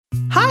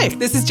Hi,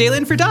 this is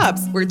Jalen for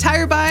Dobbs, where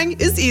tire buying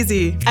is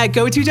easy. At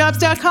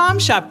GoToDobbs.com,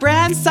 shop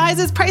brands,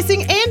 sizes,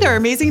 pricing, and our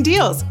amazing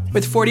deals.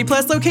 With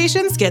 40-plus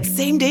locations, get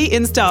same-day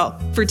install.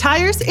 For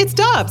tires, it's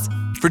Dobbs.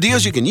 For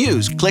deals you can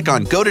use, click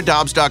on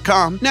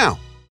GoToDobbs.com now.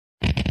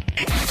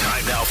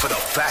 Time now for the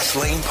Fast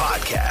Lane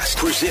Podcast,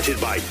 presented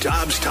by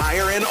Dobbs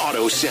Tire and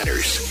Auto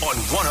Centers on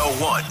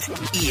 101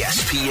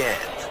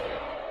 ESPN.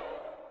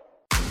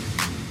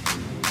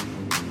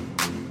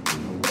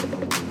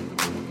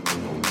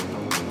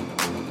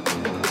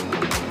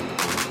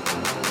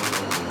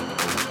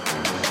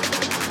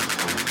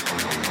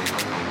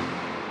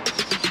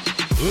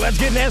 Let's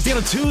get nasty on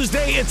a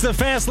Tuesday. It's the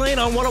Fast Lane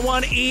on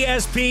 101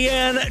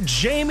 ESPN.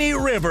 Jamie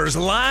Rivers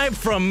live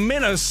from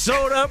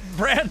Minnesota.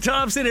 Brad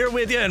Thompson here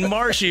with you, and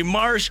Marshy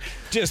Marsh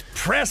just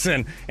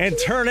pressing and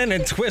turning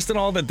and twisting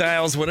all the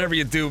dials, whatever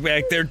you do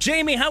back there.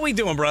 Jamie, how we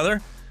doing,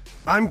 brother?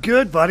 I'm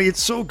good, buddy.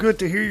 It's so good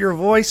to hear your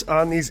voice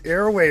on these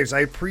airwaves. I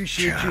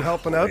appreciate you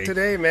helping out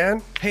today,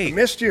 man. Hey, I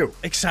missed you.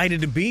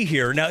 Excited to be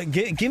here. Now,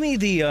 give me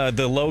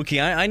the low key.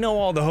 I know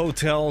all the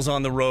hotels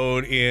on the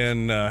road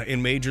in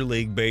Major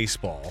League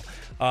Baseball.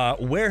 How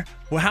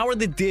are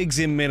the digs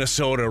in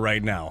Minnesota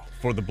right now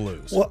for the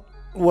Blues?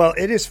 Well,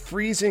 it is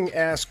freezing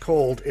ass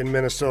cold in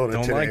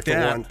Minnesota today,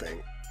 for one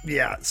thing.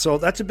 Yeah, so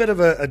that's a bit of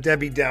a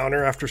Debbie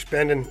Downer after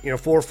spending 4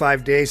 or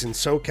 5 days in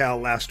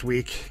SoCal last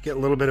week. Get a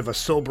little bit of a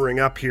sobering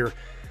up here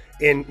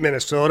in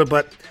Minnesota,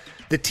 but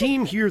the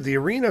team here, the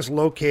arena is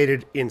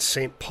located in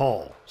St.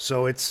 Paul,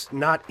 so it's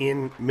not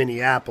in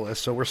Minneapolis.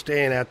 So we're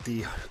staying at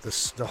the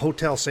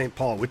Hotel St.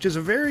 Paul, which is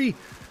a very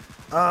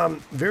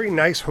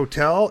nice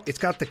hotel. It's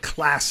got the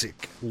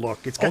classic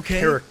look. It's got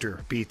character,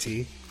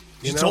 BT.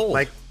 It's old.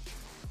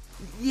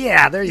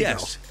 Yeah, there you go.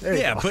 There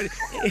you go.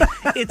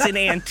 But it's an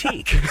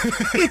antique.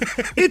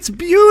 It's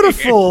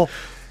beautiful,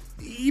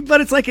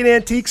 but it's like an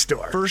antique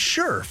store. For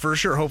sure.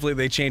 Hopefully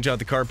they change out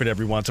the carpet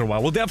every once in a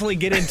while. We'll definitely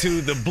get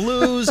into the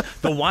Blues,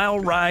 the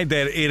wild ride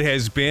that it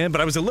has been.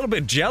 But I was a little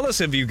bit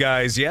jealous of you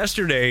guys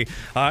yesterday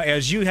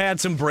as you had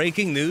some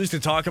breaking news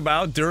to talk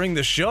about during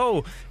the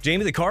show.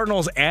 Jamie, the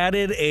Cardinals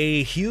added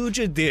a huge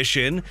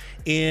addition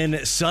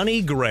in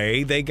Sonny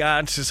Gray. They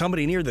got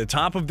somebody near the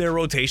top of their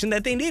rotation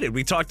that they needed.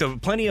 We talked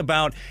plenty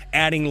about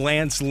adding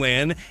Lance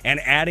Lynn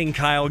and adding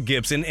Kyle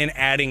Gibson and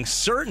adding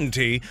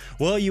certainty.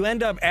 Well, you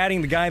end up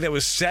adding the guy that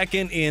was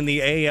second in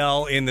the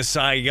AL in the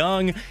Cy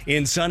Young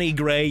in Sonny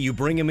Gray. You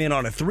bring him in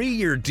on a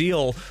 3-year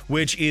deal,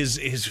 which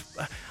is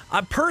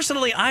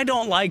personally, I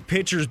don't like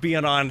pitchers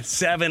being on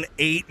 7,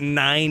 8,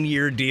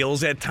 9-year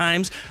deals at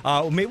times.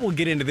 Maybe we'll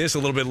get into this a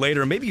little bit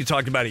later. Maybe you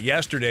talked about it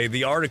yesterday,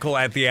 the article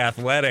at The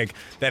Athletic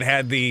that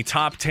had the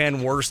top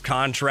 10 worst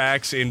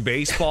contracts in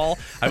baseball.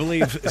 I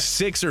believe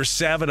 6 or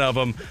 7 of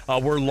them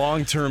were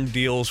long-term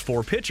deals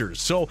for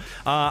pitchers. So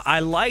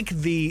I like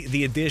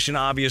the addition,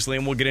 obviously,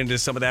 and we'll get into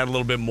some of that a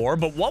little bit more.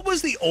 But what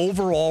was the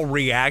overall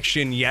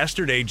reaction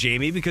yesterday,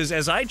 Jamie? Because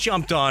as I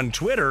jumped on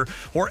Twitter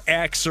or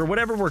X or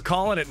whatever we're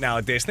calling it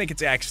nowadays, I think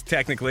it's X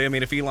technically. I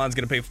mean, if Elon's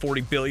going to pay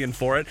 $40 billion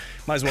for it,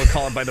 might as well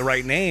call it by the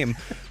right name.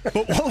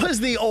 But what was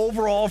the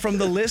overall from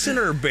the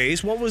listener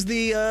base? What was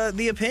the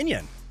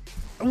opinion?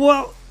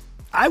 Well,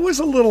 I was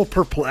a little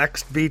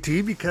perplexed,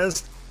 BT,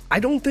 because I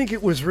don't think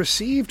it was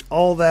received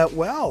all that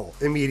well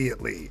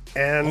immediately.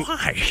 And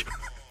why?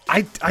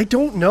 I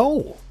don't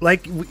know.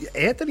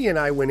 Anthony and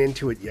I went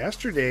into it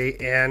yesterday,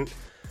 and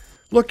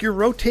look, your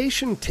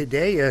rotation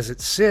today as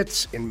it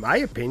sits, in my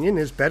opinion,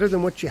 is better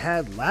than what you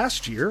had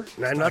last year.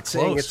 And I'm not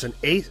saying it's an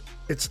ace.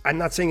 I'm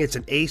not saying it's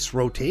an ace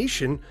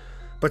rotation,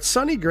 but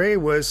Sonny Gray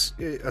was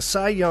a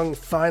Cy Young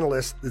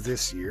finalist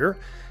this year.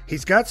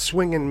 He's got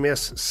swing and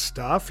miss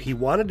stuff. He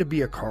wanted to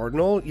be a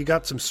Cardinal. You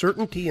got some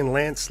certainty in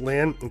Lance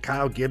Lynn and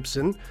Kyle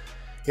Gibson.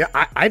 Yeah,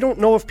 I don't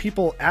know if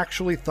people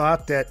actually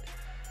thought that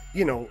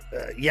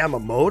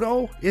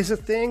Yamamoto is a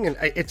thing, and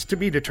it's to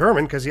be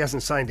determined because he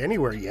hasn't signed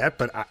anywhere yet,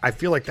 but I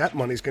feel like that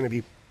money's going to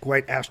be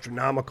quite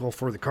astronomical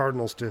for the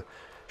Cardinals to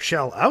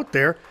shell out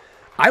there.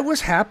 I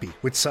was happy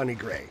with Sonny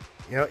Gray.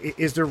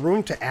 Is there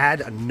room to add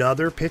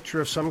another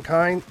pitcher of some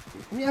kind?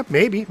 Yeah,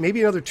 maybe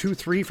another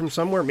 2-3 from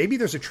somewhere. Maybe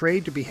there's a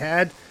trade to be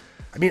had.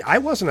 I mean, I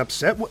wasn't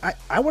upset.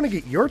 I want to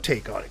get your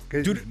take on it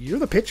because you're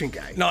the pitching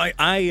guy. No,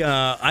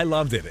 I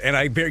loved it, and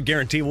I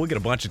guarantee we'll get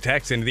a bunch of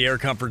texts into the Air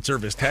Comfort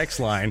Service text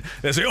line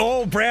that say,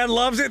 "Oh, Brad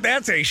loves it."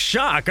 That's a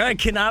shock. I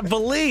cannot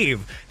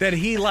believe that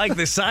he liked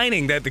the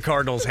signing that the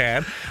Cardinals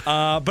had.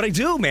 But I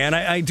do, man.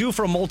 I do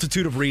for a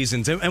multitude of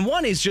reasons, and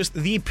one is just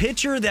the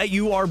pitcher that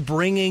you are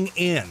bringing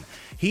in.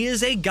 He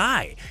is a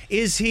guy.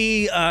 Is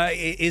he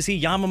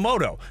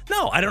Yamamoto?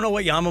 No, I don't know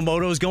what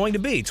Yamamoto is going to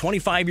be.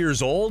 25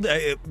 years old.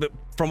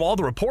 From all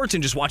the reports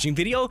and just watching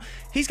video,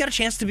 he's got a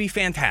chance to be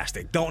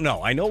fantastic. Don't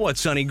know. I know what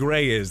Sonny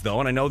Gray is, though,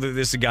 and I know that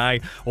this is a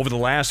guy over the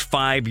last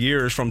 5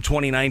 years from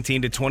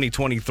 2019 to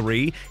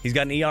 2023. He's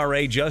got an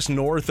ERA just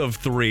north of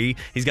 3.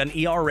 He's got an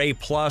ERA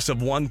plus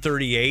of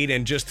 138,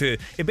 and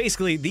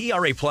basically the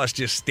ERA plus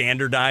just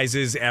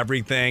standardizes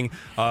everything,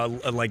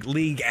 like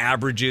league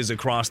averages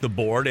across the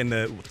board, and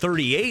the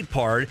 38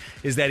 part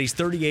is that he's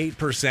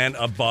 38%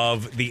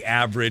 above the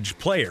average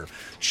player.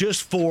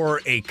 just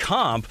for a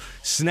comp,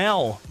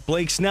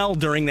 Blake Snell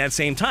during that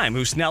same time,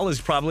 who Snell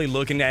is probably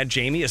looking at,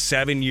 Jamie, a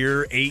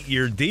 7-year,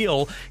 8-year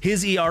deal.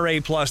 His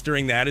ERA plus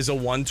during that is a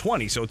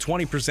 120, so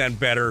 20%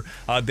 better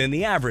than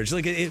the average.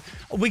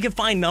 We can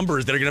find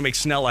numbers that are going to make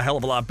Snell a hell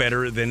of a lot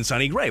better than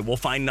Sonny Gray. We'll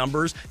find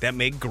numbers that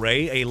make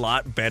Gray a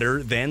lot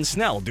better than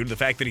Snell due to the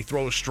fact that he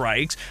throws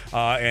strikes,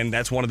 and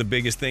that's one of the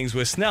biggest things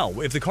with Snell.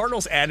 If the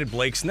Cardinals added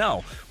Blake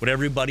Snell, would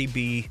everybody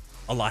be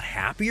a lot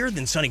happier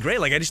than Sonny Gray?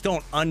 I just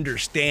don't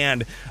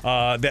understand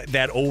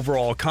that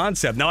overall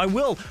concept. Now, I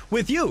will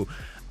with you.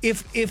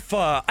 If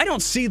I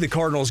don't see the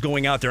Cardinals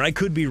going out there, and I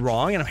could be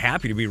wrong, and I'm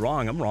happy to be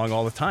wrong. I'm wrong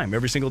all the time,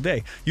 every single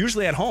day,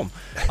 usually at home.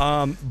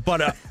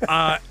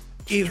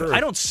 If I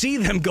don't see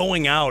them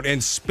going out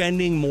and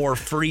spending more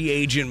free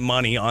agent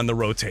money on the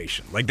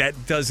rotation,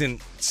 that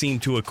doesn't seem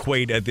to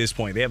equate at this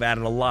point. They have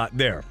added a lot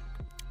there.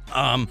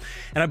 And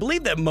I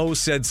believe that Mo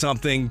said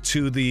something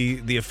to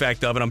the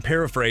effect of, and I'm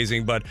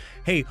paraphrasing, but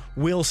hey,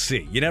 we'll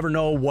see. You never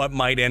know what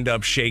might end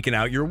up shaking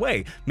out your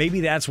way.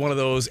 Maybe that's one of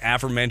those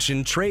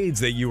aforementioned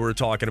trades that you were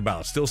talking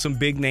about. Still some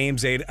big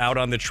names out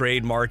on the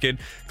trade market.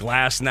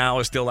 Glass now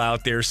is still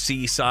out there.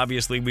 Cease,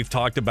 obviously, we've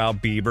talked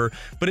about Bieber,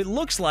 but it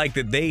looks like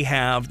that they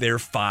have their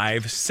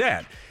 5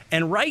 set.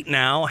 And right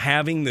now,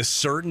 having the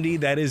certainty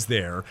that is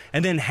there,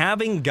 and then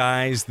having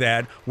guys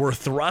that were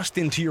thrust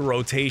into your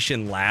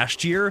rotation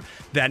last year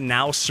that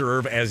now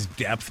serve as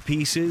depth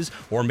pieces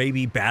or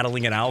maybe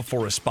battling it out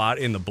for a spot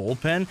in the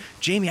bullpen,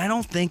 Jamie, I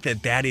don't think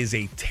that is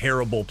a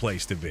terrible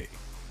place to be.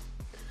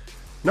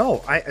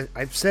 No,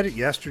 I've said it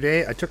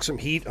yesterday. I took some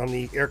heat on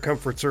the Air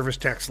Comfort Service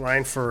text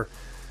line for,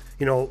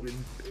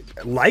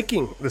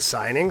 liking the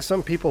signing.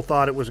 Some people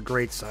thought it was a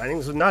great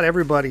signing. So not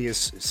everybody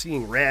is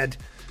seeing red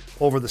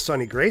over the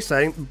Sonny Gray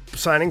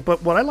signing.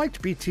 But what I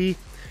liked, BT,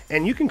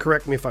 and you can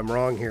correct me if I'm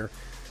wrong here,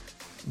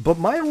 but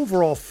my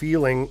overall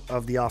feeling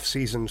of the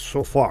offseason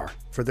so far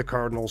for the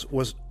Cardinals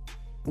was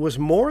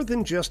more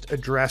than just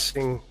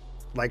addressing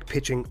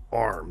pitching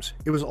arms.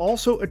 It was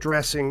also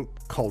addressing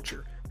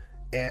culture.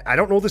 And I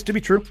don't know this to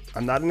be true.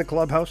 I'm not in the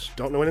clubhouse,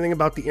 don't know anything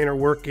about the inner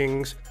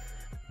workings,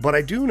 but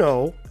I do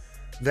know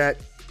that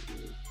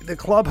the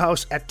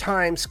clubhouse at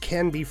times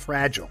can be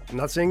fragile. I'm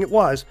not saying it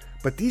was,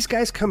 but these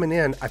guys coming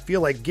in, I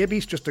feel like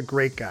Gibby's just a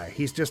great guy.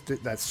 He's just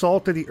that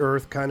salt of the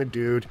earth kind of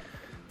dude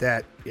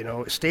that,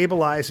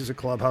 stabilizes a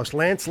clubhouse.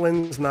 Lance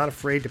Lynn's not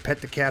afraid to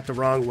pet the cat the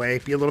wrong way,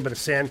 be a little bit of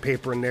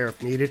sandpaper in there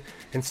if needed.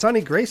 And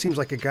Sonny Gray seems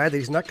like a guy that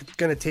he's not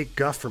going to take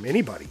guff from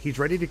anybody. He's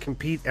ready to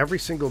compete every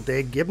single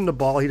day. Give him the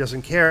ball. He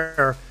doesn't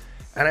care.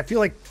 And I feel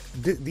like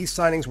these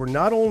signings were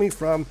not only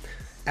from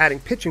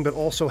adding pitching, but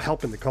also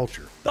helping the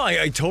culture. No,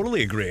 I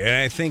totally agree. And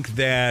I think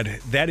that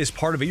is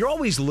part of it. You're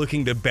always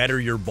looking to better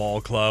your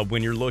ball club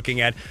when you're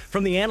looking at,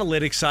 from the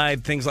analytics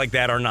side, things like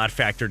that are not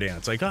factored in.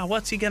 It's like,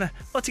 what's he gonna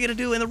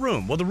do in the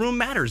room? Well, the room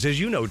matters. As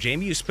you know,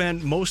 Jamie, you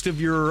spent most of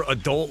your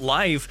adult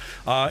life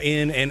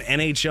in an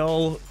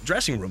NHL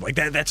dressing room.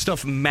 That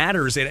stuff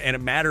matters, and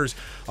it matters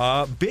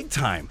big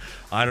time.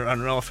 I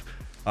don't know if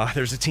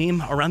there's a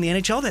team around the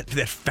NHL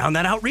that found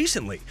that out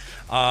recently.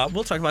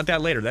 We'll talk about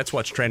that later. That's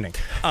what's trending.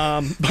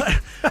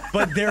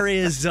 But there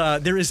is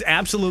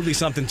absolutely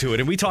something to it.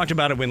 And we talked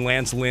about it when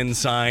Lance Lynn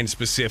signed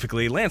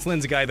specifically. Lance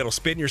Lynn's a guy that'll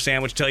spit in your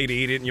sandwich, tell you to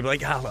eat it, and you'll be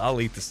like,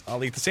 I'll eat this.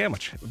 I'll eat the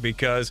sandwich,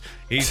 because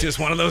he's just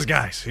one of those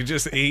guys.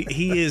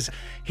 He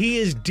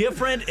is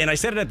different. And I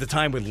said it at the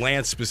time with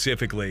Lance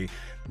specifically.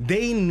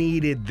 They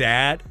needed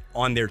that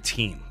on their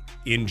team.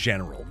 In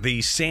general,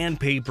 the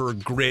sandpaper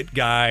grit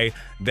guy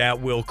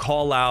that will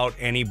call out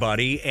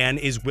anybody and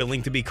is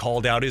willing to be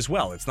called out as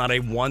well. It's not a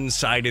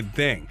one-sided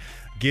thing.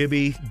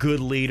 Gibby, good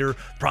leader.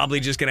 Probably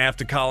just going to have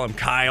to call him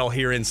Kyle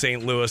here in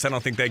St. Louis. I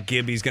don't think that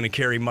Gibby's going to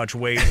carry much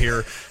weight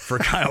here for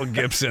Kyle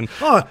Gibson.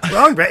 Oh,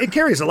 wrong, Brett. It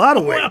carries a lot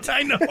of weight. Well,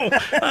 I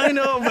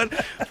know,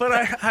 but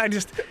I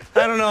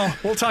don't know.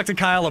 We'll talk to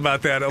Kyle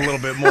about that a little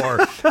bit more.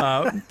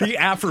 The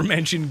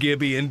aforementioned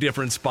Gibby in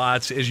different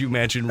spots, as you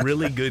mentioned,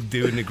 really good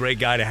dude and a great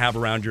guy to have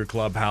around your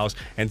clubhouse.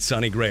 And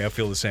Sonny Gray, I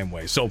feel the same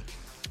way. So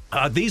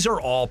these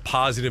are all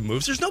positive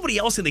moves. There's nobody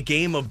else in the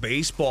game of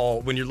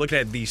baseball when you're looking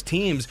at these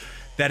teams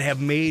that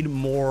have made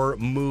more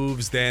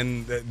moves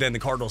than the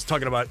Cardinals,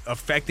 talking about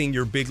affecting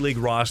your big league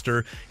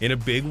roster in a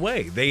big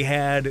way. They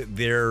had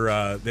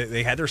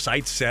their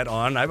sights set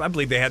on, I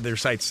believe they had their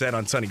sights set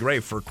on Sonny Gray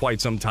for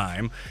quite some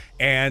time.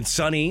 And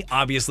Sonny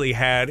obviously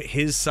had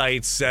his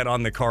sights set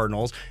on the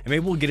Cardinals. And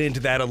maybe we'll get into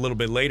that a little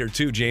bit later,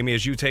 too, Jamie,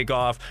 as you take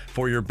off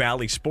for your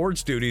Bally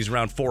Sports duties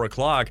around 4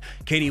 o'clock.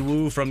 Katie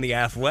Wu from The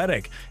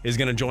Athletic is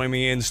going to join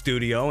me in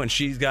studio, and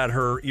she's got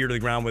her ear to the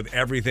ground with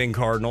everything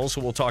Cardinals.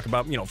 So we'll talk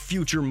about,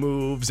 future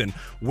moves and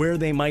where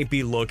they might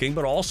be looking,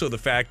 but also the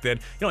fact that,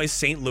 is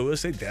St.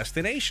 Louis a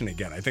destination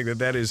again? I think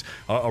that is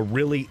a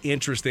really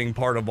interesting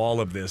part of all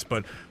of this.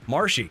 But,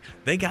 Marshy,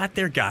 they got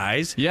their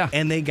guys,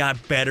 and they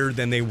got better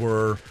than they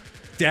were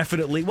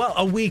definitely,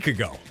 a week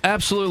ago.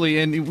 Absolutely,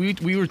 and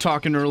we were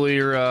talking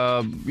earlier,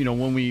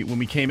 when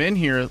we came in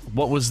here,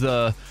 what was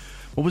the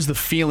what was the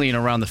feeling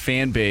around the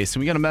fan base?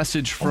 And we got a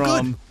message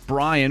from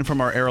Brian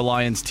from our Air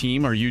Lions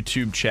team, our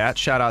YouTube chat.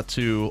 Shout out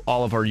to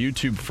all of our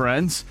YouTube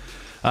friends.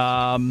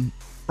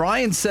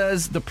 Brian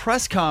says the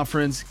press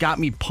conference got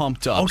me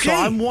pumped up. Okay. So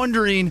I'm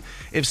wondering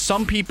if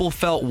some people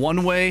felt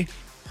one way,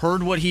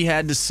 heard what he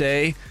had to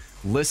say,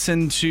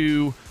 listened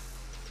to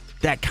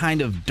that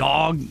kind of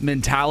dog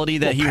mentality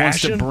that he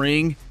wants to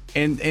bring,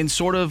 and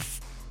sort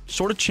of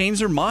change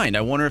their mind.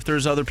 I wonder if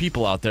there's other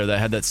people out there that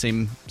had that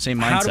same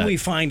mindset. How do we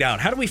find out?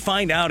 How do we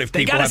find out if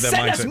people have that mindset? They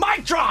gotta send us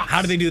mic drops!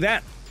 How do they do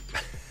that?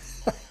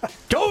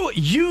 Go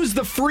use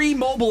the free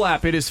mobile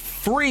app. It is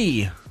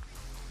free.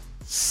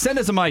 Send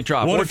us a mic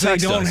drop. What or if they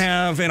text don't us.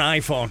 have an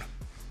iPhone?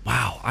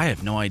 Wow, I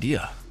have no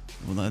idea.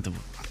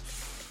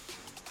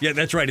 Yeah,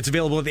 that's right. It's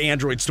available at the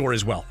Android store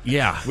as well.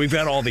 Yeah. We've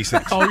got all these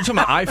things. Oh, you're talking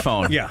about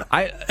iPhone. Yeah.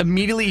 I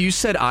immediately, you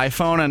said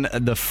iPhone,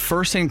 and the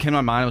first thing that came to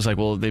my mind was like,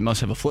 well, they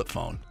must have a flip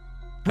phone.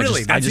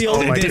 Really? I That's the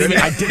only didn't even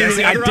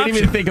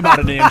option? think about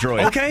an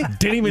Android. Okay.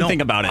 Didn't even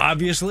think about it.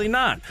 Obviously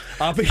not.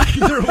 But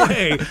either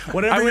way,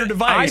 whatever your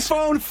device.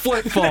 iPhone,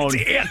 flip phone.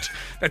 That's it.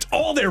 That's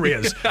all there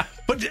is.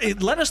 But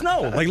let us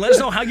know. Let us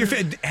know how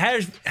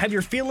have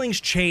your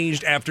feelings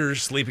changed after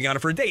sleeping on it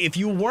for a day. If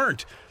you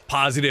weren't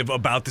positive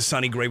about the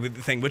Sonny Gray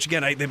thing, which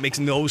again, that makes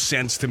no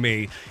sense to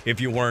me. If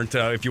you weren't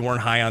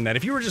high on that,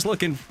 if you were just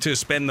looking to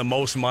spend the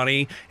most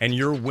money and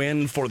your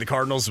win for the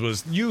Cardinals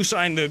was you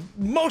signed the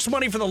most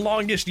money for the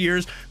longest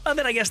years,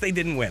 then I guess they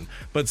didn't win.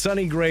 But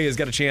Sonny Gray has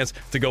got a chance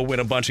to go win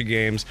a bunch of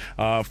games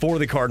for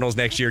the Cardinals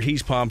next year.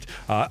 He's pumped.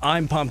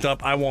 I'm pumped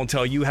up. I won't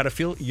tell you how to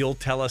feel. You'll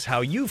tell us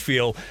how you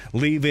feel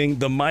leaving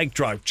the mic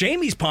drop.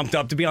 Jamie's pumped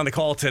up to be on the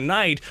call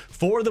tonight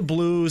for the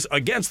Blues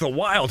against the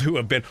Wild, who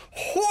have been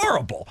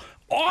horrible.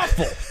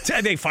 Awful.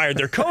 They fired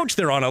their coach.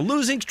 They're on a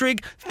losing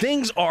streak.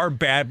 Things are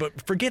bad,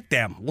 but forget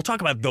them. We'll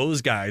talk about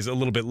those guys a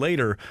little bit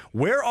later.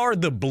 Where are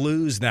the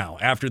Blues now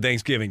after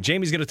Thanksgiving?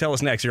 Jamie's going to tell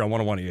us next here on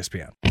 101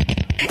 ESPN.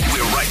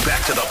 We're right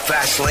back to the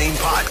Fast Lane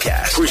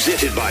Podcast,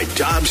 presented by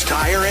Dobbs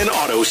Tire and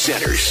Auto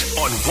Centers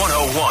on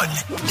 101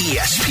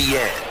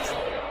 ESPN.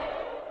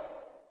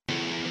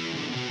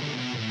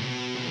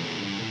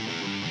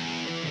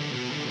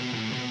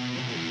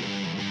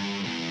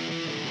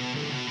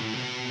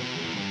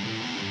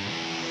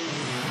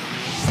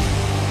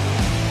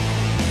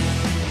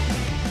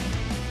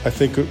 I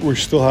think we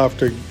still have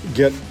to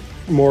get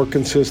more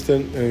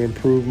consistent and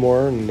improve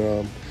more.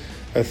 And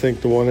I think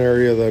the one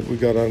area that we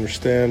got to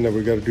understand that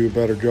we got to do a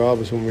better job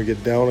is when we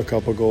get down a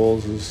couple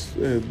goals is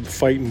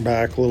fighting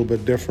back a little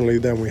bit differently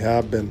than we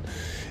have been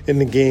in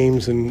the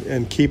games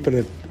and keeping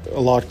it a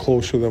lot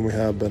closer than we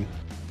have been.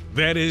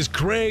 That is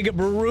Craig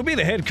Berube,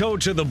 the head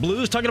coach of the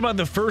Blues, talking about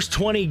the first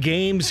 20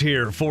 games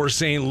here for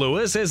St.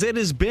 Louis, as it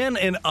has been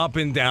an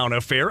up-and-down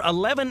affair.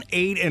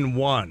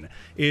 11-8-1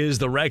 is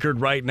the record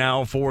right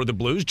now for the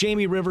Blues.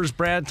 Jamie Rivers,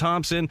 Brad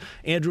Thompson,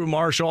 Andrew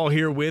Marshall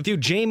here with you.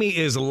 Jamie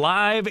is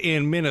live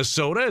in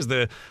Minnesota as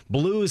the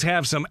Blues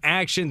have some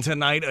action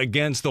tonight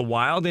against the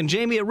Wild. And,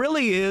 Jamie, it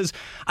really is,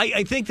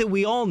 I think that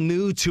we all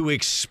knew to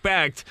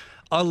expect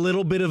a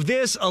little bit of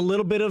this, a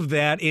little bit of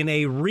that in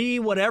a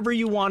whatever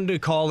you wanted to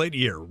call it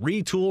year.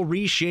 Retool,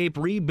 reshape,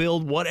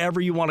 rebuild, whatever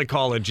you want to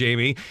call it,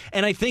 Jamie.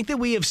 And I think that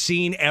we have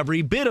seen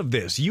every bit of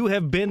this. You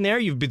have been there.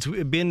 You've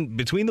been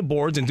between the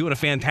boards and doing a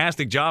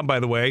fantastic job, by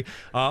the way,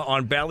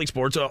 on Bally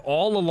Sports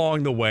all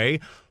along the way.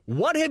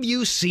 What have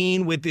you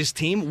seen with this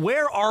team?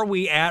 Where are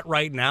we at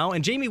right now?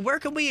 And, Jamie, where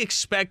can we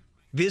expect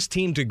this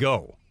team to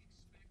go?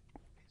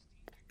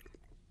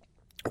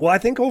 Well, I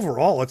think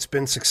overall it's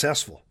been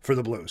successful for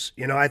the Blues.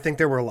 You know, I think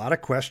there were a lot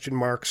of question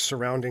marks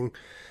surrounding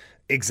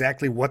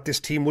exactly what this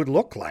team would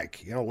look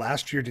like. You know,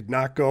 last year did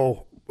not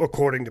go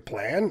according to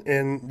plan.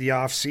 In the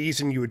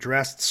offseason, you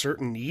addressed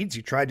certain needs.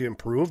 You tried to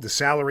improve. The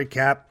salary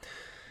cap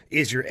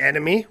is your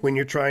enemy when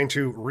you're trying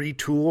to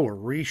retool or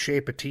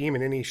reshape a team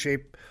in any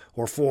shape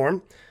or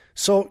form.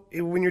 So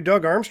when you're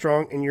Doug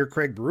Armstrong and you're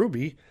Craig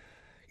Berube,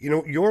 you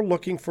know, you're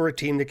looking for a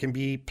team that can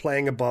be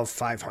playing above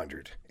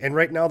 500. And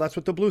right now, that's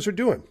what the Blues are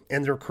doing.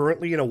 And they're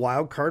currently in a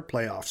wild card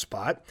playoff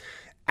spot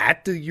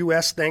at the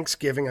U.S.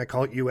 Thanksgiving. I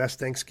call it U.S.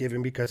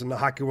 Thanksgiving because in the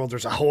hockey world,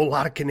 there's a whole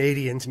lot of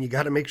Canadians, and you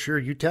got to make sure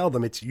you tell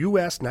them it's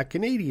U.S., not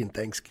Canadian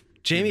Thanksgiving.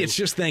 Jamie, it's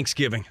just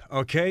Thanksgiving,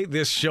 okay?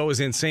 This show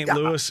is in St.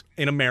 Louis,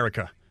 in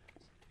America.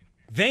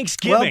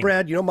 Thanksgiving. Well,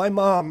 Brad, you know, my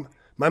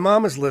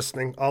mom is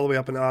listening all the way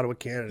up in Ottawa,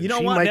 Canada. You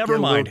know what? Never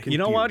mind. You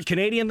know what?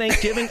 Canadian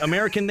Thanksgiving,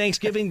 American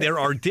Thanksgiving, there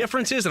are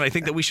differences, and I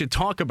think that we should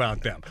talk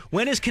about them.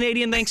 When is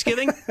Canadian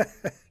Thanksgiving?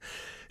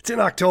 It's in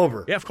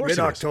October. Yeah, of course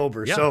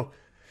mid-October. Yeah. So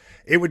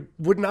it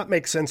would not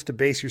make sense to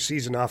base your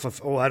season off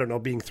of, I don't know,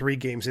 being 3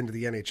 games into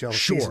the NHL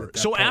season. Sure.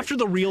 So point. After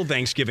the real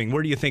Thanksgiving,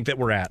 where do you think that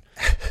we're at?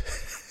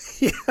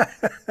 Yeah.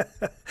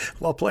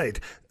 Well played.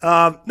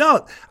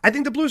 No, I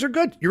think the Blues are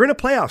good. You're in a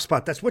playoff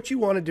spot. That's what you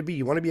wanted to be.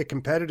 You want to be a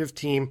competitive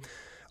team.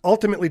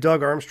 Ultimately,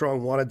 Doug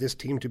Armstrong wanted this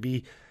team to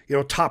be, you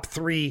know, top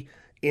 3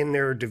 in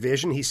their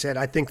division. He said,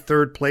 I think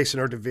 3rd place in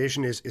our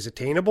division is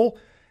attainable.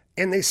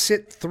 And they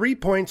sit 3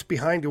 points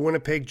behind the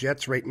Winnipeg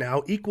Jets right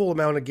now, equal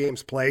amount of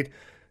games played.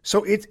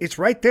 So it's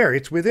right there.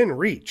 It's within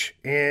reach.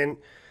 And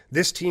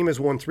This team has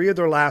won 3 of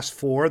their last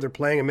 4. They're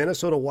playing a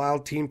Minnesota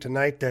Wild team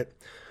tonight that,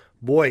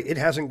 boy, it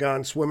hasn't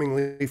gone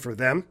swimmingly for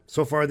them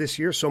so far this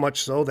year, so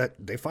much so that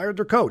they fired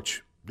their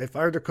coach. They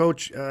fired their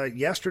coach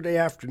yesterday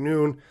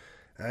afternoon,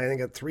 I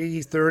think at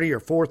 3:30 or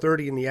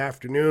 4:30 in the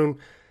afternoon.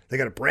 They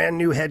got a brand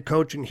new head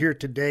coach in here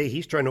today.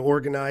 He's trying to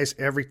organize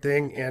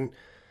everything. And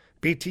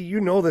BT,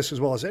 you know this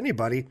as well as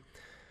anybody.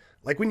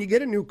 Like when you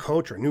get a new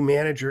coach or a new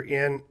manager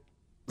in,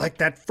 like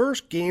that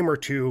first game or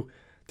two,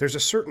 there's a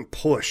certain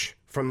push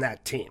from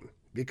that team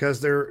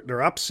because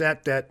they're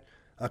upset that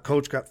a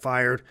coach got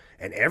fired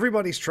and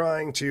everybody's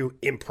trying to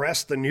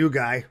impress the new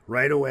guy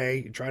right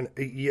away.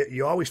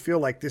 You always feel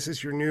like this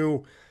is your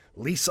new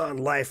lease on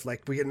life.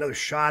 Like we get another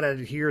shot at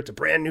it here. It's a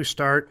brand new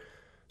start.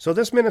 So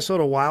this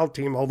Minnesota Wild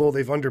team, although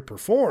they've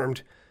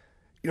underperformed,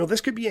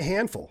 this could be a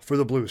handful for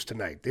the Blues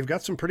tonight. They've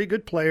got some pretty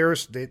good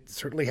players. They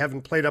certainly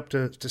haven't played up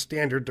to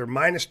standard. They're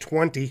minus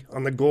 20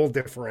 on the goal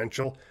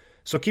differential.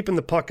 So keeping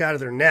the puck out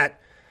of their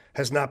net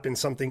has not been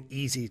something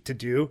easy to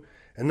do.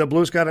 And the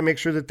Blues got to make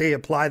sure that they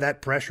apply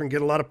that pressure and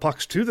get a lot of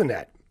pucks to the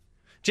net.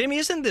 Jamie,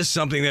 isn't this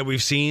something that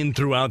we've seen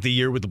throughout the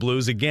year with the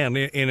Blues? Again,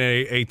 in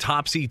a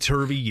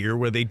topsy-turvy year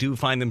where they do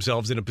find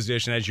themselves in a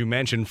position, as you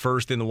mentioned,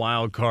 first in the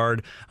wild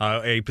card,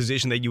 a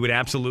position that you would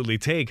absolutely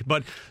take.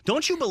 But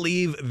don't you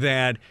believe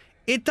that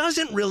it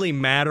doesn't really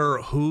matter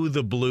who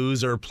the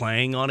Blues are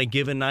playing on a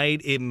given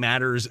night? It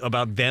matters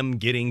about them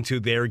getting to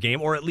their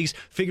game, or at least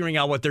figuring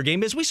out what their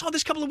game is. We saw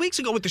this a couple of weeks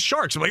ago with the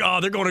Sharks. I'm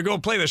like, they're going to go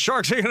play the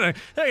Sharks. They're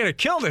gonna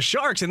kill the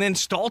Sharks. And then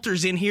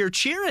Stalter's in here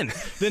cheering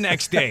the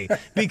next day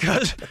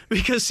because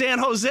San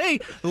Jose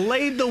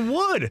laid the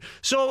wood.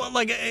 So,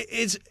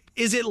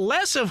 is it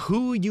less of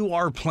who you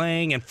are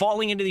playing and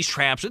falling into these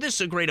traps, or this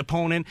is a great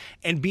opponent,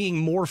 and being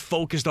more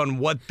focused on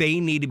what they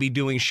need to be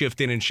doing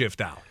shift in and shift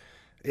out?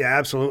 Yeah,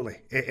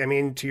 absolutely. I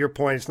mean, to your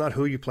point, it's not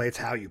who you play, it's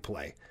how you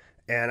play.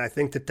 And I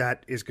think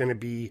that is going to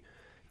be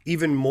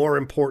even more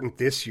important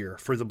this year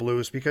for the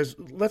Blues because,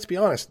 let's be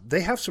honest,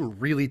 they have some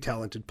really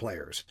talented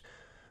players.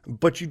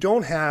 But you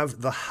don't have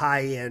the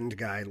high-end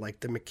guy like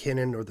the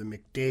McKinnon or the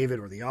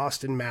McDavid or the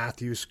Austin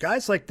Matthews,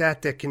 guys like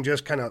that can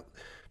just kind of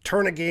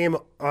turn a game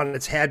on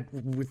its head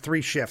with 3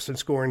 shifts and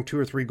scoring 2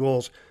 or 3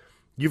 goals.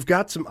 You've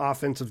got some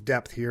offensive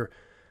depth here.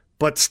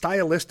 But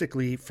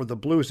stylistically, for the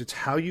Blues, it's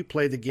how you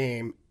play the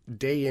game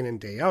day in and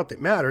day out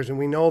that matters. And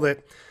we know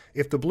that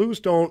if the Blues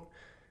don't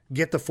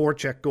get the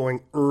forecheck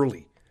going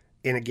early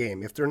in a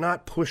game, if they're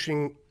not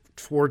pushing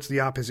towards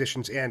the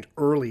opposition's end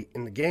early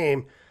in the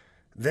game,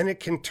 then it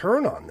can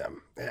turn on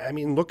them. I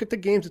mean, look at the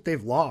games that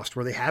they've lost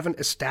where they haven't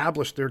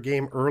established their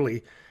game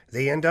early.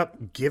 They end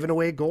up giving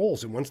away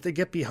goals. And once they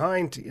get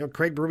behind,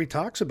 Craig Berube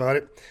talks about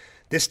it,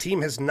 this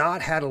team has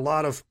not had a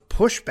lot of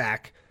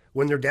pushback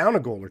when they're down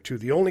a goal or two.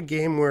 The only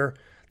game where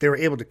they were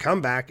able to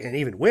come back and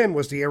even win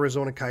was the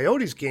Arizona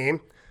Coyotes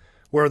game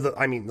where the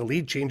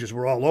lead changes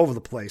were all over the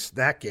place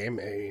that game.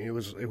 It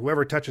was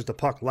whoever touches the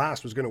puck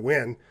last was going to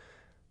win.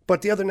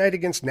 But the other night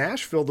against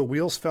Nashville, the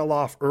wheels fell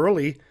off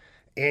early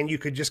and you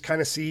could just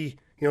kind of see,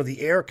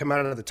 the air come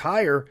out of the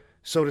tire,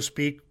 so to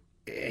speak,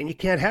 and you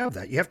can't have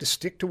that. You have to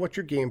stick to what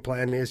your game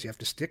plan is. You have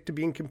to stick to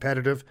being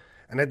competitive.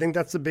 And I think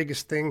that's the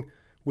biggest thing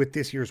with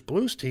this year's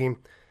Blues team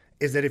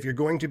is that if you're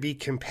going to be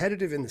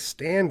competitive in the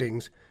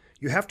standings,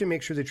 you have to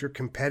make sure that you're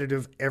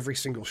competitive every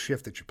single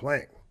shift that you're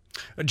playing.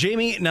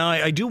 Jamie, now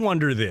I do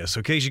wonder this,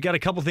 okay? You got a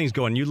couple things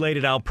going. You laid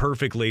it out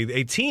perfectly.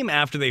 A team,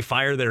 after they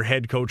fire their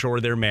head coach or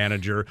their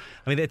manager,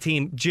 that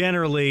team,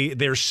 generally,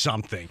 there's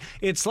something.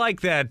 It's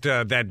like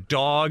that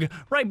dog,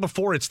 right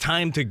before it's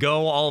time to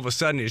go, all of a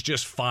sudden is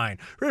just fine.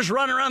 We're just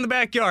running around the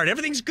backyard.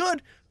 Everything's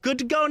good. Good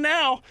to go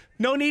now.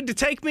 No need to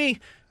take me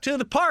to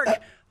the park.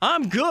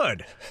 I'm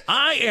good.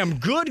 I am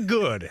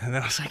good. And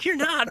then I was like, you're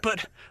not,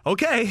 but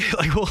okay.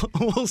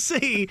 We'll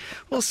see.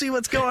 We'll see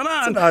what's going on.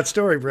 It's an odd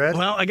story, Brad.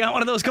 Well, I got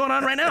one of those going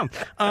on right now.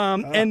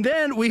 And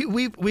then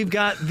we've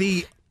got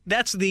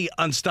that's the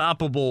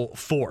unstoppable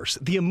force.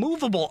 The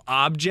immovable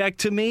object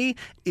to me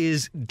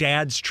is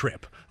Dad's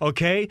trip.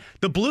 Okay?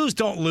 The Blues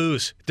don't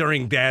lose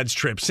during Dad's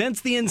trip.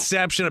 Since the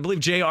inception, I believe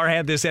JR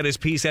had this at his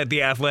piece at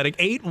The Athletic,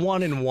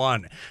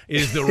 8-1-1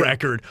 is the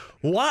record.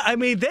 Why?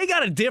 They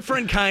got a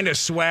different kind of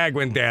swag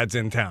when Dad's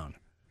in town.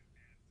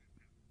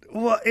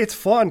 Well, it's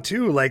fun,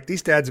 too.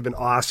 These dads have been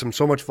awesome.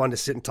 So much fun to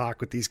sit and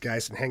talk with these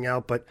guys and hang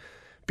out. But,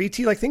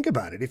 BT, think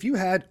about it. If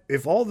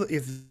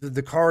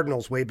the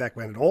Cardinals way back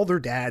when had all their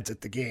dads at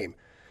the game,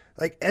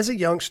 as a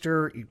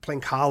youngster, you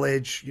playing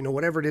college,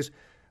 whatever it is,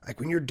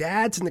 when your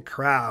dad's in the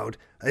crowd,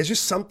 there's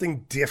just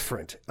something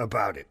different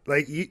about it.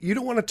 You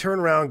don't want to turn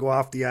around and go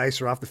off the ice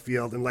or off the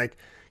field and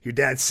your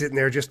dad's sitting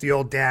there, just the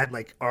old dad,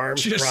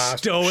 arms just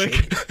crossed,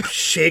 stoic,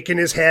 shaking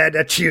his head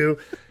at you.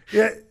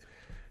 Yeah.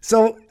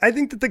 So I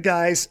think that the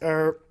guys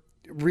are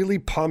really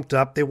pumped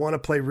up. They want to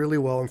play really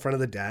well in front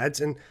of the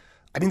dads. And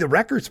the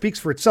record speaks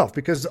for itself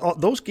because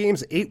those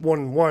games,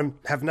 8-1-1,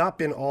 have not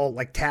been all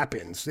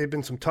tap-ins. They've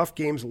been some tough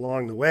games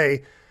along the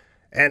way.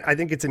 And I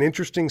think it's an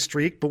interesting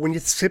streak. But when you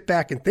sit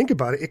back and think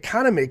about it, it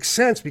kind of makes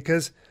sense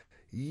because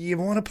you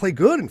want to play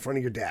good in front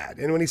of your dad.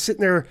 And when he's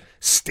sitting there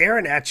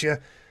staring at you,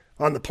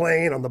 on the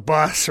plane, on the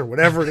bus, or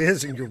whatever it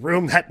is in your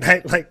room that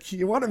night. Like,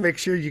 you want to make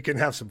sure you can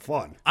have some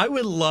fun. I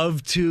would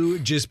love to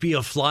just be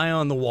a fly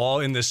on the wall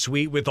in the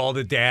suite with all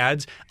the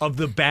dads of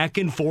the back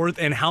and forth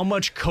and how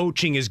much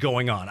coaching is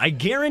going on. I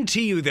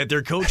guarantee you that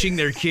they're coaching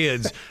their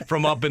kids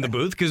from up in the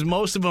booth, because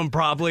most of them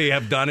probably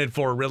have done it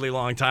for a really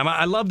long time.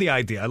 I love the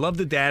idea. I love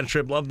the dad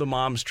trip, love the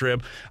mom's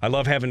trip. I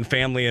love having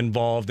family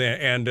involved,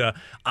 and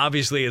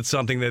obviously it's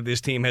something that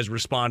this team has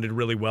responded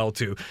really well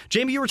to.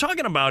 Jamie, you were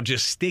talking about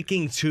just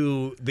sticking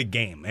to the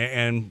game,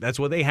 and that's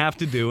what they have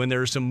to do, and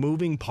there are some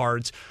moving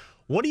parts.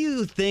 What do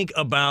you think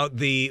about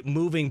the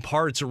moving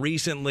parts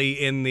recently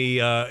in the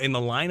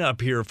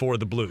lineup here for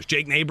the Blues?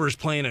 Jake Neighbors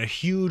playing a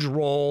huge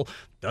role.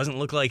 Doesn't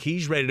look like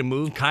he's ready to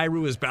move.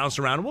 Kyrou has bounced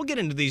around. We'll get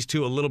into these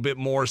two a little bit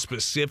more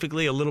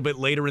specifically a little bit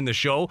later in the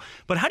show,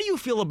 but how do you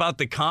feel about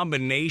the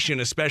combination,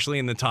 especially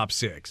in the top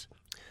six?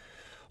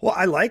 Well,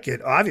 I like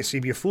it. Obviously,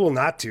 it'd be a fool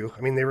not to.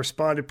 I mean, they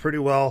responded pretty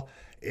well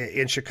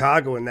in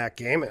Chicago in that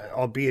game,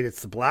 albeit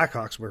it's the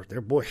Blackhawks where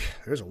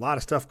there's a lot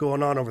of stuff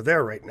going on over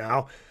there right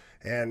now.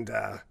 And,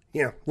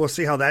 we'll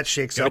see how that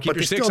shakes out. Keep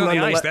your sticks on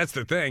the ice, that's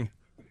the thing.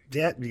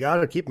 Yeah, you got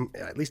to keep them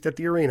at least at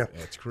the arena.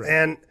 That's correct.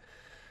 And,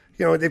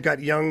 they've got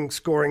young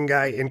scoring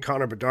guy in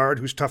Connor Bedard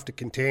who's tough to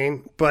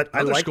contain. But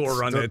Another I like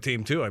scorer on that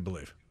team too, I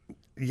believe.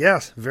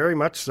 Yes, very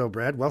much so,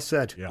 Brad. Well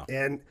said. Yeah.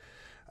 And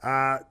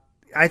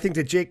I think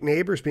that Jake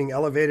Neighbors being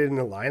elevated in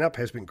the lineup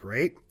has been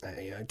great.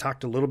 I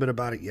talked a little bit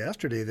about it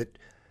yesterday that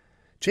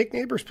Jake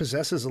Neighbors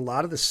possesses a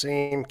lot of the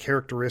same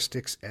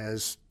characteristics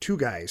as two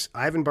guys,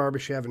 Ivan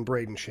Barbashev and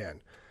Braden Shen.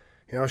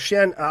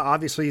 Shen,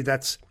 obviously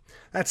that's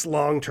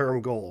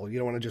long-term goal. You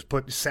don't want to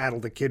just saddle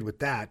the kid with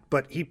that,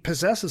 but he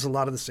possesses a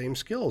lot of the same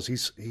skills.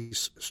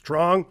 He's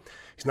strong.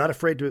 He's not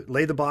afraid to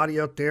lay the body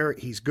out there.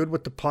 He's good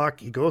with the puck.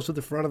 He goes to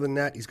the front of the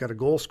net. He's got a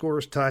goal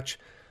scorer's touch.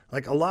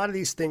 Like, a lot of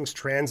these things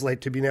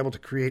translate to being able to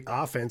create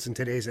offense in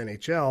today's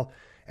NHL,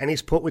 and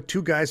he's put with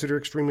two guys that are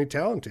extremely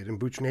talented, in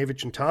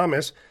Buchnevich and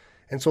Thomas.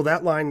 And so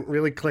that line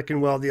really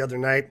clicking well the other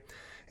night.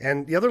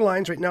 And the other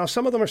lines right now,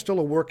 some of them are still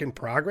a work in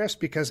progress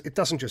because it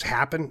doesn't just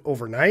happen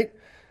overnight.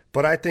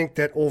 But I think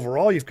that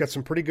overall you've got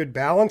some pretty good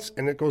balance,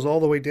 and it goes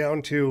all the way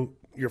down to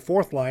your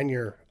fourth line,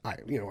 your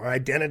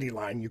identity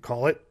line, you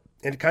call it.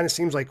 And it kind of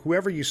seems like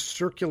whoever you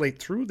circulate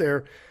through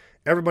there,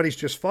 everybody's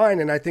just fine.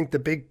 And I think the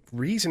big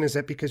reason is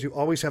that because you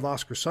always have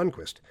Oscar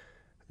Sundqvist.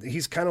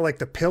 He's kind of like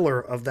the pillar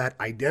of that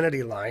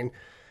identity line.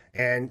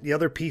 And the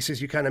other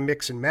pieces you kind of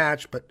mix and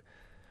match. But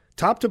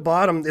top to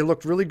bottom, they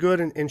looked really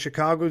good in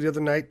Chicago the other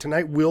night.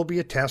 Tonight will be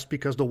a test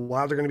because the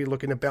Wild are going to be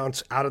looking to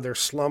bounce out of their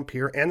slump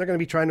here, and they're going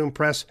to be trying to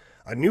impress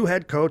a new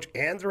head coach,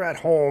 and they're at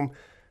home.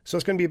 So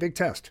it's going to be a big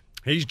test.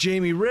 He's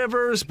Jamie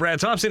Rivers,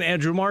 Brad Thompson,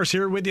 Andrew Mars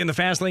here with you in the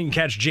Fast Lane. You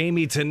can catch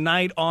Jamie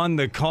tonight on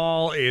the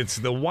call. It's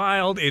the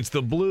Wild, it's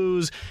the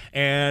Blues,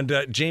 and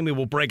Jamie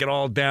will break it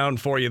all down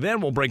for you. Then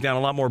we'll break down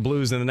a lot more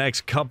Blues in the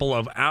next couple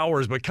of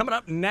hours. But coming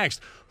up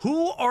next,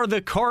 who are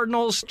the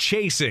Cardinals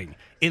chasing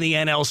in the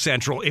NL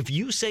Central? If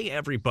you say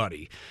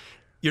everybody,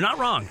 you're not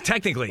wrong,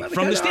 technically,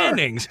 from the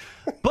standings,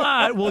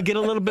 but we'll get a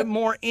little bit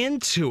more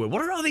into it.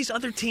 What are all these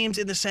other teams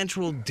in the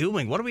Central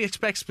doing? What do we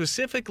expect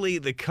specifically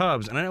the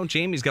Cubs? And I know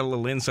Jamie's got a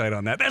little insight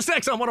on that. That's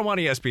next on 101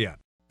 ESPN.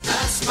 The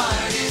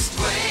smartest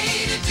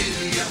way to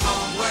do your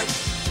homework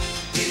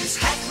is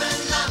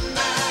Heckman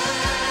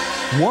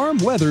Lumber. Warm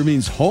weather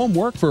means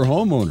homework for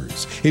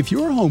homeowners. If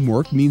your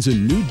homework means a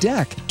new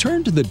deck,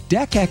 turn to the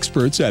deck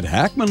experts at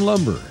Hackman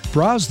Lumber.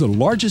 Browse the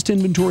largest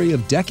inventory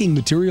of decking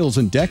materials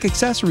and deck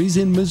accessories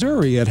in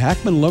Missouri at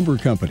Hackman Lumber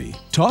Company.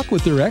 Talk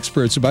with their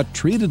experts about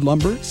treated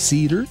lumber,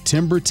 cedar,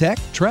 TimberTech,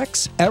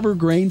 Trex,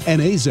 Evergreen, and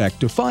Azek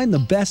to find the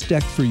best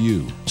deck for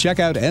you.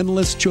 Check out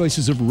endless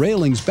choices of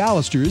railings,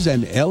 balusters,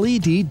 and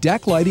LED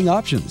deck lighting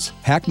options.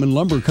 Hackman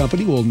Lumber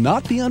Company will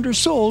not be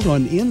undersold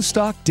on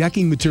in-stock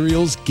decking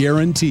materials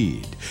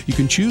guaranteed. You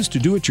can choose to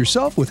do it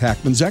yourself with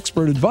Hackman's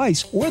expert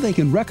advice, or they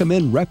can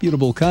recommend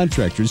reputable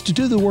contractors to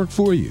do the work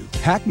for you.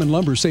 Hackman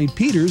Lumber St.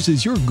 Peter's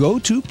is your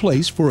go-to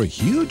place for a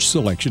huge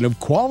selection of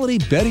quality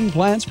bedding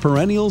plants,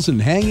 perennials,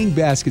 and hanging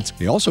baskets.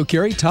 They also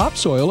carry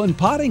topsoil and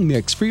potting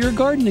mix for your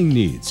gardening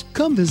needs.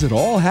 Come visit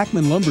all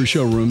Hackman Lumber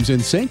showrooms in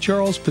St.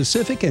 Charles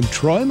Pacific and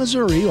Troy,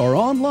 Missouri, or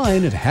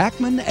online at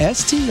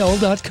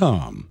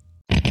hackmanstl.com.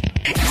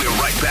 We're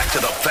right back to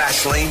the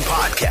Fast Lane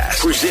Podcast,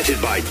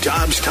 presented by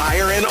Dobbs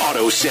Tire and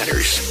Auto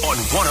Centers on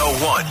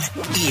 101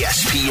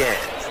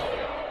 ESPN.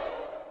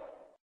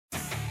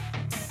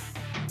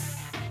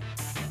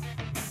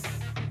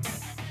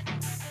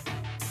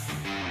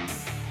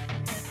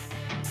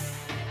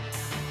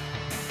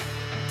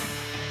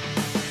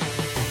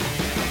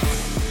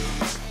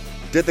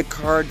 Did the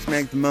Cards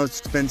make the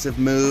most expensive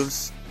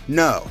moves?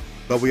 No,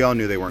 but we all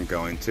knew they weren't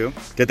going to.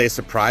 Did they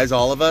surprise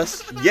all of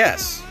us?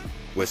 Yes,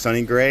 with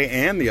Sonny Gray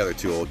and the other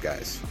two old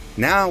guys.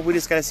 Now we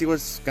just gotta see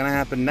what's gonna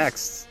happen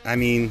next. I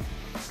mean,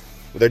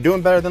 they're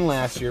doing better than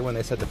last year when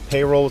they said the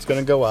payroll was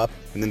gonna go up,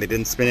 and then they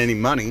didn't spend any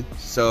money,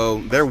 so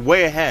they're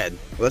way ahead.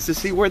 Let's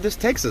just see where this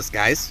takes us,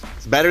 guys.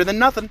 It's better than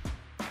nothing.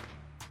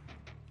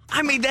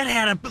 I mean, that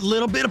had a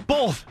little bit of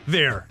both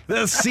there.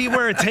 Let's see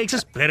where it takes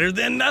us. Better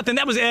than nothing.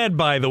 That was Ed,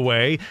 by the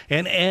way.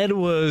 And Ed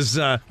was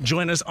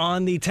joining us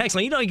on the text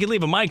line. You know, you can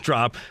leave a mic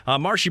drop.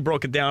 Marshy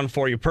broke it down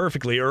for you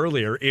perfectly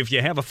earlier. If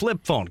you have a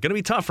flip phone, going to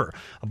be tougher.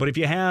 But if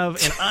you have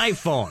an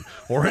iPhone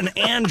or an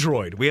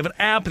Android, we have an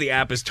app. The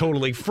app is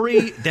totally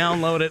free.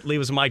 Download it.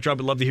 Leave us a mic drop.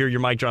 I'd love to hear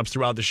your mic drops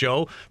throughout the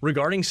show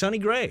regarding Sonny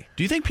Gray.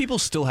 Do you think people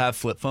still have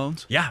flip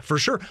phones? Yeah, for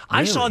sure. Really?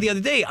 I saw the other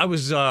day, I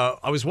was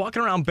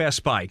walking around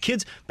Best Buy.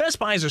 Kids, Best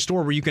Buy is a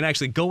store where you can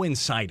actually go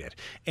inside it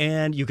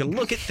and you can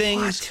look at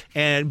things.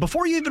 And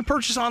before you even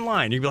purchase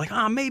online, you'd be like,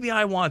 maybe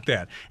I want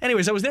that.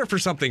 Anyways, I was there for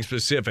something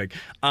specific.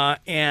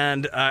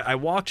 And I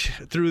walked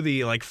through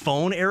the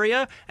phone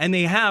area, and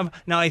they have,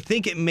 now I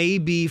think it may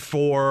be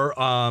for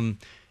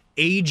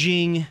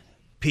aging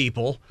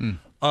people,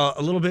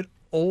 a little bit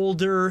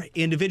older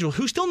individuals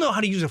who still know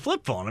how to use a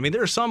flip phone. I mean,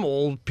 there are some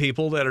old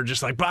people that are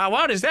just like, wow,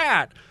 what is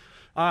that?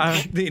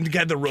 They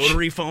got the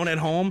rotary phone at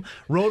home.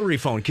 Rotary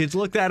phone. Kids,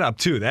 look that up,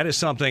 too. That is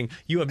something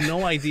you have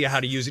no idea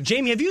how to use it.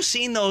 Jamie, have you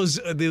seen those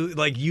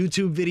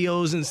YouTube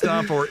videos and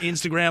stuff or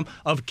Instagram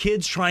of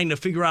kids trying to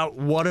figure out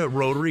what a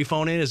rotary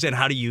phone is and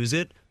how to use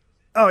it?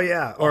 Oh,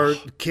 yeah. Or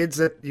kids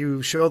that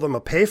you show them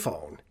a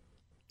payphone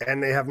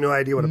and they have no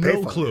idea what a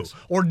payphone is.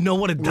 Or know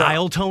what a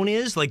dial tone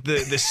is, like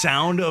the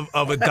sound of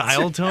a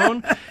dial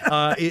tone.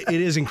 It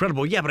is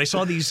incredible. Yeah, but I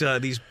saw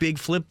these big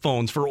flip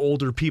phones for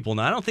older people.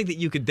 Now, I don't think that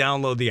you could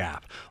download the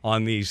app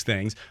on these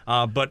things,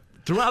 but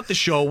throughout the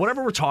show,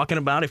 whatever we're talking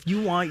about, if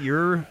you want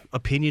your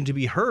opinion to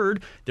be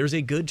heard, there's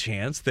a good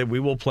chance that we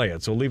will play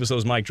it. So leave us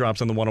those mic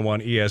drops on the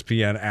 101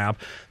 ESPN app.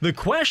 The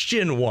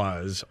question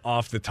was,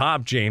 off the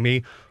top,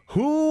 Jamie,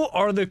 who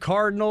are the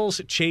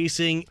Cardinals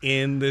chasing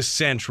in the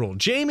Central?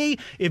 Jamie,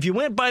 if you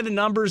went by the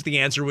numbers, the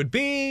answer would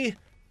be...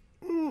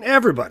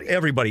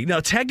 Everybody.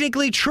 Now,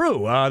 technically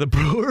true.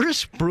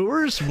 The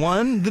Brewers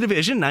won the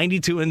division,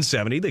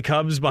 92-70. The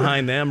Cubs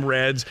behind them,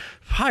 Reds,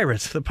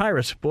 Pirates. The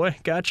Pirates, boy,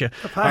 gotcha.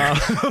 By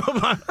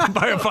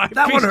a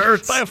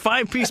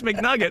five-piece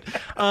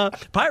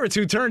McNugget. Pirates,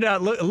 who turned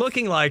out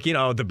looking like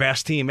the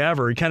best team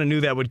ever. You kind of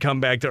knew that would come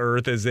back to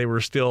earth as they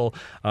were still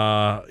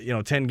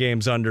 10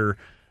 games under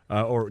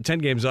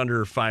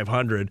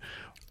 500.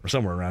 Or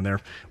somewhere around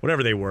there,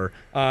 whatever they were.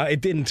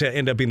 It didn't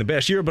end up being the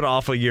best year, but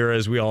awful year,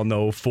 as we all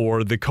know,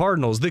 for the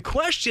Cardinals. The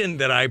question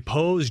that I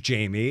posed,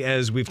 Jamie,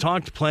 as we've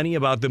talked plenty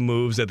about the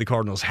moves that the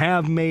Cardinals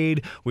have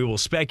made, we will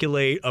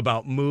speculate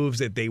about moves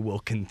that they will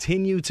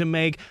continue to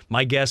make.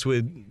 My guess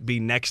would be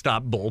next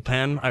stop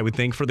bullpen, I would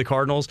think, for the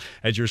Cardinals,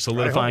 as you're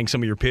solidifying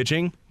some of your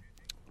pitching.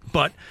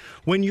 But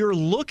when you're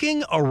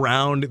looking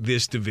around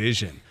this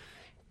division,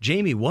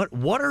 Jamie, who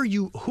do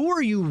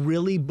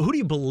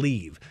you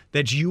believe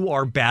that you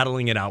are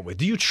battling it out with?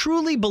 Do you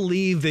truly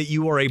believe that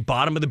you are a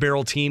bottom of the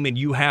barrel team and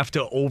you have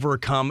to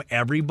overcome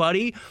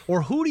everybody?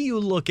 Or who do you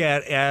look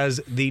at as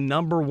the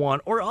number one,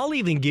 or I'll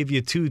even give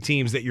you two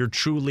teams that you're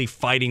truly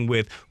fighting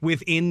with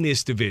within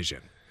this division?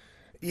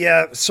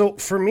 Yeah, so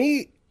for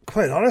me,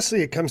 quite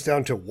honestly, it comes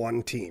down to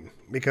one team,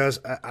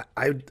 because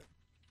I'd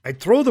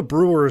throw the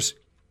Brewers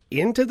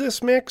into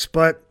this mix,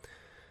 but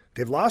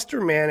they've lost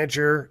their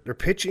manager. Their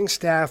pitching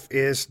staff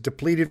is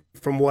depleted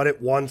from what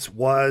it once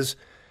was,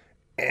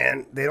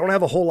 and they don't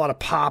have a whole lot of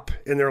pop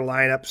in their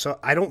lineup. So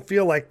I don't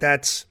feel like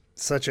that's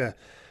such a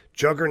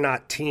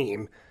juggernaut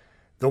team.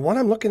 The one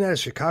I'm looking at is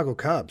Chicago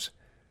Cubs.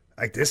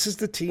 Like, this is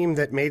the team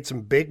that made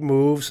some big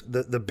moves.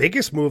 The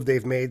biggest move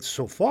they've made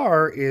so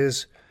far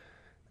is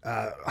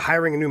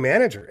hiring a new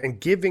manager and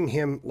giving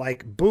him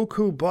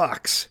buku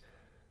bucks,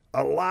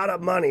 a lot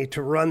of money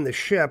to run the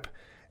ship.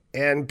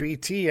 And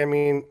BT, I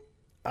mean,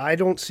 I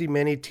don't see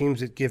many teams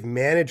that give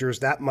managers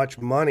that much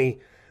money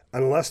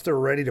unless they're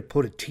ready to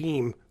put a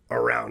team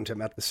around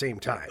him at the same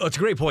time. Oh, it's a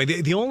great point.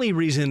 The only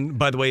reason,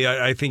 by the way,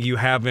 I think you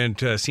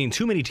haven't seen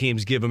too many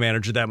teams give a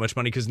manager that much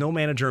money, because no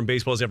manager in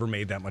baseball has ever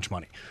made that much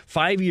money.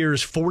 5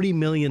 years, $40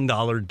 million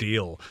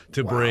deal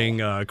to bring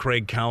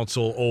Craig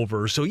Counsell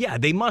over. So, yeah,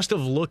 they must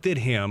have looked at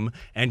him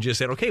and just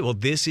said, okay, well,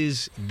 this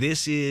is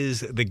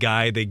the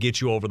guy that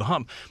gets you over the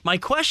hump. My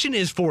question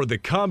is for the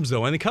Cubs,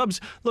 though. And the Cubs,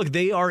 look,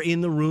 they are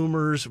in the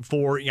rumors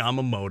for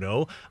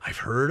Yamamoto. I've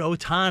heard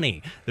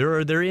Ohtani.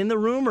 They're in the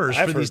rumors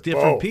for these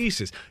different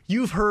pieces.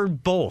 You've heard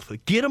both.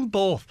 Get them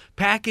both.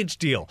 Package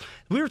deal.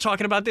 We were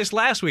talking about this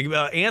last week.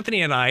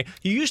 Anthony and I,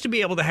 you used to be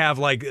able to have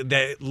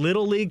that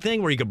little league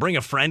thing where you could bring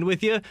a friend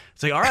with you.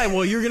 It's like, all right,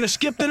 well, you're going to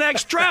skip the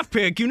next draft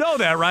pick. You know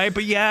that, right?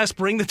 But yes,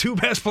 bring the two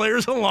best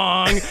players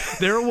along.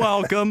 They're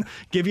welcome.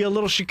 Give you a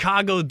little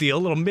Chicago deal, a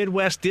little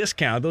Midwest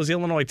discount. Those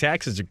Illinois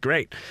taxes are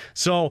great.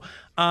 So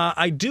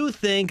I do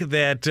think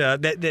that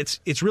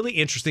it's really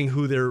interesting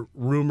who they're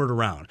rumored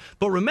around.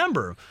 But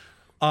remember,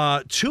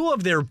 two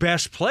of their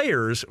best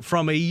players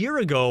from a year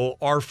ago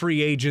are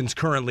free agents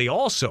currently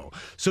also.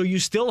 So you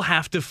still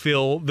have to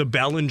fill the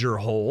Bellinger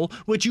hole,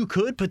 which you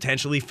could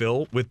potentially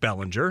fill with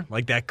Bellinger.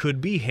 Like, that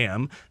could be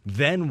him.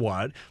 Then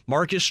what?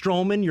 Marcus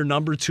Stroman, your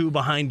number 2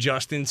 behind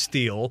Justin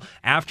Steele.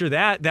 After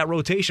that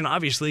rotation,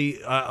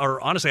 obviously,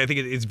 or honestly, I think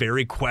it's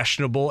very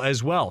questionable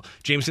as well.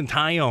 Jameson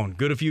Taillon,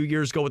 good a few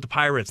years ago with the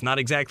Pirates. Not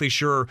exactly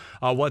sure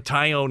what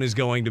Taillon is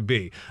going to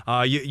be.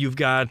 You've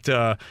got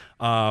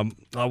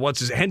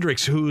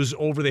Hendricks, who's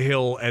over the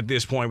hill at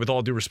this point, with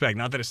all due respect.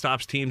 Not that it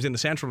stops teams in the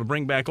Central to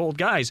bring back old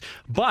guys,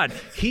 but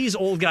he's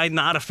old guy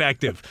not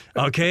effective.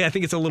 Okay, I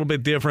think it's a little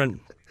bit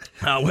different.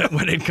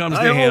 When it comes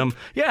to him,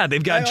 yeah,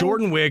 they've got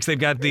Jordan Wicks, they've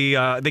got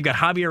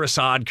Javier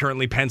Assad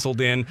currently penciled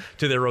in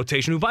to their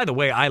rotation. Who, by the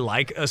way, I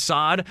like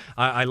Assad.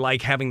 I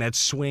like having that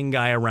swing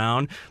guy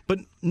around, but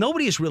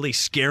nobody is really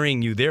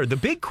scaring you there. The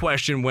big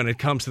question when it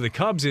comes to the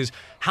Cubs is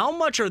how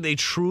much are they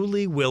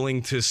truly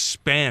willing to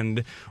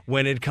spend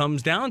when it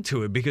comes down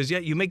to it? Because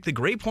you make the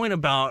great point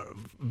about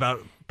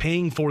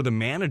paying for the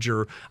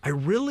manager. I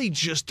really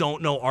just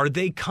don't know. Are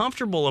they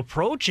comfortable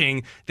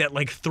approaching that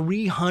like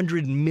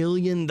 $300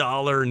 million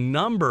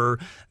number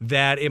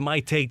that it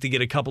might take to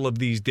get a couple of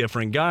these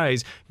different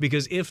guys?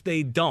 Because if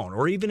they don't,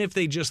 or even if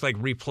they just like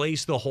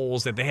replace the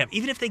holes that they have,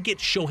 even if they get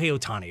Shohei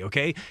Ohtani,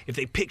 okay? If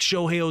they pick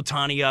Shohei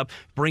Ohtani up,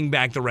 bring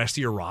back the rest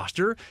of your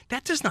roster,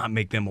 that does not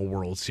make them a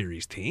World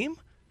Series team.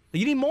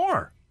 You need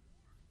more.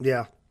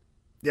 Yeah.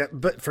 Yeah,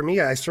 but for me,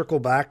 I circle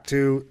back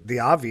to the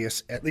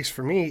obvious, at least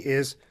for me,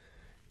 is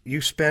you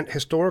spent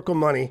historical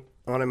money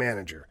on a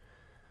manager.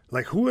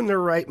 Like, who in their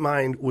right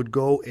mind would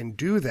go and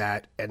do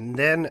that and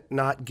then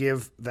not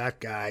give that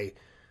guy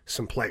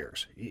some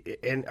players?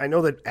 And I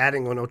know that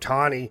adding an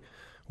Ohtani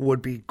would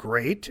be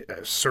great.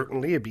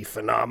 Certainly, it'd be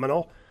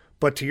phenomenal.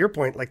 But to your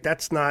point, like,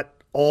 that's not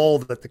all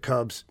that the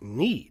Cubs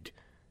need.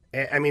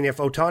 I mean, if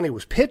Ohtani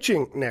was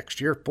pitching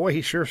next year, boy,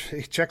 he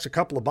checks a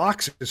couple of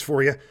boxes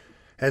for you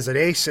as an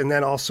ace and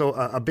then also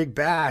a big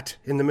bat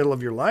in the middle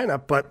of your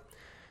lineup. But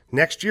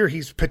next year,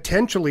 he's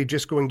potentially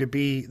just going to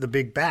be the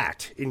big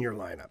bat in your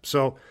lineup.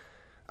 So,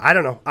 I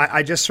don't know.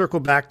 I just circle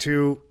back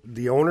to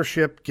the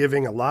ownership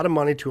giving a lot of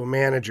money to a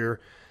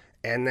manager,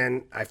 and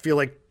then I feel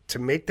like to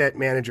make that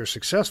manager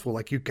successful,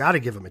 like, you got to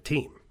give him a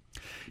team.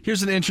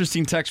 Here's an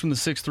interesting text from the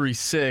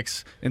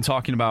 636 and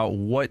talking about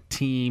what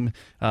team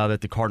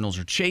that the Cardinals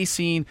are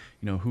chasing.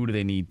 Who do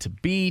they need to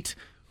beat?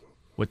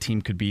 What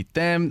team could beat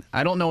them?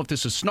 I don't know if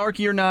this is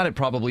snarky or not. It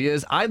probably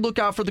is. I'd look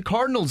out for the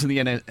Cardinals in the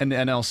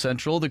NL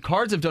Central. The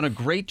Cards have done a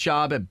great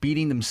job at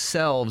beating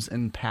themselves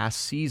in past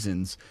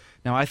seasons.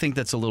 Now, I think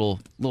that's a little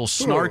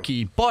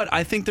snarky, but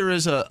I think there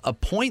is a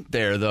point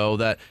there, though,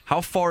 that how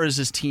far is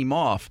this team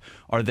off?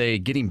 Are they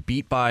getting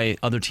beat by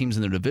other teams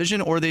in their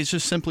division, or are they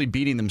just simply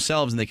beating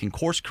themselves and they can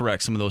course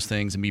correct some of those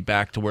things and be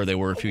back to where they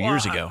were a few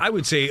years ago? I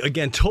would say,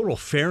 again, total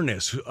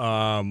fairness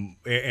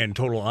and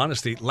total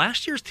honesty,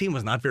 last year's team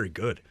was not very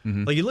good.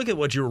 Mm-hmm. Like, you look at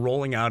what you were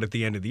rolling out at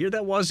the end of the year,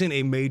 that wasn't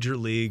a major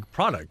league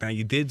product. Now,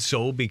 you did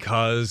so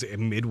because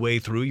midway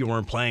through you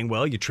weren't playing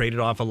well. You traded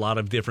off a lot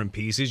of different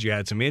pieces. You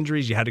had some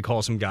injuries. You had to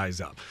call some guys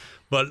up.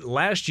 But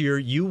last year,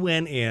 you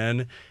went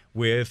in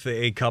with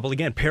a couple,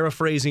 again,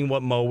 paraphrasing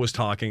what Mo was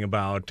talking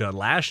about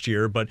last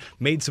year, but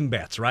made some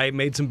bets, right?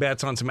 Made some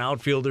bets on some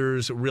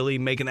outfielders, really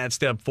making that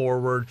step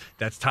forward.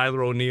 That's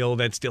Tyler O'Neill,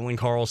 that's Dylan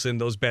Carlson.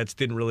 Those bets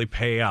didn't really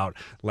pay out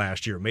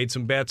last year. Made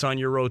some bets on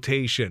your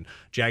rotation,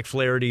 Jack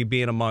Flaherty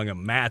being among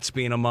them, Matz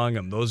being among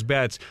them. Those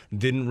bets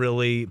didn't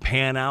really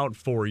pan out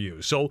for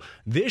you. So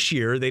this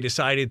year, they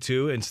decided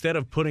to, instead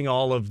of putting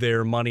all of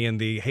their money in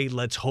the, hey,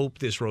 let's hope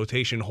this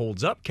rotation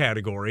holds up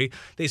category,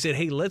 they said,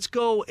 hey, let's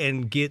go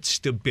and get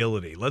stability.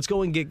 Let's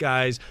go and get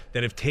guys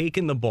that have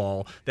taken the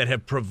ball, that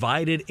have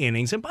provided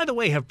innings, and by the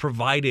way, have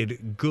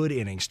provided good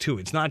innings too.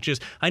 It's not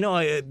just, I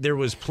know there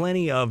was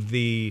plenty of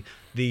the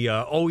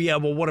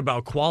what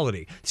about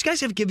quality? These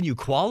guys have given you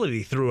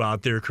quality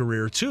throughout their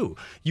career too.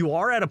 You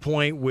are at a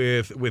point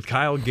with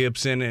Kyle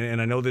Gibson,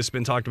 and I know this has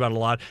been talked about a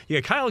lot.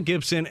 Yeah, Kyle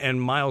Gibson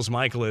and Miles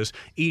Michaelis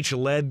each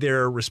led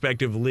their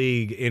respective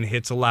league in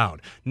hits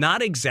allowed.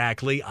 Not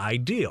exactly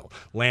ideal.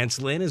 Lance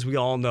Lynn, as we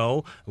all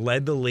know,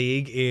 led the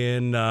league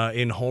in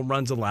home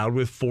runs allowed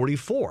with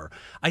 44.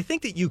 I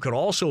think that you could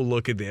also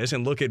look at this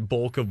and look at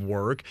bulk of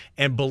work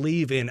and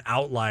believe in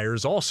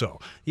outliers also.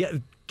 Yeah,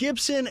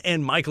 Gibson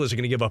and Michaelis are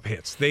going to give up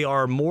hits. They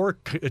are more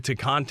to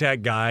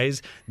contact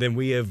guys than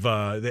we have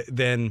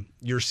than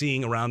you're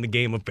seeing around the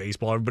game of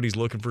baseball. Everybody's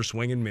looking for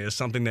swing and miss,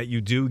 something that you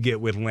do get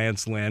with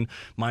Lance Lynn,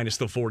 minus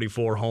the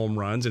 44 home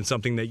runs, and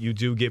something that you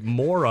do get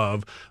more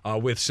of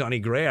with Sonny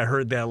Gray. I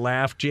heard that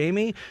laugh,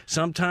 Jamie.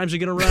 Sometimes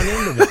you're going to run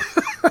into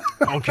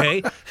one.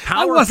 Okay,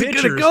 I wasn't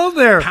going to go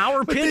there.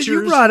 Power but pitchers.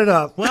 You brought it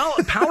up. Well,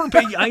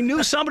 I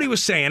knew somebody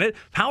was saying it.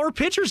 Power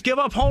pitchers give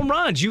up home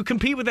runs. You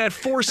compete with that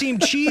four-seam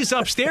cheese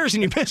upstairs,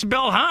 and you miss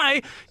bell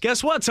high.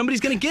 Guess what?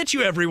 Somebody's going to get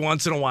you every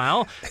once in a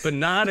while, but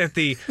not at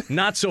the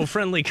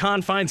not-so-friendly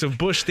confines of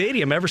Busch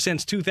Stadium. Ever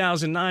since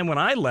 2009, when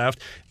I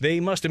left, they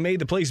must have made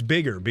the place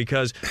bigger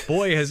because,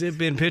 boy, has it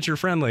been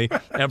pitcher-friendly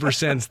ever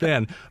since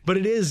then. But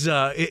it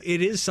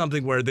is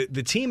something where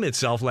the team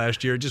itself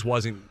last year just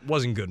wasn't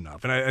good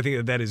enough, and I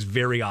think that is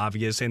very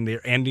obvious in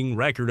their ending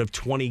record of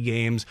 20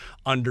 games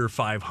under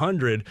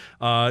 500.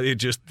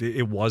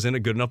 It wasn't a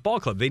good enough ball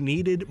club. They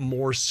needed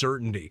more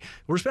certainty.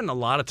 We're spending a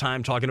lot of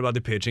time talking about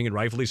the pitching, and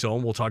rightfully so,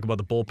 and we'll talk about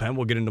the bullpen.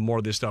 We'll get into more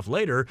of this stuff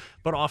later,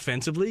 but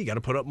offensively, you got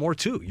to put up more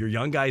too. Your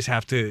young guys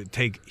have to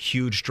take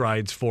huge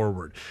strides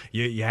forward.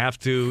 You have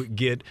to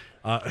get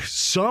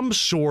some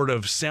sort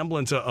of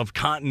semblance of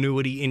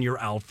continuity in your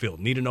outfield.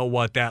 Need to know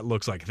what that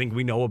looks like. I think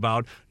we know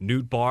about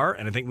Newt Barr,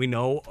 and I think we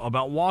know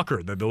about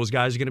Walker, that those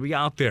guys are going to be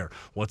out there.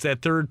 What's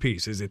that third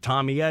piece? Is it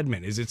Tommy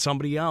Edman? Is it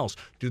somebody else?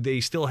 Do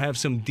they still have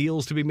some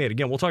deals to be made?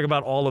 Again, we'll talk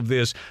about all of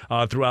this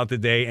throughout the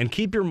day, and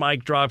keep your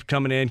mic drop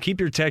coming in. Keep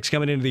your text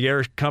coming into the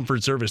Air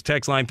Comfort Service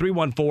text line,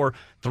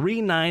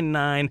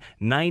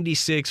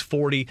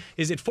 314-399-9640.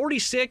 Is it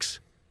 46?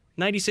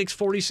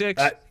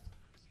 9646?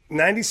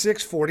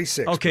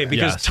 9646. Okay,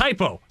 because Yes.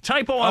 typo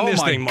on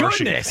this thing,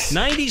 Marshy. Goodness.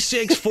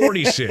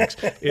 9646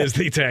 is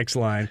the text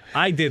line.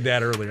 I did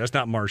that earlier. That's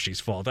not Marshy's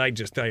fault. I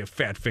have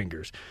fat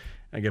fingers.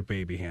 I got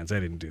baby hands. I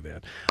didn't do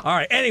that. All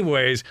right,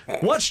 anyways,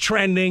 what's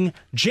trending?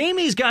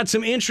 Jamie's got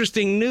some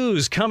interesting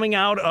news coming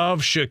out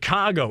of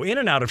Chicago, in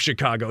and out of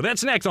Chicago.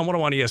 That's next on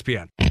 101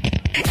 ESPN.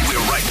 We're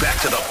right back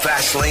to the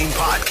Fast Lane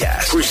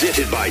Podcast,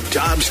 presented by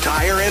Dobbs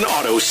Tire and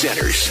Auto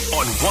Centers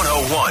on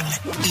 101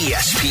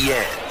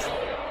 ESPN.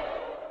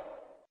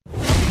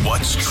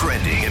 What's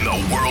trending in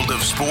the world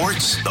of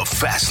sports? The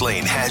Fast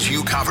Lane has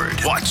you covered.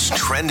 What's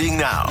trending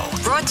now?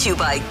 Brought to you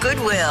by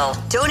Goodwill.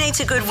 Donate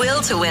to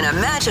Goodwill to win a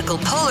magical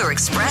Polar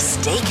Express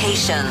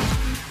staycation.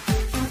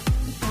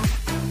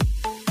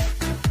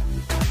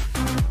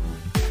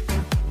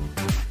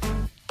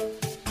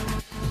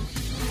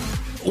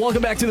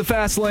 Welcome back to the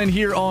Fast Lane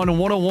here on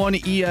 101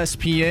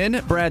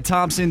 ESPN. Brad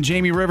Thompson,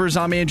 Jamie Rivers,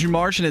 I'm Andrew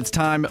Marsh, and it's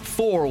time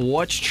for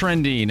What's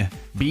Trending.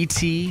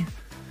 BT,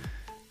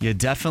 you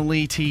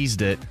definitely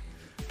teased it.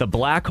 The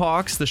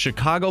Blackhawks, the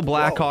Chicago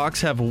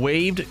Blackhawks, have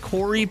waived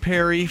Corey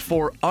Perry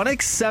for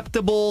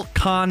unacceptable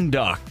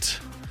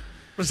conduct.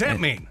 What does that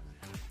mean?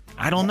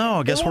 I don't know.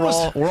 I guess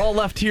we're all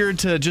left here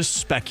to just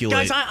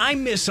speculate. Guys, I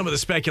missed some of the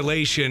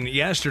speculation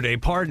yesterday.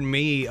 Pardon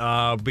me,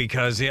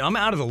 because I'm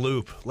out of the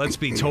loop. Let's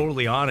be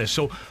totally honest.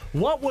 So,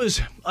 what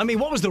was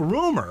the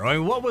rumor? I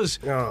mean, what was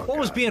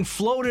being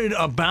floated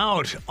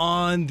about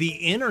on the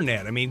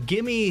internet? I mean,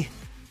 give me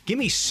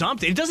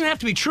something. It doesn't have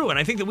to be true, and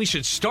I think that we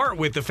should start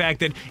with the fact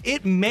that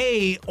it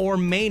may or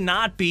may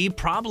not be,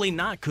 probably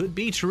not, could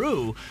be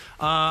true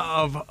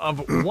of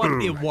what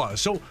it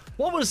was. So,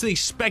 what was the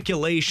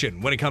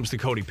speculation when it comes to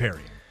Cody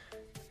Perry?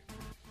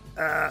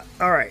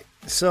 All right.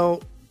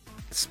 So,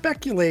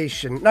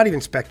 speculation, not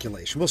even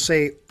speculation. We'll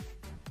say,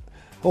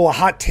 a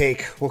hot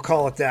take. We'll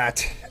call it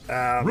that.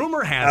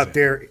 Rumor has out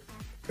there.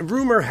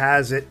 Rumor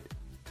has it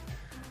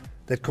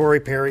that Corey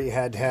Perry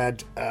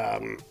had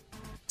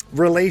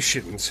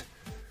relations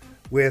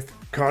with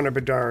Connor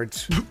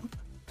Bedard's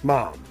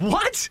mom.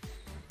 What?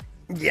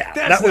 Yeah,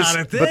 That's not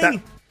a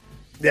thing.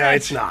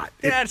 It's not.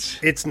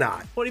 It's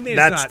not. What do you mean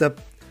That's it's not?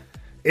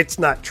 It's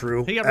not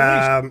true. He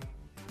got released.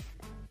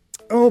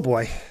 Oh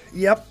boy.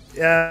 Yep.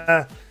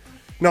 No.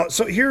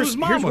 So here's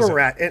where we're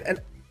at.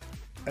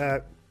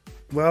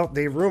 No,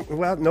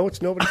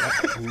 it's nobody.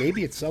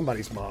 Maybe it's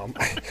somebody's mom.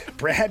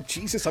 Brad,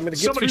 Jesus, I'm going to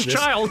get somebody's through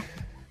this. child.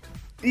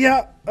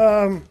 Yeah.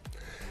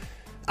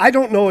 I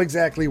don't know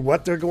exactly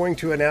what they're going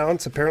to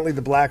announce. Apparently,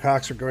 the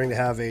Blackhawks are going to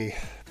have a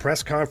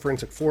press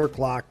conference at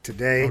 4:00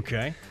 today.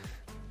 Okay.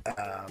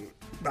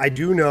 I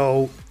do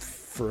know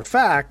for a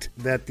fact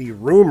that the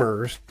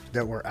rumors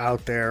that were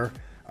out there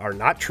are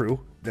not true,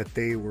 that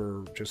they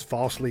were just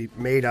falsely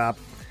made up.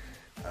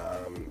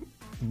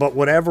 But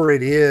whatever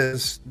it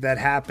is that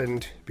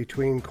happened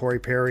between Corey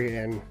Perry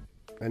and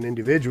an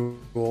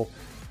individual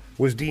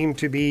was deemed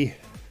to be,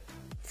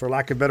 for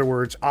lack of better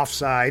words,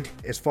 offside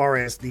as far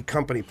as the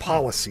company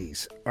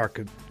policies are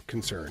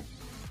concerned.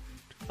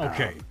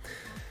 Okay.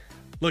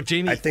 Look,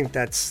 Jamie, I think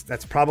that's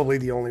probably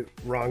the only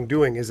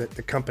wrongdoing, is that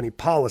the company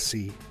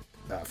policy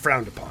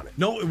frowned upon it.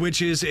 No,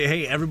 which is,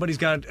 hey, everybody's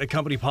got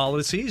company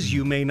policies.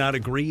 You may not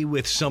agree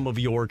with some of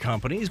your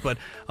companies, but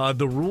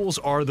the rules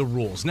are the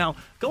rules. Now,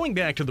 going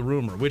back to the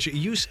rumor, which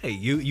you say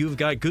you've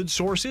got good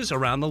sources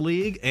around the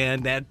league,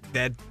 and that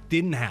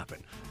didn't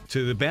happen.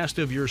 To the best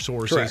of your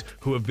sources, Correct.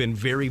 Who have been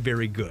very,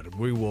 very good.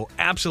 We will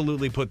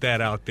absolutely put that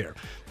out there.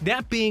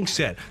 That being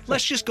said,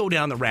 let's just go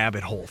down the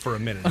rabbit hole for a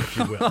minute, if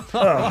you will.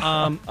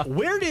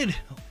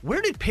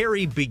 Where did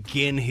Perry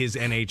begin his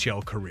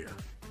NHL career?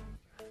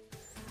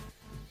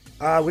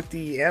 With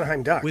the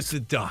Anaheim Ducks. With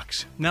the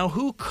Ducks. Now,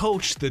 who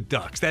coached the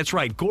Ducks? That's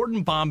right,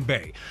 Gordon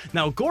Bombay.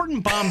 Now,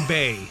 Gordon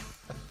Bombay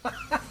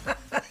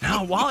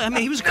No, well, I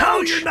mean, he was a No,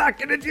 coach. you're not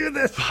going to do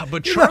this.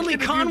 But You're not Charlie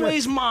gonna do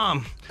Conway's this.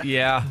 mom,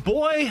 Yeah.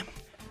 boy,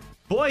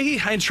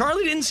 and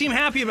Charlie didn't seem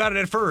happy about it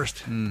at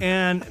first,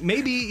 and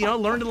maybe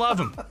learned to love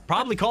him.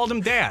 Probably called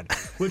him dad,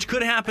 which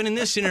could happen in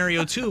this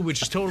scenario too,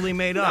 which is totally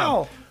made up.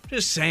 No.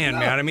 Just saying,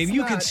 man. I mean,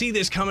 you could see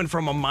this coming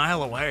from a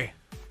mile away.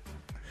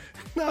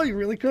 No, you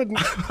really couldn't.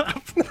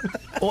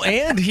 Well,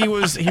 and he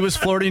was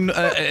flirting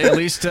at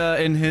least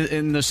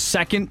in the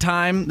second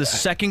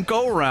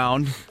go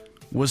around,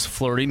 was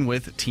flirting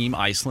with Team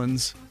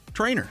Iceland's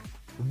trainer.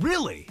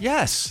 Really?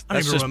 Yes, I don't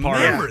that's even just part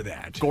remember of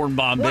that. Gordon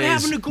Bombay's What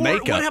happened to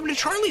makeup. What happened to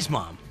Charlie's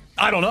mom?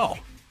 I don't know.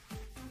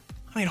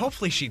 I mean,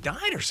 hopefully she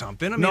died or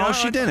something. I mean, No,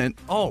 she didn't.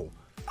 Oh.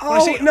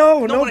 Oh,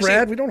 no,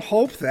 Brad. We don't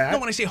hope that. No,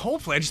 when I say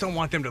hopefully, I just don't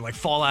want them to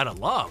fall out of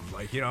love,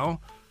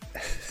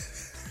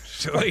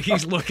 So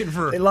he's looking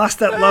for. They lost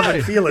that love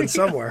and feeling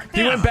somewhere.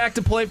 He went back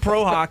to play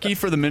pro hockey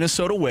for the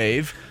Minnesota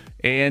Wave,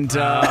 and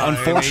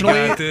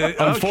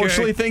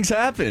unfortunately, things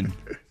happen.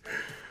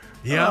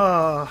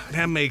 Yeah,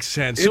 that makes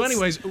sense. So,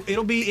 anyways,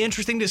 it'll be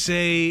interesting to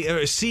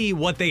see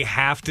what they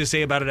have to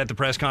say about it at the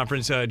press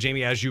conference,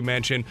 Jamie, as you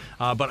mentioned.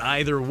 But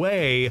either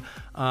way,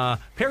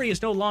 Perry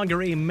is no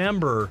longer a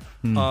member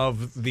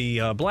of the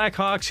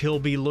Blackhawks. He'll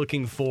be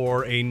looking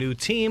for a new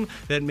team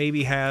that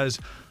maybe has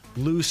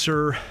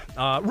looser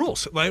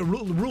rules.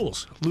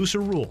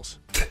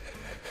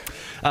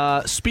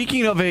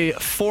 Speaking of a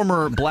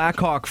former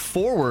Blackhawk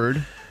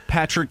forward,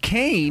 Patrick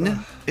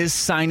Kane is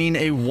signing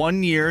a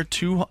 1-year,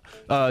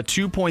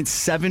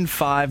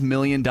 $2.75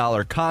 million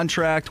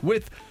contract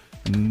with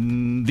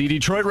the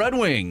Detroit Red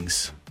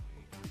Wings.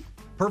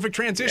 Perfect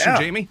transition,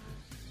 Jamie.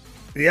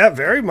 Yeah,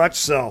 very much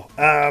so.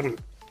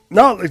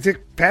 No,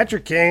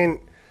 Patrick Kane,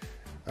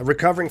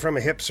 recovering from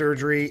a hip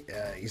surgery,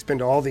 he's been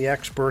to all the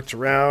experts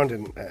around,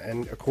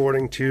 and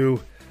according to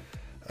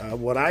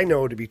what I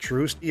know to be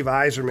true, Steve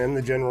Yzerman,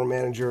 the general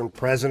manager and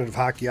president of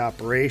hockey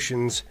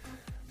operations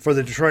for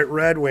the Detroit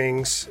Red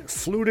Wings,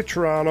 flew to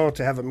Toronto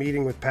to have a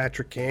meeting with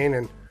Patrick Kane,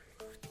 and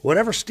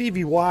whatever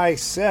Stevie Y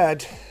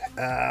said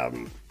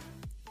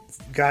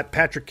got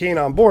Patrick Kane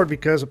on board,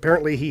 because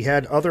apparently he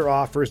had other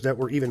offers that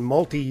were even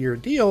multi-year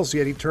deals,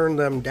 yet he turned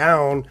them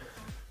down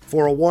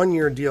for a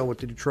 1-year deal with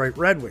the Detroit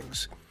Red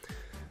Wings.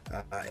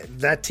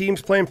 That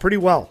team's playing pretty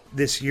well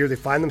this year. They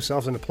find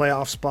themselves in a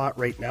playoff spot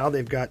right now.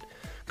 They've got a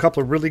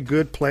couple of really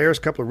good players,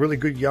 a couple of really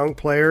good young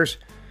players.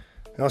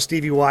 Now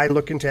Stevie Y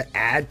looking to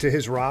add to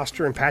his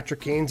roster, and Patrick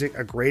Kane's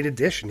a great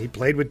addition. He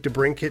played with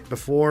DeBrincat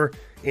before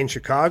in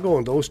Chicago,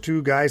 and those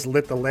two guys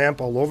lit the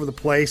lamp all over the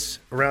place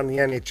around the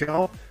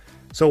NHL.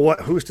 So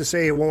who's to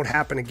say it won't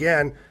happen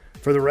again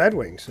for the Red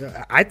Wings?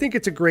 I think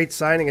it's a great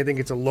signing. I think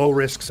it's a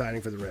low-risk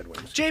signing for the Red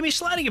Wings. Jamie,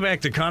 sliding it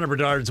back to Connor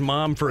Bedard's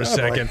mom for a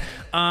second.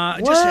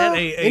 Just had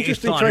a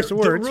interesting thought. choice of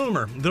words.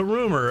 The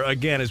rumor,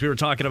 again, as we were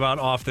talking about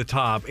off the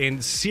top, in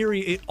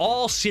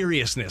all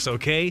seriousness,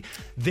 okay,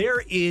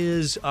 there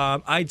is,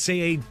 I'd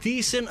say, a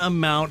decent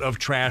amount of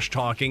trash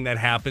talking that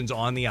happens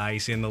on the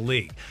ice in the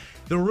league.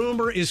 The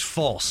rumor is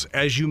false,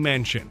 as you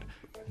mentioned.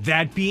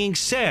 That being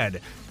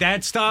said,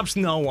 that stops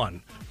no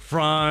one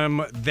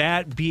from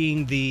that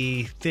being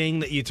the thing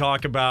that you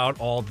talk about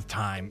all the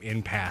time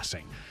in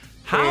passing.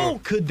 How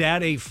could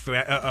that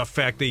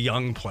affect a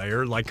young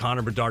player like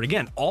Connor Bedard?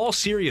 Again, all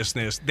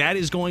seriousness, that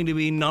is going to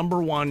be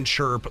number one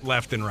chirp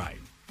left and right.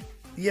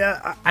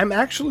 Yeah, I'm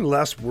actually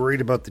less worried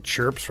about the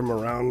chirps from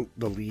around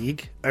the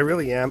league. I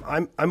really am.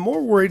 I'm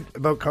more worried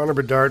about Connor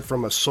Bedard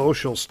from a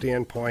social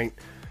standpoint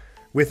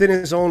within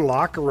his own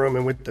locker room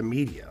and with the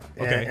media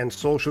and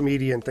social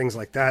media and things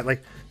like that.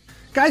 Like,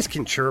 guys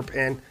can chirp,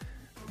 and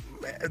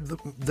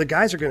the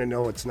guys are going to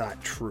know it's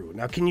not true.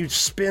 Now, can you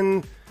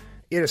spin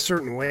it a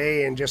certain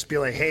way and just be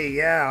like, hey,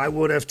 yeah, I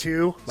would have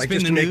too? Like, spin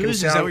just the to make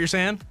news? Is that what you're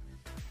saying?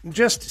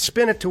 Just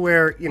spin it to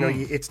where,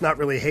 it's not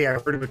really, hey, I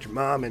heard about your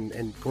mom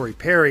and Corey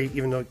Perry,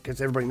 even though, because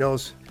everybody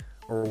knows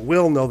or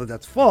will know that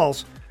that's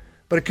false.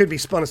 But it could be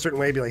spun a certain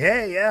way, be like,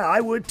 hey, yeah,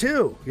 I would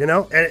too, And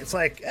it's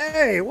like,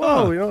 hey,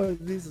 whoa,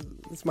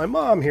 it's my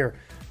mom here.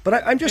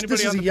 But I'm just,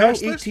 Anybody this is on a the young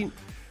pass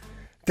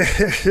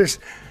list?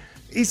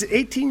 He's an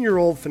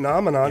 18-year-old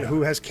phenomenon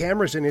who has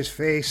cameras in his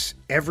face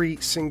every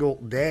single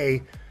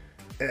day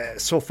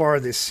so far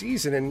this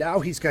season, and now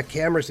he's got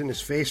cameras in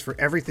his face for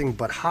everything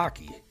but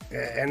hockey,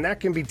 and that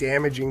can be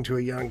damaging to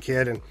a young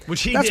kid. And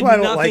which he that's did why I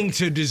don't nothing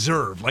to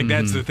deserve. Like,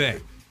 that's the thing.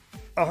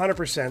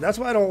 100%. That's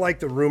why I don't like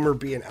the rumor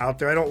being out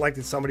there. I don't like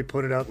that somebody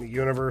put it out in the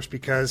universe,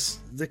 because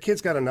the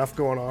kid's got enough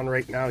going on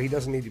right now. He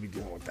doesn't need to be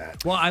dealing with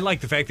that. Well, I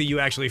like the fact that you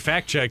actually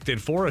fact-checked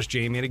it for us,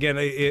 Jamie. And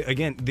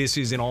again, this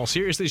is in all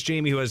seriousness,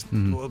 Jamie, who has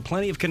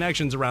plenty of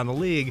connections around the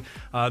league.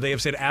 They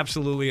have said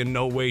absolutely in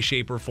no way,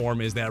 shape, or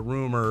form is that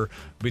rumor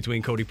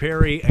between Cody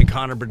Perry and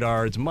Connor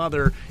Bedard's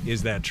mother.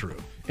 Is that true?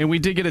 And we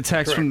did get a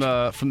text from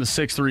the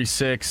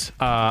 636.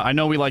 I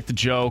know we like the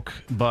joke,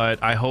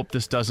 but I hope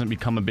this doesn't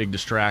become a big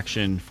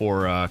distraction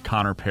for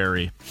Connor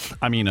Perry.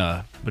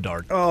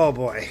 Bedard. Oh,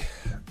 boy.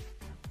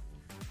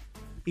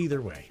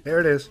 Either way. There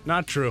it is.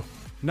 Not true.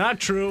 Not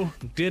true.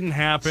 Didn't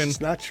happen. It's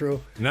not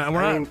true. No,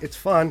 I mean, it's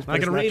fun. Not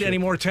going to read any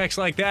more texts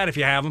like that if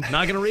you have them.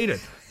 Not going to read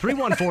it.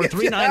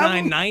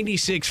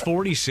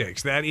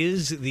 314-399-9646. That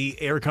is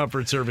the Air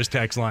Comfort Service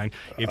text line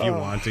if you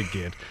want to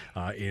get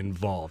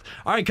involved.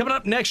 All right, coming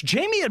up next,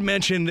 Jamie had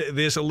mentioned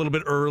this a little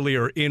bit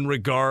earlier in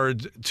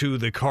regard to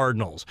the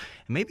Cardinals.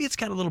 Maybe it's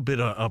got a little bit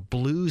of a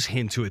Blues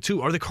hint to it,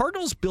 too. Are the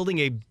Cardinals building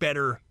a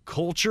better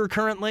culture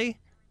currently,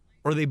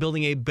 or are they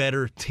building a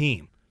better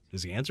team?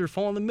 Does the answer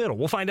fall in the middle?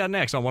 We'll find out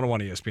next on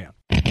 101 ESPN.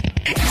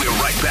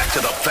 We're right back to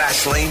the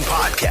Fast Lane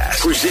Podcast,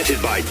 presented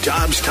by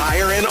Dobbs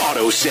Tire and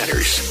Auto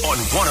Centers on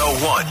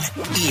 101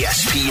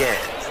 ESPN.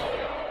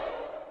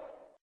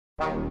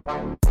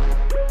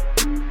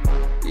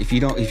 If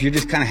you're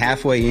just kind of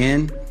halfway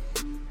in,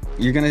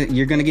 you're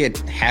gonna get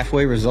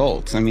halfway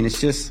results. I mean, it's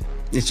just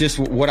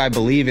what I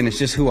believe in. It's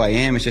just who I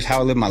am. It's just how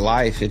I live my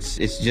life. It's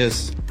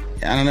just,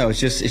 I don't know. It's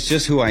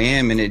just who I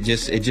am, and it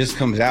just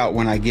comes out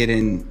when I get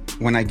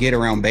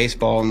around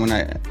baseball and when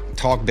I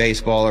talk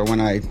baseball or when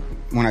I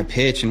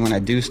pitch and when I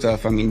do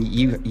stuff. I mean,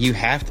 you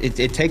have to,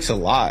 it takes a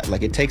lot.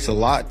 Like, it takes a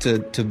lot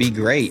to be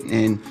great.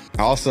 And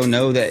I also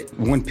know that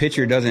one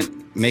pitcher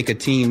doesn't make a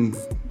team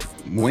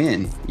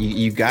win.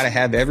 You've got to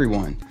have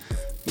everyone.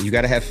 You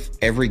got to have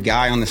every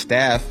guy on the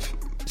staff,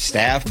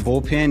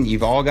 bullpen.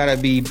 You've all got to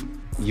be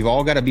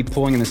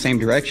pulling in the same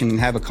direction and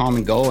have a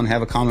common goal and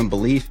have a common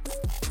belief.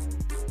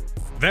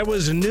 That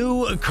was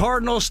new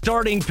Cardinal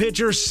starting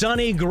pitcher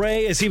Sonny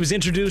Gray as he was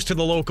introduced to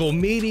the local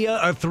media.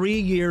 A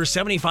 3-year,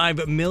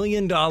 $75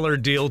 million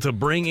deal to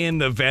bring in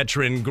the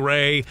veteran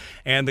Gray.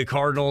 And the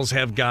Cardinals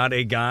have got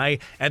a guy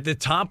at the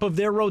top of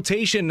their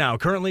rotation now.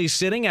 Currently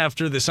sitting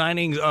after the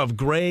signings of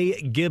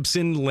Gray,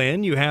 Gibson,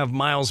 Lynn. You have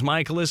Miles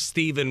Michaelis,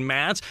 Steven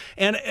Matz.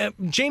 And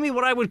Jamie,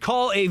 what I would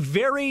call a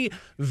very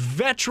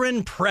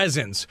veteran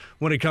presence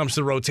when it comes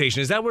to rotation.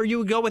 Is that where you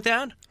would go with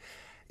that?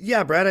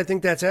 Yeah, Brad, I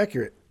think that's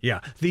accurate. Yeah,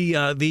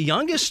 the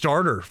youngest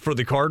starter for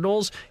the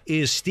Cardinals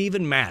is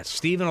Steven Matz.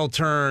 Steven will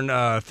turn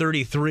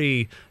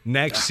 33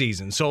 next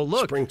season. So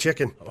look, spring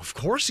chicken. Of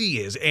course he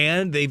is,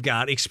 and they've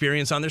got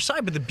experience on their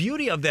side. But the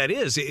beauty of that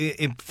is,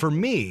 for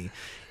me,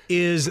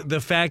 is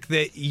the fact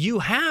that you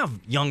have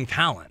young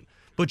talent,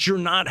 but you're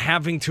not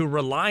having to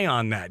rely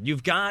on that.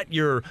 You've got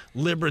your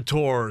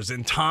Liberators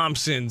and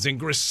Thompsons and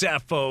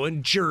Graceffo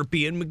and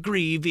Jerpy and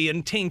McGreevy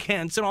and Tink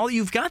Hence and all.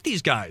 You've got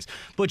these guys,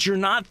 but you're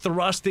not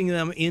thrusting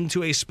them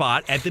into a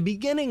spot at the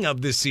beginning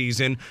of the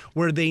season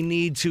where they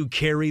need to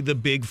carry the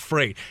big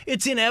freight.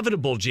 It's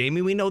inevitable,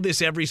 Jamie. We know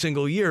this every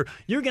single year.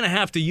 You're going to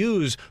have to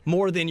use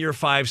more than your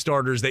 5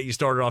 starters that you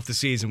started off the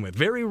season with.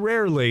 Very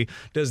rarely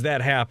does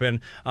that happen,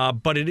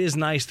 but it is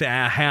nice to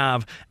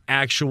have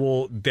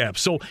actual depth.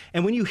 So,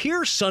 and when you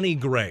hear Sonny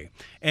Gray,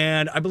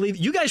 and I believe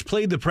you guys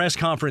played the press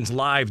conference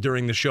live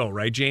during the show,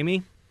 right,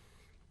 Jamie?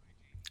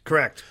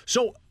 Correct.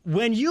 So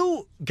when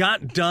you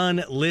got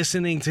done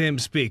listening to him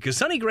speak, because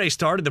Sonny Gray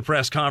started the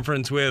press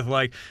conference with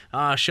like,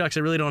 shucks, I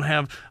really don't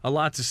have a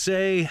lot to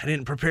say. I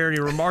didn't prepare any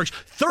remarks.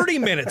 30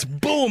 minutes,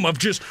 boom, of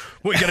just,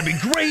 we got to be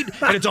great,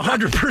 and it's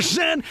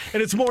 100%, and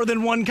it's more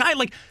than one guy.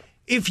 Like,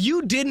 if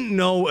you didn't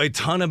know a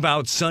ton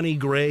about Sonny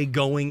Gray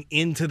going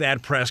into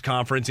that press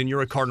conference and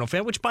you're a Cardinal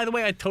fan, which, by the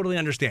way, I totally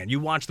understand. You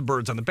watch the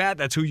Birds on the Bat.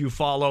 That's who you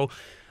follow.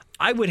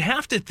 I would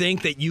have to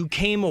think that you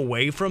came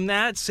away from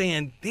that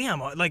saying, damn,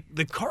 like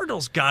the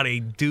Cardinals got a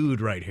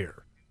dude right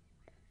here.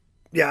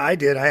 Yeah, I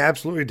did. I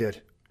absolutely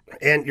did.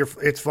 And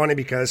it's funny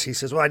because he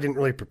says, well, I didn't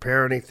really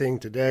prepare anything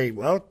today.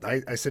 Well,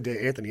 I said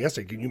to Anthony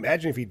yesterday, can you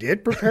imagine if he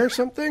did prepare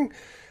something?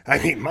 I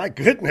mean, my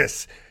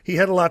goodness, he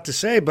had a lot to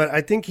say, but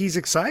I think he's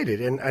excited.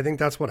 And I think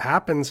that's what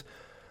happens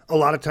a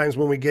lot of times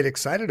when we get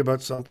excited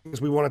about something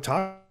is we want to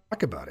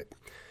talk about it.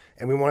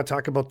 And we want to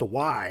talk about the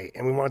why.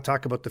 And we want to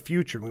talk about the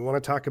future. And we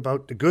want to talk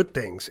about the good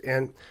things.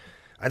 And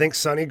I think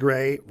Sonny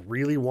Gray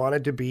really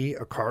wanted to be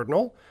a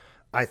Cardinal.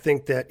 I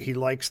think that he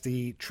likes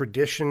the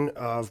tradition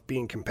of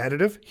being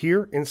competitive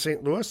here in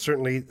St. Louis.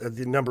 Certainly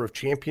the number of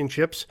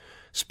championships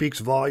speaks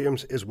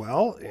volumes as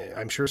well.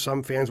 I'm sure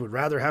some fans would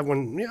rather have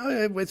one. You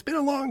know, it's been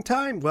a long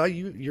time. Well,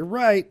 you're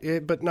right,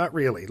 but not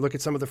really. Look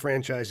at some of the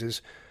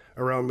franchises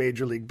around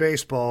Major League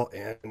Baseball,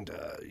 and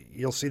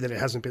you'll see that it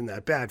hasn't been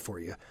that bad for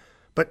you.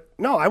 But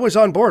no, I was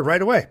on board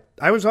right away.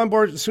 I was on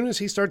board as soon as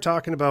he started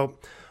talking about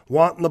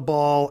wanting the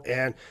ball,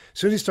 and as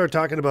soon as he started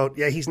talking about,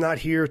 he's not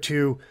here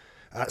to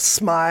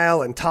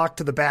smile and talk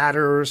to the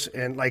batters,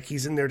 and like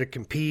he's in there to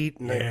compete,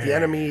 and the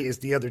enemy is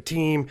the other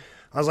team.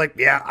 I was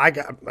like,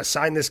 I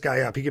signed this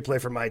guy up. He could play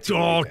for my team.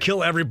 Oh,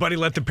 kill everybody.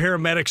 Let the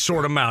paramedics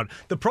sort him out.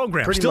 The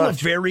program, Pretty still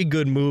much. a very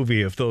good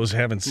movie if those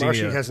haven't seen it.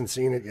 Marshy hasn't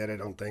seen it yet, I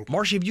don't think.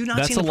 Marshy, have you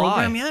not seen the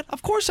program yet?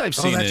 Of course I've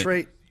seen it. Oh, that's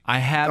right. I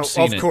have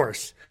seen it. Of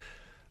course.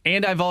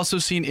 And I've also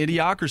seen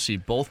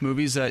Idiocracy, both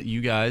movies that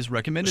you guys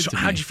recommended to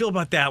me. How'd you feel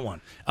about that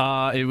one?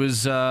 It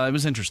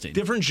was interesting.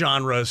 Different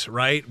genres,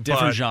 right?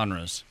 Different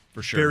genres,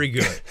 for sure. Very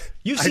good.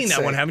 You've seen I'd that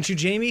say- one, haven't you,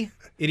 Jamie?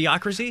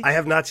 Idiocracy? I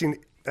have not seen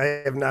I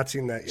have not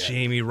seen that yet.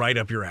 Jamie, right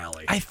up your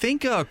alley. I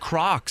think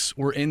Crocs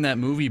were in that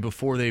movie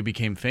before they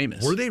became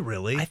famous. Were they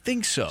really? I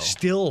think so.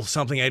 Still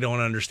something I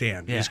don't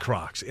understand is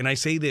Crocs. And I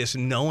say this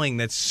knowing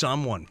that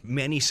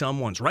many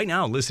someones right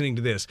now listening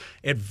to this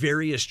at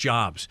various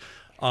jobs,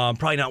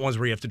 probably not ones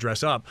where you have to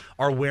dress up,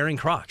 are wearing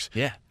Crocs.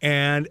 Yeah.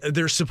 And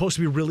they're supposed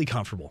to be really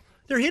comfortable.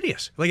 They're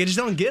hideous. Like, I just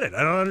don't get it.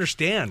 I don't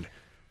understand.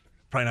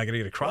 Probably not going to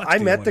get a Crocs. I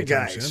met the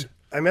anytime guys. soon.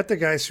 I met the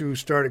guys who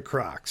started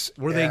Crocs.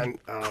 Were they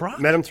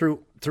Crocs? Met them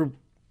through.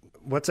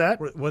 What's that?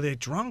 Were they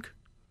drunk?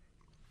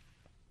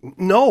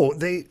 No,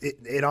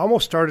 it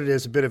almost started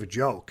as a bit of a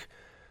joke.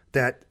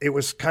 That it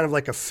was kind of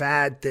like a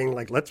fad thing,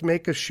 like let's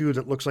make a shoe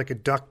that looks like a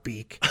duck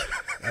beak,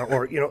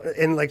 or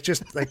and like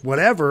just like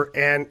whatever.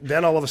 And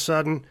then all of a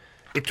sudden,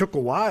 it took a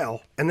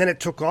while, and then it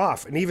took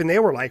off. And even they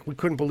were like, we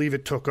couldn't believe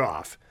it took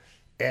off.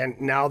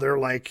 And now they're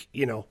like,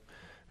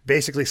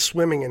 basically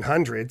swimming in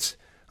hundreds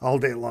all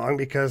day long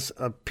because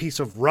a piece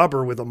of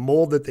rubber with a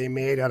mold that they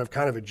made out of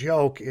kind of a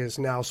joke is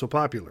now so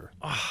popular.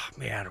 Oh,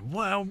 man.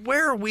 Well,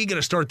 where are we going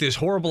to start this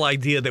horrible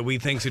idea that we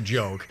think's a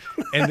joke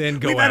and then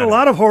go We've at had a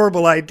lot of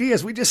horrible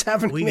ideas. We just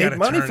haven't made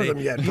money for them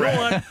yet. You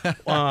know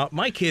what?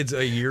 My kids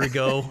a year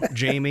ago,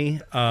 Jamie,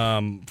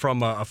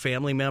 from a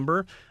family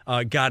member,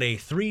 got a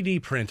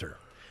 3D printer.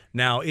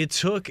 Now, it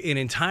took an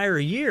entire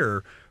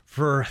year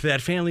for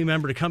that family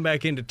member to come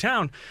back into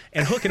town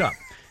and hook it up.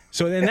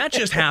 So then that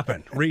just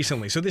happened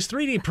recently. So this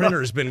 3D printer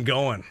has been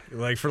going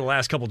like for the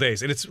last couple of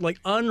days, and it's like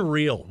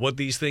unreal what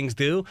these things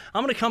do.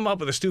 I'm going to come up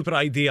with a stupid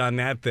idea on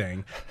that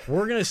thing.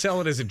 We're going to sell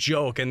it as a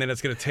joke, and then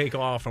it's going to take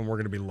off, and we're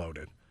going to be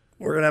loaded.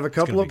 We're going to have a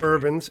couple of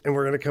bourbons, and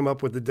we're going to come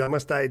up with the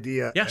dumbest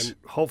idea. Yes. And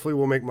hopefully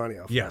we'll make money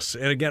off it. Yes.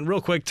 And again,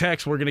 real quick,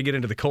 text. We're going to get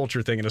into the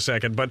culture thing in a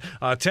second. But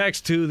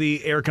text to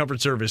the Air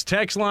Comfort Service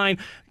text line.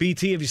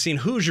 BT, have you seen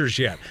Hoosiers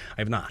yet? I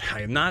have not.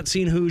 I have not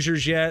seen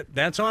Hoosiers yet.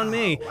 That's on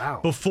me.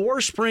 Wow.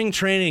 Before spring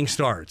training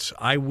starts,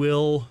 I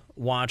will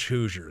watch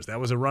Hoosiers.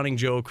 That was a running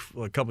joke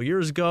a couple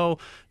years ago.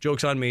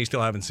 Joke's on me.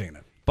 Still haven't seen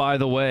it. By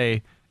the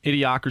way,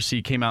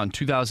 Idiocracy came out in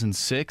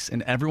 2006,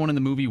 and everyone in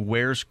the movie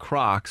wears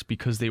Crocs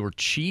because they were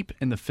cheap,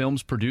 and the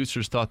film's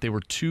producers thought they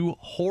were too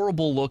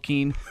horrible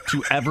looking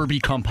to ever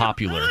become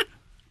popular.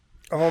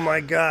 Oh, my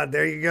God.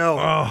 There you go.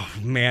 Oh,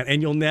 man.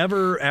 And you'll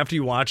never, after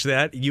you watch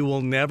that, you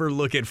will never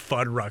look at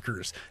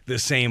Fuddruckers the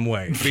same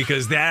way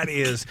because that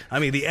is,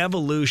 the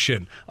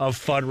evolution of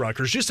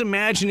Fuddruckers. Just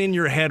imagine in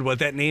your head what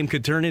that name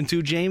could turn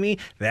into, Jamie.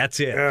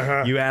 That's it.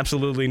 Uh-huh. You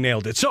absolutely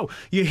nailed it. So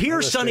you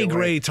hear Sonny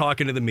Gray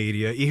talking to the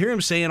media. You hear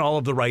him saying all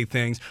of the right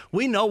things.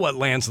 We know what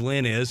Lance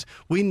Lynn is.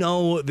 We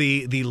know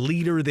the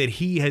leader that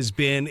he has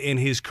been in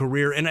his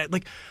career.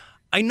 And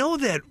I know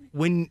that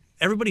when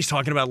everybody's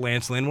talking about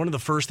Lance Lynn, one of the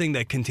first things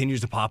that continues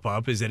to pop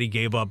up is that he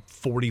gave up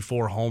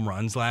 44 home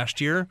runs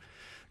last year.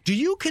 Do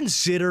you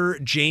consider,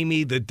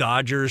 Jamie, the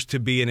Dodgers to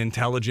be an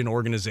intelligent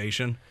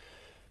organization?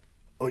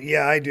 Oh,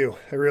 yeah, I do.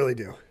 I really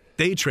do.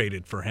 They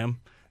traded for him.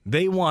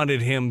 They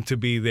wanted him to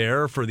be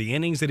there for the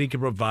innings that he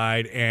could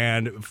provide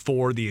and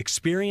for the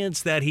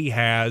experience that he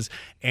has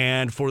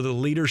and for the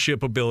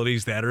leadership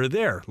abilities that are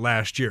there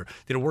last year.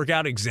 Did it work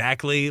out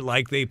exactly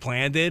like they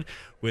planned it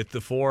with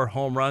the 4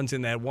 home runs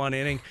in that one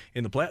inning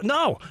in the play?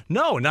 No,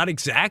 not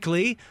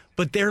exactly.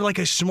 But they're like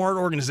a smart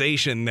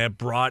organization that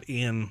brought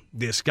in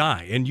this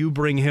guy. And you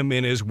bring him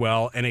in as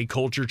well and a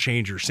culture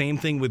changer. Same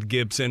thing with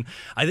Gibson.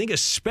 I think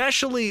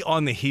especially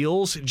on the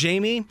heels,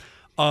 Jamie,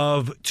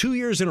 of 2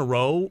 years in a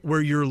row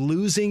where you're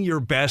losing your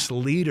best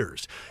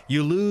leaders.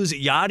 You lose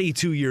Yachty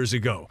 2 years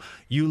ago.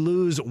 You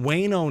lose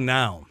Waino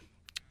now.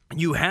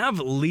 You have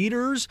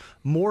leaders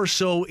more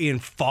so in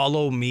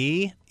follow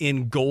me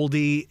in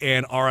Goldie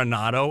and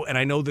Arenado, and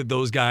I know that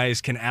those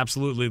guys can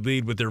absolutely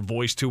lead with their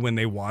voice too when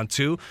they want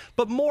to,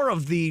 but more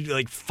of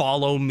the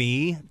follow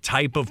me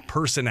type of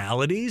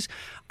personalities.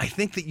 I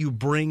think that you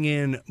bring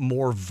in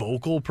more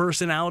vocal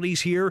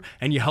personalities here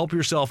and you help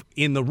yourself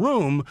in the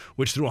room,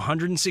 which through a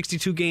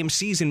 162 game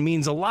season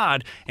means a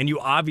lot, and you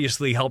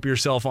obviously help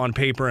yourself on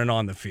paper and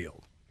on the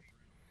field.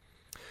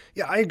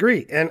 Yeah, I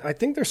agree. And I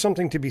think there's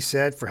something to be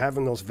said for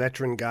having those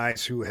veteran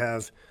guys who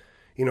have,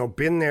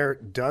 been there,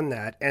 done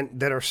that, and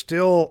that are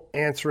still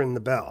answering the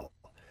bell.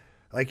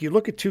 Like you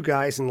look at 2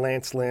 guys in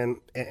Lance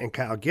Lynn and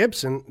Kyle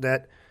Gibson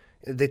that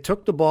they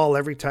took the ball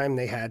every time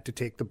they had to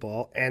take the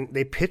ball, and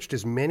they pitched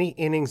as many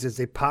innings as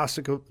they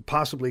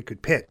possibly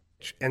could pitch.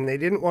 And they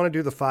didn't want to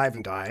do the 5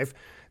 and dive.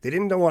 They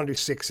didn't want to do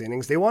 6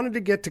 innings. They wanted to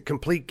get to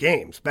complete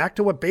games. Back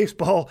to what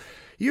baseball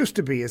used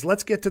to be is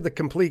let's get to the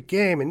complete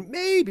game, and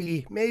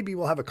maybe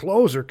we'll have a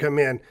closer come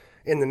in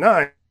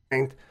the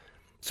 9th.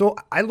 So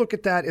I look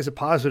at that as a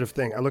positive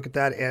thing. I look at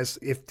that as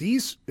if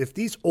these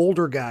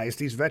older guys,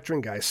 these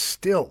veteran guys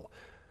still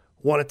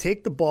want to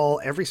take the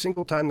ball every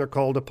single time they're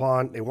called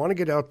upon, they want to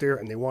get out there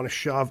and they want to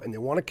shove and they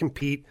want to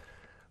compete.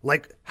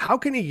 Like, how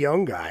can a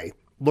young guy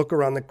look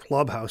around the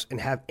clubhouse and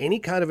have any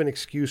kind of an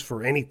excuse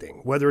for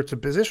anything, whether it's a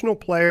positional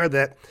player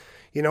that,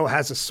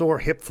 has a sore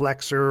hip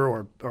flexor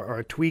or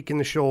a tweak in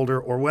the shoulder,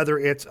 or whether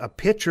it's a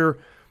pitcher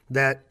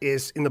that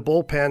is in the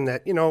bullpen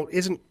that,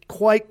 isn't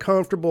quite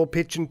comfortable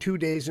pitching 2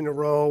 days in a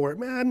row, or,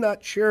 man, I'm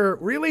not sure.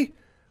 Really?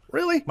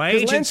 My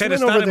agent said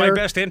it's not in my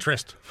best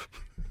interest.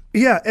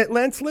 Yeah,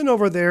 Lance Lynn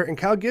over there and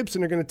Kyle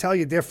Gibson are going to tell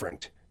you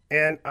different.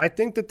 And I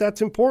think that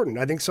that's important.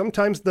 I think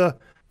sometimes the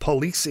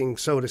policing,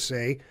 so to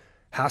say,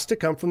 has to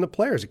come from the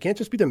players. It can't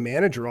just be the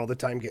manager all the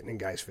time getting in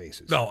guys'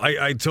 faces. No,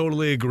 I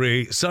totally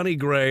agree. Sonny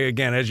Gray,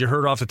 again, as you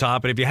heard off the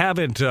top, and if you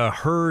haven't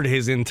heard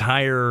his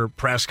entire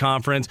press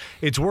conference,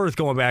 it's worth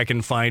going back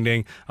and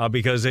finding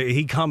because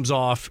he comes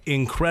off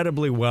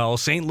incredibly well.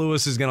 St.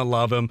 Louis is going to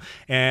love him,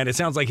 and it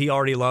sounds like he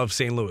already loves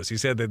St. Louis. He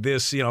said that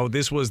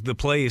this was the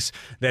place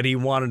that he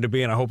wanted to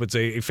be, and I hope it's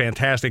a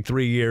fantastic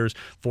 3 years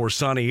for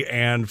Sonny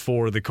and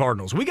for the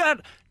Cardinals. We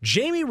got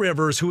Jamie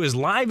Rivers, who is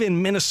live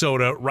in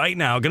Minnesota right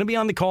now, going to be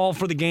on the call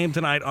for the game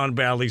tonight on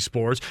Bally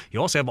Sports. You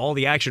also have all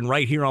the action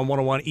right here on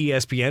 101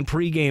 ESPN,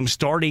 pregame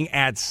starting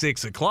at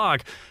 6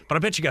 o'clock. But I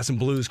bet you got some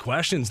Blues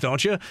questions,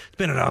 don't you? It's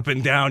been an up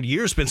and down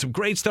year. It's been some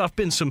great stuff,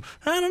 been some,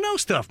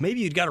 stuff.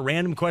 Maybe you've got a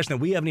random question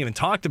that we haven't even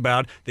talked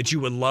about that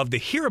you would love to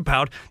hear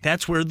about.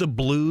 That's where the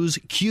Blues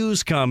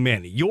Q's come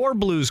in. Your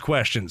Blues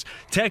questions.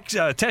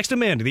 Text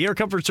them in to the Air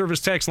Comfort Service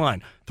text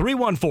line,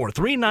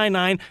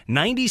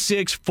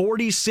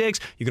 314-399-9646.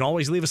 You can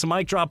always leave us a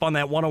mic drop on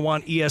that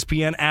 101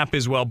 ESPN app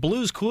as well.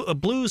 Blues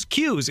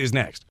Q's is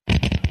next.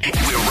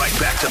 We're right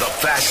back to the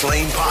Fast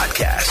Lane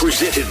Podcast,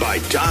 presented by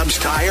Dobbs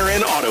Tire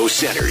and Auto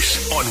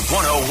Centers on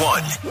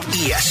 101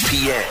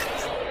 ESPN.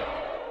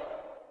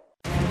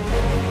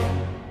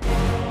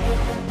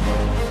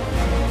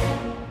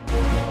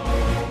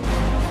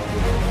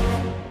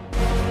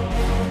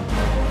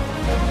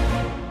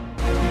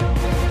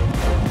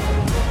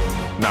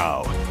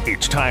 Now,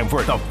 it's time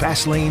for the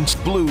Fast Lane's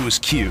Blues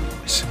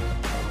Q's.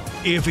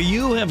 If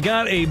you have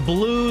got a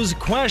Blues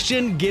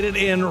question, get it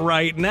in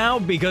right now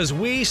because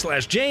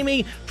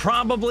Jamie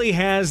probably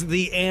has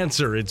the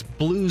answer. It's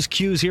Blues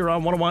Q's here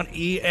on 101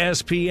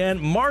 ESPN.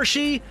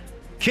 Marshy,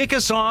 kick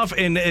us off,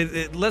 and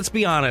let's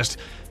be honest.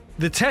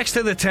 The text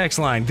to the text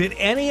line, did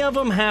any of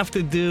them have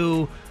to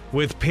do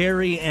with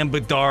Perry and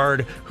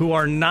Bedard, who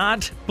are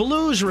not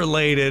Blues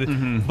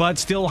related, but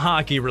still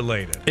hockey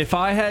related? If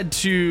I had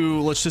to,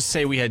 let's just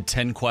say we had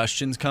 10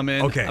 questions come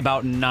in,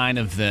 about 9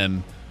 of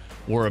them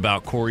were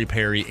about Corey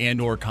Perry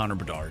and or Connor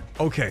Bedard.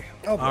 Okay.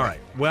 All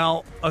right.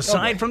 Well,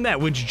 aside from that,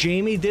 which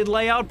Jamie did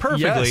lay out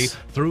perfectly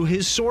through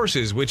his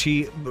sources, which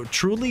he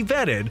truly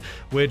vetted,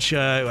 which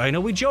I know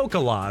we joke a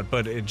lot,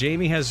 but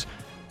Jamie has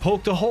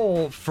poked a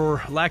hole,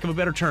 for lack of a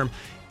better term,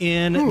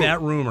 in that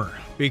rumor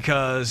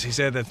because he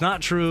said that's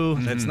not true.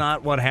 That's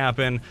not what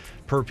happened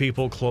per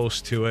people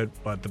close to it,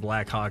 but the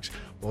Blackhawks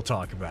will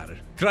talk about it.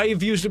 Could I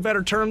have used a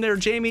better term there,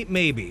 Jamie?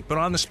 Maybe, but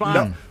on the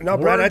spot. No,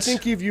 Brad, I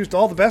think you've used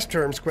all the best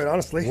terms, quite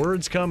honestly.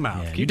 Words come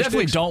out. Yeah, you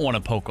definitely don't want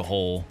to poke a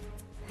hole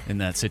in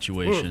that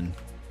situation.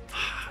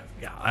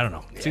 Yeah, I don't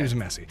know. It seems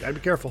messy. Gotta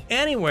be careful.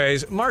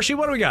 Anyways, Marshy,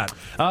 what do we got?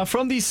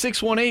 From the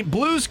 618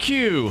 Blues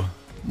Q.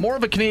 More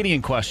of a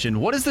Canadian question.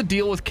 What is the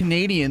deal with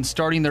Canadians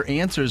starting their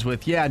answers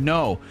with yeah,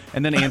 no,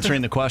 and then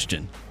answering the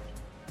question?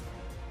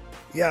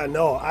 Yeah,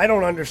 no, I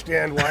don't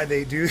understand why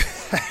they do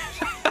that.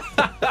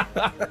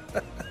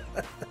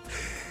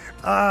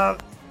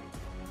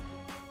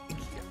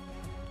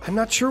 I'm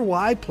not sure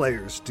why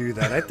players do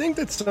that. I think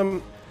that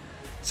some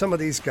of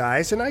these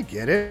guys, and I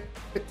get it,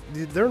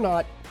 they're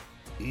not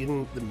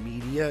in the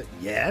media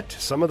yet.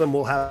 Some of them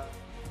will have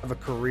a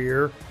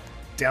career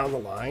down the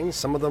line.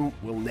 Some of them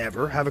will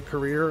never have a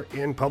career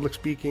in public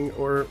speaking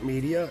or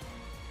media.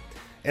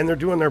 And they're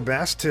doing their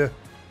best to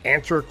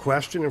answer a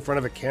question in front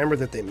of a camera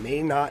that they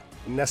may not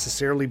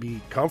necessarily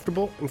be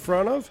comfortable in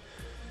front of.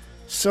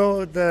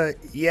 So the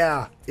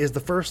yeah is the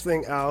first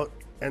thing out,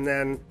 and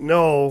then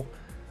no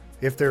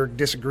if they're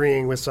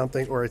disagreeing with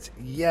something, or it's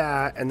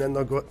yeah, and then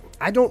they'll go,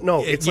 I don't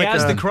know. It's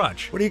like the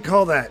crutch. What do you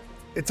call that?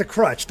 It's a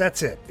crutch.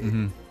 That's it.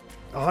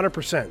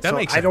 100%. That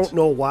makes sense. I don't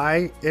know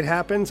why it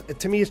happens.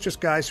 To me, it's just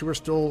guys who are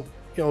still,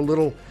 a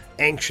little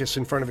anxious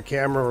in front of a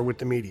camera or with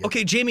the media.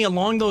 Okay, Jamie,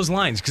 along those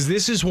lines, because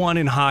this is one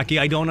in hockey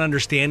I don't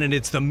understand, and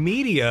it's the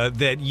media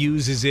that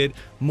uses it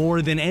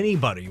more than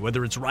anybody,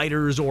 whether it's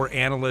writers or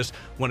analysts,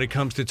 when it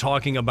comes to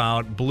talking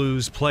about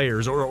Blues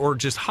players or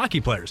just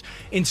hockey players.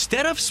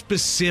 Instead of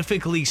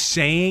specifically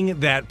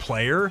saying that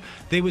player,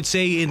 they would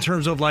say in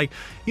terms of like,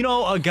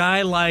 a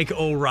guy like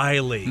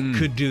O'Reilly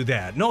could do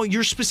that. No,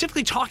 you're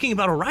specifically talking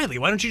about O'Reilly.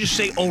 Why don't you just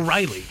say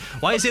O'Reilly?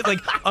 Why is it like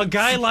a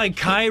guy like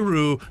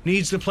Kyrou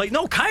needs to play?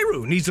 No,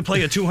 Kyrou needs to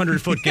play a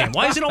 200-foot game.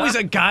 Why is it always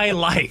a guy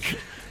like?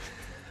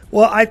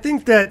 Well, I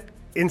think that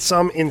in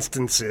some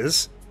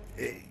instances,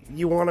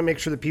 you want to make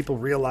sure that people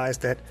realize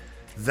that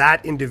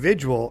that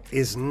individual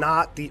is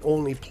not the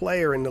only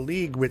player in the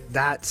league with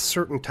that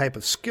certain type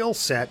of skill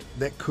set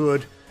that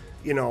could,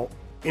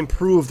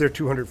 improve their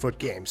 200-foot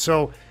game.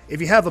 So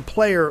if you have a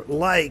player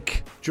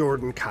like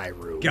Jordan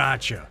Kyrou.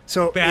 Gotcha.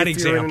 So Bad if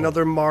example. you're in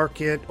another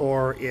market,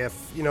 or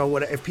if,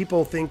 if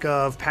people think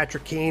of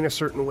Patrick Kane a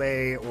certain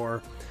way,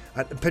 or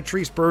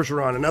Patrice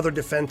Bergeron, another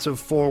defensive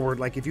forward,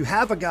 like if you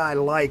have a guy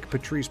like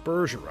Patrice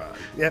Bergeron,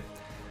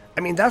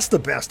 mean, that's the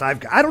best I've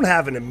got. I don't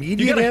have an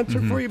immediate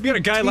answer for you. You got a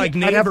guy like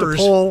I'd have to Neighbors.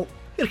 pull.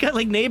 You got a guy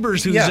like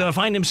Neighbors who's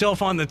finding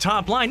himself on the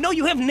top line. No,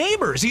 you have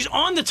Neighbors. He's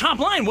on the top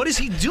line. What is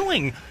he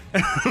doing?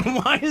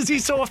 Why is he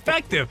so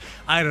effective?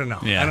 I don't know.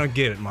 Yeah. I don't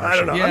get it, Marshall. I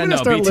don't know. I'm going to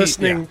start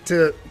listening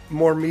to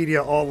more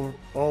media all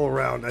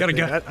around. I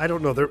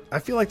don't know. I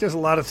feel like there's a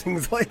lot of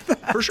things like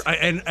that. For sure.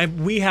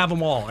 And we have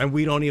them all, and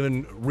we don't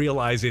even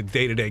realize it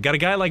day to day. Got a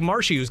guy like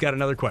Marshy who's got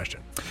another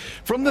question.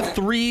 From the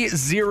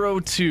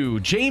 302,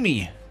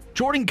 Jamie,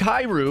 Jordan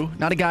Kyrou,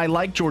 not a guy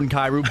like Jordan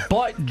Kyrou,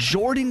 but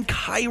Jordan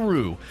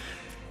Kyrou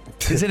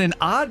is in an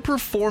odd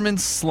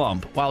performance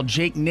slump while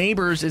Jake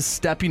Neighbors is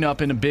stepping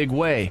up in a big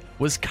way.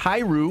 Was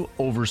Kyrou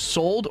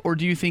oversold, or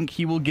do you think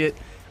he will get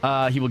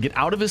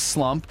out of his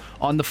slump?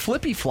 On the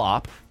flippy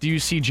flop, do you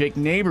see Jake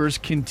Neighbors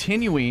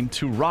continuing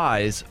to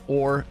rise,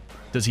 or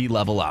does he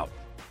level out?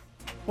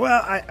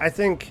 Well, I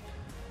think,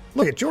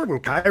 look at Jordan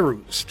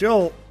Kyrou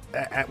still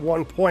at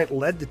one point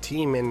led the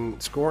team in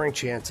scoring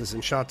chances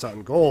and shots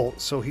on goal,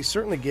 so he's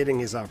certainly getting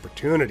his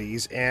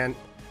opportunities, and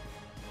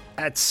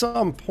at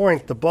some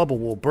point the bubble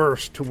will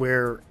burst to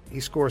where he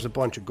scores a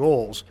bunch of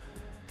goals.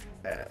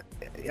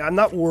 I'm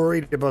not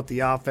worried about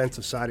the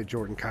offensive side of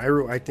Jordan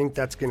Kyrou. I think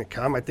that's going to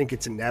come. I think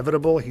it's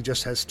inevitable. He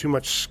just has too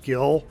much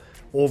skill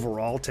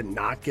overall to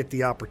not get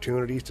the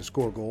opportunities to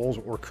score goals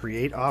or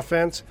create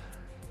offense.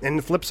 And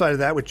the flip side of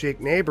that with Jake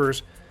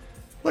Neighbors,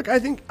 look, I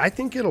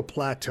think it'll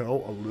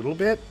plateau a little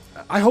bit.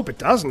 I hope it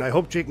doesn't. I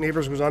hope Jake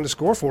Neighbors goes on to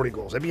score 40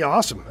 goals. That'd be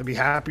awesome. I'd be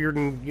happier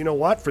than you know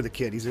what for the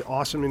kid. He's an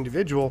awesome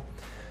individual.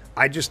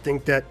 I just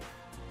think that,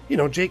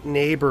 Jake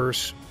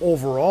Neighbors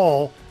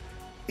overall,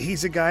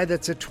 he's a guy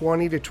that's a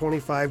 20 to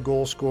 25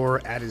 goal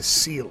scorer at his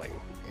ceiling.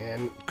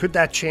 And could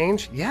that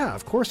change? Yeah,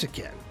 of course it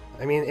can.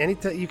 I mean,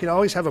 anytime you can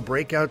always have a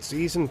breakout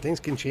season, things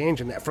can change,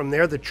 and from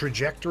there the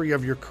trajectory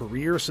of your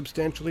career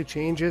substantially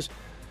changes.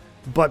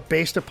 But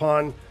based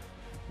upon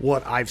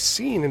what I've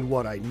seen and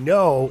what I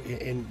know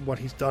and what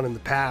he's done in the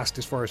past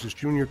as far as his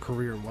junior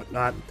career and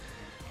whatnot,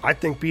 I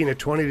think being a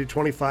 20 to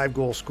 25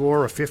 goal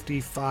scorer, a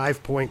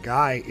 55-point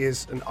guy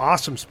is an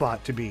awesome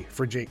spot to be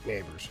for Jake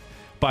Neighbors.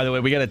 By the way,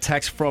 we got a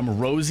text from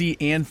Rosie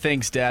and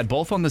Thanks Dad,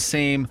 both on the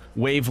same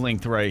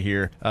wavelength right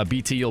here.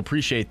 BT, you'll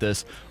appreciate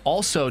this.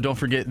 Also, don't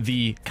forget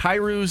the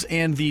Kyrous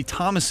and the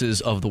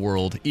Thomases of the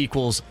world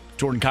equals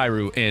Jordan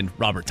Kyrou and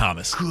Robert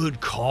Thomas. Good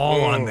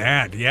call on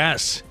that.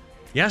 Yes.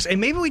 Yes,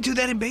 and maybe we do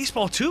that in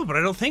baseball too, but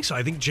I don't think so.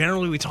 I think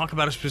generally we talk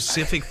about a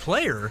specific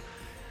player.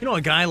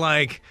 A guy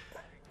like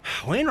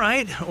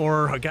Wainwright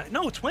or a guy.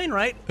 No, it's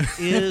Wainwright.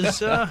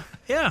 Is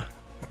yeah.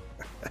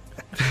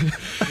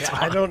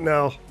 I don't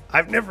know.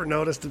 I've never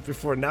noticed it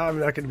before. Now I'm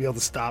not going to be able to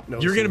stop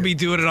noticing. You're going to be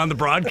doing it on the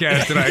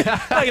broadcast tonight.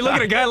 Hey, look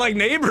at a guy like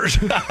Neighbors.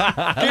 You're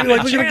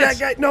like, look at that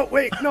guy. No,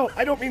 wait, no,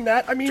 I don't mean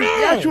that. I mean the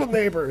actual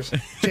Neighbors.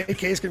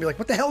 JK's going to be like,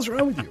 what the hell's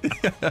wrong with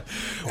you?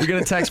 We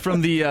got a text from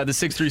the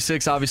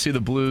 636. Obviously,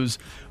 the Blues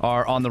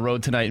are on the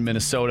road tonight in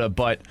Minnesota,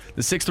 but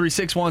the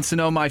 636 wants to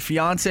know, my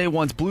fiance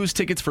wants Blues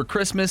tickets for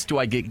Christmas. Do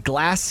I get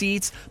glass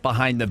seats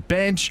behind the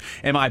bench?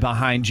 Am I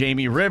behind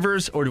Jamie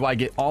Rivers, or do I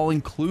get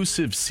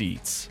all-inclusive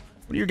seats?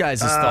 What are your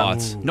guys'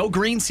 thoughts? No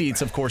green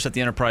seats, of course, at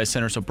the Enterprise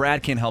Center, so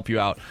Brad can't help you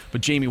out.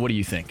 But, Jamie, what do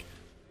you think?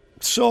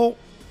 So,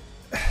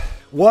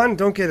 one,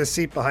 don't get a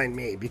seat behind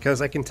me,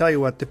 because I can tell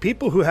you what, the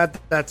people who had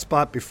that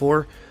spot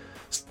before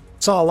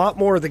saw a lot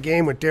more of the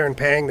game with Darren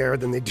Pang there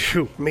than they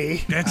do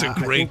me. That's a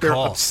great they're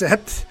call.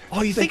 Upset.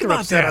 Oh, you think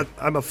about that?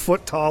 I'm a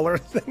foot taller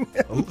than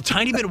him. A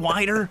tiny bit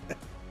wider.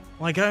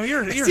 Like,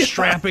 you're a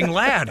strapping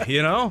lad,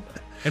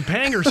 And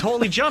Panger's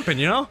wholly jumping,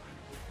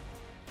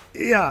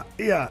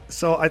 Yeah.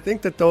 So I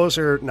think that those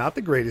are not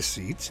the greatest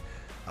seats,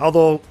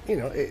 although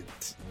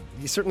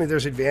certainly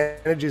there's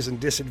advantages and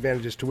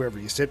disadvantages to wherever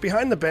you sit.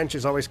 Behind the bench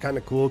is always kind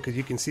of cool because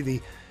you can see the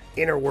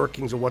inner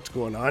workings of what's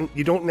going on.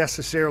 You don't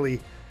necessarily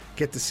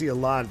get to see a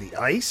lot of the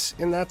ice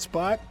in that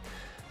spot.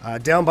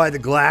 Down by the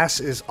glass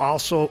is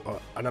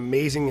also an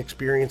amazing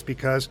experience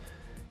because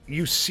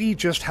you see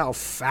just how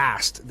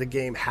fast the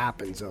game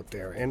happens out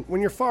there. And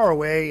when you're far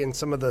away in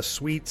some of the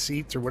suite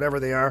seats or whatever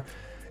they are,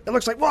 it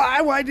looks like,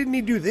 well, why didn't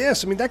he do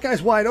this? I mean, that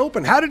guy's wide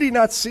open. How did he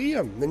not see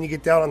him? Then you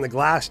get down on the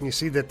glass and you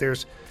see that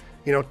there's,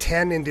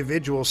 10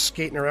 individuals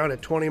skating around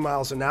at 20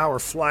 miles an hour,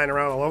 flying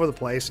around all over the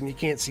place, and you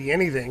can't see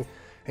anything.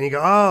 And you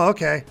go, oh,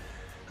 okay.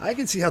 I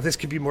can see how this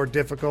could be more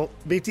difficult.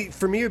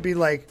 For me, it would be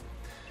like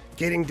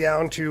getting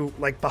down to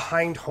like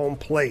behind home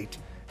plate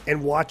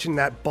and watching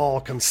that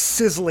ball come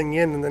sizzling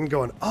in and then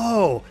going,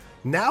 oh,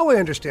 now I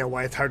understand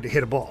why it's hard to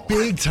hit a ball.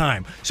 Big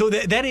time. So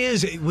that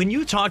is, when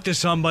you talk to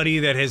somebody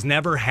that has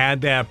never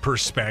had that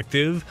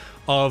perspective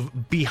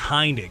of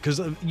behind it, because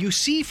you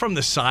see from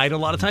the side a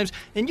lot of times,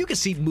 and you can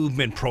see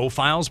movement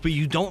profiles, but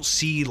you don't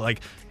see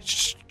like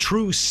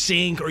true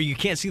sink, or you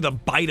can't see the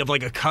bite of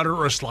like a cutter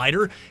or a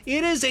slider.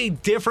 It is a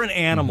different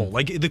animal.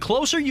 Like the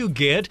closer you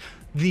get,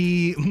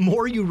 the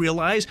more you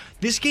realize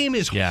this game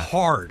is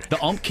hard.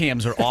 The ump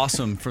cams are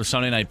awesome for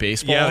Sunday Night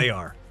Baseball. Yeah, they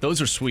are.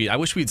 Those are sweet. I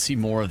wish we'd see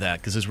more of that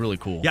because it's really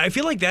cool. Yeah, I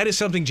feel like that is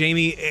something,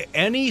 Jamie,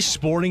 any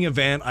sporting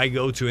event I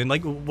go to, and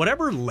like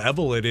whatever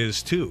level it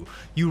is too,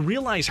 you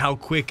realize how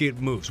quick it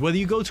moves. Whether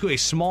you go to a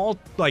small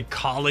like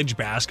college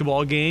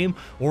basketball game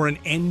or an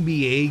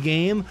NBA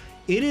game,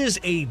 it is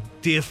a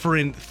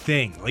different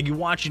thing. Like you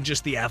watching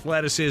just the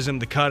athleticism,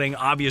 the cutting.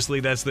 Obviously,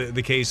 that's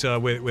the case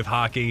with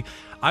hockey.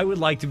 I would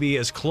like to be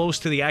as close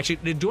to the action.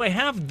 Do I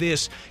have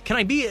this? Can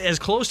I be as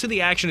close to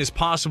the action as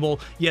possible,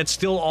 yet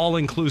still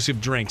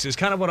all-inclusive drinks? Is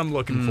kind of what I'm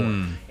looking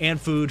for.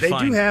 And food, They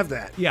fine. do have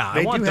that. Yeah,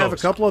 they I want do have those.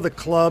 a couple of the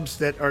clubs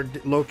that are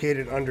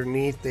located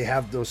underneath. They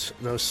have those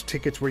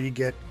tickets where you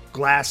get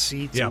glass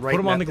seats. Yeah, and put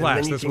them on the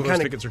glass. That's what those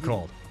kinda, tickets are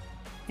called.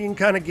 You can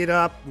kind of get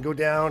up and go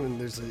down,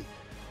 and there's a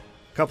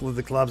couple of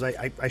the clubs.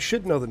 I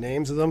should know the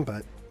names of them,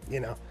 but,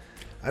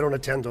 I don't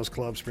attend those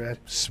clubs, Brad.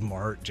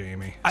 Smart,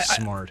 Jamie.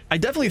 Smart. I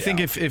definitely think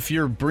if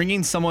you're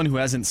bringing someone who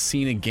hasn't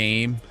seen a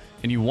game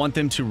and you want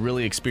them to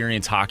really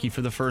experience hockey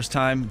for the first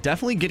time,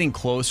 definitely getting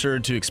closer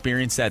to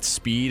experience that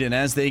speed. And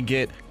as they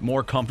get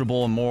more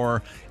comfortable and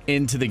more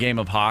into the game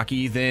of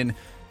hockey, then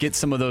get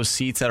some of those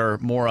seats that are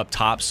more up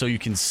top so you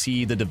can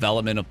see the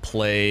development of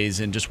plays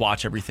and just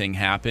watch everything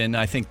happen.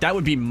 I think that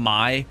would be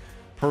my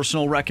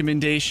personal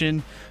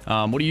recommendation.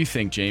 What do you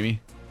think,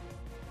 Jamie?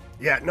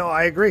 Yeah, no,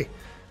 I agree.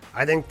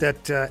 I think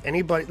that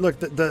anybody look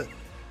the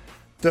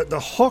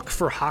hook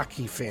for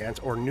hockey fans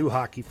or new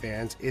hockey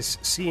fans is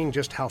seeing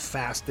just how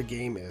fast the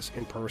game is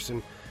in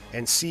person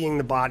and seeing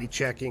the body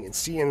checking and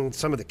seeing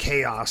some of the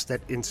chaos that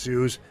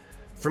ensues.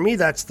 For me,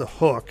 that's the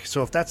hook.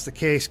 So if that's the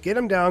case, get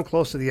them down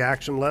close to the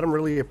action, let them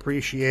really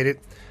appreciate it,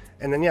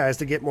 and then as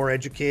they get more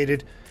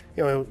educated,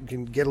 you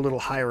can get a little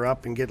higher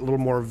up and get a little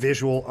more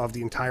visual of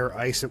the entire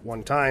ice at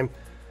one time.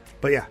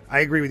 But yeah, I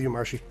agree with you,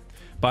 Marshy.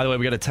 By the way,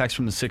 we got a text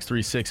from the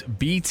 636.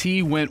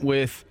 BT went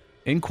with,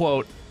 in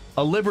quote,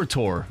 a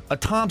Libertor, a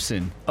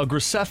Thompson, a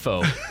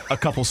Graceffo a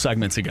couple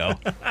segments ago.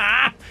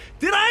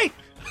 Did I?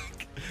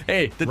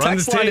 Hey, the Run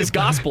text the line tape. is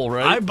gospel,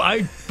 right?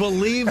 I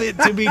believe it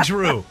to be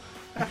true.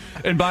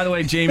 And by the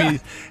way,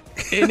 Jamie,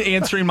 in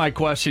answering my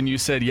question, you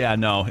said, yeah,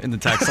 no, and the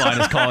text line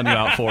is calling you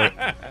out for it.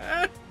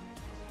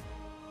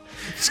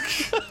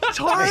 It's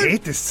hard. I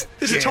hate this.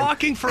 This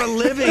talking for a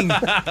living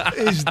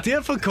is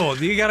difficult.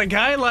 You got a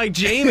guy like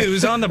Jamie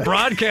who's on the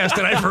broadcast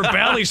tonight for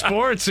Bally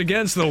Sports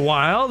against the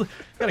Wild. You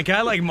got a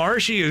guy like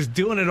Marshy who's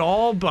doing it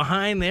all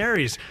behind there.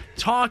 He's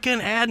talking,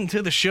 adding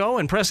to the show,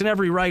 and pressing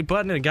every right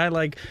button. And a guy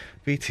like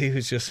BT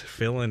who's just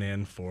filling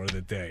in for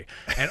the day.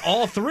 And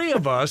all three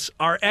of us,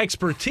 our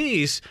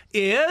expertise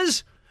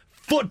is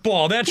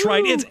football. That's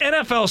right. It's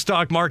NFL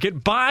stock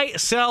market. Buy,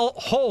 sell,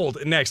 hold.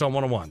 Next on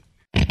 101.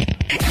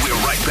 We're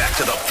right back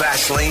to the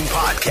Fast Lane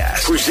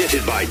Podcast,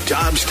 presented by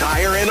Dobbs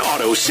Tire and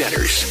Auto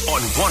Centers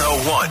on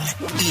 101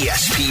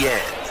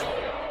 ESPN.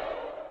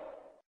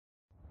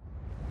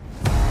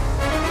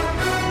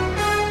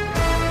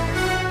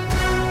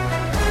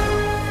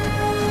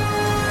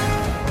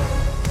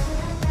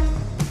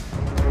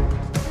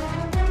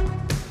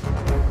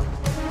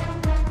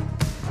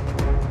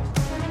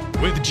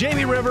 With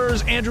Jamie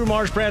Rivers, Andrew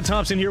Marsh, Brad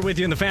Thompson here with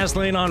you in the Fast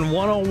Lane on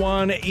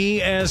 101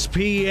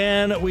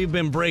 ESPN. We've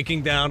been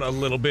breaking down a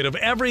little bit of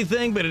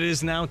everything, but it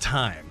is now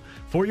time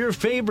for your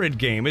favorite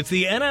game. It's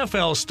the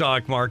NFL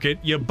stock market.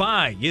 You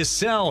buy, you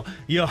sell,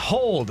 you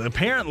hold.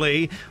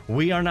 Apparently,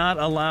 we are not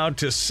allowed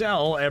to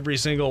sell every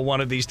single one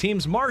of these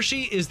teams.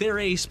 Marshy, is there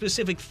a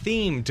specific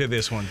theme to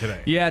this one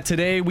today? Yeah,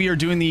 today we are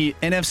doing the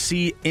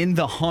NFC in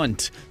the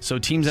hunt. So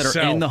teams that are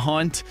Sell. in the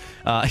hunt.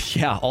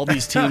 All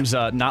these teams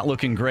not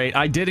looking great.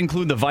 I did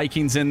include the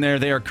Vikings in there.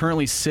 They are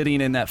currently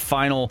sitting in that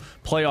final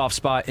playoff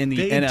spot in the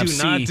They NFC.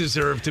 do not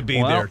deserve to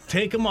be there.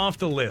 Take them off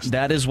the list.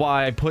 That is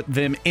why I put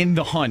them in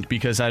the hunt,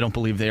 because I don't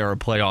believe they are a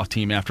playoff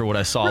team after what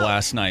I saw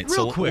last night. real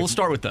So quick. we'll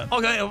start with them.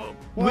 Okay.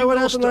 What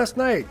happened last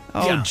night?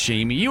 Oh, Yeah.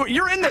 Jamie,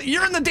 you're in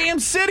the damn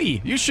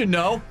city. You should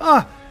know.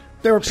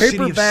 There were City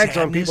paper of bags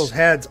on sadness. people's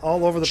heads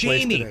all over the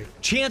place Jamie,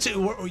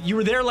 today. you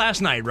were there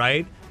last night,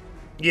 right?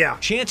 Yeah.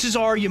 Chances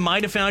are you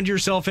might have found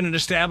yourself in an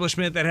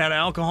establishment that had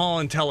alcohol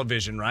and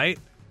television, right?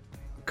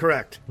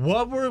 Correct.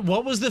 What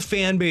was the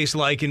fan base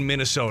like in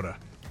Minnesota?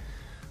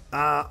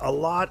 A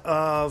lot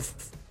of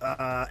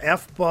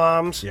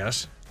F-bombs.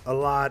 Yes. A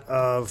lot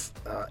of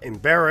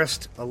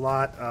embarrassed. A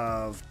lot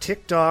of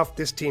ticked off.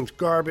 This team's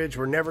garbage.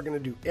 We're never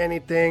going to do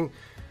anything.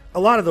 A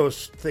lot of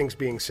those things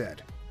being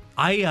said.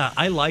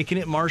 I liken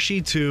it,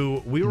 Marshy,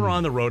 to we were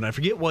on the road, and I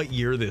forget what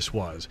year this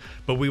was,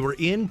 but we were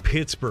in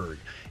Pittsburgh,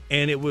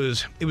 and it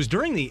was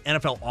during the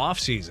NFL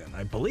offseason,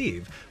 I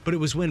believe, but it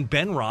was when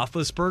Ben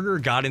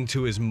Roethlisberger got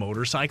into his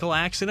motorcycle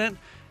accident,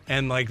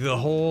 and like the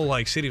whole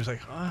city was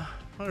like, oh,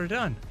 we're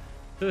done.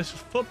 this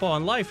football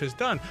and life is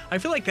done. I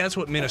feel like that's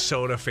what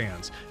Minnesota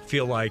fans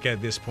feel like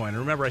at this point. And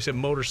remember, I said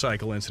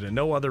motorcycle incident.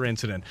 No other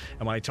incident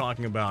am I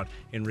talking about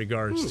in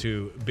regards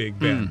to Big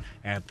Ben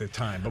at the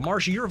time. But,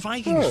 Marsha, you're a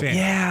Vikings fan.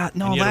 Yeah,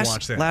 no,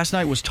 last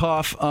night was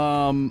tough.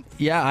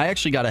 Yeah, I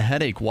actually got a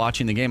headache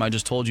watching the game. I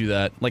just told you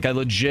that. Like, I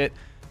legit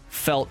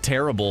felt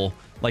terrible,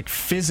 like,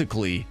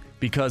 physically,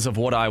 because of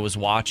what I was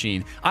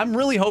watching. I'm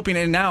really hoping,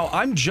 and now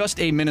I'm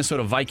just a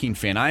Minnesota Viking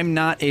fan. I'm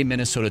not a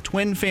Minnesota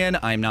Twin fan.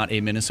 I'm not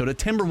a Minnesota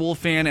Timberwolf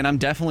fan, and I'm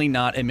definitely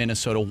not a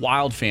Minnesota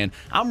Wild fan.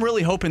 I'm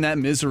really hoping that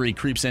misery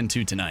creeps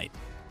into tonight.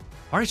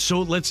 All right, so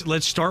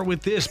let's start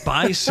with this.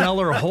 Buy,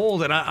 sell, or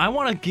hold. And I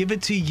want to give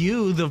it to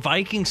you, the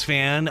Vikings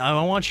fan.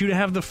 I want you to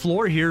have the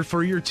floor here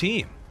for your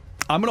team.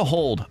 I'm going to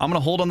hold. I'm going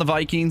to hold on the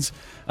Vikings.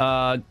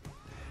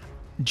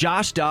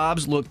 Josh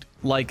Dobbs looked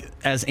like,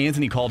 as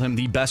Anthony called him,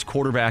 the best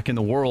quarterback in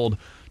the world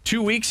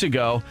 2 weeks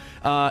ago.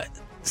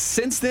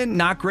 Since then,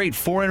 not great.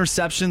 4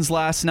 interceptions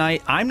last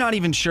night. I'm not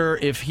even sure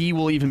if he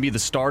will even be the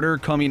starter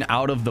coming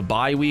out of the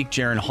bye week.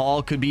 Jaren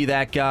Hall could be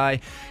that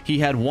guy. He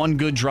had one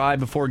good drive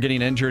before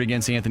getting injured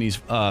against Anthony's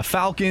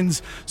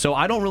Falcons. So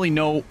I don't really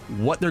know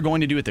what they're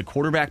going to do at the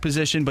quarterback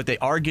position, but they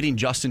are getting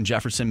Justin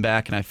Jefferson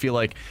back, and I feel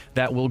like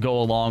that will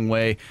go a long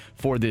way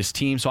for this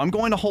team. So I'm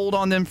going to hold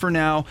on them for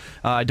now.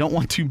 I don't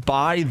want to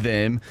buy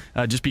them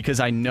just because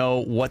I know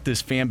what this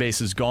fan base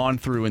has gone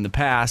through in the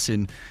past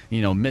and,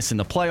 missing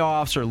the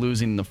playoffs or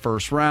losing in the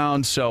first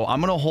round. So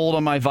I'm going to hold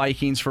on my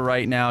Vikings for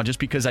right now just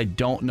because I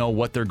don't know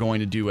what they're going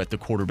to do at the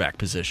quarterback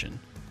position.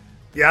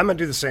 Yeah, I'm going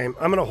to do the same.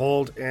 I'm going to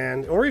hold.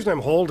 And the only reason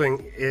I'm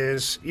holding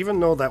is even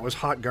though that was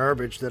hot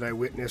garbage that I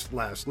witnessed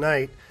last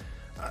night,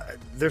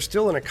 they're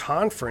still in a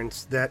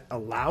conference that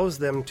allows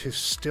them to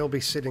still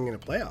be sitting in a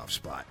playoff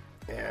spot.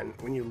 And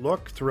when you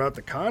look throughout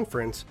the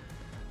conference,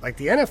 like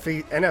the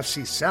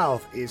NFC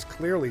South is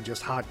clearly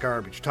just hot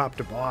garbage, top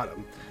to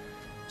bottom.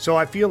 So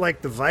I feel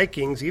like the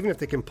Vikings, even if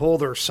they can pull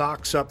their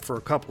socks up for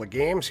a couple of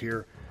games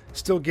here,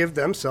 still give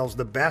themselves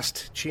the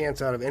best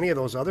chance out of any of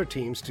those other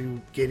teams to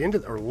get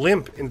into or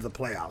limp into the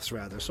playoffs,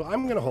 rather. So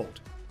I'm going to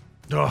hold.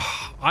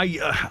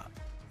 I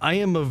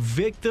am a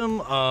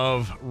victim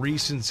of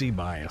recency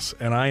bias,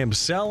 and I am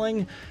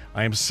selling.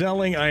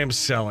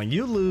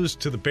 You lose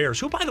to the Bears,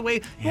 who, by the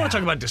way, you want to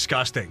talk about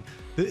disgusting.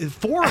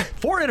 Four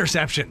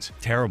interceptions.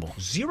 Terrible.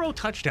 0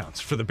 touchdowns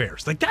for the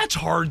Bears. Like, that's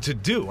hard to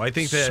do. I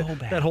think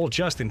that whole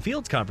Justin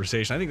Fields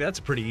conversation, I think that's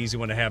a pretty easy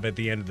one to have at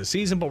the end of the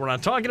season, but we're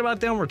not talking about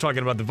them. We're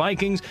talking about the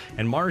Vikings.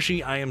 And,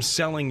 Marshy, I am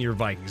selling your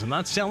Vikings. I'm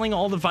not selling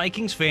all the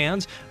Vikings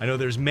fans. I know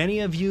there's many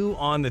of you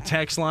on the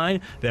text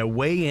line that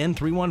weigh in,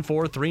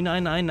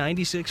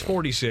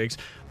 314-399-9646,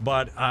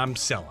 but I'm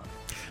selling.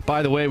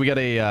 By the way, we got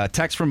a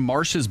text from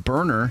Marsh's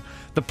burner.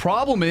 The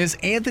problem is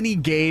Anthony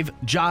gave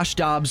Josh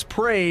Dobbs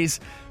praise,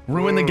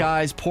 ruined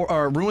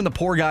the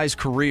poor guy's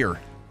career.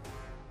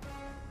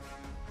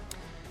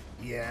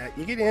 Yeah,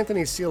 you get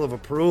Anthony's seal of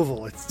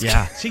approval.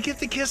 Does he get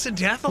the kiss of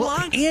death a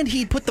lot? And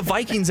he put the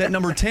Vikings at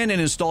number 10 in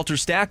his Stalter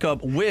stack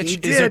up,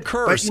 which is a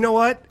curse. But you know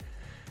what?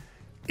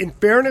 In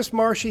fairness,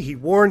 Marshy, he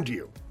warned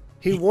you.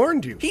 He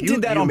warned you. He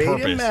did that on purpose.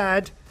 You made him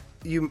mad.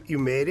 You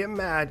made him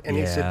mad, and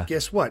he said,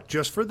 guess what?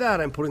 Just for that,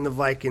 I'm putting the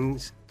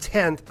Vikings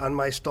 10th on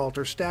my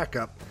Stalter stack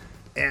up.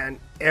 And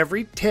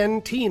every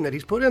 10 team that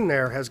he's put in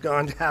there has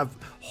gone to have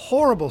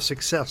horrible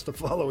success the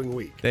following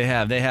week. They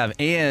have.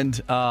 And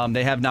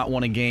they have not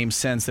won a game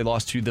since they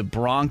lost to the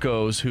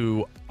Broncos,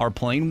 who are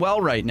playing well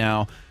right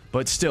now.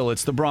 But still,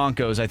 it's the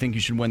Broncos. I think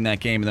you should win that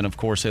game. And then, of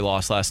course, they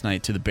lost last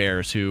night to the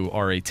Bears, who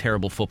are a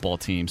terrible football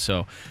team.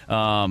 So,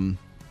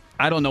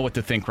 I don't know what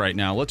to think right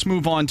now. Let's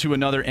move on to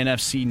another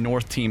NFC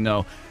North team,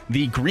 though.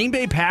 The Green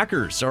Bay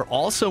Packers are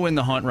also in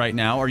the hunt right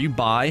now. Are you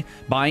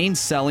buying,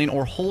 selling,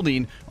 or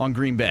holding on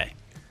Green Bay?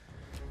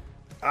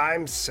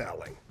 I'm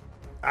selling.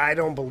 I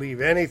don't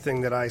believe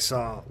anything that I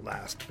saw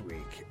last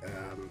week.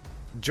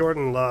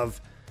 Jordan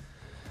Love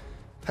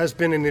has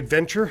been an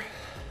adventure,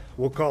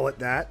 we'll call it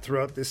that,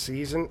 throughout this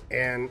season,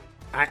 and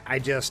I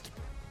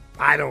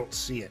don't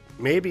see it.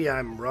 Maybe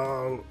I'm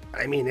wrong.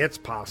 I mean, it's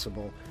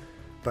possible,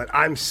 but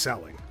I'm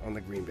selling on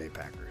the Green Bay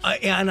Packers.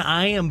 And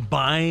I am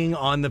buying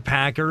on the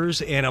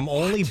Packers, and I'm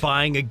only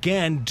buying,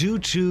 again, due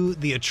to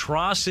the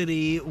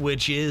atrocity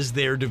which is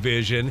their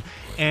division,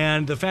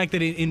 and the fact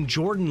that in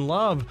Jordan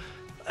Love,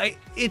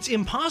 it's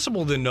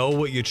impossible to know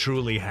what you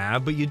truly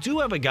have, but you do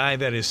have a guy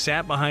that has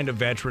sat behind a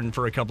veteran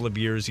for a couple of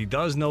years. He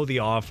does know the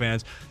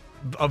offense.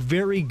 A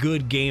very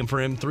good game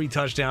for him. 3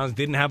 touchdowns,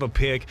 didn't have a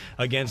pick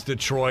against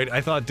Detroit.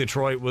 I thought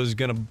Detroit was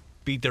going to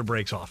beat their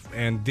brakes off,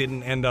 and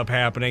didn't end up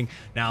happening.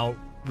 Now,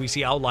 we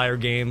see outlier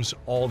games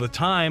all the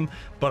time,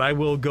 but I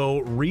will go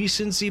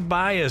recency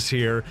bias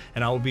here,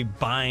 and I will be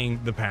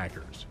buying the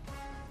Packers.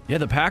 Yeah,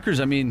 the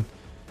Packers, I mean,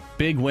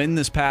 big win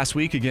this past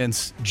week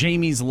against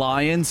Jamie's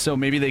Lions, so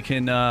maybe they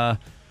can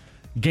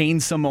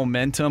gain some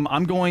momentum.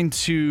 I'm going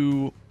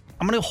to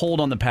hold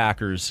on the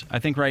Packers. I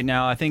think right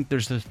now,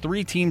 there's the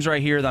 3 teams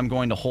right here that I'm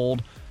going to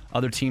hold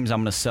Other teams I'm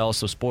going to sell,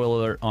 so spoiler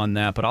alert on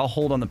that. But I'll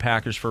hold on the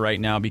Packers for right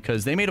now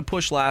because they made a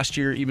push last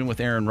year, even with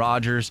Aaron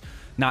Rodgers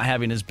not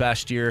having his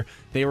best year.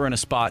 They were in a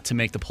spot to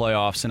make the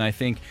playoffs, and I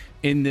think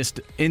in this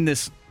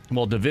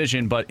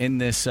division, but in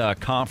this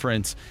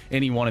conference,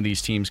 any one of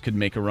these teams could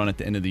make a run at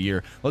the end of the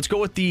year. Let's go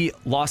with the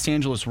Los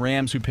Angeles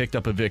Rams, who picked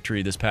up a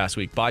victory this past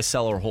week. Buy,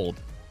 sell, or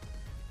hold?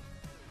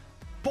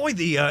 Boy,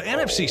 the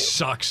NFC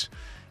sucks.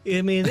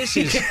 I mean, this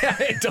is... Yeah,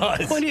 it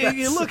does. When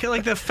you look at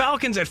like the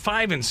Falcons at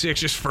 5-6,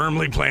 just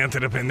firmly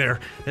planted up in there.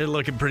 They're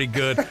looking pretty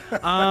good.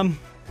 I'm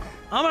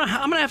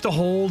gonna have to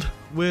hold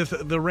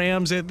with the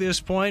Rams at this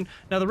point.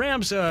 Now, the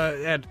Rams,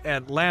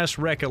 at last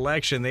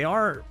recollection, they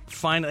are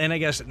fine, and I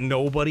guess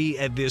nobody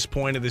at this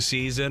point of the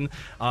season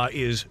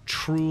is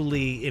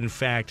truly, in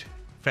fact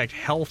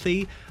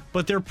healthy.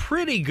 But they're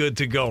pretty good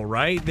to go,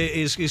 right?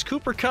 Is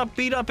Cooper Kupp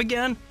beat up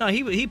again? No,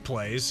 he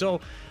plays. So,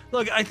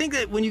 look, I think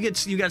that when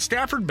you got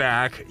Stafford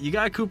back, you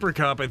got Cooper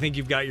Kupp, I think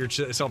you've got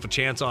yourself a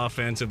chance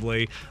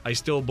offensively. I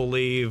still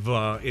believe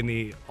in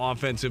the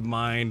offensive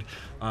mind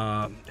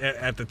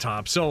at the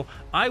top. So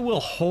I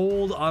will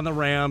hold on the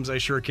Rams. I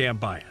sure can't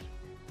buy it.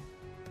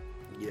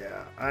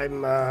 Yeah, I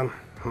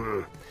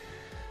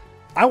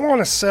want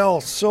to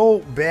sell so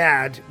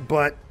bad,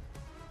 but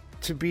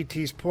to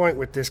BT's point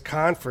with this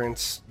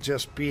conference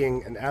just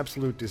being an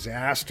absolute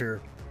disaster,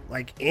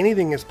 like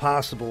anything is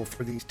possible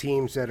for these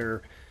teams that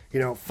are,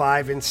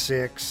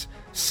 5-6,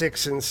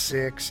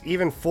 6-6,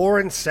 even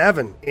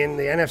 4-7 in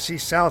the NFC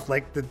South.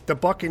 Like the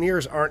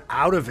Buccaneers aren't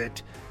out of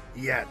it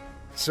yet.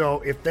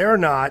 So if they're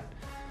not,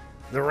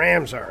 the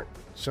Rams aren't.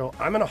 So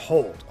I'm going to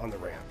hold on the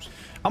Rams.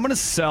 I'm going to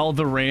sell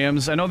the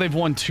Rams. I know they've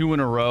won 2 in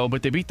a row,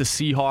 but they beat the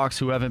Seahawks,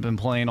 who haven't been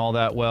playing all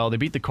that well. They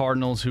beat the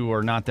Cardinals, who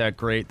are not that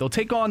great. They'll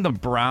take on the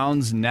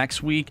Browns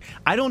next week.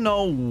 I don't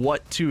know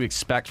what to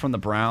expect from the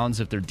Browns,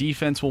 if their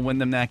defense will win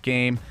them that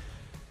game.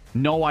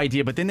 No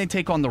idea. But then they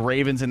take on the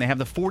Ravens, and they have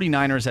the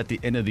 49ers at the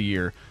end of the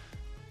year.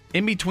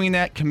 In between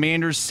that,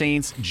 Commanders,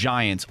 Saints,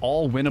 Giants,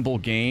 all winnable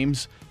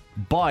games.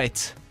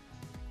 But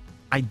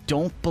I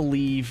don't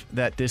believe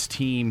that this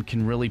team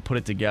can really put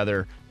it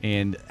together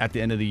and at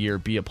the end of the year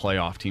be a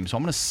playoff team. So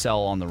I'm going to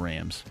sell on the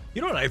Rams.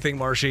 You know what I think,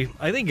 Marshy?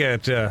 I think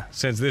that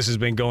since this has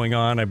been going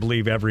on, I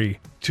believe every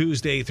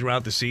Tuesday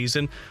throughout the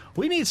season,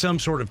 we need some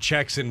sort of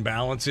checks and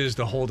balances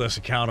to hold us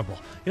accountable.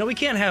 We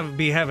can't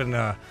be having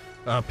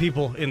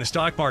people in the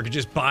stock market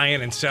just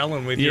buying and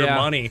selling with your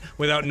money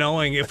without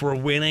knowing if we're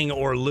winning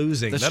or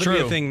losing. That'll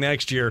be a thing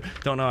next year.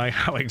 Don't know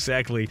how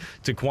exactly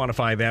to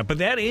quantify that, but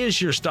that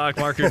is your stock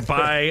market: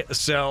 buy,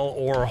 sell,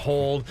 or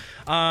hold.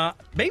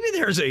 Maybe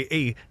there's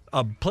a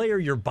player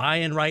you're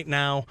buying right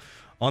now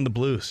on the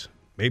Blues.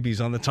 Maybe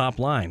he's on the top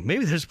line.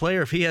 Maybe there's a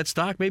player, if he had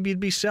stock, maybe he'd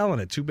be selling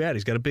it. Too bad.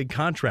 He's got a big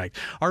contract.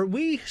 Are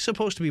we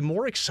supposed to be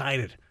more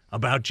excited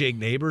about Jake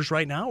Neighbors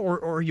right now,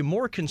 or are you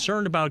more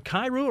concerned about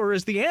Kyrou? Or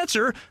is the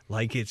answer,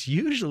 like it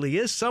usually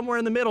is, somewhere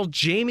in the middle?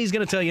 Jamie's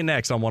going to tell you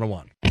next on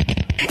 101.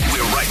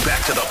 We're right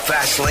back to the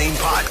Fast Lane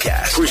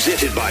Podcast,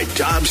 presented by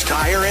Dobbs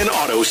Tire and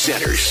Auto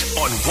Centers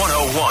on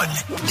 101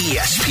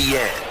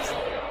 ESPN.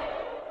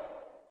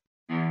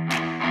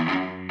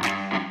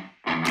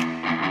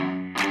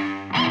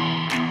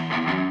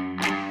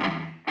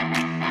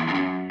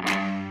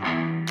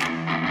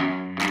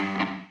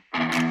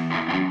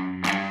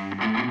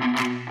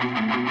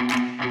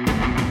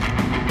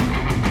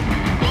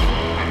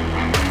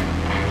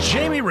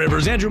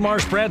 Rivers, Andrew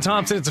Marsh, Brad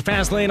Thompson. It's a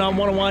Fast Lane on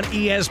 101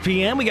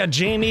 ESPN. We got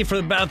Jamie for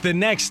about the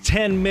next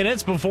 10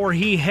 minutes before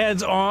he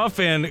heads off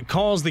and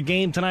calls the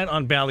game tonight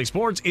on Bally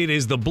Sports. It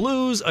is the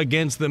Blues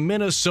against the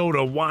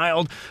Minnesota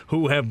Wild,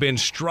 who have been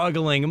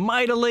struggling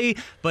mightily,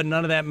 but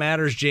none of that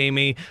matters,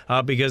 Jamie,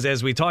 because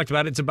as we talked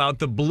about, it's about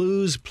the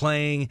Blues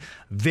playing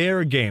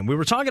their game. We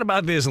were talking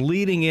about this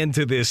leading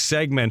into this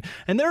segment,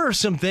 and there are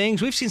some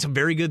things, we've seen some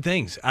very good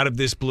things out of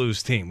this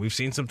Blues team. We've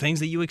seen some things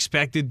that you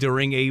expected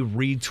during a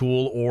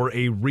retool or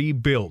a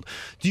rebuild.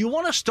 Do you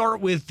want to start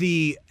with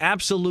the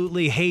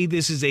absolutely, hey,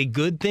 this is a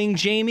good thing,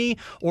 Jamie,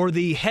 or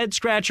the head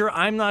scratcher,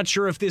 I'm not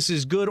sure if this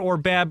is good or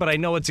bad, but I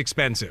know it's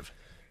expensive?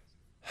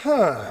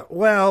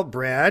 Well,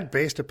 Brad,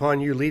 based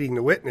upon you leading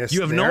the witness,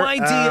 you have no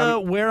idea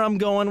where I'm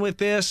going with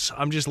this.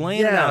 I'm just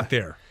laying it out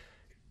there.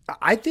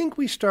 I think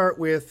we start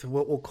with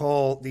what we'll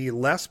call the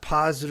less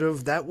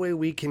positive. That way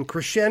we can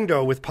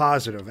crescendo with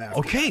positive after.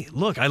 Okay,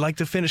 look, I like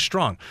to finish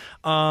strong.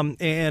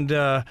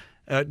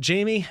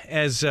 Jamie,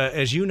 as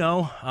you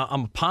know,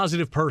 I'm a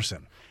positive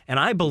person. And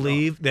I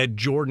believe that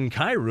Jordan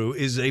Kyrou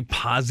is a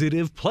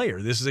positive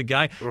player. This is a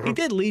guy, he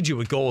did lead you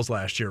with goals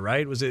last year,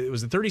 right? Was it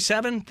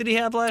 37 did he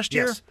have last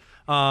year? Yes.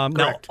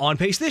 Now, on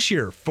pace this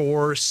year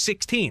for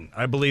 16,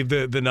 I believe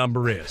the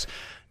number is.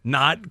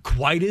 not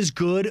quite as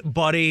good,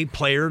 but a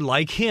player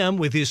like him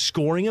with his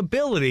scoring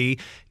ability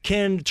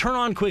can turn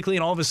on quickly,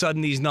 and all of a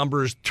sudden these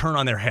numbers turn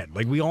on their head.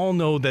 Like, we all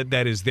know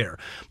that is there.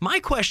 My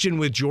question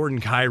with Jordan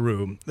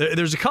Kyrou,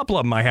 there's a couple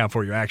of them I have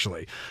for you,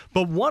 actually.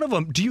 But one of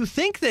them, do you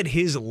think that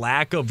his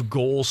lack of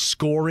goal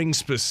scoring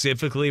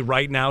specifically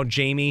right now,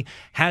 Jamie,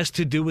 has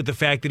to do with the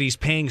fact that he's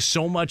paying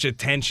so much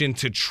attention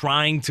to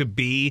trying to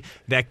be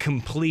that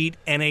complete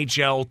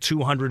NHL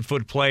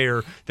 200-foot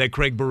player that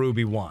Craig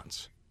Berube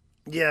wants?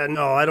 Yeah,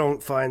 no, I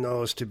don't find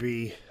those to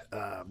be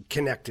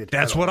connected.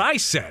 That's what I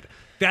said.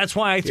 That's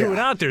why I threw it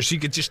out there, so you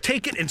could just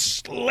take it and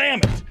slam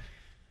it.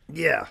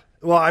 Yeah.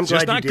 Well, I'm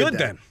glad you did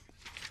that.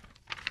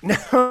 It's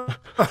just not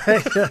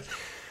good then.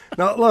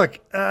 No, look,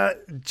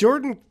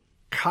 Jordan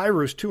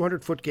Kyrou's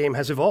 200-foot game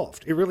has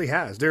evolved. It really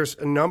has. There's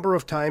a number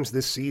of times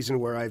this season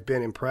where I've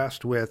been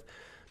impressed with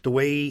the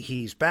way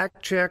he's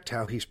back-checked,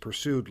 how he's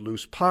pursued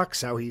loose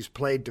pucks, how he's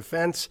played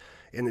defense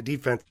in the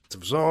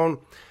defensive zone.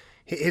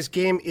 His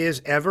game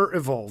is ever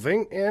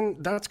evolving,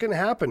 and that's going to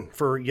happen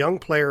for a young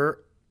player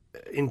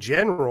in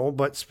general,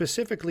 but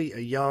specifically a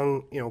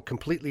young,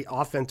 completely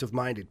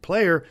offensive-minded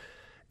player.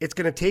 It's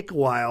going to take a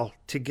while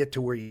to get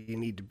to where you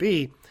need to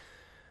be.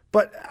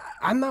 But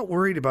I'm not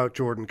worried about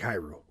Jordan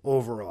Kyrou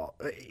overall.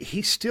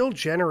 He still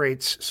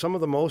generates some of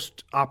the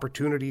most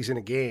opportunities in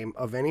a game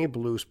of any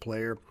Blues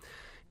player.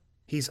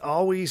 He's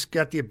always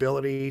got the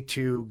ability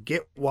to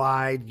get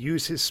wide,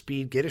 use his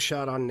speed, get a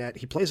shot on net.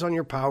 He plays on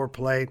your power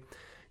play.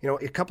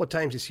 A couple of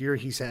times this year,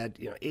 he's had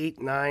 8,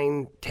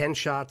 9, 10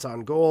 shots on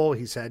goal.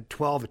 He's had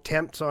 12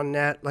 attempts on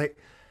net. Like,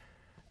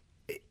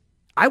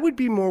 I would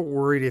be more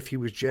worried if he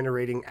was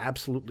generating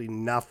absolutely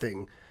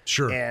nothing.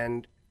 Sure.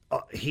 And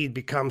he'd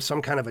become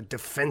some kind of a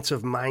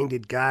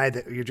defensive-minded guy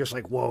that you're just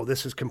like, whoa,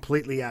 this is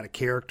completely out of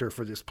character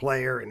for this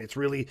player, and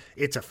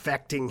it's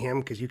affecting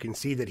him because you can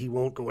see that he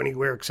won't go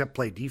anywhere except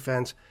play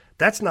defense.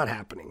 That's not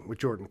happening with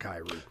Jordan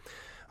Kyrou.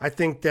 I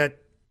think that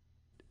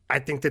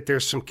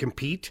there's some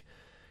compete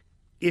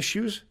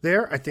issues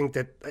there. I think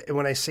that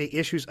when I say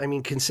issues, I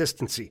mean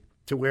consistency,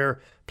 to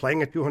where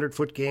playing a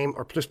 200-foot game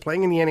or just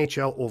playing in the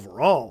NHL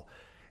overall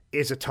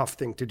is a tough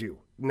thing to do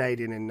night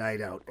in and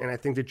night out. And I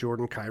think that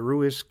Jordan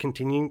Kyrou is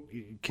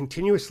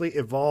continuously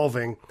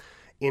evolving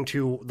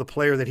into the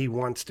player that he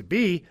wants to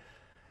be.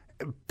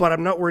 But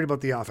I'm not worried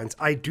about the offense.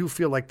 I do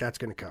feel like that's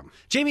going to come.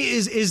 Jamie,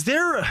 is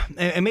there,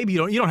 and maybe you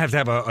don't have to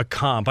have a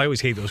comp. I always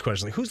hate those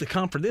questions. Like, who's the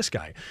comp for this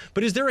guy?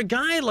 But is there a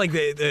guy like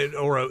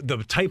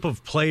the type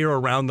of player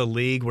around the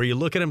league where you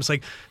look at him, it's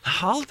like,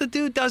 all the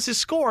dude does is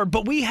score,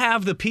 but we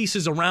have the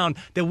pieces around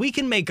that we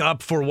can make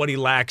up for what he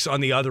lacks on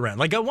the other end.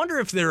 Like, I wonder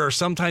if there are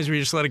some times where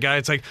you just let a guy,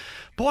 it's like,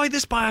 boy,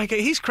 this guy,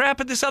 he's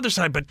crap at this other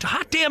side, but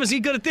hot damn, is he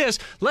good at this?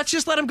 Let's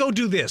just let him go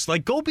do this.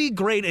 Like, go be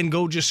great and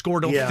go just score.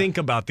 Don't think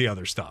about the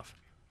other stuff.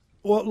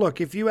 Well, look,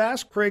 if you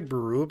ask Craig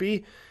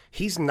Berube,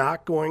 he's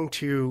not going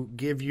to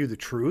give you the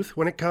truth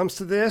when it comes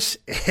to this.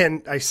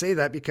 And I say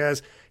that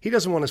because he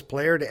doesn't want his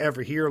player to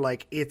ever hear,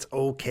 like, it's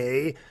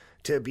okay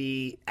to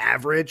be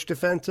average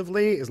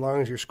defensively as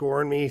long as you're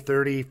scoring me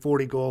 30,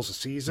 40 goals a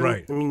season.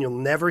 Right. I mean, you'll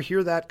never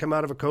hear that come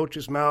out of a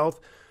coach's mouth.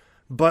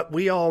 But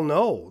we all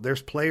know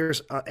there's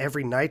players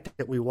every night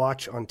that we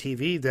watch on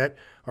TV that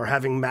are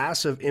having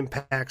massive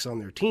impacts on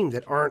their team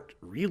that aren't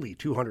really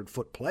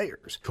 200-foot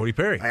players. Cody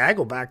Perry. I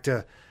go back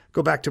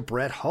to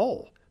Brett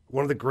Hull,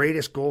 one of the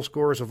greatest goal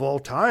scorers of all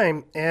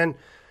time. And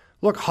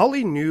look,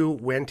 Hully knew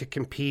when to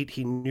compete.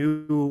 He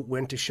knew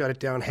when to shut it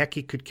down. Heck,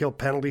 he could kill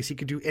penalties. He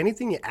could do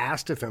anything you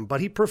asked of him,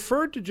 but he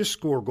preferred to just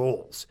score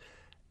goals.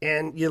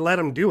 And you let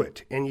him do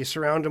it. And you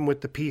surround him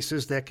with the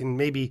pieces that can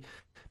maybe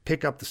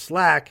pick up the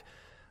slack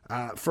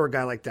for a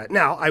guy like that.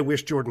 Now, I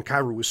wish Jordan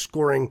Kyrou was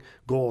scoring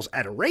goals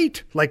at a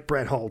rate like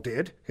Brett Hull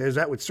did, because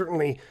that would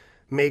certainly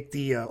make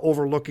the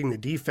overlooking the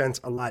defense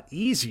a lot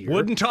easier.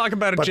 Wouldn't talk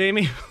about it,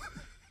 Jamie.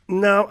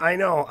 No, I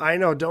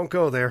know. Don't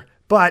go there.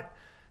 But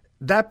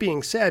that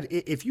being said,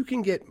 if you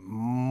can get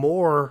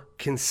more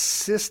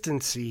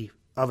consistency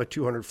of a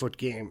 200-foot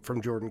game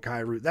from Jordan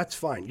Kyrou, that's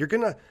fine.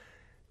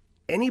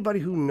 Anybody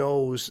who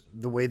knows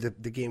the way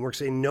that the game works,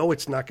 they know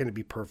it's not going to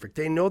be perfect.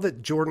 They know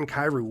that Jordan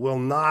Kyrou will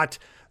not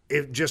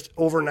just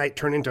overnight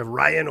turn into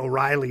Ryan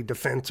O'Reilly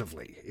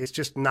defensively. It's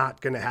just not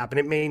going to happen.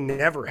 It may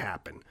never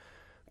happen.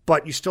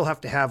 But you still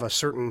have to have a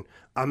certain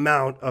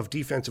amount of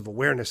defensive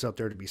awareness out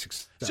there to be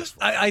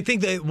successful. I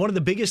think that one of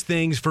the biggest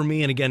things for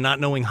me, and again, not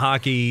knowing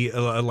hockey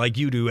like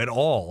you do at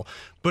all,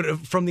 but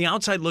from the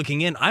outside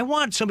looking in, I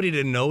want somebody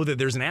to know that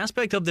there's an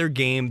aspect of their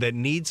game that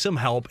needs some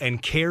help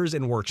and cares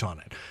and works on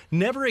it.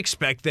 Never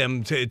expect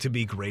them to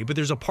be great, but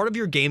there's a part of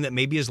your game that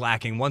maybe is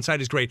lacking. One side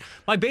is great.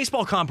 My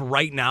baseball comp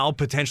right now,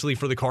 potentially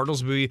for the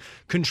Cardinals, would be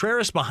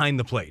Contreras behind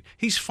the plate.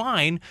 He's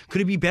fine. Could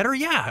he be better?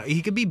 Yeah,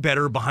 he could be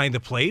better behind the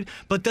plate,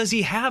 but does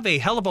he have a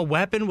hell of a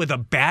weapon with a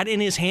bat in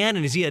his hand,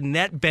 and is he a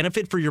net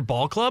benefit for your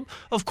ball club?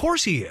 Of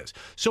course he is.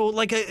 So,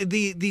 like,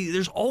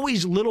 there's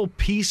always little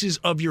pieces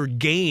of your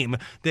game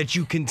that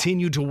you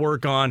continue to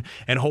work on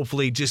and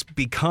hopefully just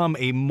become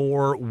a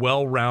more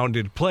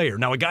well-rounded player.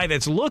 Now, a guy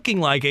that's looking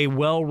like a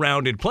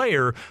well-rounded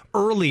player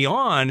early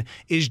on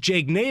is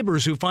Jake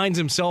Neighbors, who finds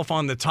himself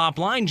on the top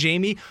line.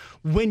 Jamie,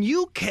 when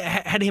you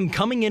had him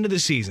coming into the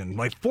season,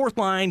 like fourth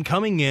line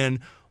coming in,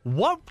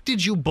 what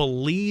did you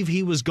believe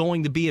he was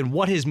going to be, and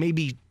what has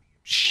maybe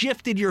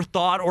shifted your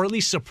thought or at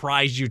least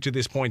surprised you to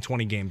this point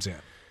 20 games in?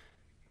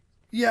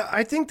 Yeah,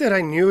 I think that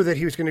I knew that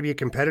he was going to be a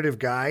competitive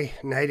guy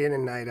night in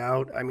and night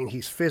out. I mean,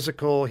 he's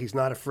physical. He's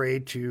not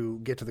afraid to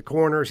get to the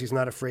corners. He's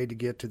not afraid to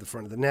get to the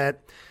front of the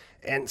net.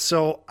 And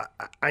so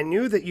I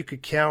knew that you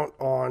could count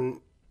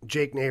on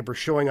Jake Neighbors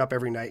showing up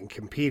every night and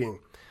competing.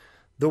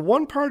 The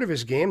one part of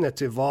his game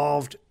that's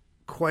evolved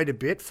quite a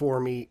bit for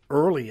me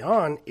early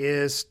on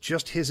is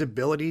just his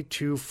ability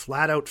to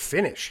flat out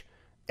finish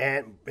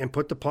and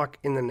put the puck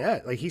in the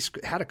net. Like, he's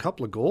had a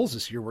couple of goals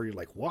this year where you're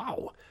like,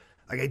 wow.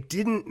 Like, I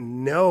didn't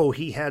know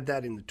he had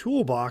that in the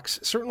toolbox.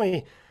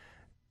 Certainly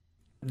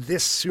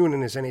this soon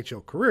in his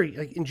NHL career.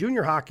 Like, in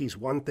junior hockey is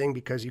one thing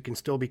because you can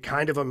still be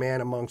kind of a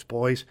man amongst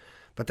boys,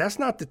 but that's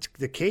not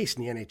the case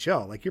in the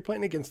NHL. Like, you're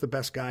playing against the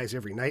best guys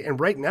every night. And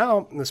right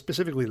now,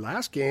 specifically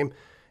last game,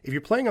 if you're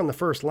playing on the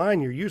first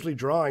line, you're usually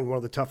drawing one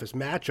of the toughest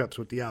matchups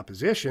with the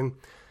opposition.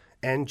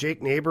 And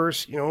Jake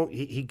Neighbors, you know,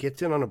 he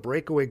gets in on a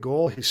breakaway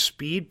goal. His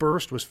speed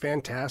burst was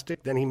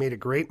fantastic. Then he made a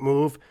great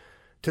move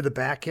to the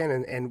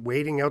backhand and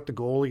waiting out the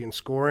goalie and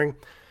scoring.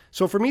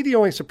 So for me, the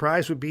only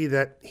surprise would be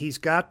that he's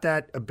got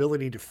that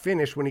ability to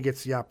finish when he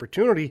gets the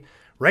opportunity.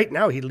 Right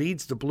now, he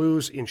leads the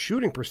Blues in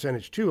shooting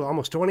percentage, too.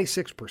 Almost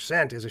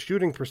 26% is a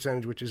shooting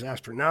percentage, which is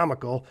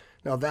astronomical.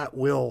 Now, that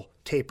will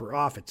taper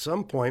off at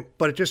some point,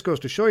 but it just goes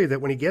to show you that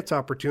when he gets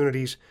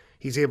opportunities,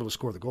 he's able to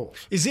score the goals.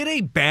 Is it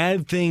a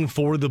bad thing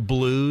for the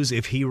Blues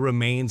if he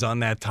remains on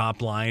that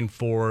top line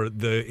for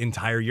the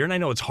entire year? And I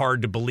know it's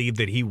hard to believe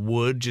that he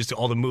would, just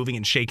all the moving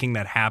and shaking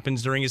that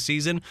happens during a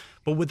season,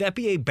 but would that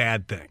be a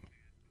bad thing?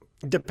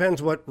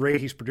 Depends what rate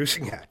he's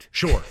producing at.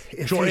 Sure.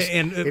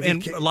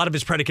 And a lot of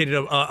it's predicated,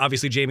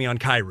 obviously, Jamie, on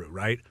Kyrou,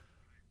 right?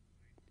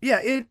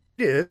 Yeah, it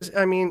is.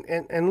 I mean,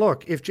 and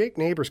look, if Jake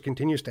Neighbors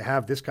continues to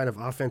have this kind of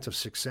offensive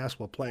success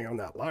while playing on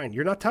that line,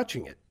 you're not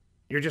touching it.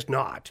 You're just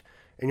not.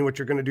 And what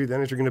you're going to do then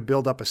is you're going to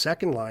build up a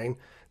second line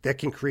that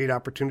can create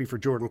opportunity for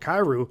Jordan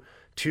Kyrou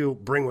to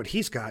bring what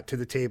he's got to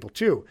the table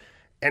too.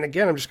 And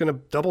again, I'm just going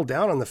to double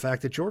down on the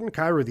fact that Jordan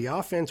Kyrou, the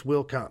offense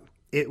will come.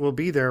 It will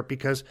be there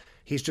because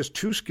he's just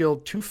too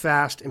skilled, too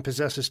fast, and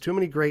possesses too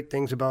many great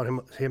things about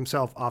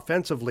himself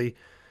offensively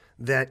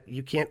that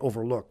you can't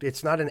overlook.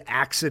 It's not an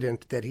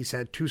accident that he's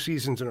had 2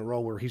 seasons in a row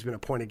where he's been a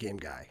point-a-game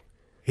guy.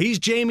 He's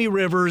Jamie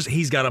Rivers.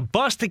 He's got a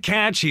bus to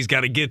catch. He's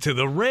got to get to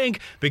the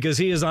rink because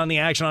he is on the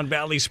action on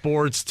Valley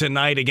Sports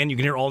tonight. Again, you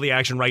can hear all the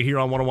action right here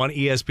on 101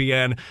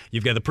 ESPN.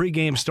 You've got the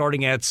pregame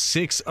starting at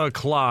 6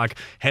 o'clock,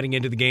 heading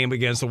into the game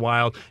against the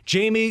Wild.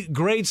 Jamie,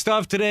 great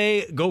stuff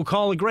today. Go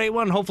call a great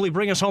one. Hopefully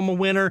bring us home a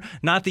winner.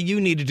 Not that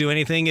you need to do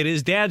anything. It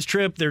is Dad's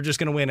trip. They're just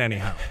going to win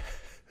anyhow.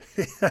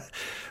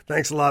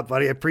 Thanks a lot,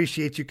 buddy. I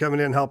appreciate you coming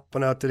in and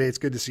helping out today. It's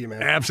good to see you,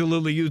 man.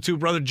 Absolutely. You too,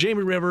 brother.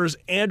 Jamie Rivers,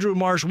 Andrew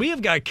Marsh. We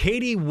have got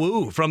Katie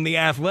Woo from The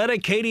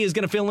Athletic. Katie is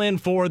going to fill in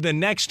for the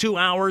next 2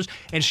 hours,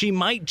 and she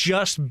might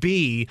just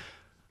be,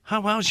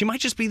 she might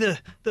just be the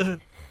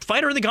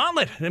fighter of the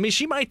gauntlet. I mean,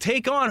 she might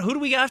take on, who do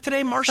we got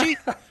today, Marshy?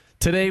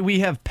 Today we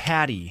have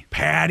Patty.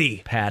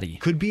 Patty.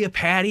 Could be a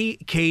Patty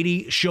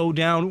Katie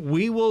showdown.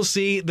 We will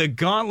see. The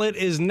gauntlet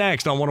is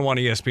next on 101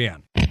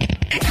 ESPN.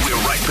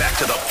 We're right back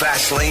to the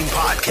Fast Lane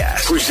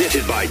Podcast,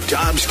 presented by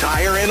Dobbs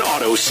Tire and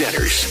Auto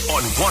Centers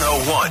on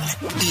 101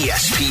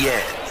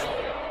 ESPN.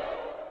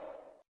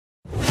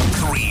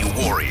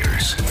 3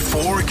 warriors,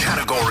 4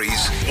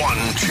 categories, 1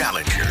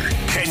 challenger.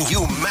 Can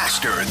you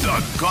master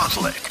the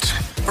gauntlet?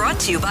 Brought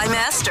to you by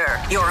Master,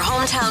 your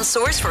hometown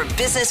source for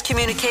business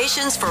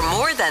communications for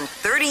more than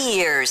 30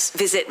 years.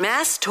 Visit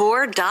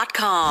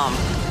masstour.com.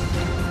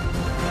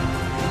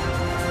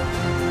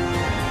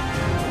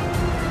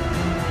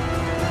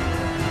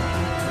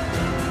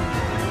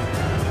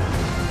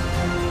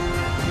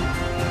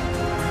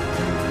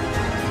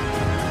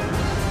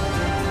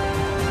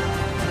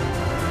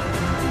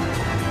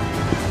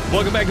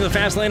 Welcome back to the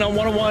Fast Lane on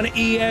 101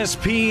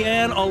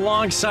 ESPN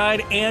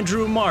alongside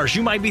Andrew Marsh.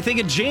 You might be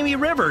thinking, Jamie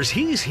Rivers,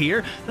 he's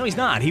here. No, he's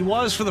not. He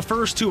was for the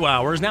first 2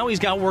 hours. Now he's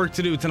got work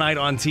to do tonight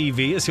on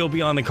TV as he'll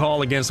be on the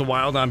call against the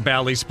Wild on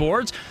Bally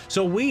Sports.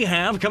 So we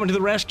have, coming to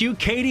the rescue,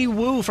 Katie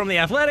Woo from The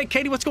Athletic.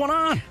 Katie, what's going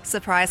on?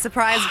 Surprise,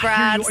 surprise,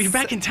 Brad. You're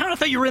back in town? I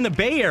thought you were in the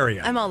Bay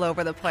Area. I'm all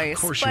over the place.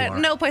 Of course you are. But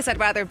no place I'd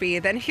rather be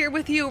than here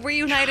with you,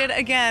 reunited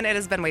again. It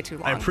has been way too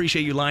long. I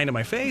appreciate you lying to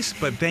my face,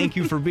 but thank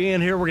you for being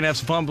here. We're going to have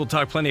some fun. We'll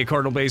talk plenty of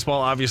Cardinal baseball,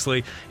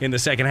 obviously, in the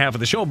second half of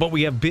the show, but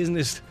we have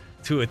business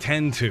to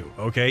attend to,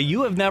 okay?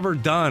 You have never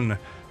done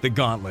the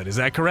gauntlet. Is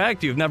that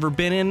correct? You've never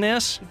been in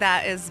this?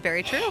 That is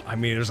very true. I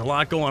mean, there's a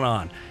lot going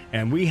on.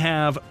 And we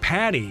have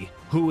Patty,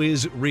 who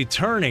is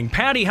returning.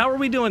 Patty, how are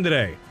we doing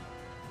today?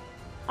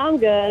 I'm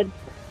good.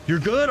 You're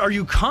good? Are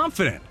you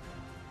confident?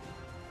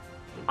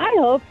 I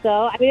hope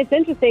so. I mean, it's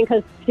interesting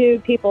because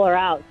 2 people are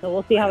out, so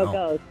we'll see how it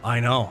goes. I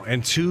know.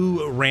 And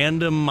 2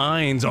 random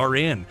minds are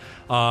in.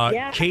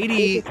 Yeah.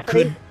 Katie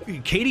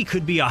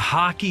could be a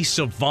hockey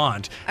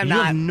savant. I'm you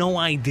not. have no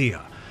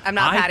idea. I'm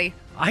not, Patty.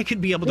 I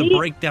could be able to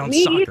break down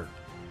soccer.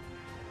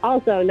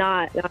 Also,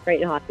 not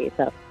great in hockey,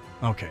 so.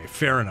 Okay,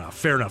 fair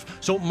enough.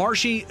 So,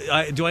 Marshy,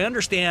 do I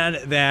understand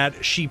that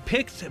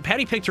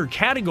Patty picked her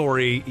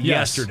category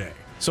yesterday?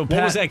 So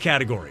what was that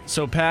category?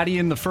 So Patty,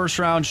 in the first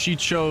round, she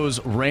chose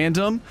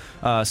random.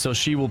 So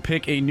she will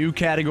pick a new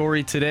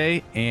category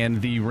today,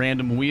 and the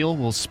random wheel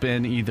will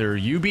spin either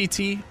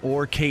UBT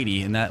or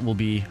Katie, and that will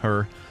be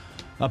her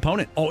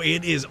opponent. Oh,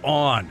 it is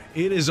on.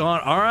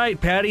 All right,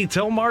 Patty,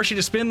 tell Marshy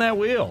to spin that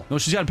wheel. No,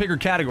 she's got to pick her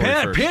category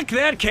first. Pick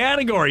that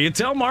category. You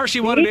tell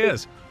Marshy what it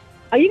is.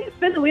 Oh, you can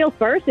spin the wheel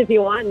first if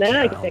you want, and then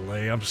I can pick.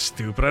 I'm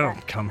stupid. I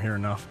don't come here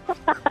enough.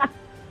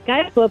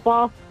 Guy,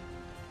 football.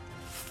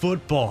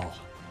 Football.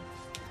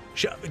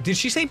 Did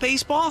she say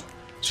baseball?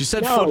 She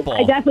said No, football.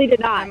 I definitely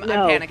did not. I'm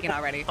no. panicking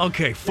already.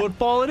 Okay,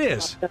 football it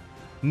is.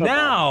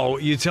 Now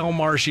you tell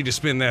Marshy to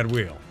spin that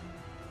wheel.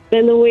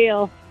 Spin the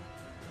wheel.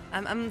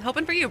 I'm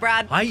hoping for you,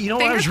 Brad. I was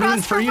Fingers rooting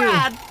crossed for you.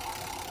 Brad.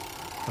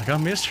 Like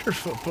I'm Mr.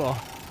 Football.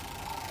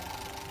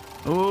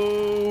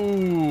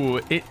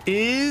 Oh, it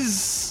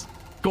is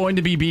going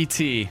to be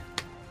BT.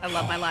 I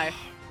love my life.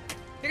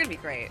 You're going to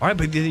be great. All right,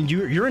 but then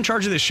you're in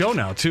charge of this show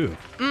now, too.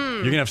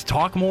 You're going to have to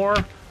talk more.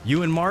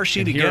 You and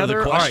Marshy And here are the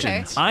together. All right,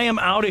 questions. I am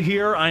out of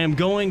here. I am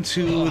going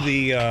to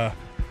the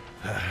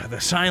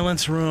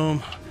silence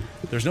room.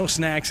 There's no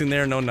snacks in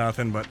there, no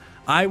nothing, but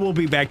I will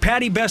be back.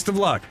 Patty, best of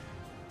luck.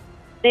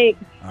 Thanks.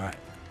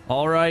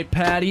 All right,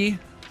 Patty,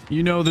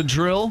 you know the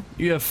drill.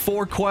 You have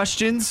 4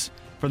 questions.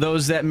 For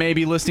those that may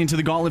be listening to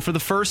the Gauntlet for the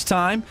first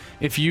time,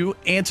 if you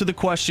answer the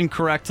question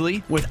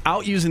correctly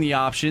without using the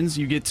options,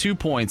 you get 2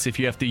 points. If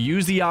you have to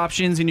use the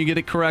options and you get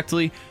it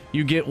correctly,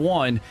 you get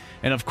 1.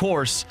 And of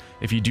course,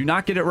 if you do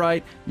not get it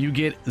right, you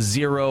get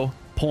 0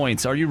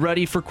 points. Are you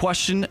ready for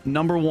question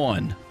number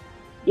 1?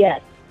 Yes.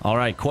 All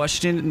right,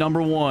 question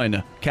number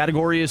 1.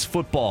 Category is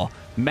football.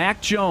 Mac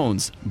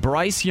Jones,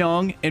 Bryce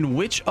Young, and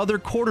which other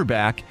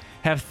quarterback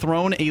have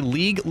thrown a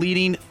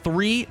league-leading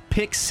 3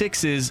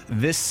 pick-sixes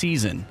this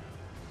season?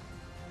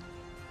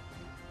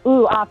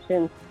 Ooh,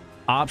 options.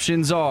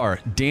 Options are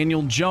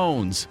Daniel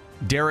Jones,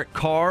 Derek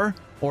Carr,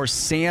 or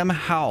Sam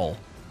Howell.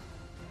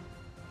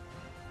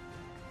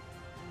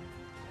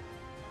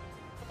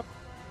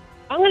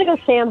 I'm going to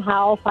go Sam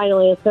Howell,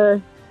 final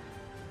answer.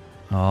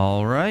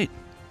 All right.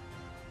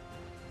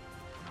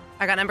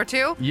 I got number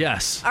 2?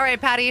 Yes. All right,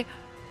 Patty.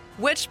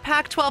 Which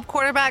Pac-12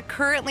 quarterback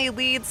currently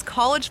leads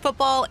college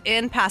football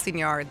in passing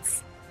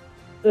yards?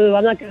 Ooh,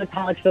 I'm not going to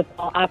college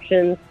football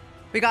options.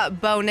 We got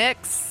Bo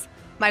Nix,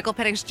 Michael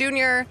Penix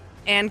Jr.,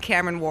 and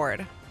Cameron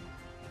Ward.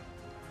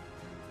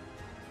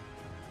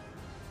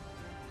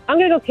 I'm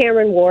going to go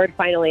Cameron Ward,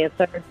 final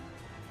answer.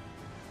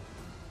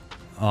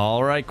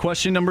 All right,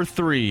 question number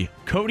 3.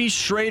 Cody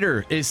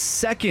Schrader is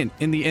second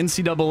in the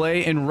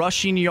NCAA in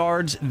rushing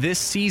yards this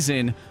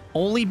season,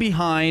 only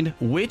behind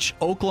which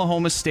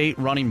Oklahoma State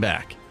running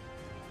back?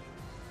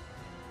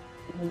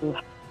 Ooh,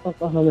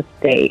 Oklahoma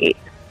State.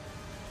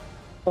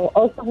 Oh,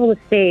 Oklahoma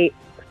State.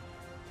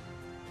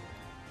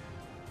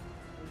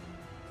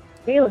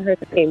 Jalen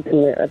Hurts came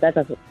through. That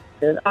doesn't.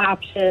 There's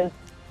options.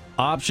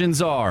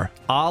 Options are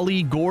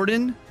Ollie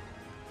Gordon,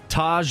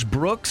 Taj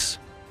Brooks,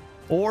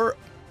 or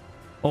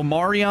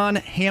Omarion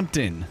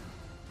Hampton.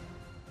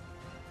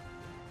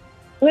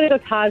 I'm going to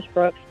go Taj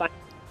Brooks.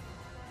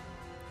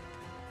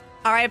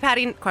 All right,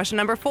 Patty, question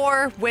number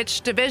 4.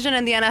 Which division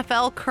in the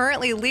NFL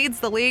currently leads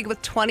the league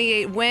with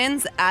 28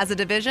 wins as a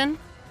division?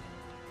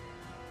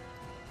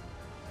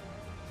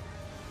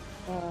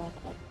 I'm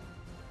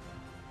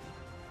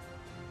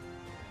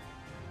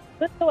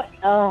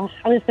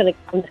just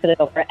gonna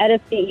go for it.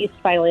 NFC East,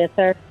 final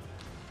answer.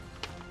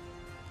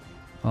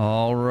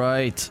 All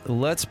right,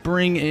 let's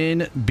bring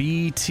in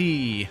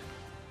BT.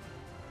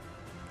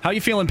 How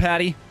you feeling,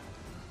 Patty?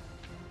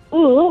 Ooh,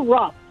 a little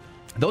rough.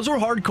 Those were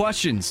hard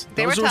questions.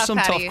 They Those were were tough, some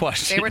Patty. tough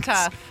questions. They were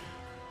tough.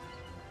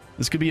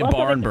 This could be a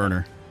barn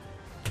burner.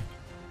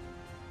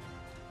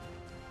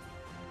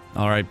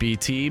 All right,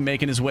 BT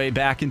making his way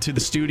back into the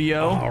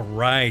studio. All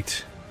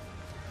right.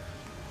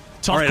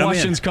 Tough All right,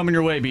 questions coming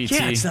your way, BT.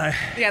 Yeah, it's not,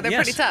 Yeah, they're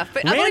pretty tough.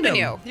 But I believe in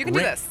you. You can do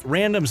this.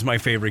 Random's my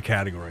favorite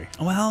category.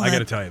 Well, I got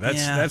to tell you,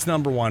 that's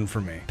number 1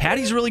 for me.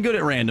 Patty's really good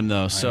at random,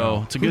 though,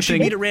 so it's a Who good she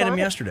thing. beat at random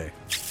yesterday?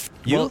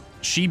 You? Well,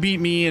 she beat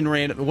me in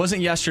random. It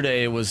wasn't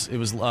yesterday. It was.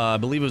 I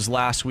believe it was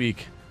last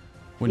week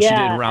when she did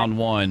round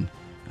 1.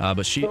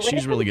 But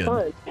she's really good.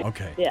 Fun.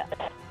 Okay. Yeah.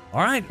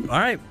 All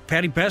right,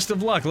 Patty. Best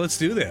of luck. Let's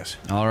do this.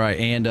 All right,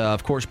 and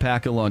of course,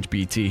 pack a lunch,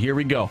 BT. Here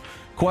we go.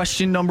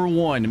 Question number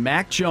 1.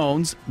 Mac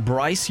Jones,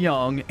 Bryce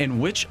Young, and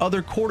which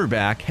other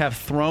quarterback have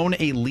thrown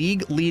a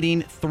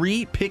league-leading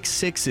 3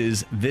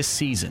 pick-sixes this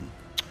season?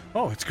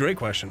 Oh, it's a great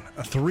question.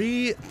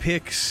 3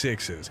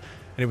 pick-sixes.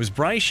 And it was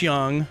Bryce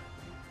Young.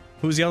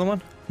 Who was the other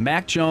one?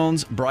 Mac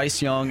Jones,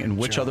 Bryce Young, and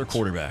which other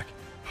quarterback?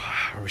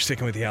 Are we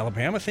sticking with the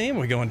Alabama theme?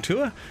 Are we going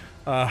Tua?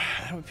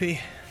 That would be,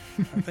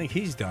 I think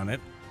he's done it.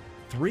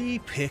 3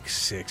 pick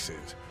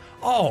sixes.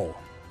 Oh,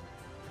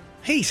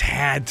 he's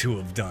had to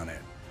have done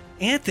it.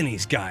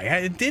 Anthony's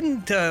guy.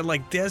 Didn't,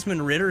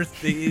 Desmond Ridder,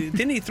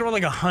 didn't he throw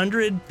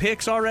 100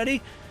 picks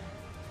already?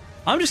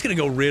 I'm just going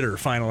to go Ridder,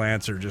 final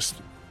answer, just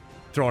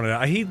throwing it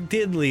out. He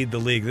did lead the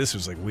league. This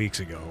was weeks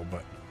ago,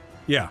 but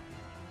yeah.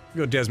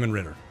 Go Desmond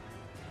Ridder.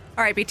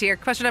 All right, BT,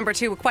 question number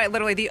 2, quite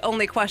literally the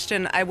only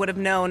question I would have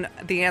known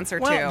the answer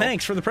to. Well,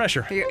 thanks for the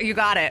pressure. You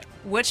got it.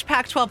 Which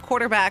Pac-12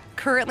 quarterback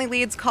currently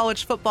leads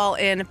college football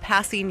in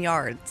passing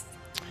yards?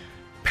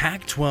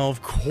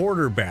 Pac-12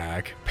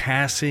 quarterback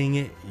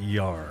passing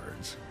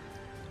yards.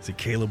 Is it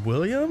Caleb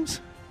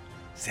Williams?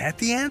 Is that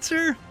the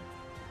answer?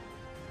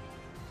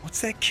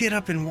 What's that kid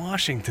up in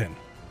Washington?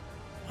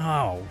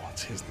 Oh,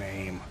 what's his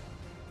name?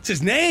 What's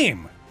his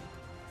name?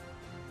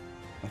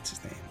 What's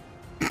his name?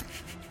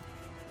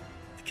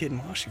 The kid in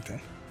Washington.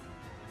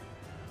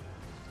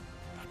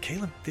 Oh,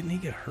 Caleb, didn't he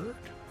get hurt?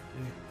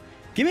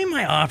 Give me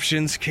my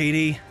options,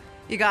 Katie.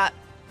 You got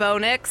Bo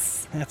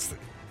Nix. That's the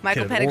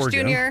Michael kid at Penix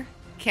Oregon. Jr.,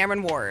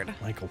 Cameron Ward.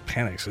 Michael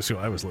Penix is who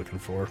I was looking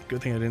for.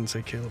 Good thing I didn't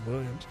say Caleb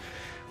Williams.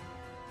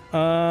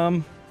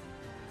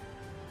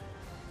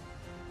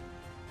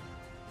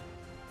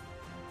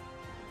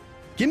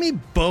 Give me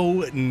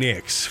Bo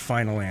Nix,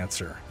 final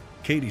answer.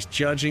 Katie's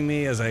judging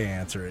me as I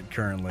answer it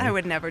currently. I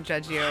would never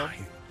judge you.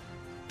 He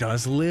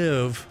does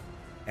live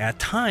at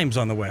times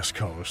on the West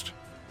Coast.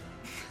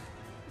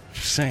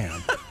 Just saying.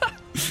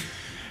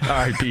 All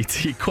right,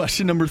 BT.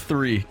 Question number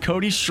 3.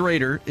 Cody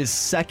Schrader is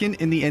second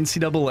in the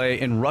NCAA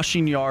in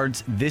rushing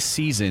yards this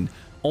season,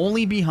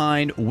 only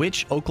behind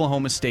which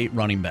Oklahoma State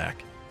running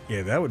back?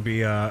 Yeah, that would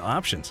be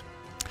options.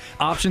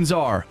 Options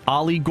are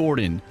Ollie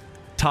Gordon,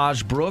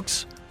 Taj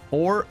Brooks,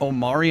 or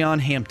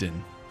Omarion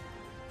Hampton.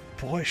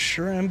 Boy,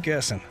 sure am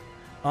guessing.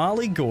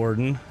 Ollie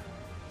Gordon,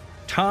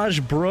 Taj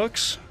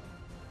Brooks,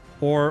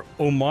 or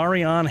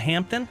Omarion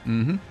Hampton?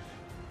 Mm-hmm.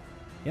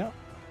 Yeah.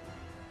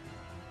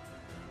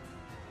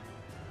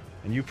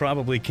 And you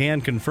probably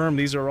can confirm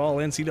these are all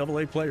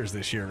NCAA players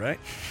this year, right?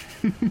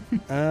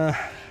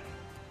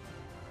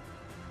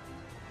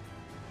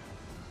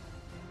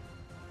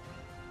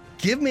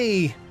 Give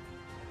me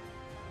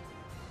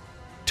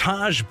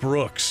Taj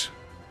Brooks.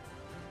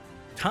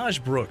 Taj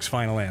Brooks,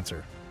 final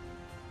answer.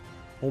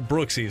 Old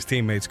Brooksy, his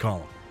teammates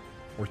call him.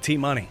 Or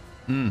T-Money.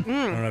 I don't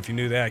know if you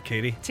knew that,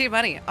 Katie.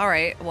 T-Money. All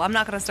right. Well, I'm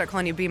not going to start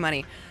calling you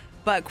B-Money.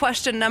 But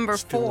question number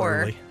Still 4.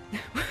 early.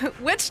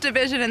 Which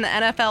division in the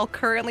NFL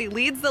currently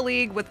leads the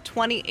league with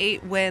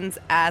 28 wins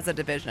as a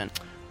division?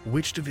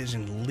 Which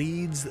division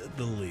leads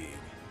the league?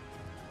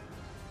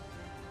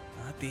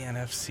 Not the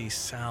NFC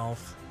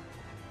South.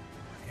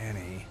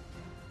 Any.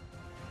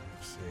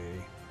 NFC.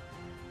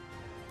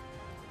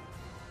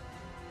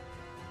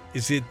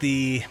 Is it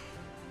the...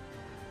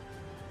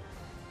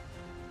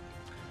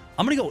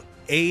 I'm going to go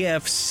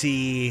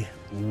AFC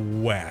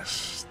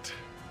West.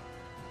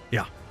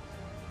 Yeah.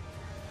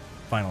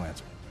 Final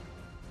answer.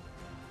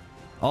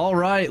 All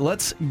right,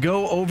 let's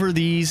go over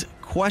these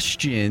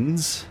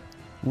questions.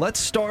 Let's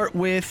start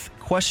with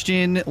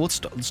question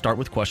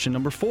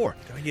number 4.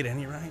 Did I get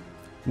any right?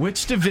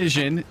 Which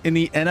division in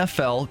the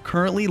NFL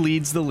currently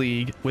leads the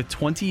league with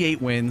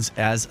 28 wins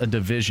as a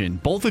division?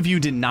 Both of you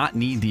did not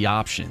need the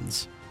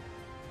options.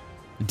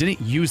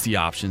 Didn't use the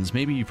options.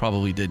 Maybe you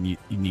probably didn't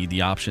need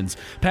the options.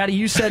 Patty,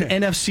 you said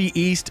NFC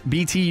East.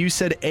 BT, you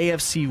said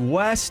AFC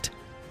West.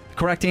 The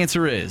correct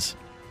answer is...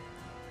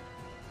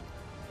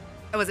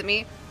 Oh, was it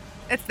me?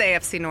 It's the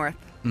AFC North.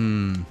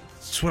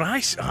 That's what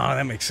I... Oh,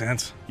 that makes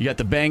sense. You got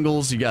the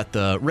Bengals, you got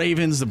the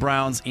Ravens, the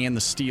Browns, and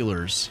the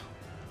Steelers.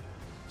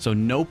 So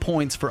no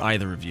points for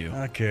either of you.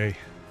 Okay.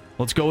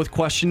 Let's go with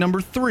question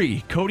number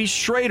 3. Cody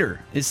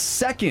Schrader is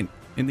second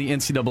in the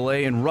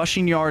NCAA in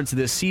rushing yards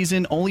this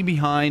season, only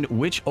behind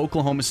which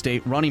Oklahoma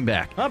State running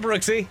back?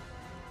 Brooksy.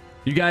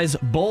 You guys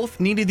both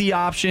needed the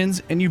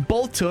options, and you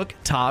both took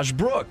Taj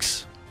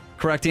Brooks.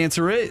 Correct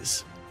answer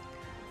is...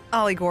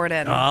 Ollie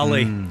Gordon.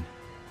 Ollie.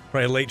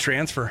 Right, late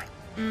transfer.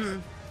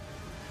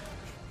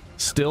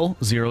 Still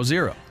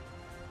 0-0.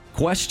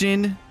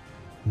 Question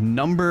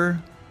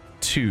number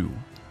 2.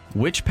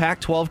 Which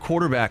Pac-12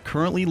 quarterback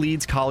currently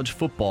leads college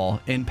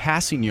football in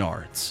passing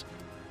yards?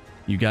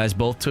 You guys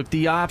both took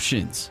the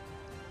options.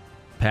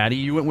 Patty,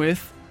 you went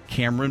with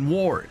Cameron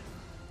Ward.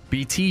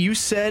 BT, you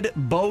said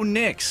Bo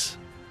Nix.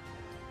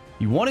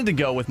 You wanted to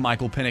go with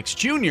Michael Penix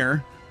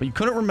Jr., but you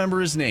couldn't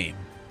remember his name.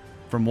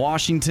 From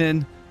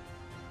Washington,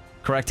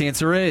 correct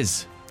answer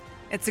is...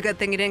 It's a good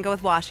thing you didn't go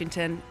with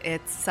Washington.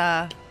 It's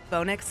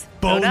Bo Nix.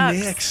 Bo Ducks.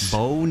 Nix.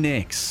 Bo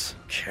Nix.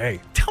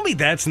 Okay. Tell me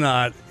that's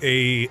not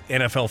a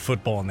NFL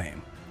football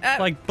name.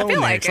 Like Bo I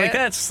feel Nix. like it.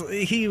 That's...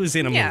 He was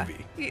in a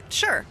movie.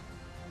 Sure.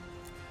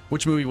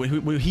 Which movie?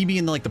 Would he be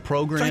in the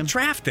program? It's like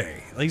Draft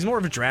Day. He's more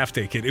of a Draft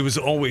Day kid. It was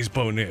always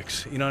Bo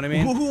Nix. You know what I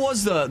mean? Who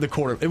was the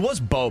quarter? It was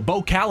Bo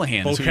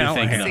Callahan. Bo is who you're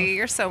Callahan. thinking of. See,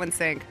 you're so in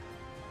sync.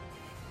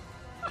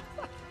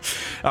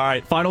 All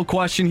right, final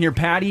question here.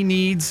 Patty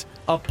needs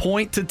a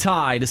point to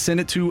tie to send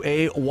it to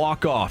a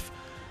walk-off.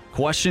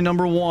 Question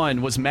number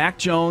 1 was Mac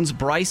Jones,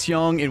 Bryce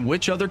Young, and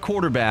which other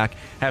quarterback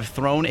have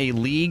thrown a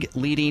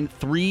league-leading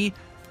 3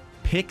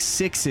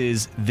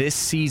 pick-sixes this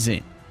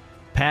season?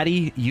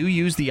 Patty, you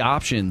used the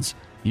options.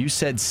 You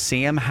said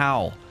Sam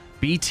Howell.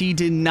 BT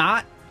did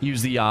not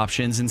use the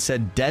options and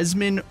said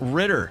Desmond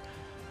Ridder.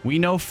 We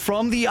know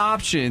from the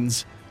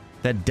options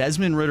that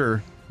Desmond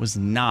Ridder was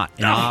not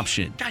an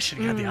option. I should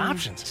have got the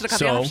options. Should have got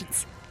the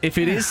options. If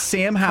it is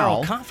Sam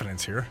Howell,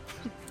 confidence here.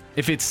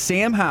 If it's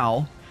Sam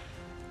Howell,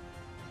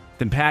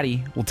 then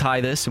Patty will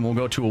tie this and we'll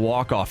go to a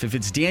walk-off. If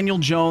it's Daniel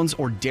Jones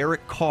or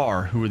Derek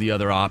Carr, who are the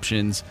other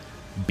options,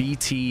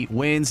 BT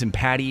wins. And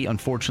Patty,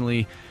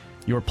 unfortunately,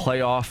 your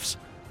playoffs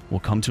will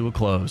come to a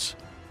close.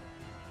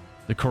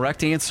 The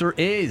correct answer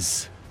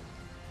is...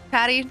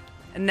 Patty,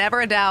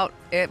 never a doubt,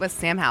 it was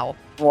Sam Howell.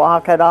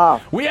 Walk it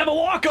off. We have a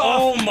walk-off.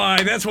 Oh,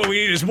 my. That's what we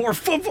need is more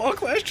football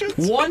questions.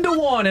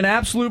 1-1, an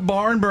absolute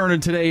barn burner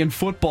today in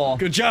football.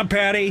 Good job,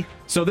 Patty.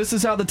 So this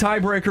is how the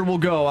tiebreaker will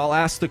go. I'll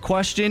ask the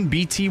question.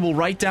 BT will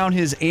write down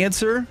his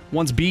answer.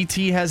 Once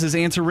BT has his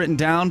answer written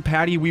down,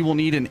 Patty, we will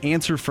need an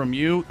answer from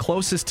you.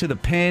 Closest to the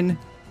pin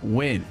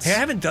wins. Hey, I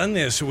haven't done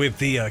this with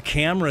the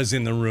cameras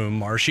in the room,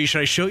 Marshy.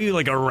 Should I show you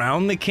like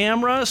around the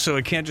camera so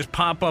it can't just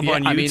pop up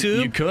on YouTube? I mean,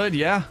 you could,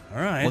 yeah.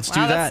 All right. Let's do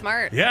that. That's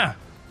smart. Yeah.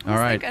 All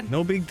right.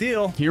 No big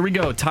deal. Here we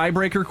go.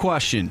 Tiebreaker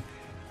question.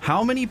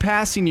 How many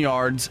passing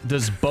yards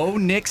does Bo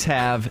Nix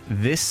have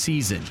this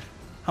season?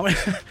 How many?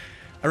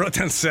 I wrote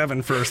down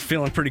 7 first,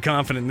 feeling pretty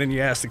confident, and then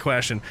you asked the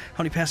question,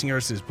 how many passing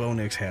yards does Bo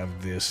Nix have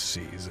this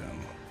season?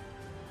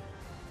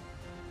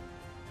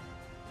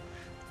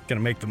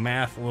 Gonna make the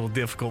math a little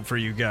difficult for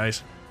you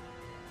guys.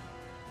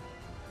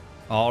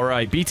 All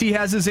right. BT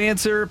has his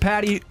answer.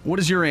 Patty, what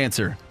is your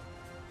answer?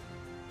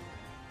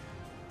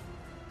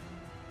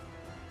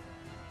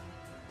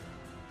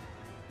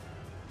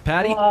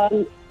 Patty?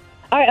 All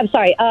right, I'm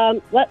sorry.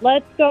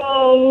 Let's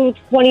go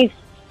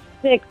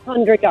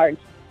 2,600 yards.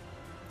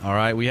 All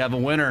right, we have a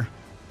winner.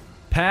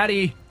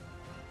 Patty.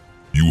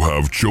 You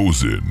have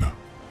chosen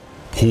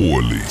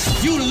poorly.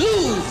 You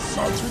lose.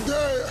 Not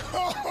today.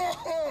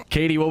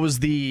 Katie, what was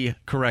the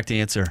correct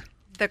answer?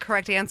 The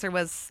correct answer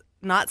was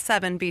not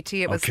 7,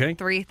 BT. It was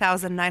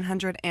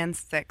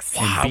 3,906.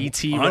 Wow. And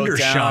BT wrote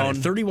undershot down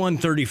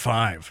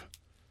 31-35.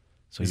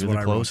 So you're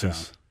the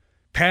closest.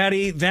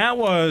 Patty, that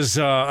was,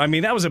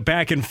 that was a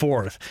back and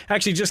forth.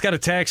 Actually, just got a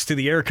text to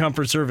the Air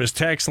Comfort Service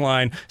text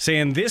line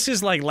saying this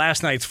is like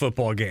last night's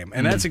football game.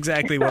 And that's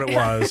exactly what it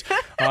was.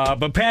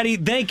 But Patty,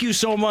 thank you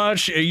so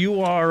much.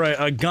 You are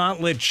a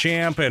gauntlet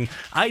champ, and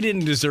I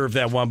didn't deserve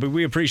that one, but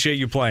we appreciate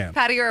you playing.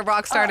 Patty, you're a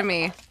rock star to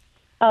me.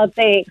 Oh,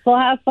 thanks. We'll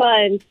have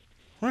fun.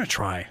 We're going to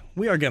try.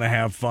 We are going to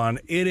have fun.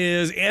 It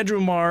is Andrew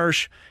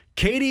Marsh,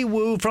 Katie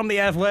Woo from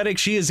The Athletic.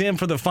 She is in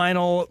for the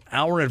final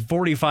hour and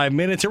 45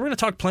 minutes. And we're going to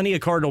talk plenty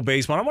of Cardinal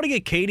baseball. I want to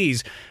get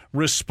Katie's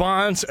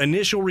response,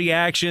 initial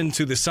reaction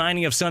to the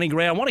signing of Sonny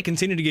Gray. I want to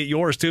continue to get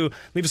yours, too.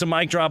 Leave us a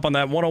mic drop on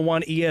that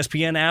 101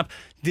 ESPN app.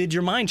 Did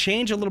your mind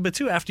change a little bit,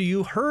 too, after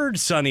you heard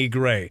Sonny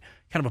Gray?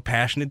 Kind of a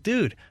passionate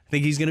dude. I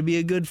think he's going to be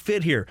a good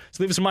fit here.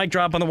 So leave us a mic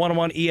drop on the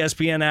 101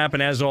 ESPN app.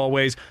 And as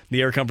always,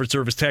 the Air Comfort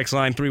Service text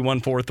line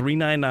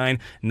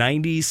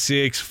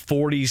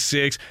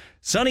 314-399-9646.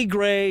 Sonny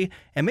Gray,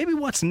 and maybe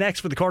what's next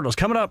for the Cardinals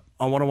coming up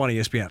on 101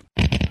 ESPN.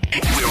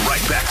 We're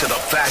right back to the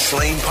Fast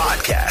Lane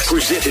Podcast,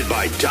 presented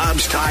by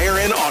Dobbs Tire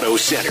and Auto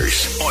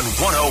Centers on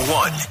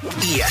 101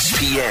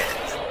 ESPN.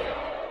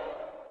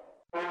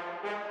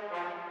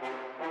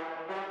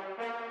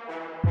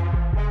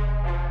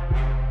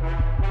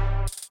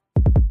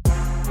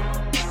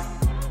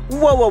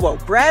 Whoa.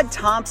 Brad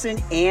Thompson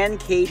and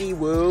Katie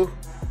Woo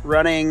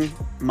running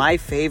my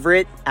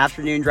favorite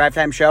afternoon drive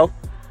time show.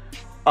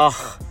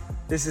 Ugh.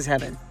 This is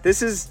heaven.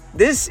 This is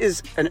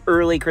an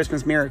early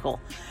Christmas miracle.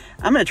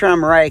 I'm going to turn on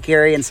Mariah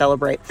Carey and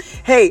celebrate.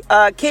 Hey,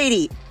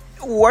 Katie,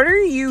 what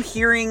are you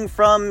hearing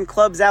from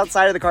clubs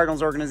outside of the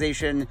Cardinals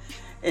organization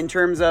in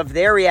terms of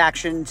their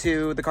reaction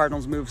to the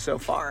Cardinals' move so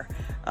far?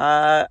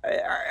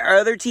 Are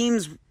other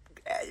teams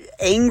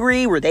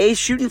angry? Were they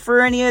shooting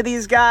for any of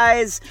these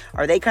guys?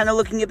 Are they kind of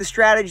looking at the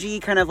strategy,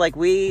 kind of like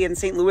we in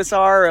St. Louis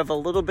are, of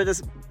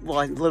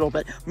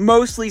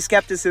mostly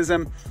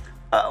skepticism?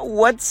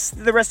 What's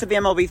the rest of the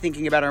MLB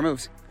thinking about our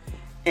moves?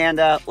 And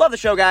love the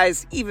show,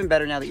 guys. Even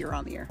better now that you're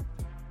on the air.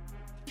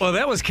 Well,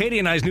 that was Katie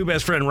and I's new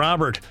best friend,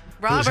 Robert.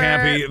 Who's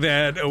happy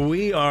that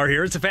we are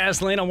here. It's a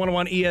Fast Lane on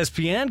 101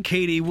 ESPN.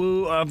 Katie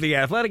Woo of The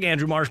Athletic,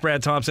 Andrew Marsh,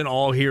 Brad Thompson,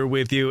 all here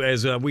with you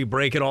as we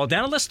break it all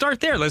down. And let's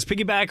start there. Let's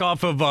piggyback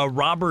off of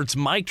Robert's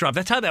mic drop.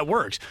 That's how that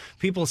works.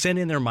 People send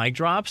in their mic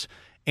drops,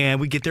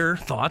 and we get their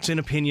thoughts and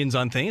opinions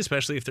on things,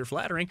 especially if they're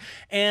flattering.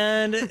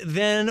 And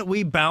then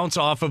we bounce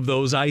off of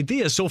those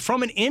ideas. So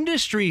from an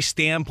industry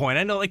standpoint,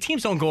 I know like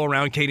teams don't go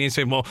around, Katie, and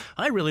say, well,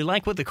 I really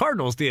like what the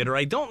Cardinals did, or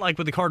I don't like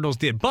what the Cardinals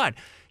did. But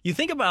You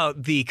think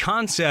about the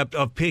concept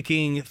of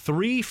picking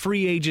 3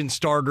 free agent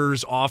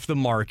starters off the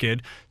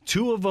market.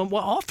 2 of them,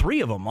 well, all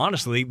 3 of them,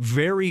 honestly,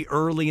 very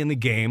early in the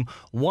game.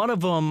 One of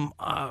them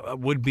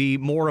would be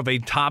more of a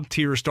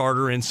top-tier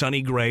starter in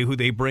Sonny Gray, who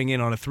they bring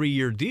in on a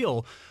 3-year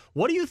deal.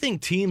 What do you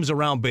think teams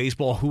around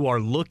baseball who are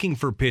looking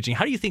for pitching,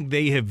 how do you think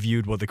they have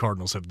viewed what the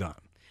Cardinals have done?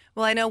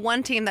 Well, I know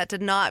one team that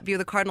did not view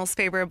the Cardinals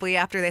favorably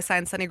after they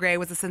signed Sonny Gray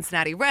was the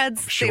Cincinnati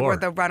Reds. Sure. They were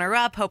the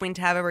runner-up, hoping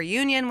to have a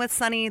reunion with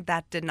Sonny.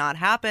 That did not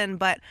happen.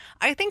 But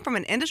I think from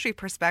an industry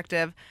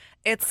perspective,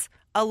 it's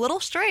a little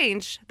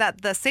strange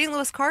that the St.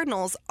 Louis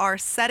Cardinals are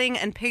setting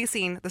and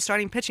pacing the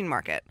starting pitching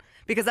market,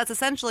 because that's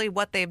essentially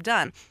what they've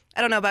done.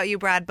 I don't know about you,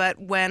 Brad, but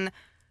when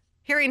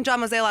hearing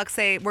John Mozeliak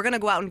say, we're going to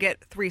go out and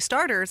get 3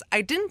 starters,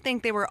 I didn't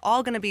think they were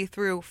all going to be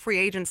through free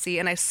agency,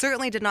 and I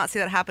certainly did not see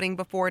that happening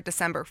before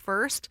December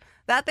 1st.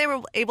 That they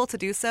were able to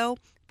do so,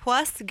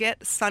 plus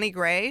get Sonny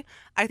Gray,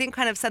 I think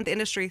kind of sent the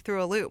industry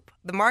through a loop.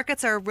 The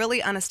markets are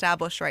really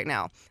unestablished right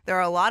now. There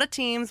are a lot of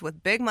teams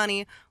with big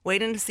money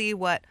waiting to see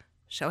what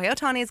Shohei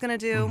Ohtani is going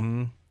to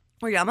do,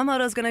 where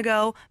Yamamoto is going to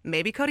go,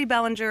 maybe Cody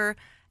Bellinger,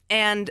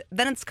 and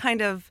then it's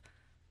kind of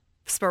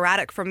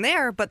sporadic from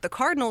there. But the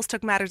Cardinals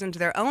took matters into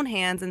their own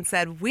hands and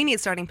said, we need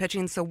starting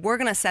pitching, so we're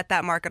going to set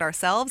that market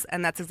ourselves,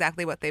 and that's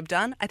exactly what they've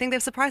done. I think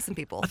they've surprised some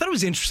people. I thought it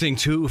was interesting,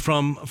 too,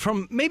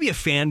 from maybe a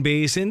fan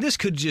base, and this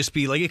could just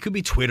be, like, it could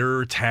be Twitter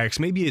or text.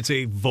 Maybe it's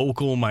a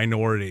vocal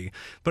minority.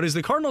 But as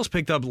the Cardinals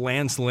picked up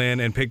Lance Lynn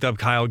and picked up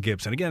Kyle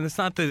Gibson, again, it's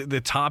not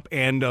the top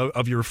end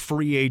of your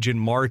free agent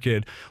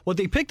market. What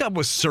they picked up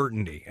was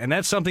certainty, and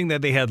that's something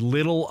that they had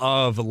little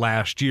of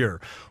last year.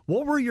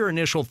 What were your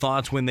initial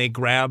thoughts when they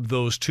grabbed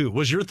those 2?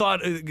 Was your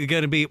thought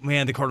going to be,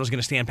 man, the Cardinals going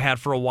to stand pat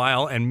for a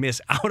while and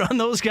miss out on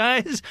those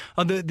guys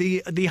on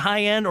the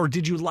high end, or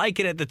did you like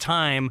it at the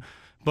time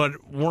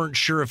but weren't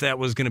sure if that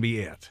was going to be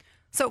it?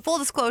 So full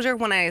disclosure,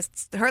 when I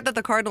heard that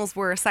the Cardinals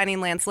were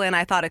signing Lance Lynn,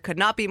 I thought it could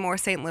not be more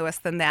St. Louis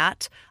than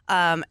that.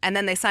 And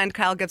then they signed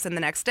Kyle Gibson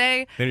the next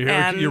day.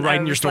 And you're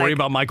writing your story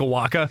about Michael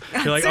Wacha.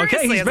 You're like,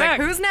 okay, he's back.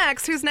 Like, who's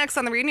next? Who's next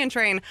on the reunion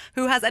train?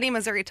 Who has any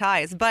Missouri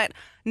ties? But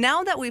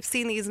now that we've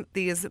seen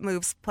these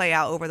moves play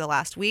out over the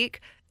last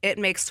week, it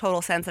makes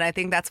total sense. And I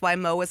think that's why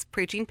Mo is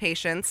preaching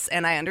patience.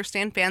 And I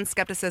understand fans'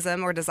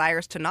 skepticism or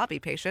desires to not be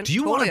patient. Do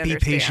you want a Be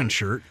Patient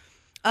shirt?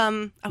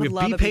 I would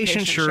love Be a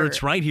Patient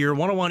shirts right here,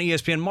 101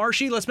 ESPN.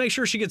 Marshy, let's make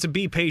sure she gets a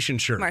Be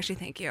Patient shirt. Marshy,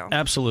 thank you.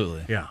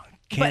 Absolutely. Yeah,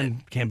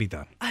 can be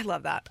done. I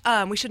love that.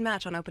 We should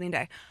match on opening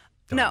day.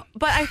 No,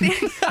 but I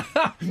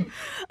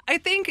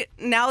think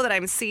now that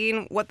I'm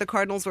seeing what the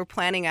Cardinals were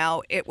planning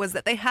out, it was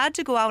that they had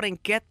to go out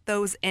and get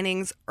those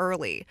innings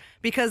early,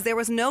 because there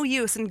was no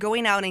use in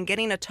going out and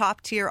getting a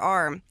top-tier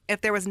arm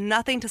if there was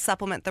nothing to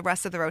supplement the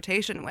rest of the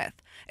rotation with.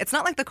 It's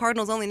not like the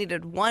Cardinals only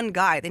needed one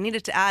guy. They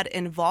needed to add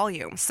in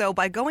volume. So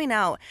by going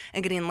out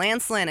and getting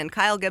Lance Lynn and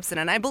Kyle Gibson,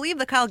 and I believe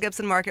the Kyle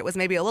Gibson market was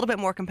maybe a little bit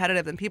more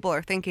competitive than people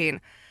are thinking,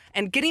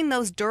 and getting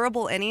those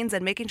durable innings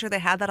and making sure they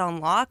had that on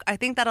lock, I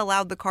think that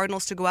allowed the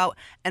Cardinals to go out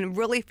and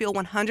really feel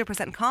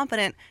 100%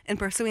 confident in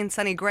pursuing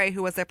Sonny Gray,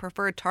 who was their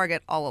preferred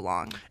target all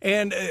along.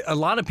 And a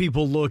lot of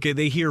people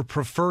they hear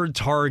preferred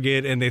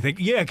target, and they think,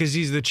 yeah, because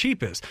he's the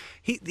cheapest.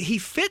 He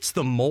fits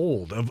the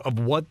mold of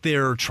what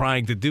they're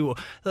trying to do.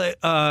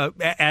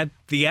 At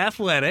The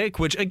Athletic,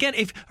 which, again,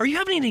 are you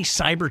having any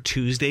Cyber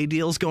Tuesday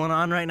deals going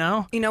on right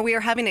now? You know, we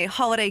are having a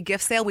holiday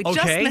gift sale. We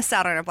just missed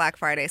out on our Black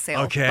Friday sale.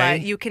 Okay.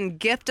 But you can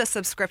gift a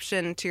subscription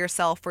to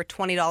yourself for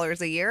 $20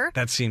 a year.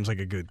 That seems like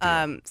a good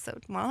deal. So,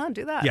 well,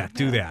 do that. Yeah,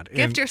 do that.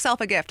 Gift yourself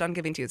a gift on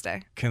Giving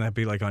Tuesday. Can that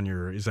be like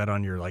is that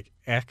on your like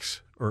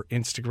X or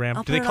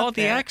Instagram? Do they call it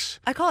the X?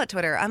 I call it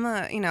Twitter. I'm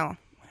Elon's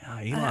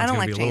I don't gonna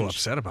like be a change. little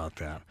upset about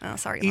that. Oh,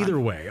 sorry, Elon. Either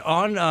way,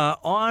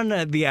 on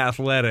The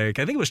Athletic,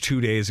 I think it was 2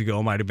 days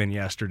ago, might have been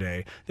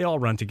yesterday. They all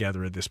run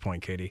together at this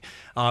point, Katie.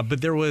 But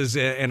there was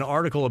an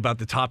article about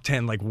the top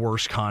 10 like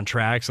worst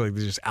contracts, like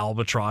there's just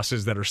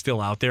albatrosses that are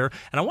still out there.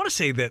 And I want to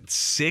say that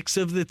 6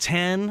 of the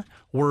 10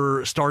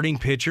 were starting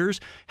pitchers.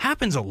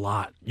 Happens a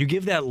lot. You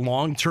give that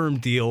long-term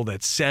deal, that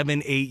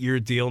 7-8 year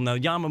deal. Now,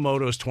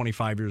 Yamamoto's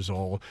 25 years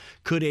old.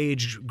 Could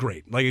age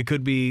great. Like, it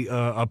could be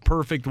a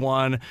perfect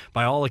one.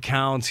 By all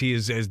accounts, he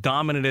is as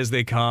dominant as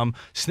they come.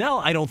 Snell,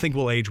 I don't think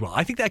will age well.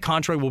 I think that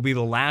contract will be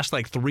the last,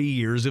 3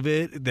 years of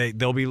it.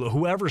 They'll be,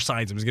 whoever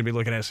signs him is going to be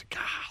looking at us,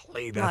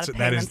 golly, that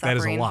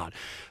is a lot.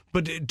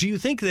 But do you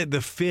think that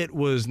the fit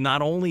was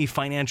not only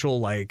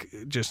financial,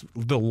 just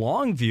the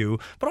long view,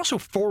 but also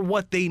for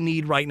what they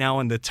need right now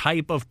and the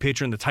type of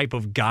pitcher and the type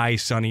of guy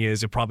Sonny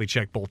is? It probably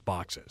checked both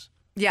boxes.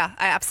 Yeah,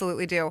 I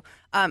absolutely do.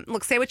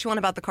 Look, say what you want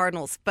about the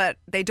Cardinals, but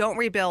they don't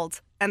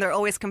rebuild, and they're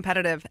always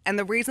competitive. And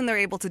the reason they're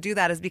able to do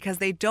that is because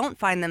they don't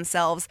find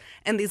themselves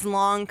in these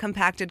long,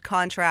 compacted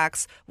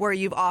contracts where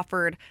you've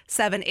offered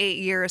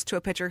 7-8 years to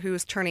a pitcher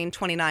who's turning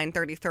 29,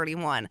 30,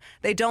 31.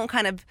 They don't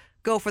kind of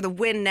go for the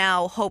win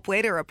now, hope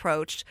later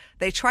approach.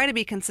 They try to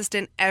be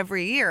consistent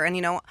every year.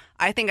 And,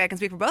 I think I can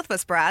speak for both of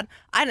us, Brad.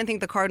 I didn't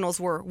think the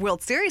Cardinals were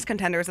World Series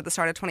contenders at the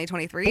start of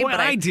 2023. Boy, but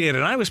I did,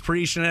 and I was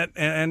preaching it,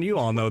 and you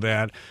all know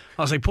that.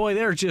 I was like, boy,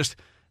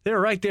 they're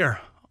right there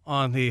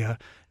on the.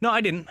 No,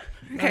 I didn't.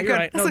 Okay, you're good.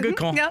 right. No, good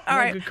call. Yeah, all No,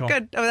 right, good call.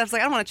 good. Oh, that's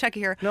like I don't want to check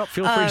you here. No,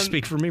 feel free to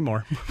speak for me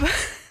more.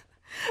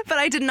 But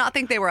I did not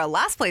think they were a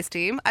last place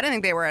team. I didn't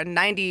think they were a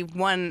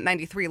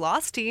 91-93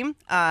 loss team.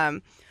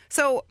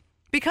 So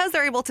because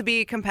they're able to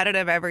be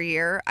competitive every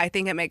year, I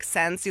think it makes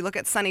sense. You look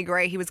at Sonny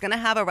Gray; he was going to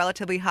have a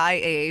relatively high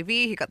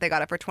AAV. They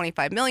got it for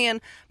 $25 million,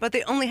 but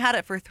they only had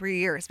it for 3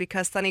 years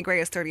because Sonny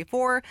Gray is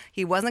 34.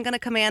 He wasn't going to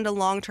command a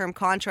long-term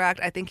contract.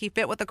 I think he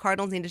fit what the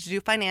Cardinals needed to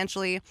do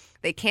financially.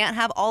 They can't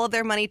have all of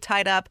their money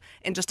tied up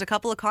in just a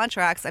couple of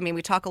contracts. I mean,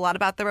 we talk a lot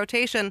about the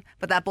rotation,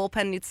 but that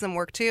bullpen needs some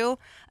work too.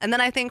 And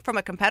then I think from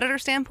a competitor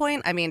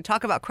standpoint, I mean,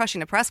 talk about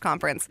crushing a press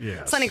conference.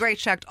 Yes. Sonny Gray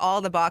checked all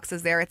the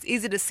boxes there. It's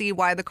easy to see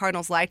why the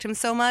Cardinals liked him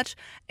so much.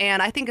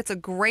 And I think it's a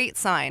great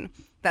sign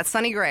that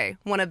Sonny Gray,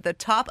 one of the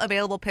top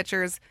available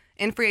pitchers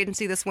in free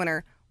agency this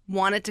winter,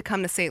 wanted to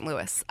come to St.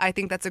 Louis. I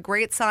think that's a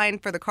great sign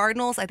for the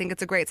Cardinals. I think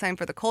it's a great sign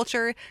for the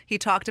culture. He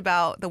talked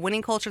about the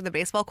winning culture, the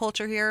baseball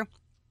culture here,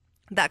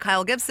 that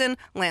Kyle Gibson,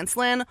 Lance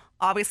Lynn,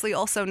 obviously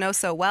also know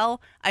so well.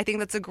 I think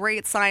that's a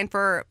great sign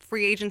for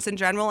free agents in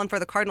general and for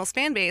the Cardinals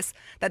fan base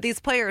that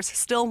these players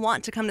still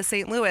want to come to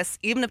St. Louis,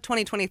 even if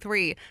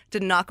 2023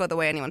 did not go the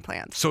way anyone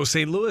planned. So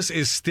St. Louis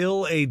is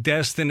still a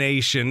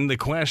destination. The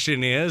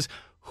question is,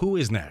 who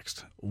is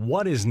next?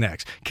 What is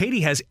next?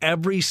 Katie has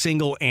every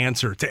single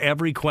answer to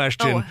every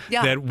question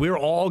that we're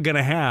all going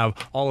to have.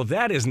 All of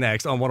that is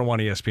next on 101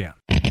 ESPN.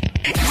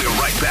 We're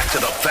right back to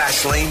the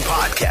Fast Lane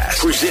Podcast,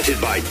 presented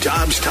by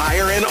Dobbs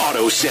Tire and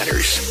Auto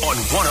Centers on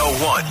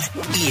 101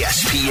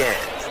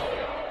 ESPN.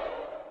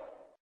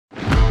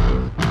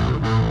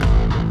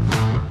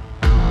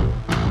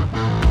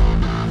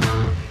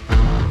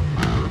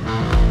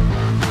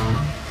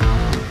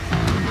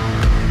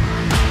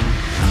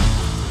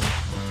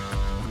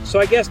 So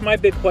I guess my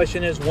big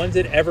question is, when's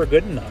it ever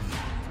good enough?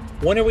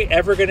 When are we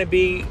ever going to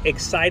be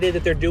excited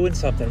that they're doing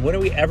something? When are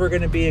we ever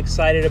going to be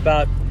excited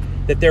about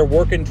that they're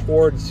working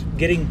towards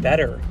getting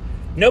better?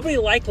 Nobody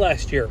liked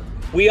last year.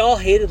 We all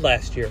hated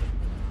last year.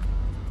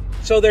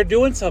 So they're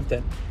doing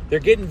something. They're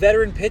getting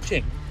veteran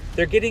pitching.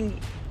 They're getting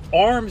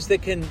arms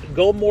that can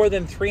go more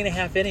than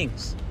 3.5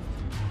 innings.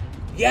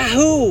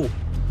 Yahoo!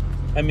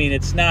 I mean,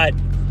 it's not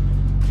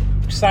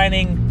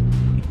signing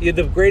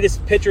the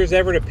greatest pitchers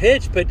ever to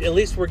pitch, but at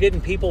least we're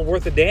getting people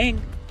worth a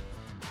dang.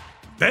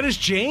 That is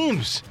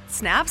James.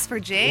 Snaps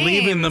for James.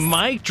 Leaving the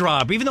mic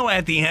drop, even though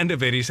at the end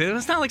of it he said,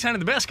 it's not like signing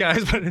the best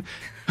guys, but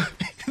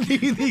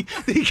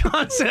the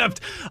concept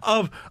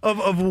of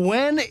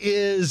when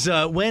is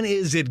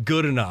it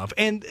good enough?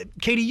 And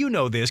Katie, you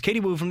know this. Katie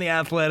Woo from The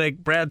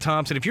Athletic, Brad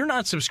Thompson. If you're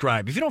not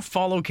subscribed, if you don't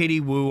follow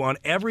Katie Woo on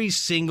every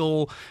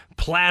single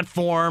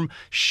platform,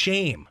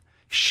 shame.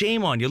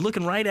 Shame on you.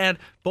 Looking right at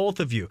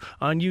both of you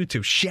on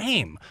YouTube.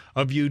 Shame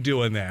of you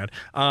doing that.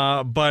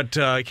 But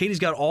Katie's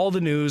got all the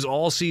news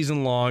all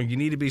season long. You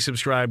need to be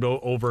subscribed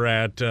over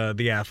at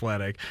The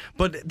Athletic.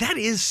 But that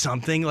is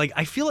something, like,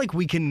 I feel like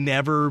we can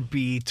never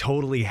be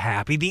totally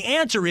happy. The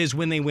answer is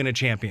when they win a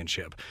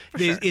championship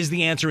is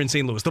the answer in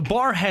St. Louis. The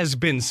bar has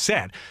been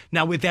set.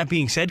 Now, with that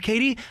being said,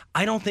 Katie,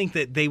 I don't think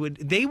that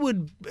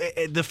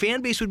the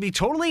fan base would be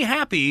totally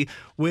happy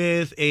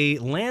with a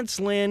Lance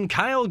Lynn,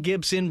 Kyle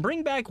Gibson,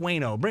 bring back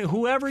Waino, bring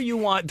whoever you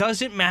want.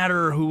 Doesn't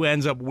matter who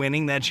ends up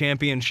winning that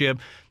championship.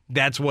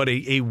 That's what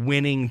a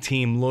winning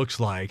team looks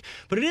like.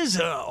 But it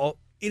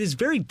is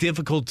very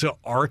difficult to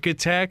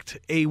architect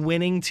a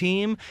winning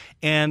team.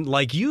 And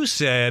like you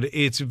said,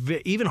 it's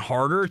even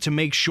harder to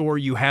make sure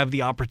you have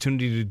the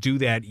opportunity to do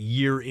that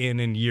year in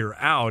and year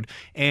out.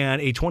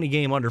 And a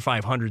 20-game under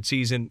 500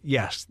 season,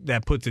 yes,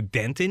 that puts a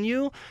dent in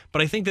you.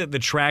 But I think that the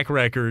track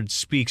record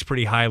speaks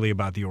pretty highly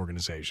about the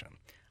organization.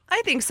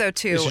 I think so,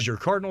 too. This is your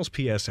Cardinals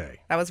PSA.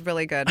 That was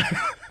really good.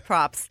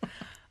 Props.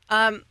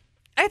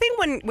 I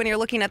think when you're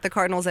looking at the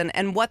Cardinals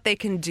and what they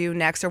can do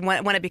next or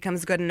when it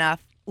becomes good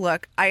enough,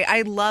 look,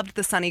 I loved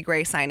the Sonny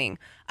Gray signing.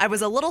 I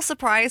was a little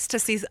surprised to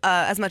see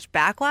as much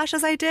backlash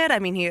as I did. I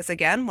mean, he is,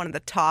 again, one of the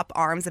top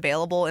arms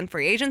available in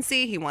free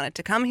agency. He wanted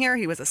to come here.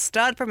 He was a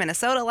stud for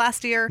Minnesota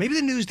last year. Maybe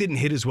the news didn't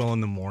hit as well in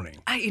the morning.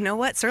 You know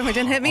what? Certainly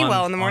didn't hit me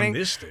well in the morning. On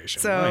this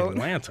station, so,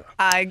 Atlanta.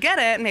 I get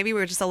it. Maybe we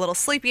were just a little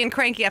sleepy and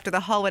cranky after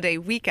the holiday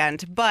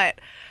weekend. But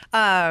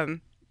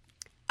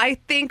I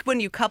think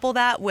when you couple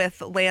that with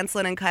Lance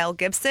Lynn and Kyle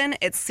Gibson,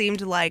 it seemed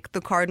like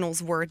the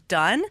Cardinals were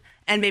done.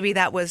 And maybe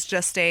that was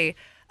just a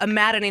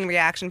maddening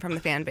reaction from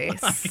the fan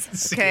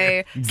base.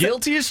 Okay.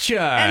 Guilty as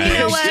charged. And you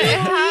know what? It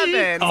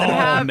happens. Oh, it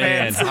happens.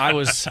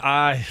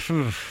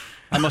 man.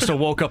 I must have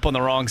woke up on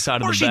the wrong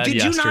side of the bed did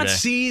yesterday. You not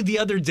see the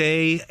other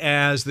day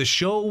as the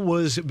show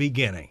was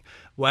beginning?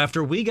 Well,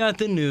 after we got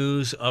the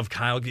news of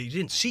Kyle, you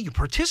didn't see, you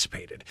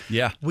participated.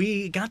 Yeah.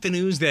 We got the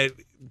news that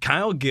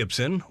Kyle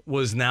Gibson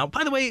was now,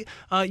 by the way,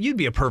 you'd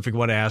be a perfect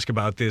one to ask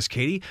about this,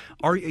 Katie.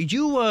 Are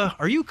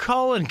you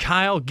calling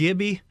Kyle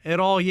Gibby at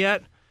all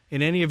yet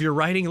in any of your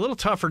writing? A little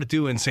tougher to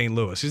do in St.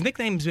 Louis. His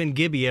nickname's been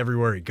Gibby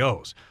everywhere he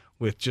goes,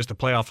 with just a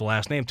play off the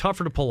last name.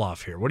 Tougher to pull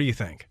off here. What do you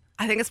think?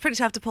 I think it's pretty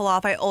tough to pull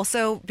off. I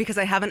also, because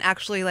I haven't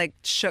actually like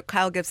shook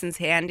Kyle Gibson's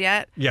hand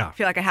yet. Yeah. I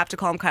feel like I have to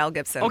call him Kyle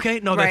Gibson. Okay,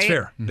 no, that's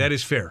fair. That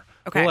is fair.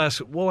 Okay.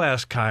 We'll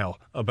ask Kyle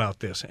about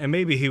this, and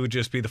maybe he would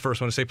just be the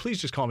first one to say,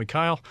 "Please just call me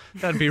Kyle."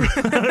 That'd be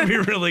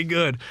really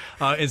good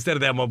instead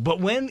of that one. But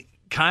when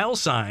Kyle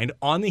signed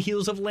on the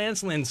heels of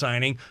Lance Lynn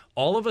signing,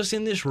 all of us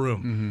in this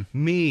room,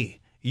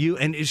 me, you,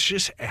 and it's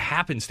just a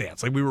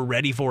happenstance. Like we were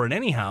ready for it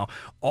anyhow.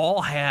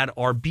 All had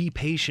our "Be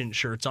Patient"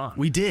 shirts on.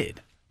 We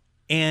did,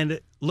 and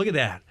look at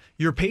that.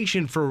 You're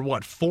patient for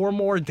what? 4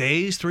 more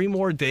days, 3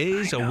 more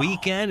days, a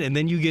weekend, and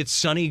then you get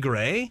Sonny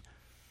Gray.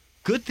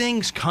 Good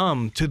things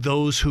come to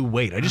those who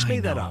wait. I just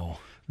made that up.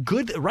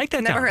 Good. Write that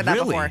down. Never heard that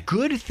before.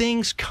 Good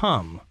things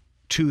come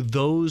to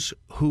those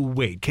who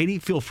wait. Katie,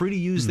 feel free to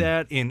use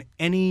that in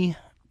any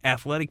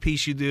athletic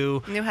piece you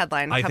do. New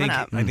headline coming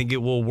up. I think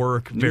it will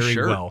work very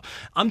well.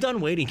 I'm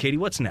done waiting, Katie.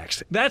 What's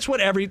next? That's what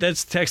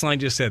that's text line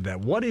just said that.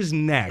 What is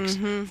next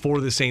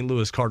for the St.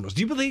 Louis Cardinals?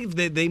 Do you believe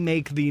that they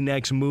make the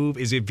next move?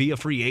 Is it via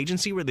free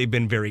agency where they've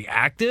been very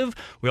active?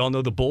 We all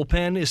know the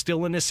bullpen is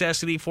still a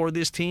necessity for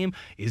this team.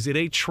 Is it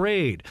a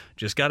trade?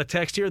 Just got a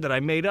text here that I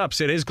made up.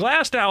 Said, is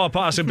Glasnow a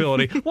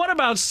possibility? What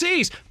about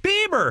Cease?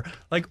 Bieber?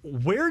 Like,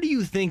 where do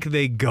you think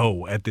they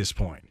go at this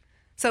point?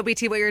 So,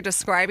 BT, what you're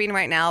describing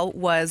right now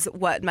was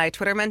what my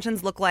Twitter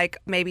mentions look like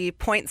maybe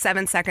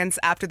 0.7 seconds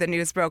after the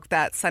news broke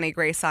that Sonny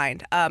Gray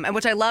signed. And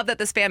which I love that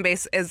this fan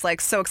base is like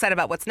so excited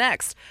about what's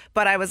next.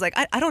 But I was like,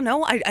 I don't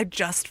know. I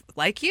just,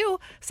 like you,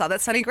 saw that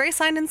Sonny Gray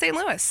signed in St.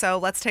 Louis. So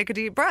let's take a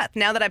deep breath.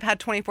 Now that I've had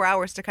 24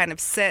 hours to kind of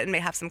sit and may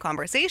have some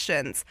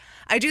conversations,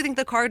 I do think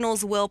the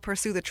Cardinals will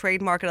pursue the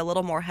trade market a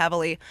little more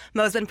heavily.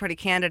 Mo's been pretty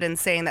candid in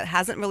saying that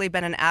hasn't really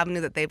been an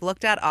avenue that they've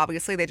looked at.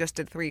 Obviously, they just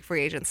did 3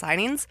 free agent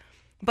signings.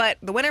 But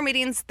the winter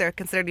meetings, they're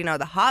considered,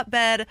 the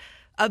hotbed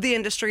of the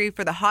industry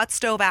for the hot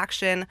stove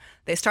action.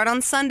 They start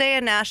on Sunday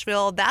in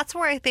Nashville. That's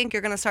where I think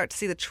you're going to start to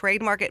see the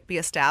trade market be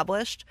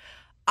established.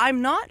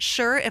 I'm not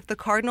sure if the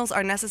Cardinals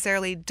are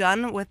necessarily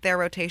done with their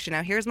rotation.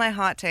 Now, here's my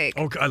hot take.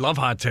 Okay, I love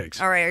hot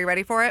takes. All right, are you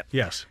ready for it?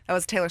 Yes. That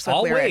was Taylor Swift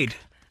I'll lyric. wait.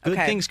 Good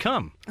Okay. things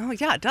come Oh,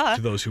 yeah, duh.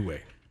 to those who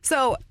wait.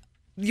 So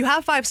you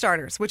have 5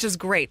 starters, which is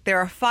great. There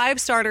are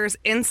 5 starters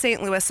in St.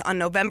 Louis on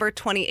November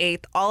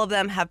 28th. All of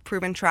them have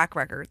proven track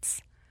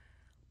records.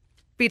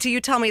 BT,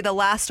 you tell me the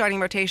last starting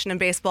rotation in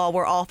baseball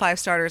where all 5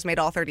 starters made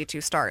all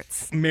 32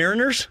 starts.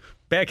 Mariners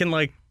back in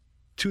like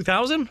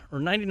 2000 or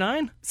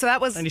 99? So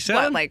that was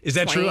 97? what, like Is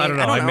that 20? true? I don't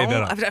know. I made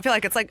that up. I feel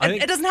like it's like I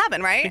think- it doesn't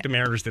happen, I right? think the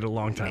Mariners did it a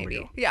long time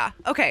ago. Yeah.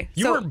 Okay.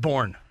 You so weren't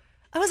born.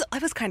 I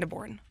was kind of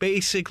born.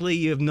 Basically,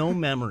 you have no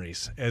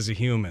memories as a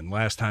human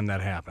last time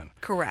that happened.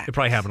 Correct. It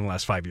probably happened in the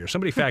last 5 years.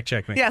 Somebody fact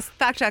check me. Yes,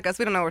 fact check us.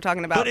 We don't know what we're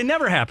talking about. But it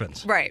never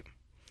happens. Right.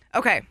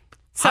 Okay.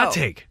 So, Hot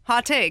take.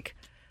 Hot take.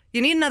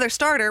 You need another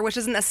starter, which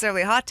isn't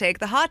necessarily a hot take.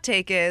 The hot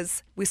take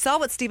is we saw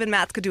what Steven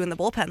Matz could do in the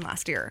bullpen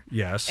last year.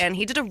 Yes. And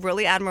he did a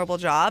really admirable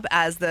job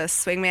as the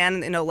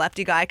swingman,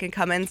 lefty guy can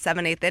come in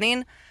 7th, 8th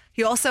inning.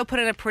 He also put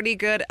in a pretty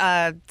good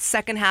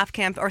second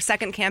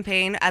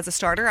campaign as a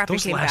starter after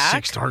Those he came last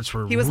back. 6 starts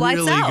were He was really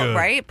lights out, good.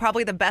 right?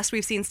 Probably the best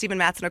we've seen Steven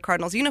Matz in a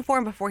Cardinals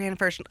uniform before he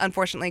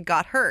unfortunately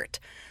got hurt.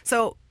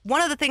 So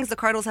one of the things the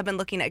Cardinals have been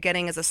looking at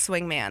getting is a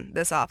swingman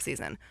this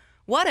offseason.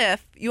 What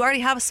if you already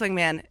have a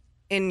swingman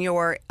in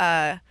your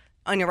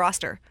on your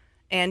roster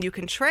and you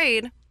can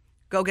trade,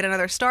 go get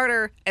another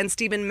starter, and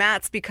Steven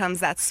Matz becomes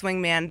that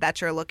swingman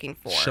that you're looking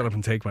for? Shut up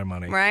and take my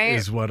money. Right?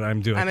 Is what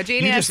I'm doing. I'm a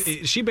genius.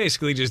 She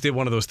basically just did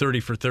one of those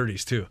 30 for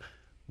 30s too.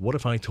 What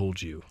if I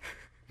told you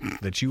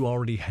that you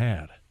already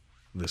had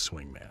the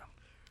swingman?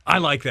 I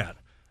like that.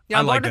 You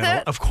on I like board with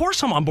that. it? Of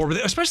course I'm on board with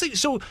it. Especially,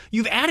 so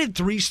you've added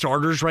 3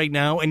 starters right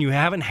now, and you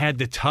haven't had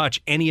to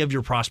touch any of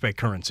your prospect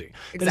currency.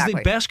 That is Exactly.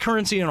 the best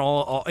currency in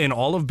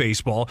all of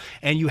baseball,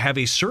 and you have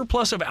a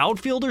surplus of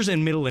outfielders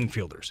and middle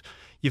infielders.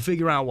 You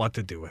figure out what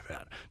to do with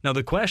that. Now,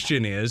 the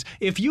question is,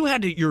 if you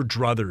had your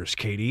druthers,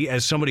 Katie,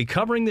 as somebody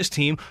covering this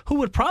team who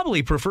would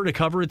probably prefer to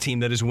cover a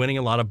team that is winning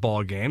a lot of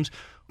ball games,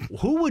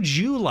 who would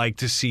you like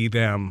to see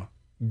them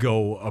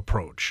go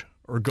approach?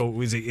 Or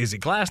go? Is it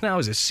Glasnow?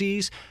 Is it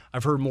Cease?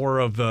 I've heard more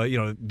of the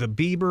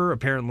Bieber.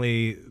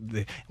 Apparently,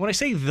 when I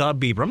say the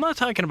Bieber, I'm not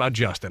talking about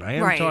Justin. I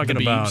am Right. talking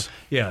The about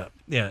Biebs.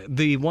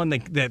 the one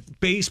that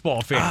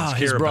baseball fans care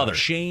his brother. about.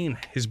 Shane,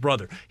 his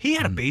brother. He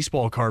had a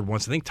baseball card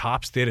once. I think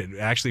Topps did it.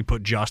 Actually,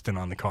 put Justin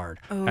on the card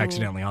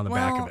accidentally on the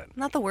back of it.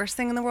 Not the worst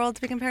thing in the world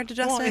to be compared to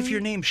Justin. Well, if your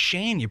name's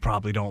Shane, you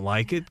probably don't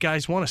like it.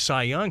 Guys won a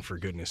Cy Young, for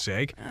goodness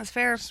sake. That's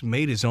fair. He's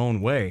made his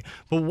own way.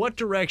 But what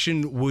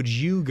direction would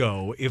you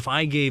go if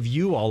I gave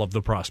you all of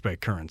the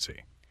prospect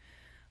currency?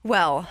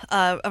 Well,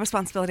 a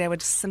responsibility I would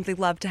just simply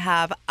love to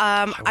have.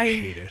 I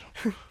hate it.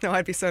 No,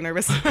 I'd be so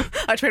nervous.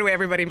 I'd trade away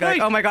everybody and be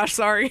like, oh my gosh,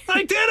 sorry.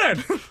 I did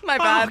it! My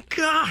bad. Oh,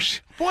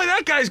 gosh. Boy,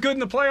 that guy's good in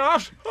the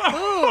playoffs.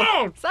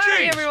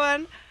 Sorry, jeez.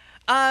 everyone.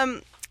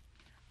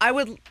 I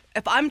would,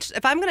 if I'm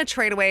going to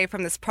trade away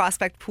from this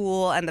prospect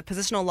pool and the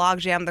positional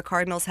logjam the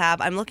Cardinals have,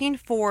 I'm looking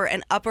for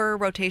an upper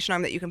rotation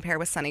arm that you can pair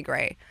with Sonny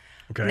Gray.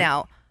 Okay.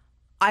 Now,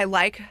 I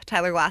like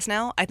Tyler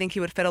Glasnow. I think he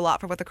would fit a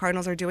lot for what the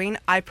Cardinals are doing.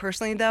 I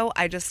personally, though,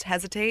 I just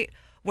hesitate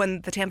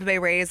when the Tampa Bay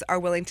Rays are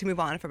willing to move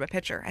on from a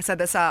pitcher. I said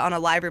this on a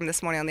live room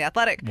this morning on The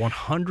Athletic.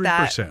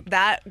 100%.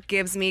 That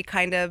gives me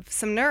kind of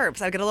some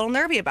nerves. I get a little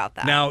nervy about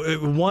that. Now,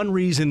 one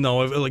reason, though,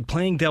 like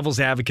playing devil's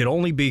advocate,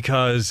 only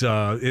because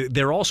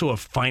they're also a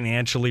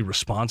financially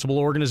responsible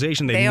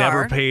organization. They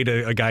never paid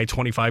a guy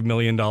 $25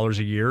 million a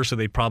year, so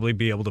they'd probably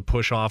be able to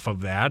push off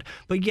of that.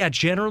 But yeah,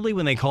 generally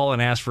when they call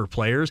and ask for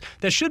players,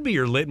 that should be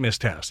your litmus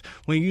test.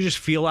 When you just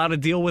feel out a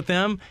deal with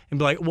them and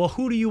be like, well,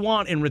 who do you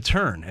want in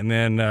return? And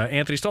then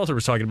Anthony Stalter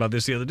was talking about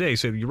this the other day.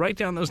 So you write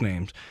down those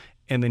names,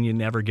 and then you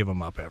never give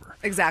them up ever.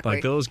 Exactly.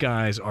 Like those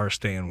guys are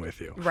staying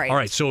with you. Right. All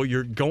right, so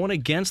you're going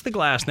against the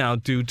glass now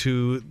due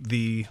to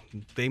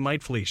they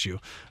might fleece you.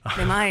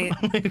 They might.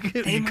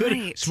 They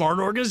might. Smart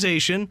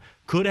organization,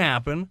 could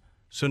happen.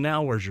 So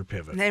now where's your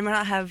pivot? They might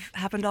not have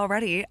happened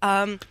already.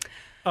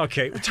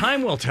 Okay,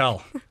 time will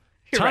tell.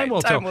 Time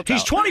will tell.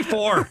 He's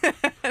 24.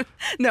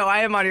 No, I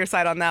am on your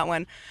side on that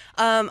one.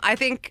 I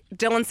think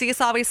Dylan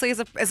Cease obviously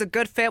is a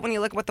good fit when you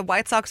look at what the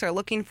White Sox are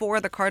looking for.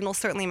 The Cardinals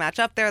certainly match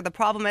up there. The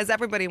problem is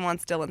everybody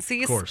wants Dylan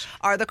Cease. Of course.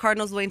 Are the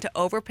Cardinals willing to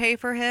overpay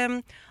for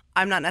him?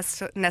 I'm not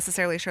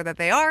necessarily sure that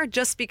they are,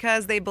 just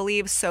because they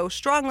believe so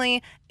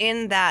strongly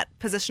in that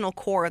positional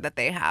core that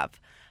they have.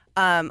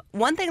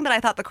 One thing that I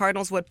thought the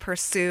Cardinals would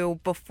pursue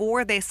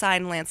before they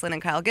signed Lance Lynn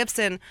and Kyle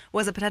Gibson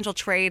was a potential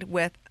trade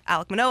with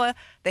Alek Manoah.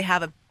 They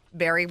have a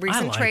very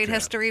recent trade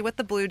history with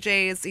the Blue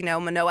Jays. You know,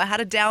 Manoah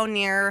had a down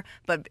year,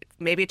 but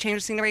maybe a change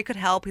of scenery could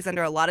help. He's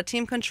under a lot of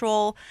team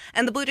control,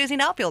 and the Blue Jays need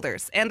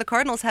outfielders. And the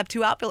Cardinals have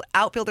two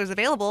outfielders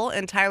available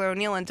in Tyler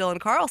O'Neill and Dylan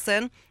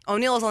Carlson.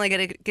 O'Neill is only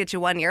going to get you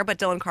 1 year, but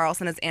Dylan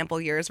Carlson has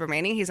ample years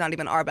remaining. He's not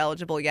even ARB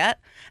eligible yet.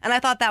 And I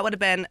thought that would have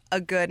been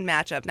a good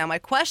matchup. Now, my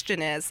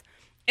question is,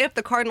 if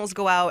the Cardinals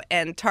go out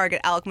and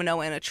target Alek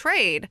Manoah in a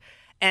trade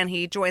and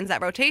he joins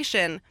that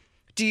rotation,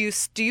 do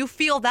you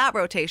feel that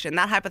rotation,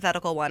 that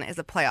hypothetical one, is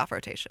a playoff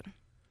rotation?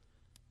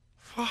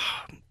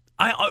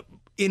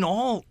 In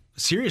all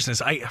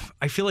seriousness,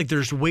 I feel like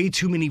there's way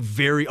too many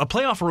a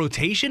playoff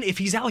rotation. If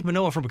he's Alek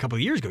Manoah from a couple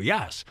of years ago,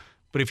 yes.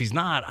 But if he's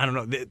not, I don't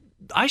know.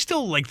 I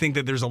still think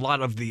that there's a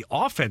lot of the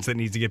offense that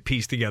needs to get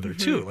pieced together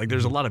too. Like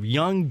there's a lot of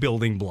young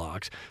building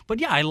blocks. But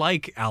yeah, I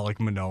like Alek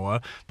Manoah.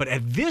 But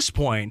at this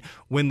point,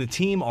 when the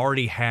team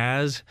already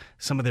has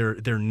some of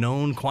their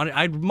known quantity,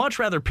 I'd much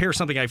rather pair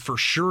something I for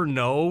sure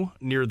know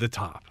near the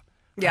top.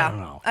 Yeah, I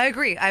don't know. I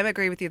agree. I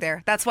agree with you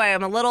there. That's why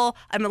I'm a little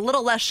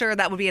less sure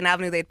that would be an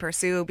avenue they'd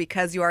pursue,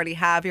 because you already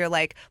have your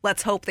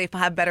let's hope they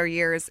have better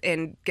years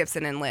in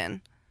Gibson and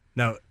Lynn.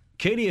 Now,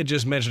 Katie had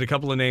just mentioned a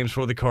couple of names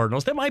for the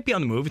Cardinals that might be on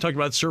the move. We talked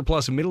about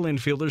surplus of middle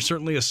infielders,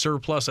 certainly a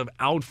surplus of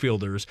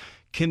outfielders.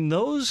 Can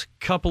those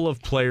couple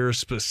of players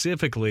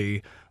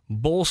specifically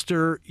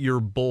bolster your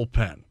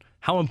bullpen?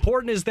 How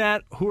important is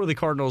that? Who are the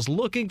Cardinals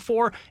looking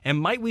for? And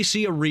might we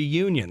see a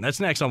reunion? That's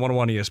next on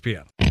 101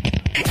 ESPN.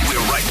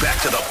 We're right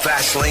back to the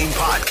Fast Lane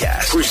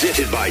Podcast,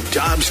 presented by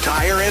Dobbs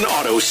Tire and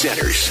Auto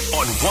Centers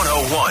on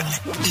 101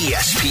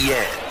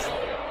 ESPN.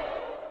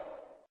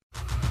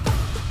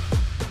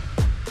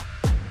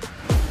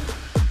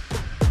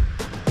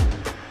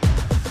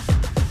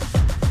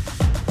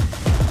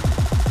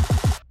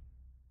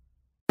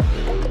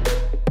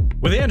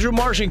 With Andrew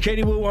Marsh and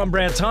Katie Wu, I'm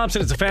Brad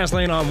Thompson. It's a Fast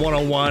Lane on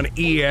 101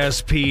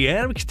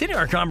 ESPN. We continue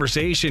our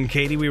conversation,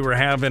 Katie, we were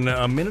having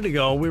a minute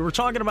ago. We were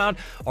talking about,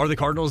 are the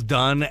Cardinals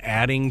done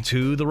adding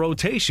to the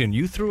rotation?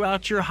 You threw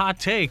out your hot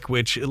take,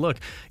 which, look,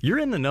 you're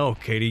in the know,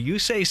 Katie. You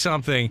say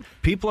something,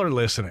 people are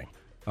listening.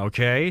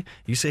 Okay?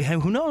 You say, hey,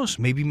 who knows?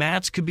 Maybe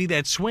Matz could be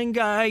that swing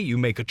guy. You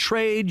make a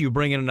trade. You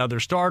bring in another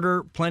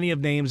starter. Plenty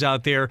of names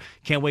out there.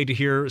 Can't wait to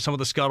hear some of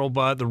the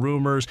scuttlebutt, the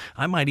rumors.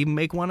 I might even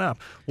make one up.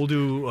 We'll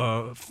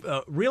do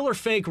real or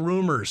fake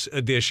rumors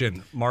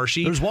edition,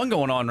 Marshy. There's one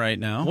going on right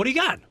now. What do you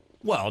got?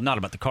 Well, not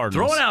about the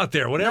Cardinals. Throw it out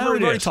there, whatever no, it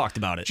we've is. already talked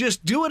about it.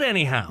 Just do it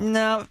anyhow.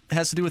 No, it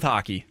has to do with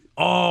hockey.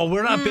 Oh,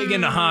 we're not big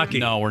into hockey.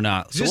 No, we're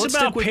not. Is this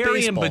about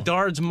Perry and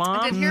Bedard's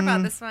mom? I did hear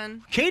about this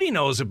one. Katie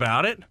knows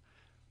about it.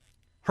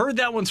 Heard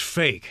that one's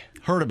fake.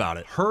 Heard about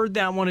it. Heard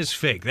that one is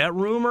fake. That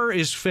rumor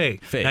is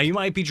fake. Now, you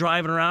might be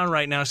driving around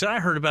right now and say,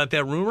 I heard about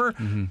that rumor,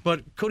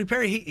 but Cody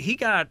Perry, he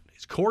got,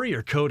 is Corey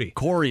or Cody?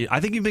 Corey. I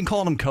think you've been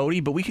calling him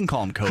Cody, but we can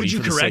call him Cody. Could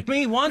you correct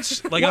me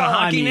once? Like well, on a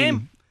hockey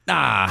name?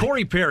 Nah.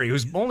 Corey Perry,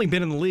 who's only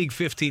been in the league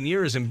 15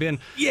 years and been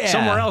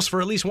somewhere else for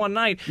at least one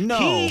night.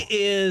 No.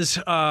 He's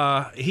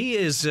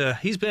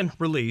been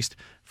released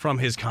from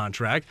his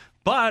contract,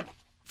 but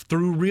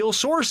through real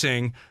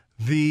sourcing,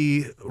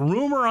 the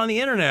rumor on the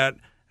internet,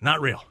 not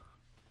real.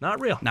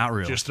 Not real. Not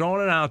real. Just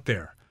throwing it out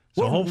there.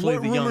 So hopefully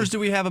what rumors do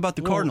we have about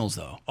the Cardinals,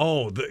 though?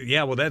 Oh,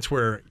 well, that's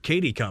where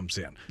Katie comes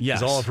in. Yes.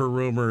 Because all of her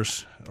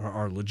rumors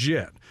are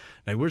legit.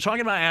 Now, we're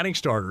talking about adding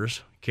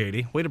starters,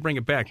 Katie. Way to bring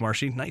it back,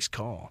 Marshy. Nice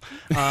call.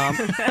 We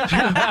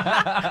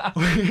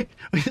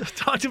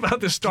talked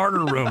about the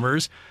starter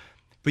rumors.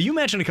 But you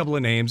mentioned a couple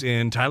of names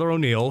in Tyler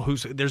O'Neill,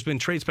 there's been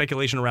trade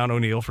speculation around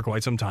O'Neill for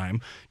quite some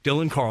time.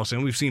 Dylan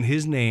Carlson, we've seen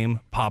his name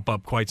pop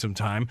up quite some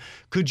time.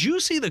 Could you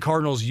see the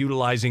Cardinals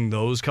utilizing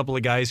those couple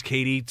of guys,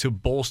 Katie, to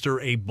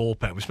bolster a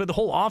bullpen? We spent the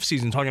whole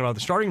offseason talking about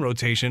the starting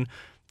rotation.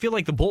 feel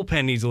like the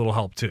bullpen needs a little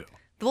help too.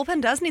 The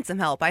bullpen does need some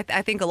help. I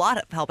think a lot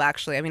of help,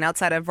 actually. I mean,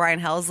 outside of Ryan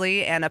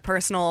Helsley and a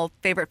personal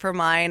favorite for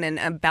mine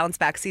and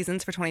bounce-back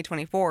seasons for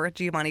 2024,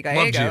 Giovanni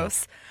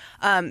Gallegos,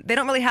 they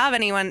don't really have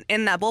anyone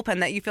in that bullpen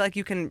that you feel like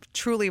you can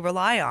truly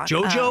rely on.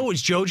 JoJo?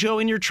 Is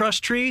JoJo in your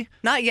trust tree?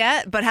 Not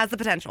yet, but has the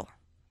potential.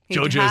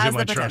 JoJo's in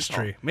my trust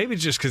tree. Maybe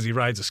it's just because he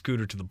rides a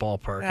scooter to the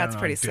ballpark. That's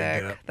pretty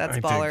sick. That's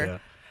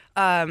baller.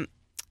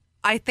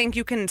 I think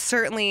you can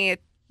certainly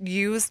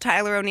use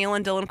Tyler O'Neill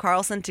and Dylan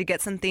Carlson to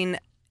get something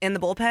in the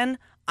bullpen.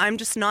 I'm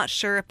just not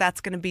sure if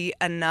that's going to be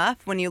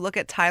enough. When you look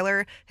at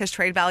Tyler, his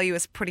trade value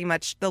is pretty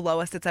much the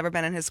lowest it's ever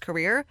been in his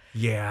career.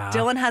 Yeah.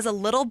 Dylan has a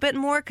little bit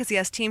more because he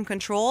has team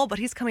control, but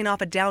he's coming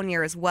off a down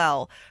year as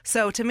well.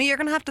 So to me, you're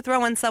going to have to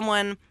throw in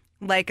someone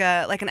like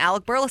an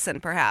Alec Burleson,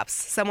 perhaps.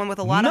 Someone with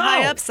a lot of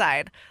high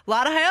upside. A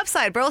lot of high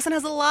upside. Burleson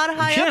has a lot of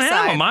high You can't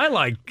upside. have him. I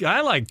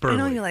like Burley. I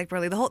know you like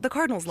Burley. The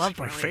Cardinals love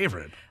my Burley.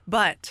 favorite.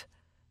 But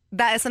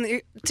that is something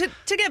to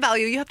get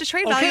value, you have to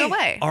trade value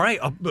away. All right,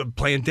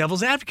 playing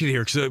devil's advocate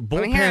here because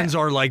bullpens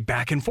are like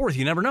back and forth.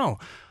 You never know.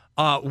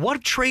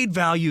 What trade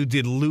value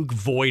did Luke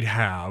Voigt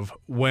have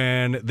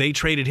when they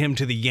traded him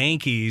to the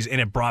Yankees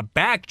and it brought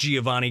back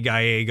Giovanni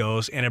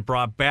Gallegos and it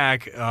brought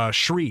back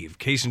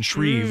Kason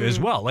Shreve as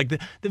well? Like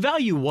the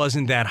value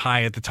wasn't that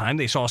high at the time.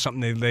 They saw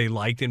something they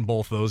liked in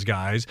both those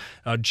guys.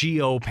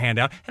 Gio panned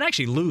out. And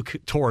actually, Luke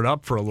tore it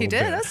up for a little bit.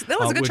 He did. That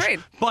was a good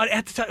trade. But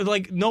at the time,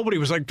 like, nobody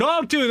was like,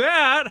 don't do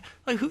that.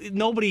 Like,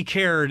 nobody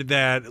cared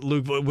that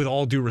Luke, with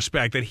all due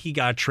respect, that he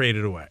got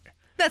traded away.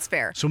 That's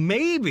fair. So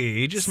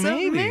maybe,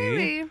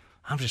 maybe,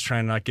 I'm just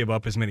trying to not give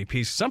up as many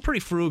pieces. I'm pretty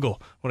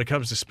frugal when it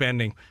comes to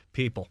spending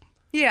people.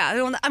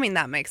 Yeah, I mean,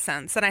 that makes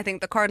sense. And I think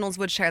the Cardinals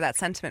would share that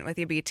sentiment with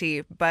you,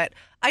 BT. But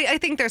I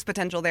think there's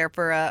potential there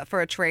for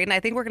a trade. And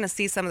I think we're going to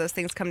see some of those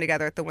things come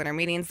together at the winter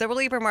meetings. The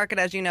reliever market,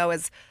 as you know,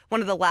 is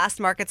one of the last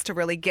markets to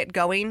really get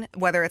going,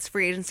 whether it's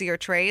free agency or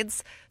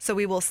trades. So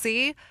we will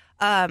see.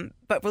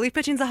 But relief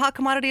pitching is a hot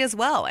commodity as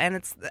well. And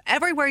it's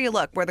everywhere you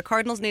look where the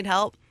Cardinals need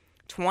help.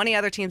 20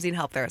 other teams need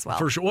help there as well.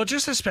 For sure. Well,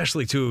 just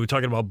especially, too,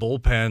 talking about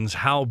bullpens,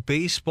 how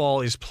baseball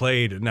is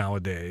played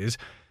nowadays,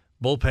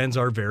 bullpens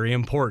are very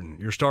important.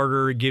 Your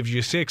starter gives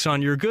you 6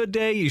 on your good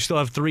day. You still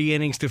have 3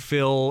 innings to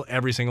fill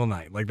every single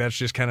night. Like, that's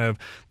just kind of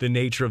the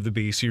nature of the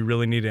beast. You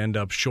really need to end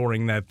up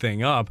shoring that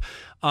thing up.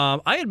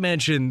 I had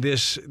mentioned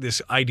this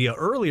idea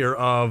earlier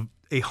of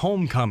a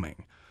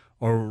homecoming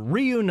or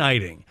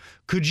reuniting.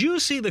 Could you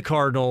see the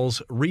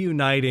Cardinals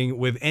reuniting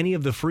with any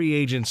of the free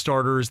agent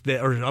starters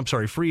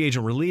free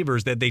agent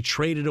relievers that they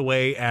traded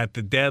away at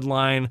the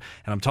deadline?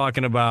 And I'm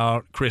talking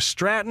about Chris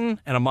Stratton,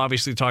 and I'm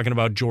obviously talking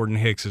about Jordan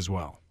Hicks as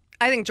well.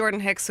 I think Jordan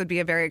Hicks would be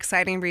a very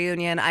exciting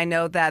reunion. I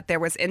know that there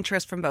was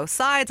interest from both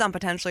sides on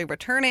potentially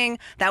returning.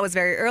 That was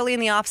very early in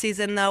the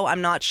offseason, though.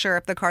 I'm not sure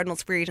if the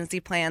Cardinals' free agency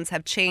plans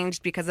have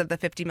changed because of the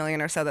 $50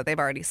 million or so that they've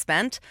already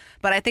spent.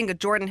 But I think a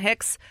Jordan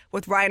Hicks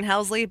with Ryan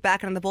Helsley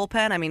back in the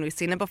bullpen, I mean, we've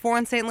seen it before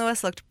in St.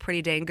 Louis, looked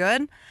pretty dang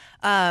good.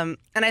 And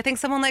I think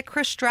someone like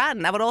Chris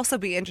Stratton, that would also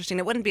be interesting.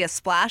 It wouldn't be as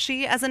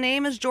splashy as a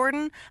name as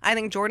Jordan. I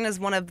think Jordan is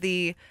one of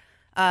the...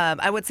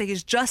 I would say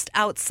he's just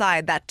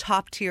outside that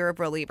top tier of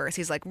relievers.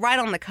 He's like right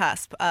on the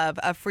cusp of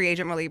free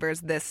agent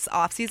relievers this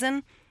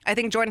offseason. I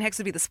think Jordan Hicks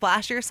would be the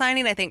splashier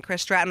signing. I think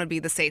Chris Stratton would be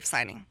the safe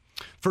signing.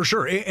 For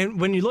sure. And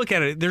when you look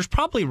at it, there's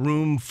probably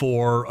room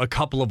for a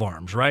couple of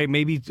arms, right?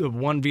 Maybe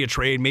one via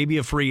trade, maybe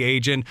a free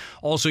agent.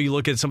 Also, you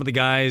look at some of the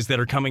guys that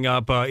are coming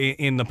up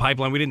in the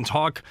pipeline we didn't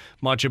talk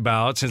much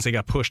about since they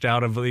got pushed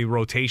out of the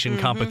rotation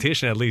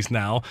competition, at least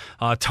now.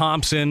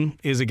 Thompson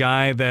is a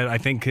guy that I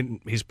think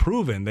he's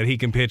proven that he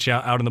can pitch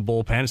out in the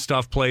bullpen.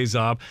 Stuff plays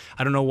up.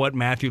 I don't know what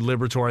Matthew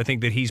Liberatore, I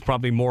think that he's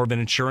probably more of an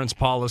insurance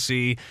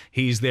policy.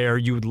 He's there.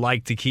 You would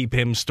like to keep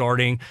him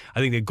starting. I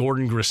think that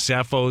Gordon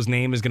Graceffo's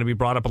name is going to be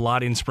brought up a lot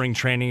in spring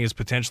training as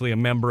potentially a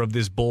member of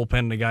this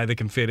bullpen, a guy that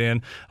can fit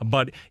in.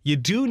 But you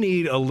do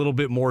need a little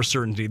bit more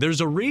certainty.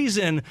 There's a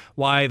reason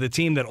why the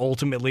team that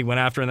ultimately went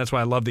after, and that's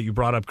why I love that you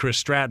brought up Chris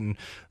Stratton,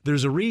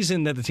 there's a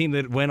reason that the team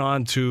that went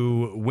on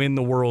to win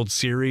the World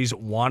Series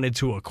wanted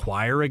to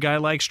acquire a guy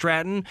like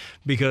Stratton,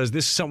 because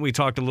this is something we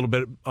talked a little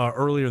bit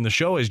earlier in the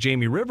show as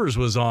Jamie Rivers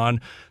was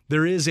on.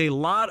 There is a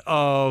lot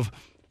of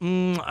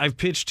I've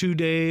pitched 2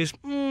 days.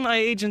 My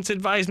agents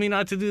advised me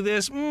not to do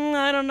this.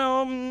 I don't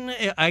know.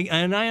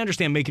 I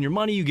understand making your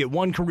money. You get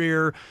one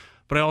career.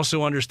 But I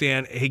also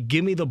understand, hey,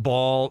 give me the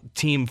ball,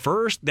 team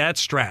first. That's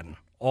Stratton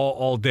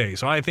all day.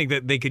 So I think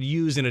that they could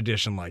use an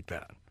addition like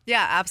that.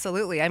 Yeah,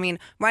 absolutely. I mean,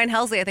 Ryan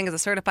Helsley, I think, is a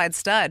certified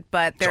stud,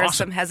 but there's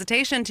some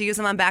hesitation to use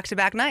him on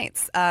back-to-back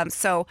nights.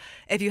 So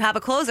if you have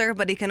a closer,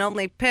 but he can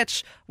only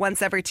pitch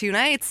once every 2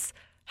 nights,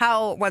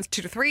 once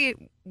 2 to 3,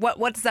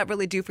 what does that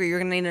really do for you? You're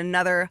going to need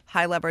another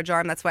high leverage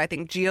arm. That's why I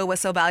think Gio was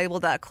so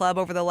valuable to that club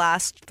over the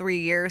last 3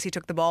 years. He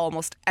took the ball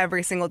almost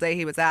every single day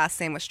he was asked.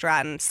 Same with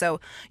Stratton. So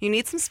you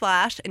need some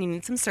splash and you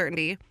need some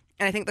certainty.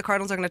 And I think the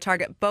Cardinals are going to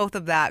target both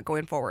of that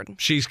going forward.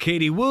 She's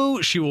Katie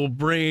Woo. She will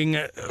bring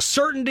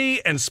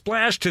certainty and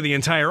splash to the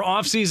entire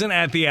offseason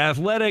at The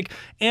Athletic.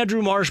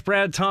 Andrew Marsh,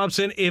 Brad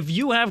Thompson, if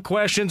you have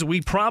questions,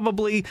 we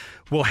probably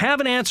will have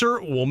an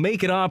answer. We'll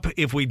make it up.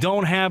 If we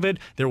don't have it,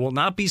 there will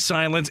not be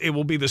silence. It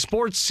will be the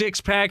Sports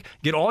Six Pack.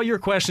 Get all your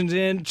questions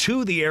in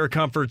to the Air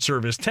Comfort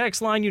Service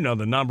text line. You know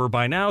the number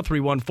by now,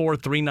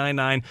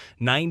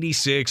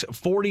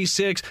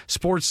 314-399-9646.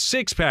 Sports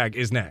Six Pack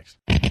is next.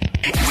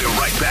 We're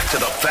right back to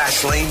the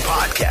Fast Lane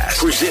Podcast,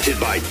 presented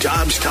by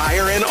Dobbs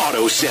Tire and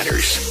Auto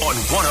Centers on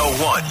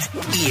 101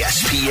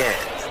 ESPN.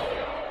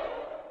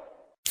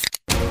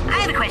 I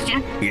have a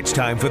question. It's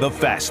time for the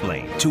Fast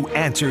Lane to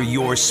answer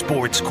your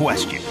sports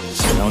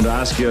questions. I want to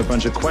ask you a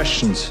bunch of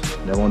questions,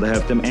 and I want to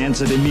have them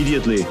answered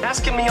immediately.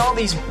 Asking me all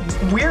these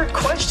weird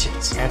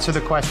questions. Answer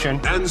the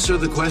question. Answer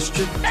the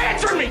question.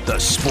 Answer me! The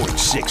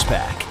Sports Six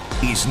Pack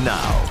is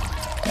now.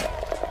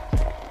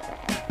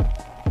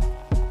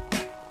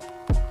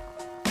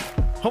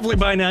 Hopefully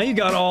by now you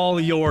got all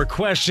your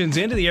questions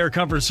into the Air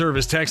Comfort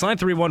Service text line,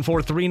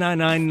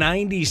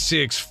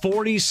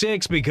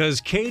 314-399-9646, because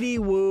Katie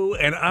Woo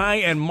and I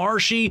and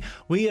Marshy,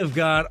 we have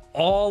got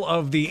all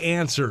of the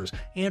answers.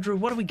 Andrew,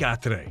 what do we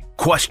got today?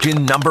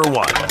 Question number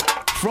 1.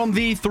 From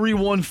the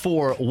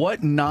 314,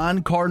 what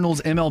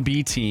non-Cardinals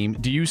MLB team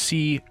do you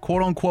see,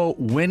 quote-unquote,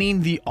 winning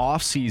the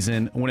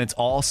offseason when it's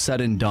all said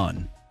and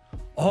done?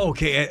 Oh,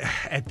 okay,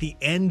 at the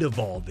end of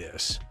all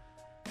this.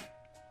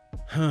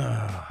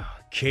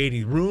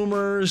 Katie,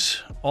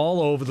 rumors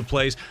all over the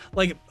place.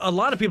 Like, a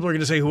lot of people are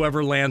going to say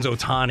whoever lands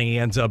Ohtani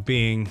ends up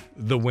being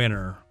the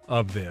winner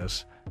of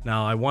this.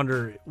 Now, I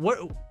wonder,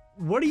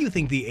 what do you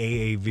think the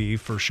AAV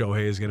for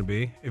Shohei is going to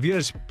be? If you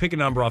just pick a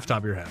number off the top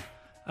of your head.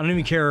 I don't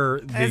even care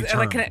the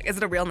term. Is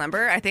it a real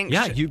number? I think.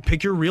 Yeah, you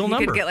pick your real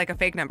number. You could get like a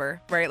fake number,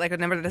 right? Like a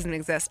number that doesn't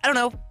exist. I don't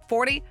know,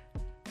 40? Is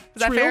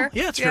that real. fair?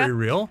 Yeah, it's very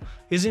real.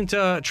 Isn't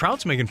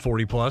Trout's making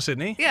 40 plus,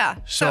 isn't he? Yeah.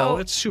 So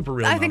it's super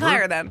real. I think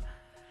higher than.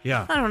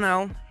 Yeah. I don't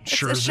know.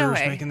 Scherzer's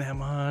making that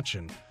much.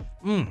 And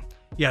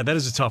yeah, that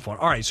is a tough one.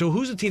 All right, so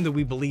who's a team that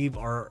we believe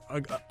are...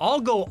 I'll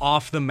go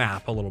off the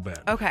map a little bit.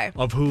 Okay.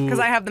 Of who... Because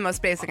I have the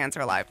most basic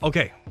answer alive.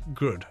 Okay,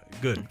 good.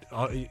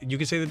 You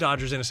can say the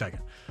Dodgers in a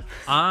second.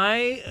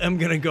 I am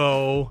going to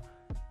go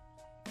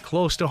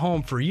close to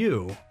home for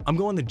you. I'm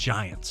going the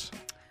Giants.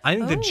 I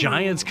think the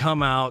Giants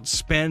come out,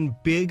 spend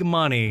big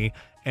money,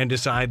 and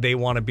decide they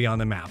want to be on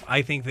the map.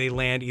 I think they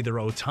land either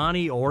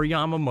Ohtani or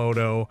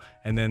Yamamoto,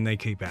 and then they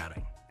keep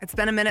adding. It's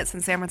been a minute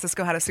since San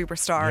Francisco had a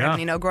superstar. Yeah.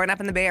 And, growing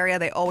up in the Bay Area,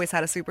 they always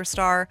had a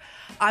superstar.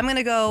 I'm going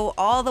to go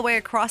all the way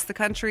across the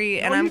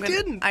country. And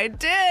I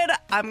did.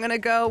 I'm going to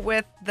go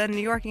with the New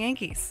York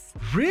Yankees.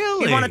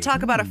 Really? You want to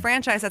talk about a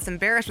franchise that's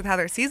embarrassed with how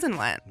their season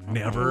went?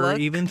 Never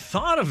even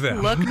thought of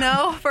them. Look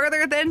no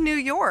further than New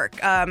York.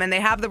 And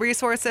they have the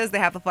resources. They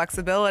have the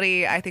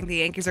flexibility. I think the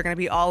Yankees are going to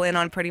be all in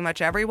on pretty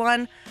much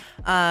everyone.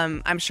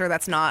 I'm sure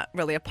that's not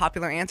really a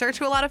popular answer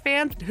to a lot of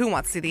fans. Who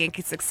wants to see the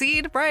Yankees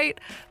succeed, right?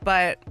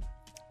 But...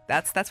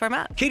 That's where I'm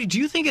at. Katie, do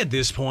you think at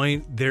this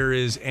point there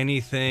is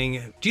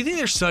anything, do you think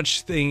there's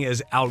such thing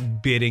as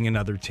outbidding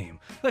another team?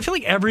 I feel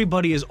like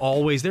everybody is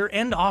always, their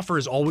end offer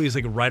is always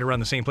like right around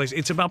the same place.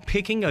 It's about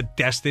picking a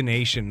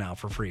destination now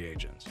for free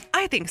agents.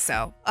 I think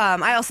so.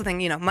 I also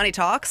think, money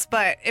talks,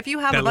 but if you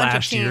have that a bunch of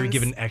last teams. year,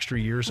 give an extra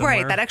year somewhere.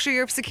 Right, that extra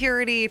year of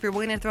security, if you're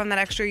willing to throw in that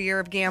extra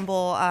year of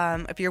gamble,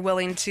 if you're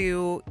willing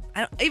to,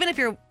 even if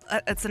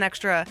it's an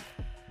extra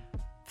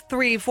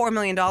 $3-4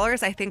 million,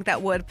 I think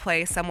that would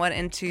play somewhat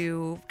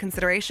into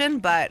consideration,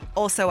 but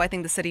also I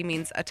think the city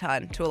means a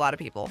ton to a lot of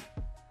people.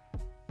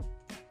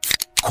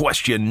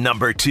 Question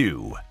number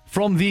 2.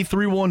 From the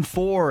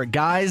 314,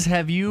 guys,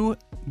 have you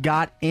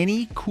got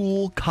any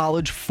cool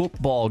college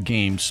football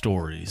game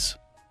stories?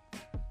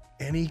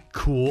 Any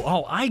cool?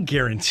 Oh, I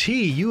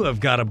guarantee you have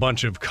got a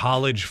bunch of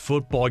college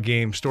football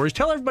game stories.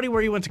 Tell everybody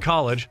where you went to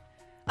college.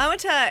 I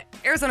went to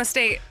Arizona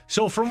State.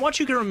 So from what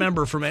you can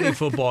remember from any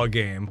football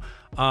game,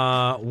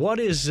 what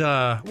is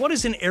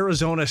an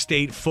Arizona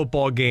State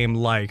football game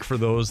like for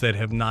those that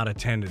have not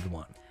attended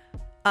one?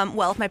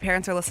 Well, if my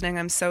parents are listening,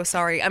 I'm so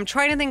sorry. I'm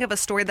trying to think of a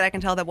story that I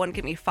can tell that wouldn't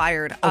get me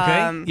fired.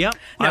 Okay. Yep.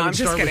 No, I'm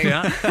just kidding.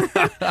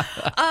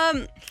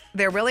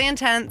 They're really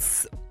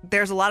intense.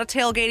 There's a lot of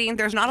tailgating.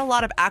 There's not a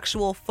lot of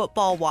actual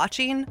football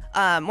watching.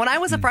 When I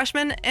was a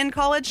freshman in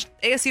college,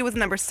 ASU was the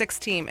number 6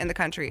 team in the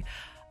country.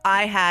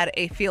 I had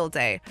a field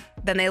day.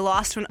 Then they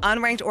lost to an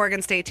unranked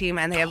Oregon State team,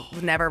 and they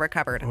have never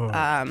recovered.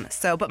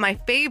 But my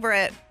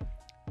favorite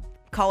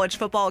college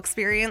football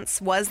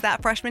experience was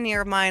that freshman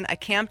year of mine. I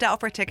camped out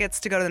for tickets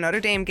to go to the Notre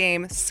Dame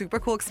game. Super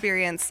cool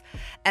experience.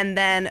 And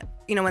then,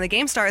 when the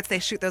game starts, they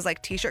shoot those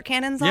t-shirt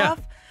cannons off.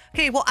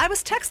 Okay, well, I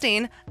was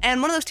texting,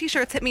 and one of those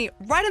t-shirts hit me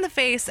right in the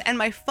face, and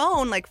my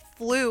phone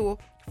flew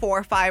 4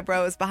 or 5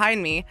 rows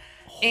behind me.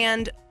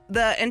 And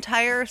the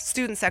entire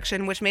student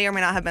section, which may or may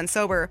not have been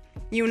sober,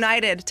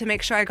 united to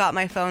make sure I got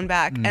my phone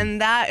back.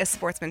 And that is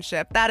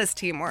sportsmanship. That is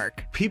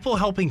teamwork. People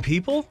helping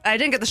people? I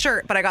didn't get the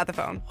shirt, but I got the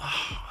phone.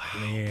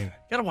 Man, you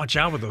gotta watch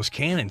out with those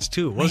cannons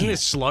too. Wasn't it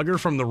Slugger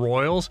from the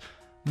Royals?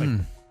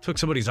 took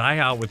somebody's eye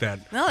out with that.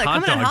 No, they're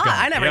hot coming in dog hot. gun.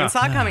 I never even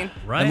saw it coming.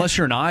 Right. Unless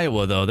you're in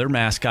Iowa, though, their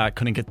mascot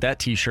couldn't get that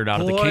T-shirt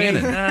out of the Boy,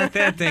 cannon.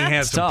 that thing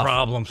has It's some tough.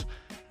 problems.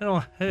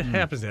 It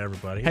happens to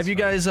everybody. Have you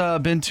guys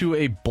been to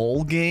a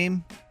bowl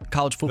game?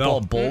 College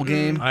football bowl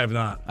game? I have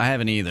not. I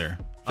haven't either.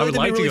 I would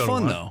like to go fun, to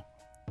one. though.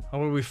 How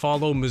would we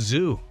follow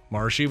Mizzou,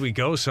 Marshy? We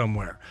go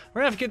somewhere.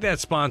 We're going to have to get that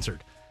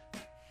sponsored.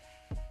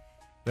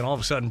 Then all of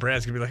a sudden,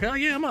 Brad's going to be like, oh,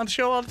 yeah, I'm on the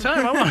show all the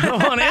time. I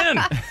want in.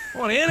 I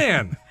want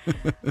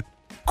in.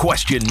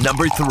 Question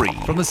number 3.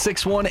 From the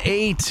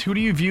 618, who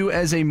do you view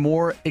as a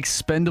more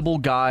expendable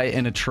guy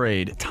in a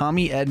trade?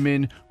 Tommy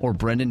Edman or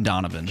Brendan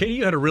Donovan? Katie,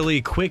 you had a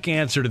really quick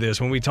answer to this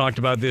when we talked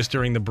about this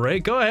during the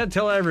break. Go ahead,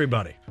 tell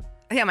everybody.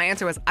 Yeah, my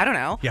answer was, I don't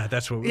know. Yeah,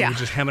 that's what we were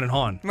just hemming and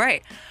hawing.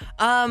 Right.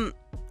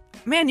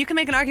 Man, you can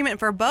make an argument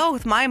for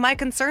both. My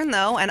concern,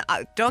 though, and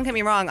don't get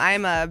me wrong,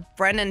 I'm a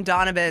Brendan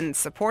Donovan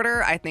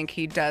supporter. I think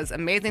he does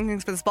amazing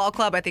things for this ball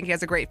club. I think he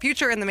has a great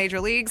future in the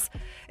major leagues.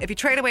 If you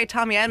trade away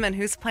Tommy Edman,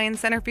 who's playing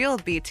center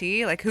field,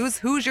 BT? Like,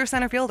 who's your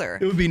center fielder?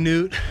 It would be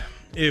Newt.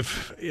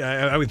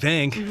 I would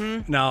think.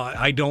 Mm-hmm. Now,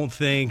 I don't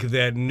think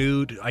that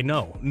Newt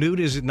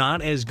is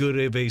not as good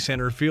of a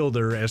center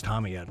fielder as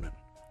Tommy Edman.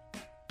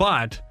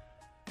 But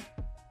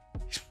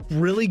he's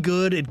really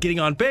good at getting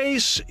on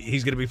base.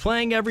 He's going to be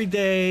playing every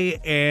day,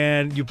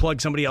 and you plug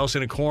somebody else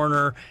in a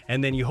corner,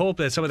 and then you hope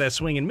that some of that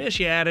swing and miss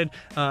you added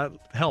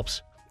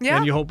helps. Yeah.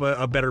 And you hope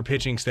a better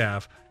pitching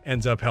staff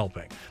ends up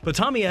helping. But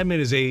Tommy Edman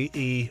is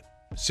a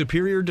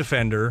superior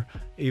defender.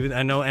 Even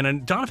I know,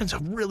 and Donovan's a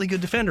really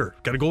good defender.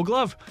 Got a Gold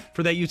Glove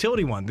for that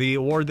utility one, the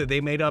award that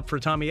they made up for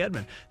Tommy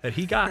Edman that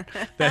he got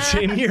that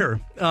same year.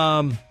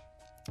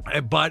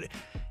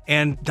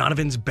 And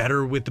Donovan's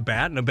better with the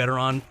bat and a better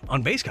on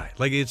base guy.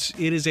 Like it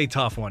is a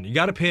tough one. You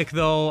got to pick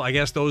though. I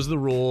guess those are the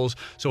rules.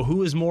 So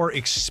who is more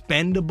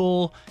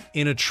expendable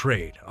in a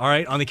trade? All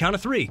right, on the count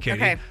of 3, Katie.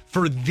 Okay.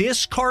 For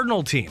this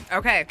Cardinal team.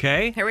 Okay.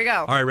 Okay. Here we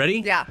go. All right,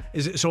 ready? Yeah.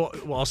 Is it so?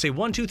 Well, I'll say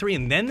 1, 2, 3,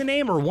 and then the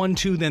name, or 1,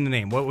 2, then the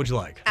name. What would you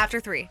like?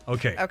 After 3.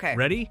 Okay. Okay.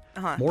 Ready?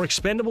 Uh-huh. More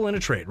expendable in a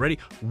trade. Ready?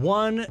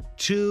 1,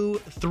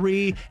 2,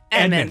 3.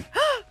 Edman.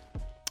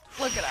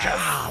 Look at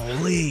us.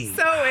 Golly.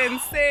 So in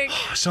sync.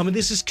 Some of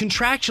this is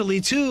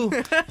contractually too.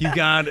 You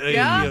got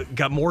you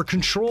got more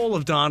control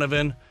of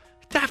Donovan.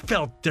 That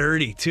felt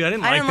dirty too. I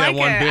didn't like that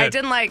one bit. I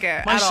didn't like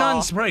it. My at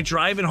son's all. probably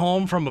driving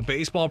home from a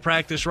baseball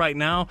practice right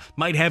now.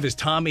 Might have his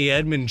Tommy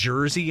Edman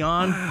jersey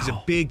on. He's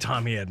a big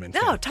Tommy Edman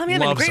fan. No, Tommy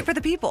Edman, Loves great him. for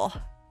the people.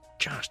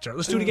 Gosh,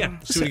 let's do it again.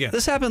 Let's do it again.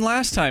 This happened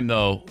last time,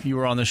 though. You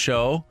were on the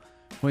show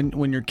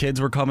when your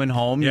kids were coming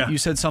home. Yeah. You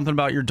said something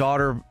about your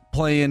daughter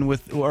playing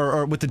with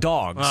or with the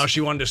dogs. Oh, she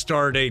wanted to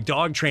start a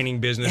dog training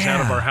business out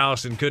of our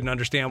house and couldn't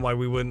understand why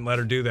we wouldn't let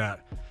her do that.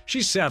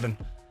 She's 7.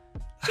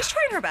 She's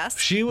trying her best.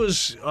 She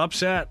was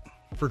upset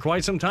for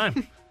quite some time.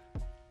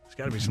 There's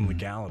got to be some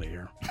legality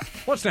here.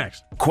 What's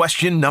next?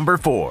 Question number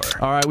 4.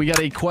 All right, we got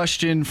a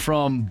question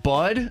from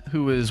Bud,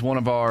 who is one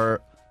of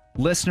our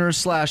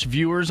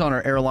listeners/viewers on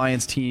our Air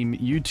Alliance team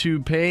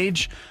YouTube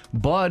page.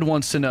 Bud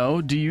wants to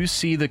know, do you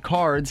see the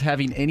Cards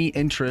having any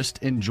interest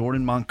in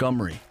Jordan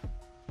Montgomery?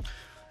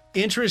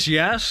 Interest,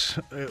 yes.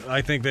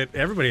 I think that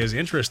everybody has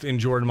interest in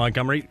Jordan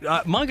Montgomery.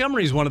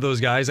 Montgomery is one of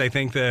those guys, I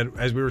think that,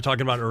 as we were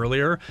talking about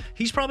earlier,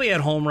 he's probably at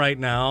home right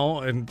now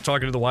and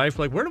talking to the wife,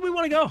 like, where do we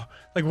want to go?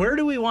 Like, where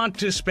do we want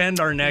to spend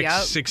our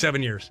next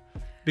 6-7 years?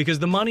 Because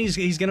the money's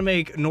he's going to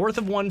make north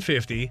of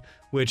 150,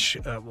 which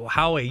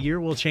how a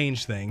year will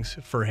change things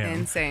for him.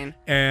 Insane.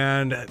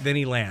 And then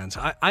he lands.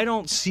 I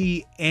don't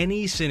see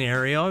any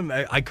scenario,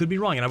 I could be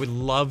wrong, and I would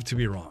love to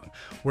be wrong,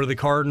 where the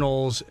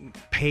Cardinals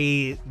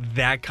pay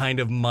that kind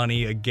of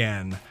money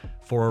again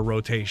for a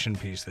rotation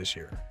piece this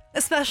year.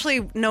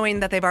 Especially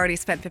knowing that they've already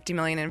spent $50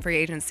 million in free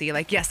agency.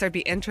 Like, yes, there'd be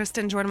interest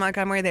in Jordan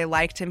Montgomery. They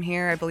liked him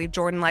here. I believe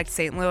Jordan liked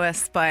St.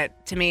 Louis,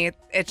 but to me,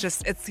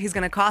 he's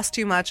going to cost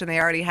too much, and they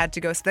already had to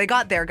go. So they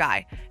got their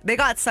guy. They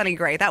got Sonny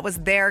Gray. That was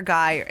their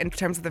guy in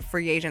terms of the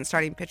free agent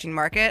starting pitching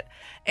market,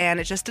 and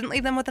it just didn't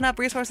leave them with enough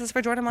resources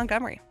for Jordan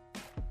Montgomery.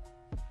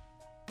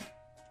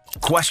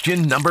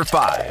 Question number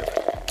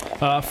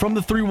 5. From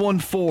the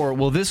 314,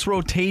 will this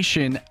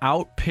rotation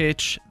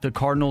outpitch the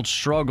Cardinals'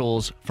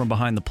 struggles from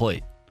behind the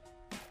plate?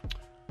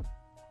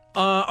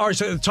 All right,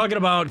 so talking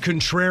about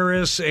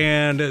Contreras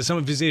and some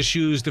of his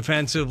issues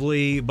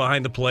defensively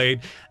behind the plate.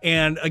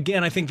 And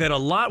again, I think that a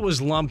lot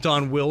was lumped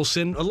on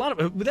Wilson.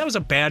 That was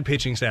a bad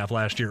pitching staff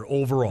last year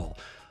overall.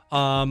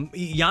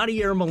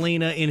 Yadier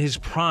Molina in his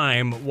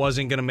prime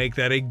wasn't going to make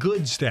that a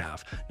good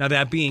staff. Now,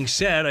 that being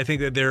said, I think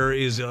that there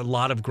is a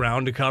lot of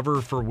ground to cover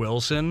for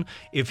Wilson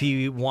if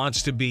he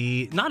wants to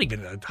be not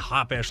even a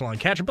top echelon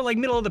catcher, but like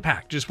middle of the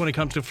pack, just when it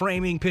comes to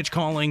framing, pitch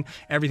calling,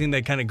 everything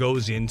that kind of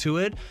goes into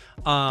it.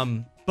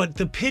 but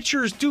the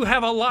pitchers do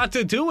have a lot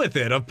to do with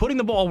it, of putting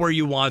the ball where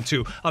you want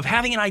to, of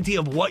having an idea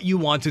of what you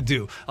want to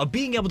do, of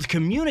being able to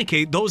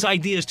communicate those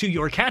ideas to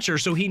your catcher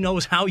so he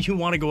knows how you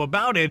want to go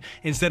about it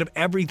instead of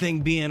everything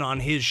being on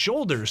his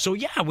shoulders. So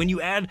yeah, when you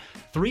add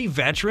 3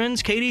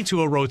 veterans, Katie,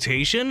 to a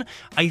rotation,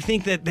 I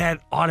think that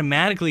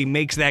automatically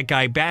makes that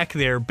guy back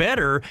there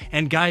better,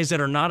 and guys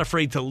that are not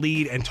afraid to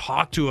lead and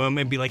talk to him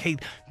and be like, hey,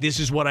 this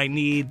is what I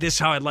need. This is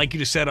how I'd like you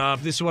to set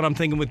up. This is what I'm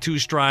thinking with 2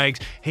 strikes.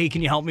 Hey,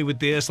 can you help me with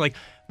this? Like,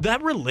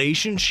 that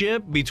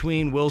relationship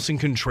between Wilson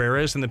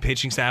Contreras and the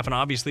pitching staff, and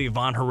obviously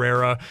Ivan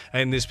Herrera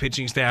and this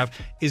pitching staff,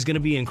 is going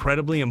to be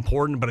incredibly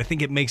important, but I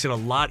think it makes it a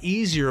lot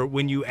easier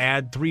when you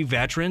add 3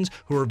 veterans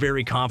who are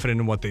very confident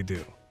in what they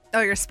do. Oh,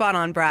 you're spot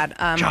on, Brad.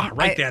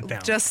 Write that down.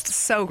 Just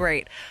so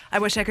great. I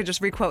wish I could just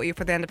requote you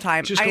for the end of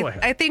time. Just go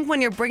ahead. I think when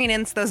you're bringing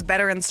in those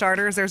veteran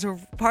starters, there's a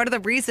part of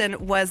the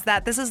reason was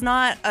that this is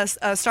not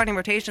a starting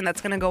rotation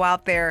that's going to go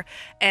out there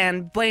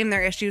and blame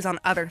their issues on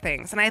other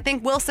things. And I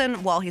think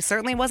Wilson, while he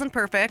certainly wasn't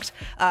perfect,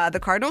 the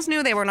Cardinals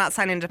knew they were not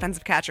signing a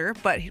defensive catcher,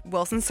 but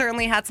Wilson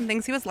certainly had some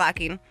things he was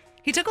lacking.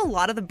 He took a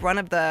lot of the brunt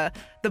of the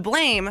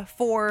blame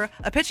for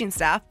a pitching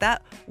staff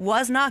that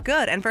was not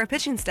good, and for a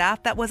pitching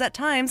staff that was at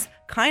times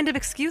kind of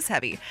excuse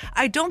heavy.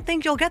 I don't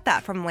think you'll get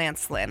that from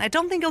Lance Lynn. I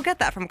don't think you'll get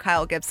that from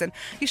Kyle Gibson.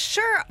 You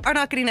sure are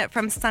not getting it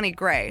from Sonny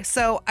Gray.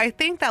 So I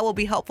think that will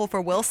be helpful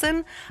for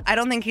Wilson. I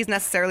don't think he's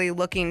necessarily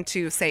looking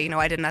to say,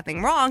 I did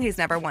nothing wrong. He's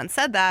never once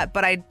said that,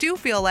 but I do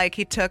feel like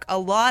he took a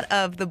lot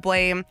of the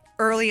blame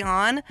early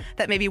on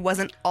that maybe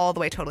wasn't all the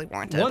way totally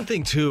warranted. One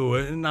thing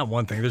too, not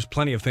one thing, there's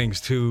plenty of things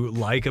to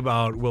like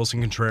about Wilson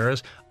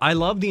Contreras. I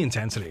love the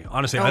intensity,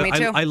 honestly. Me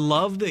too. I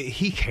love that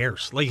he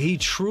cares. Like, he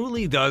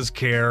truly does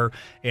care,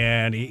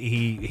 and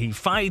he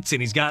fights,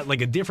 and he's got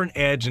like a different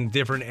edge and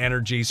different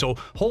energy. So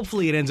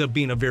hopefully it ends up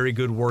being a very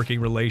good working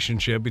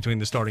relationship between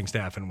the starting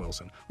staff and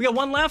Wilson. We got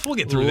one left. We'll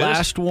get through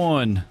Last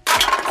one.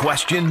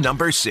 Question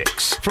number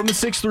 6. From the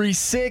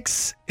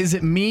 636, is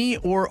it me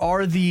or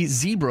are the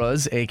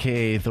Zebras,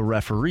 a.k.a. the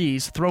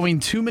referees, throwing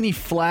too many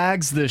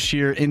flags this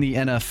year in the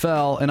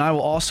NFL? And I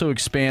will also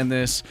expand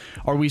this.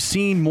 Are we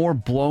seeing more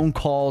blown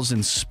calls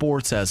in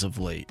sports as of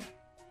late?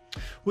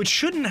 Which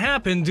shouldn't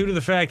happen due to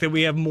the fact that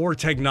we have more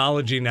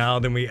technology now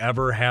than we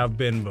ever have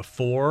been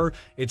before.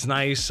 It's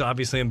nice,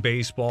 obviously, in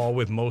baseball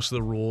with most of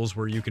the rules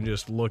where you can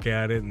just look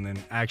at it and then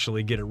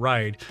actually get it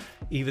right.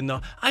 Even though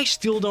I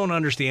still don't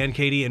understand,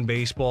 Katie, in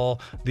baseball,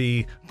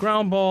 the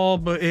ground ball,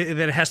 but that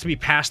it has to be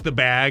past the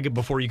bag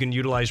before you can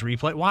utilize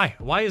replay. Why?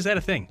 Why is that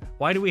a thing?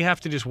 Why do we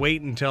have to just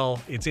wait until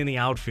it's in the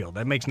outfield?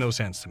 That makes no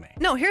sense to me.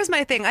 No, here's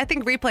my thing. I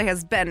think replay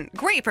has been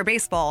great for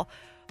baseball.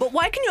 But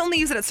why can you only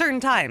use it at certain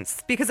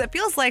times? Because it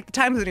feels like the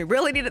times when you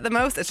really need it the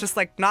most, it's just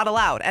like not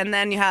allowed. And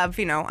then you have,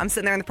 I'm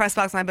sitting there in the press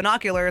box with my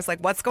binoculars, like,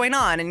 what's going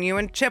on? And you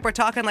and Chip are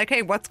talking like,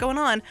 hey, what's going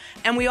on?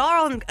 And we are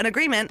on an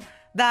agreement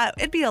that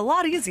it'd be a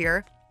lot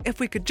easier if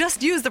we could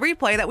just use the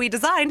replay that we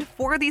designed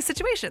for these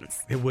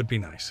situations. It would be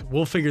nice.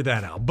 We'll figure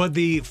that out. But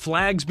the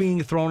flags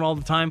being thrown all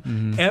the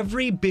time,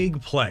 every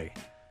big play,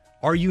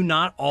 are you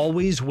not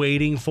always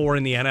waiting for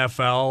in the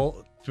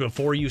NFL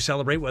before you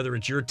celebrate, whether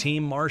it's your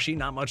team, Marshy,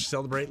 not much to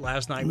celebrate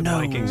last night with the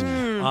Vikings,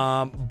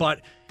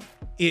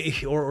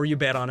 or you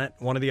bet on it,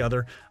 one or the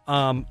other.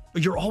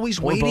 You're always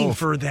waiting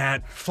for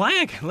that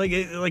flag,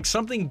 like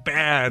something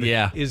bad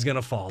is going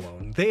to follow.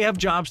 They have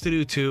jobs to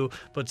do too,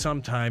 but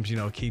sometimes,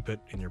 keep it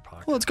in your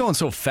pocket. Well, it's going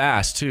so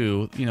fast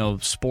too.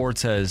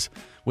 Sports has,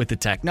 with the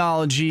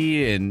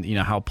technology and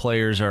how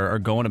players are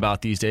going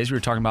about these days. We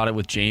were talking about it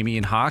with Jamie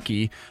in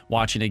hockey,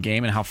 watching a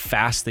game and how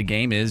fast the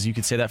game is. You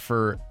could say that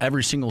for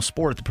every single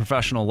sport at the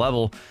professional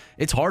level.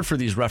 It's hard for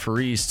these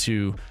referees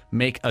to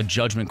make a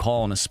judgment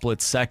call in a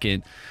split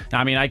second.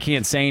 I mean, I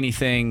can't say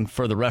anything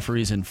for the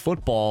referees in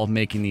football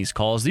making these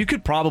calls. You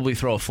could probably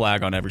throw a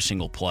flag on every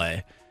single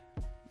play.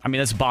 I mean,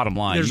 that's the bottom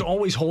line. There's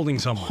always holding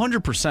someone.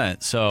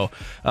 100%. So,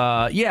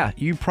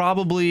 you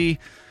probably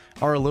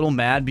are a little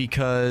mad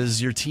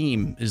because your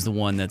team is the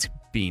one that's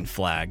being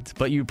flagged,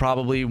 but you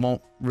probably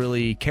won't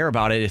really care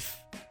about it if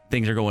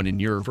things are going in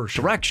your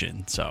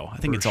direction. So I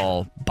think it's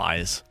all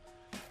bias.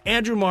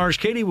 Andrew Marsh,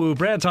 Katie Wu,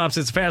 Brad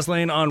Thompson, it's Fast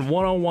Lane on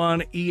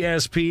 101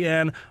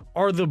 ESPN.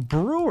 Are the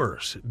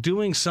Brewers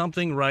doing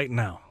something right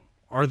now?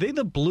 Are they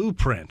the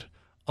blueprint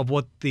of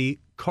what the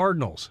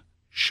Cardinals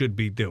should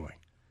be doing?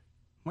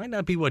 Might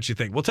not be what you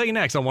think. We'll tell you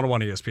next on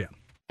 101 ESPN.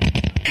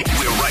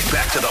 We're right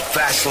back to the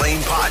Fast Lane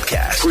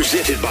Podcast,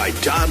 presented by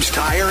Dobbs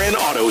Tire and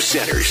Auto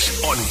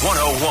Centers on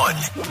 101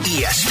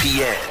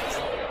 ESPN.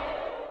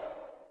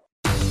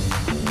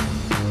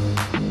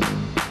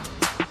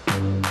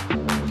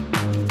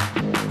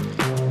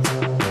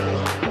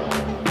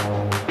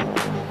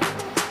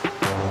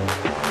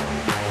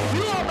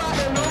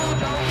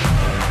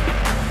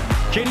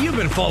 Katie, you've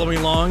been following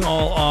along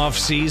all off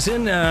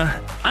season.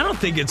 I don't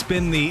think it's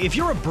been if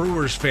you're a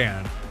Brewers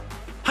fan,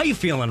 how you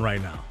feeling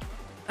right now?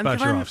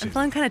 I'm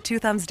feeling kind of 2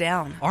 thumbs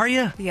down. Are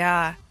you?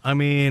 Yeah. I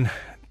mean,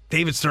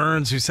 David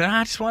Stearns, who said,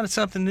 I just wanted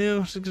something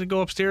new. So I'm going to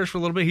go upstairs for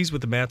a little bit. He's with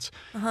the Mets.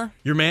 Uh-huh.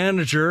 Your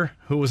manager,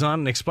 who was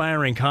on an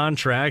expiring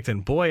contract,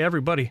 and boy,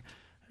 everybody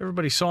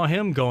Everybody saw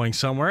him going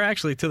somewhere,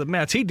 actually to the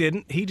Mets. He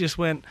didn't. He just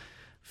went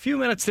a few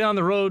minutes down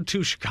the road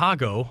to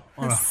Chicago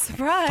on a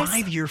Surprise.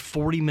 5-year,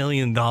 $40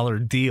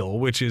 million deal,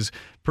 which is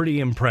pretty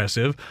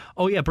impressive.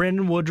 Oh, yeah,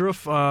 Brandon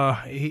Woodruff,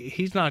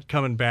 he's not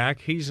coming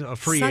back. He's a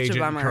free Such a agent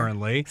bummer.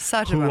 currently.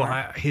 Such a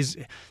bummer.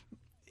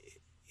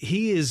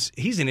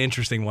 He's an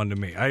interesting one to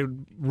me. I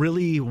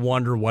really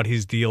wonder what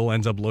his deal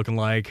ends up looking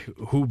like.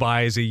 Who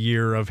buys a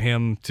year of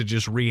him to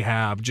just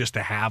rehab, just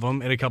to have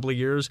him in a couple of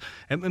years?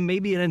 And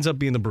maybe it ends up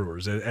being the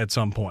Brewers at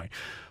some point.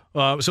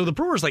 So the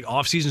Brewers'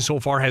 offseason so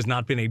far has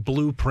not been a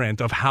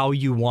blueprint of how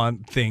you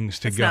want things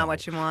to It's go. not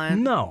what you want.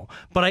 No,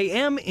 but I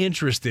am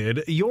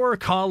interested. Your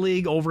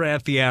colleague over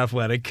at The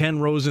Athletic, Ken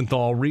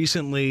Rosenthal,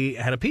 recently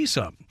had a piece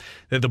up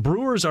that the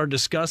Brewers are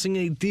discussing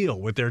a deal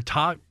with their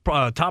top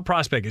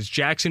prospect. It's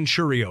Jackson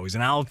Chourio. He's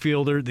an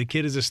outfielder. The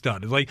kid is a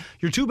stud. It's like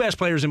your two best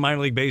players in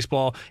minor league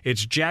baseball.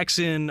 It's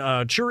Jackson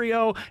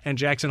Chourio and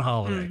Jackson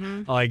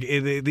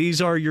Holliday.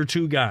 These are your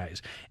two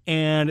guys.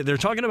 And they're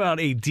talking about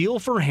a deal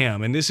for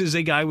him, and this is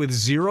a guy with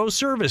 0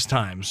 service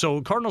time.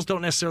 So Cardinals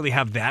don't necessarily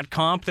have that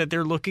comp that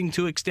they're looking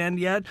to extend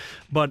yet,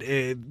 but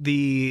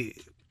the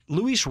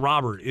Luis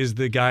Robert is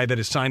the guy that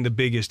has signed the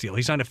biggest deal.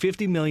 He signed a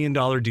 $50 million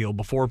deal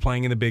before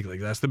playing in the big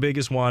league. That's the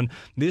biggest one.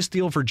 This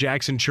deal for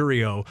Jackson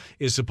Chourio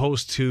is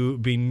supposed to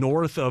be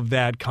north of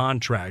that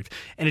contract,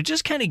 and it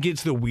just kind of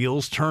gets the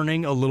wheels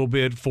turning a little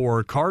bit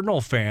for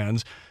Cardinal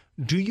fans.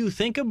 Do you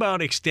think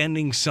about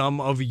extending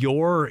some of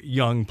your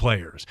young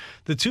players?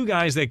 The two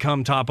guys that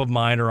come top of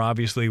mind are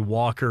obviously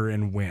Walker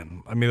and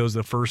Wynn. I mean, those are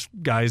the first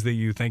guys that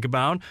you think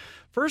about.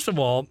 First of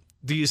all,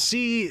 do you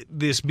see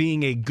this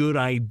being a good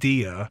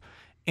idea?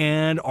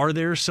 And are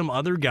there some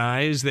other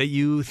guys that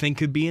you think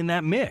could be in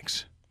that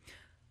mix?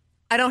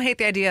 I don't hate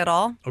the idea at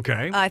all.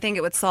 Okay. I think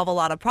it would solve a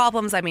lot of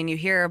problems. I mean, you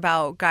hear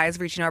about guys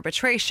reaching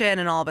arbitration,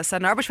 and all of a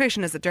sudden,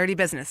 arbitration is a dirty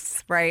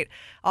business, right?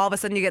 All of a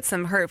sudden, you get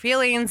some hurt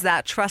feelings.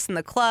 That trust in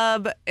the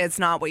club is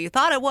not what you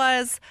thought it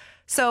was.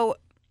 So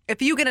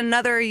if you get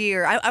another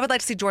year, I would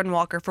like to see Jordan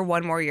Walker for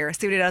one more year,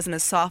 see what he does in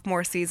his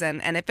sophomore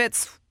season. And if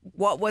it's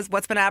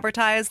what's been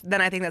advertised, then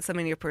I think that's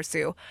something you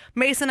pursue.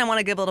 Mason, I want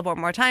to give a little bit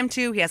more time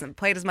to. He hasn't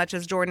played as much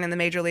as Jordan in the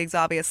major leagues,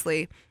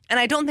 obviously. And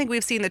I don't think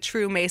we've seen the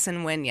true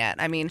Mason win yet.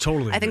 I mean,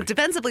 totally I think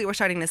defensively we're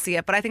starting to see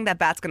it, but I think that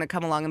bat's going to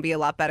come along and be a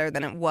lot better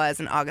than it was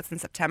in August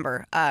and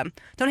September.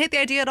 Don't hate the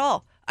idea at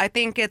all. I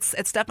think it's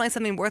definitely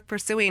something worth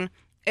pursuing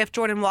if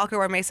Jordan Walker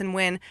or Mason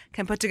Wynn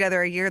can put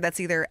together a year that's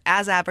either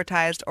as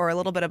advertised or a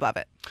little bit above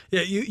it.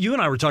 Yeah, you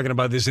and I were talking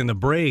about this in the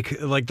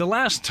break. Like the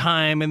last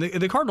time, and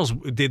the Cardinals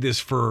did this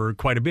for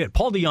quite a bit.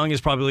 Paul DeJong is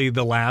probably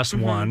the last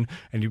one,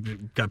 and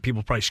you've got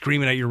people probably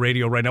screaming at your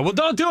radio right now, well,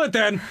 don't do it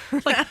then.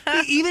 Like,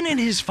 even in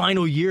his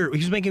final year, he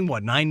was making,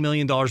 $9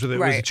 million with it. It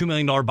was a $2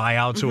 million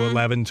buyout, so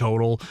 11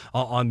 total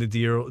on the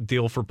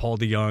deal for Paul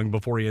DeJong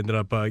before he ended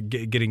up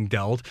getting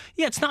dealt.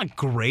 Yeah, it's not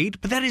great,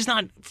 but that is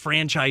not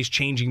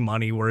franchise-changing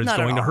money where it's Not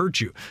at going to all. hurt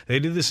you. They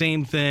did the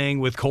same thing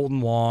with Colton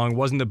Wong.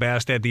 Wasn't the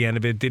best at the end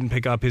of it. Didn't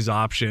pick up his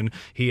option.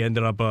 He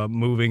ended up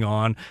moving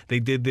on. They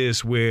did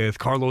this with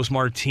Carlos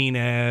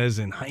Martinez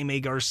and Jaime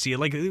Garcia.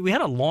 Like, we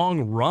had a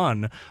long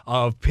run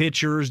of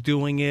pitchers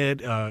doing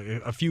it,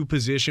 a few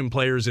position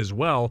players as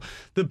well.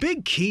 The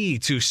big key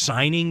to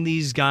signing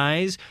these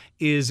guys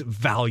is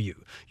value.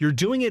 You're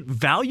doing it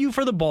value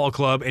for the ball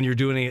club, and you're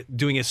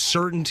doing it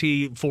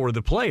certainty for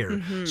the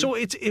player. So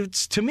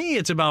it's to me,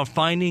 it's about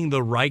finding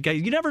the right guy.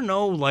 You never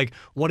know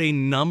what a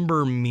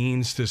number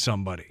means to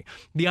somebody.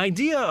 The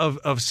idea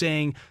of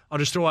saying, I'll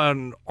just throw out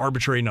an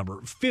arbitrary number,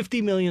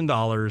 $50 million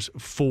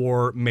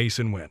for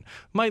Mason Wynn.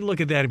 Might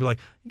look at that and be like,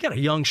 you got a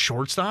young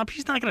shortstop.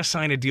 He's not going to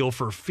sign a deal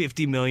for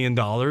 $50 million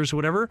or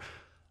whatever.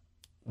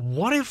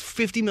 What if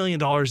 $50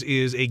 million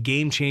is a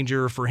game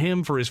changer for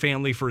him, for his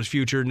family, for his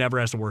future, never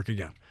has to work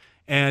again?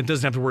 And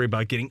doesn't have to worry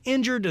about getting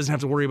injured, doesn't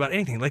have to worry about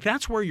anything. Like,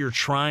 that's where you're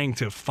trying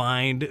to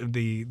find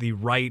the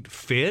right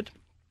fit.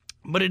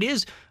 But it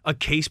is a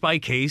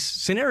case-by-case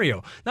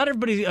scenario. Not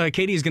everybody,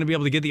 Katie, is going to be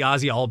able to get the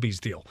Ozzy Albies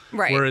deal.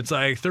 Right. Where it's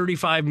like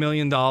 $35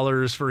 million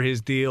for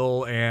his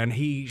deal, and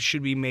he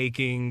should be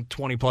making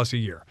 $20+ a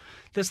year.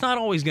 That's not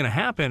always going to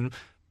happen,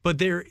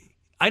 but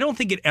I don't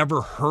think it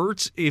ever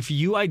hurts if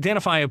you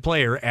identify a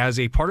player as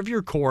a part of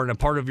your core and a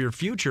part of your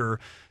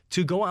future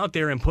to go out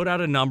there and put out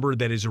a number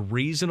that is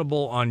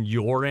reasonable on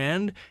your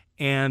end,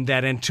 and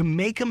to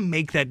make them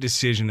make that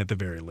decision at the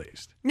very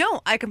least.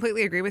 No, I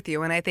completely agree with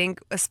you. And I think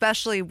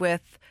especially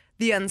with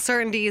the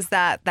uncertainties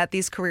that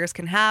these careers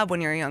can have when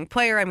you're a young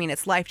player, I mean,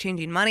 it's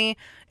life-changing money.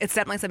 It's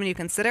definitely something you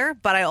consider.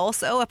 But I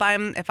also, if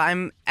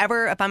I'm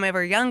ever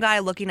a young guy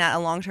looking at a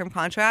long-term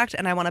contract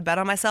and I want to bet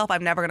on myself,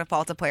 I'm never going to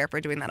fault a player for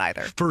doing that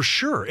either. For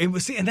sure. And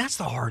that's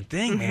the hard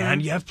thing,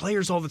 man. You have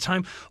players all the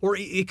time. Or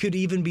it could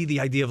even be the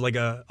idea of like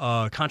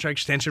a contract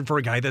extension for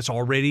a guy that's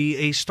already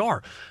a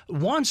star.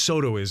 Juan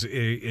Soto is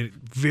a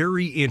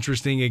very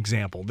interesting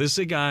example. This is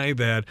a guy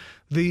that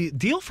the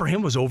deal for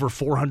him was over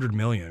 $400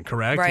 million,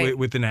 correct? Right.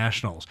 With the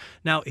Nationals.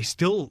 Now, he's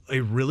still a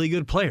really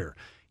good player.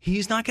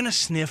 he's not going to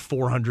sniff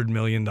 $400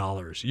 million.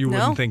 You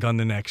wouldn't think on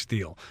the next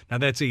deal. Now,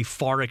 that's a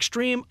far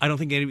extreme. I don't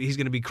think he's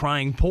going to be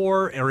crying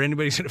poor or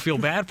anybody's going to feel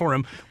bad for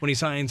him when he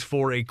signs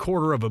for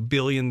 $250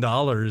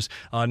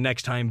 million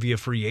next time via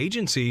free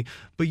agency.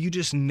 But you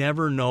just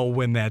never know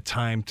when that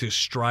time to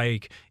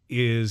strike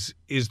is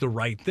the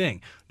right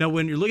thing. Now,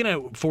 when you're looking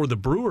at for the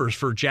Brewers,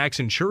 for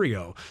Jackson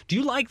Chourio, do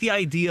you like the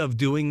idea of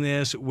doing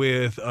this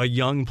with a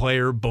young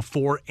player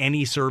before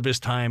any service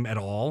time at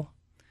all?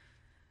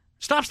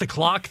 Stops the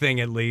clock thing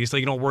at least.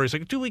 Like, you don't worry. It's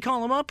like, do we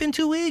call him up in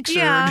 2 weeks?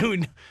 Yeah,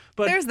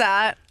 but there's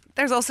that.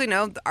 There's also,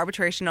 the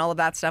arbitration, all of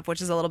that stuff,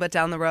 which is a little bit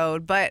down the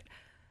road. But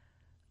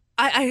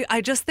I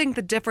just think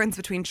the difference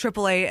between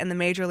AAA and the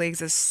major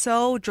leagues is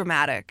so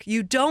dramatic.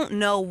 You don't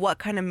know what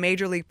kind of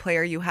major league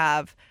player you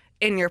have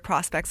in your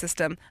prospect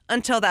system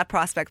until that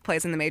prospect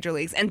plays in the major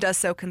leagues and does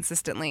so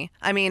consistently.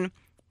 I mean,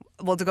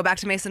 well, to go back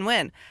to Mason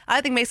Wynn,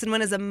 I think Mason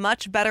Wynn is a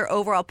much better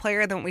overall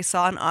player than what we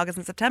saw in August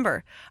and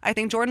September. I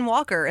think Jordan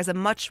Walker is a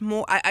much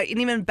more, an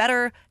even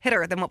better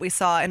hitter than what we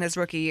saw in his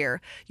rookie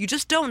year. You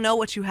just don't know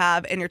what you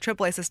have in your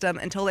AAA system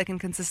until they can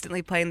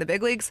consistently play in the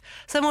big leagues.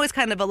 So I'm always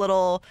kind of a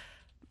little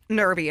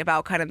nervy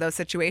about kind of those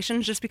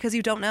situations just because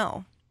you don't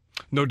know.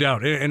 No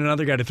doubt. And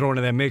another guy to throw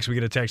into that mix, we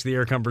get a text, the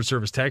Air Comfort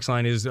Service text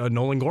line, is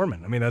Nolan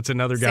Gorman. I mean, that's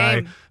another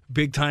guy,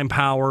 big-time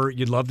power.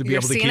 You'd love to be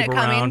able to keep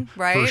around.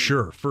 Right?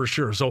 For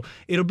sure. So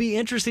it'll be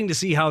interesting to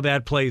see how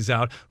that plays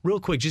out. Real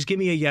quick, just give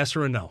me a yes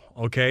or a no,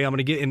 okay? I'm going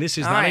to get, and this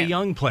is not a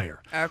young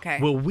player. Okay.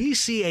 Will we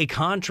see a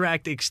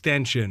contract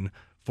extension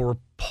for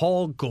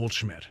Paul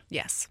Goldschmidt?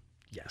 Yes.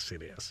 Yes,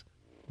 it is.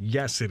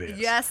 Yes, it is.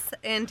 Yes,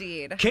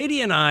 indeed.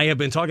 Katie and I have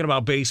been talking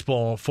about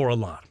baseball for a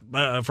long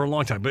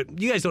time, but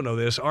you guys don't know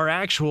this. Our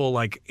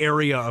actual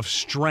area of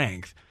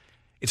strength,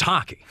 it's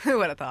hockey. Who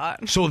would have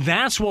thought? So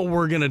that's what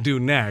we're going to do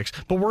next.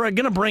 But we're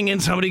going to bring in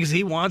somebody because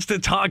he wants to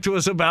talk to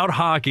us about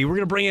hockey. We're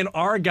going to bring in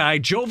our guy,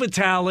 Joe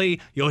Vitale.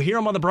 You'll hear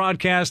him on the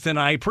broadcast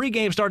tonight.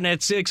 Pre-game starting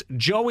at 6.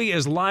 Joey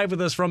is live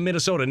with us from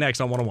Minnesota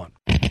next on 101.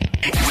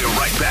 We're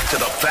right back to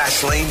the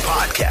Fast Lane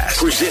Podcast,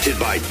 presented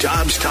by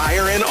Dobbs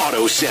Tire and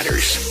Auto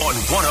Centers on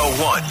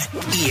 101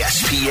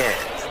 ESPN.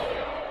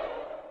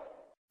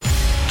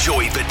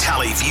 Joey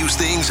Vitale views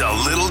things a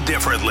little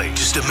differently.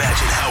 Just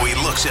imagine how he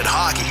looks at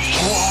hockey.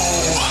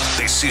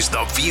 Whoa! This is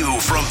The View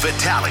from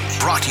Vitale,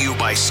 brought to you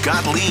by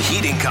Scott Lee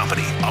Heating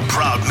Company, a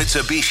proud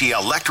Mitsubishi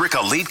Electric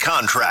Elite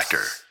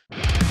contractor.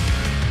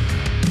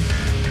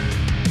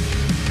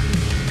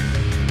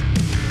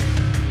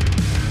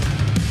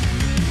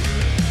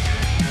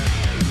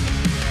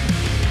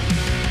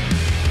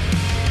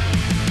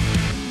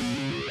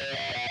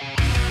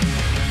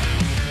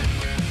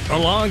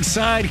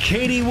 Alongside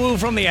Katie Woo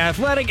from The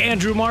Athletic,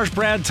 Andrew Marsh,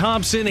 Brad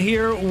Thompson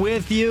here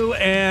with you,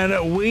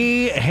 and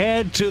we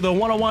head to the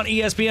 101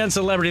 ESPN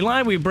Celebrity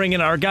Line. We bring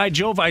in our guy,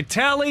 Joe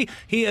Vitale.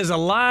 He is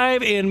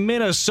alive in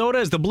Minnesota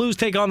as the Blues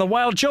take on the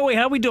Wild. Joey,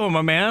 how we doing,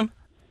 my man?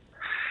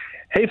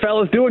 Hey,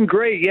 fellas, doing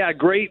great. Yeah,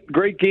 great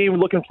game.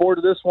 Looking forward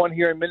to this one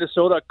here in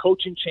Minnesota.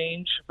 Coaching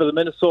change for the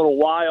Minnesota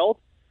Wild.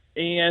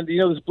 And,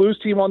 this Blues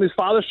team on this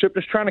father's trip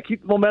is trying to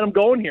keep the momentum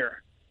going here.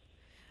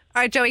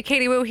 All right, Joey,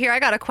 Katie Woo here.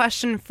 I got a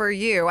question for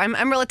you.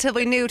 I'm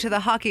relatively new to the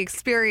hockey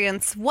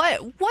experience.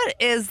 What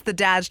is the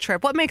dad's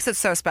trip? What makes it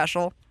so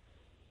special?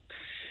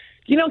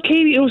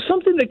 Katie, it was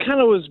something that kind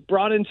of was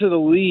brought into the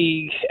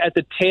league at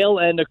the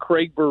tail end of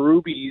Craig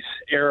Berube's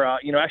era.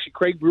 Actually,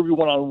 Craig Berube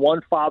went on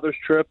one father's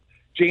trip.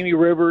 Jamie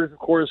Rivers, of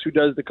course, who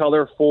does the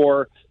color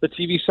for the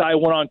TV side,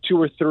 went on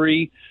 2 or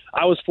 3.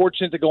 I was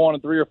fortunate to go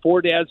on 3 or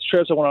 4 dad's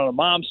trips. I went on a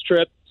mom's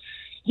trip.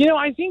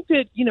 I think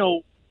that,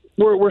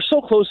 we're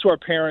so close to our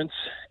parents,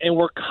 and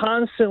we're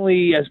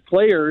constantly, as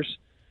players,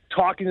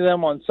 talking to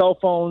them on cell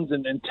phones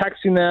and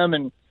texting them.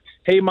 And,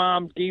 hey,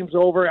 Mom, game's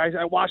over.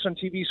 I watched on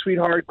TV,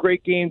 sweetheart.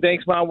 Great game.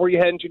 Thanks, Mom. Where are you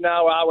heading to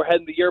now? We're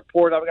heading to the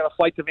airport. I'm going to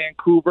flight to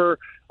Vancouver,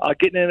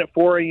 getting in at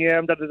 4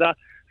 a.m., da-da-da.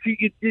 So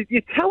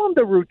you tell them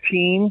the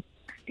routine,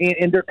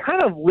 and they're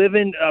kind of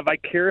living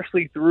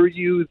vicariously through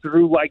you,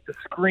 through, the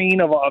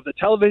screen of the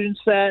television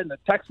set and the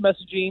text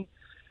messaging.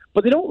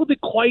 But they don't really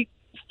quite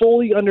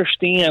fully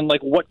understand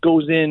what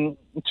goes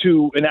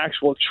into an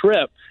actual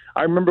trip.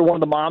 I remember one of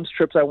the mom's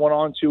trips I went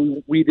on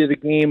to, we did a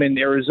game in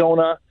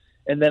Arizona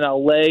and then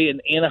LA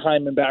and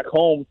Anaheim and back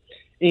home.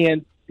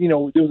 And, there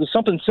was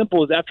something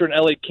simple as after an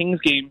LA Kings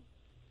game,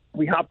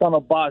 we hopped on a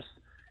bus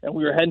and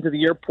we were heading to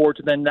the airport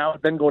to then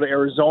go to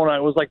Arizona.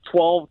 It was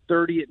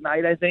 12:30 at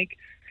night, I think.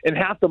 And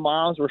half the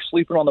moms were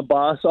sleeping on the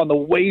bus on the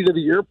way to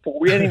the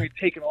airport. We hadn't even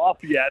taken off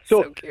yet.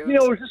 So it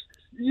was just,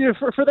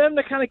 for them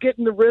to kind of get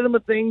in the rhythm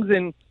of things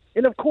and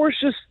of course,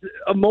 just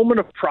a moment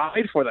of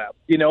pride for them,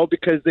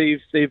 because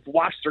they've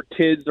watched their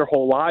kids their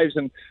whole lives,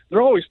 and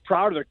they're always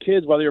proud of their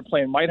kids, whether you're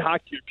playing mite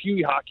hockey or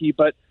peewee hockey.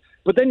 But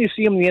then you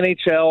see them in the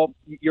NHL,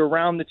 you're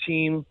around the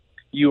team,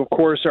 you, of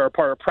course, are a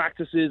part of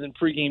practices and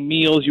pregame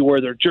meals, you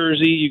wear their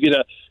jersey, you get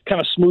to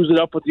kind of smooth it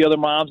up with the other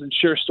moms and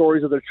share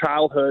stories of their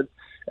childhood.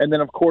 And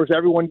then, of course,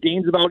 everyone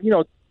gains about,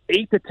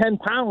 8 to 10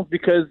 pounds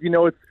because,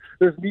 it's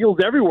there's meals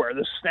everywhere.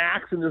 There's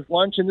snacks and there's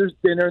lunch and there's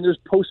dinner and there's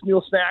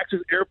post-meal snacks.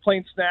 There's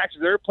airplane snacks.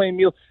 There's airplane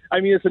meals.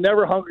 I mean, it's a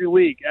never-hungry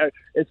league.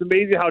 It's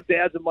amazing how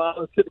dads and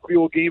moms typically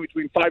will gain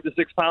between 5 to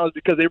 6 pounds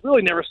because they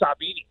really never stop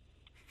eating.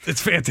 It's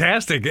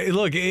fantastic.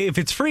 Look, if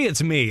it's free,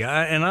 it's me.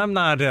 And I'm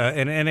not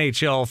an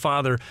NHL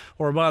father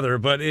or mother,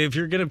 but if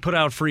you're going to put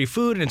out free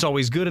food and it's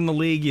always good in the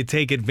league, you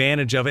take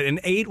advantage of it.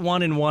 And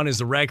 8-1-1 is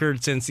the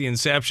record since the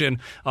inception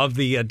of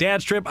the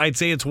Dad's Trip. I'd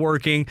say it's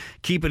working.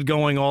 Keep it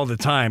going all the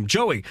time.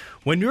 Joey,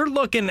 when you're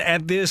looking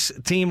at this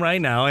team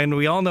right now, and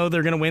we all know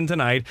they're going to win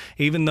tonight,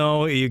 even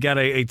though you got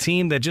a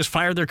team that just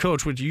fired their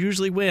coach, which you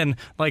usually win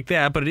like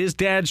that, but it is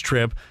Dad's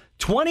Trip.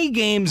 20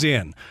 games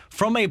in,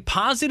 from a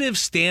positive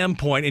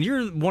standpoint, and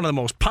you're one of the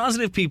most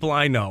positive people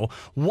I know,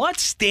 what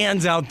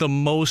stands out the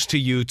most to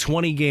you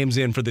 20 games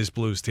in for this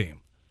Blues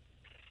team?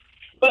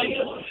 Well,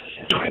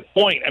 good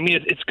point. I mean,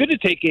 it's good to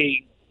take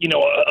a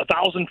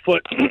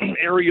 1,000-foot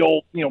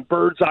aerial,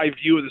 bird's eye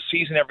view of the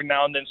season every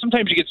now and then.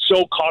 Sometimes you get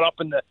so caught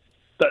up in the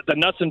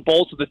nuts and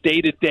bolts of the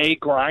day-to-day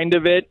grind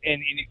of it,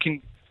 and you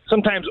can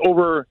sometimes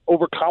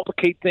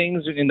overcomplicate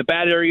things in the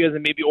bad areas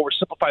and maybe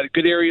oversimplify the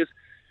good areas.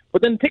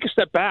 But then take a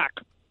step back,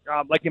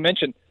 like you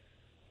mentioned.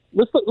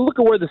 Let's look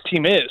at where this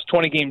team is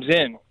 20 games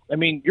in. I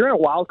mean, you're in a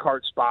wild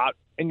card spot,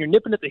 and you're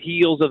nipping at the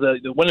heels of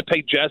the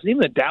Winnipeg Jets and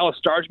even the Dallas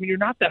Stars. I mean, you're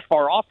not that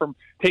far off from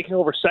taking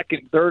over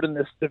second, third in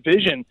this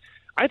division.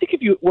 I think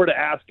if you were to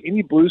ask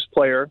any Blues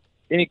player,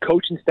 any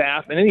coaching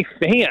staff, and any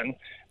fan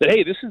that,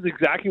 hey, this is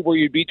exactly where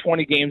you'd be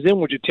 20 games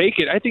in, would you take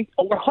it? I think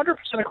 100%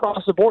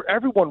 across the board,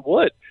 everyone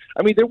would.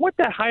 I mean, there weren't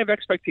that high of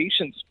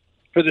expectations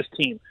for this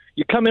team.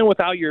 You come in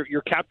without your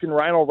captain,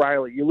 Ryan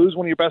O'Reilly. You lose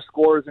one of your best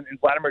scorers in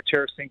Vladimir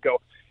Tarasenko.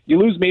 You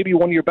lose maybe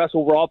one of your best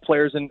overall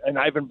players in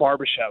Ivan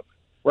Barbashev,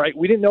 right?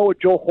 We didn't know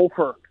what Joe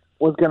Hofer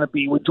was going to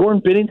be. Would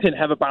Jordan Binnington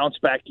have a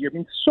bounce-back year? I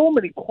mean, so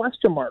many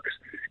question marks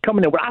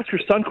coming in. Would Oscar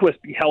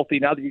Sundqvist be healthy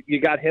now that you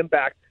got him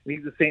back and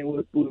he's the St.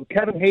 Louis Blue?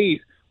 Kevin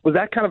Hayes, was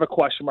that kind of a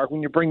question mark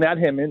when you bring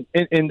him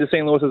into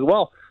St. Louis as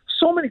well?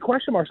 So many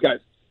question marks, guys.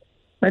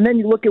 And then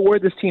you look at where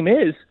this team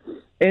is,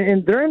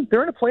 and they're in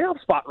a playoff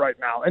spot right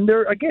now. And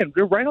they're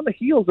right on the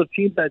heels of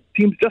teams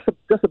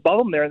just above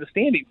them there in the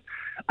standings.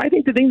 I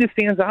think the thing that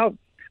stands out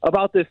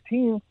about this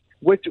team,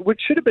 which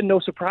should have been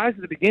no surprise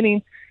at the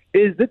beginning,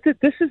 is that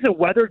this is a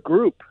weathered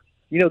group.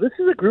 This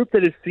is a group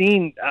that has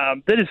seen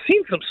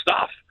some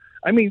stuff.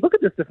 I mean, look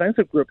at this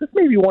defensive group. This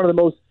may be one of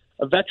the most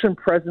veteran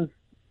presence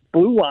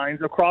blue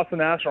lines across the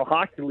National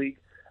Hockey League.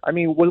 I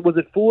mean, was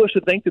it foolish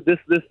to think that this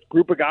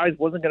group of guys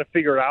wasn't going to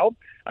figure it out?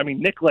 I mean,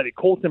 Nick Leddy,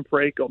 Colton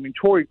Parayko,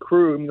 Torrey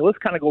Krug. I mean, the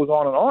list kind of goes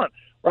on and on.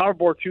 Robert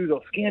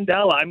Bortuzzo,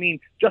 Scandella. I mean,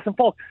 Justin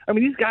Falk. I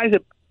mean, these guys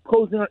have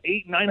closed in on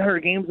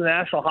 800-900 games in the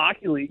National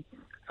Hockey League.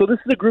 So this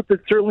is a group that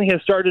certainly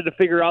has started to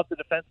figure out the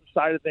defensive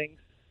side of things.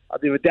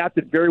 They've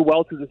adapted very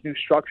well to this new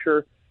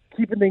structure,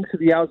 keeping things to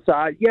the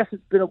outside. Yes,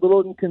 it's been a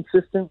little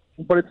inconsistent,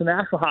 but it's a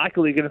National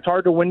Hockey League, and it's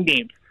hard to win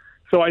games.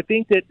 So I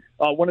think that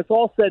when it's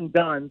all said and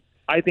done,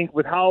 I think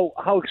with how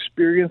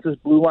experienced this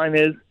blue line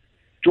is,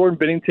 Jordan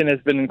Binnington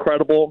has been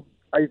incredible.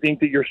 I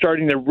think that you're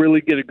starting to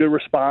really get a good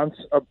response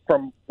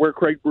from where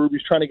Craig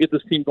Berube's trying to get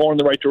this team going in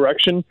the right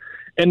direction,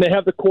 and they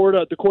have the core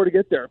to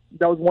get there.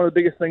 That was one of the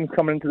biggest things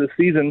coming into the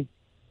season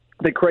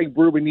that Craig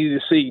Berube needed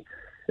to see.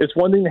 It's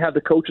one thing to have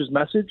the coach's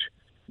message,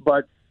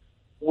 but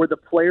were the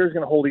players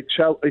going to hold each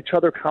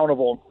other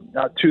accountable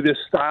to this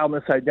style and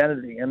this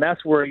identity? And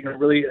that's where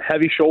really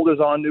heavy shoulders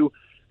on to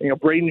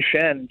Braden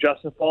Shen,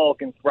 Justin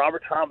Falk, and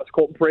Robert Thomas,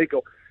 Colton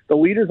Parayko. The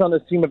leaders on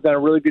this team have done a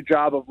really good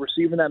job of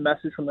receiving that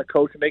message from the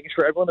coach and making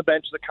sure everyone on the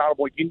bench is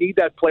accountable. You need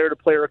that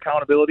player-to-player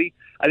accountability.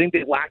 I think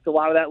they lacked a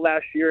lot of that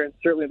last year, and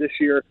certainly this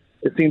year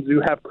it seems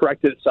to have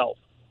corrected itself.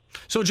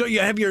 So, Joe,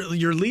 you have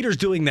your leaders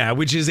doing that,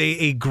 which is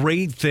a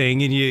great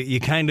thing, and you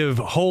kind of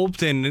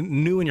hoped and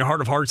knew in your heart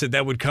of hearts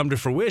that would come to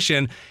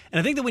fruition. And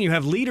I think that when you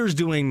have leaders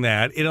doing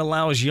that, it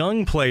allows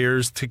young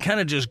players to kind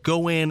of just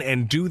go in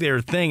and do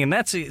their thing. And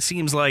it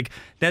seems like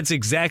that's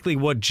exactly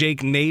what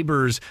Jake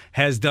Neighbors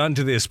has done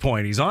to this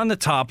point. He's on the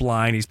top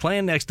line. He's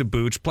playing next to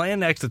Booch,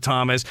 playing next to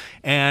Thomas,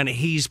 and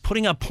he's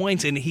putting up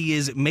points, and he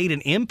has made an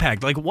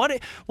impact. Like,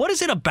 what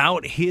is it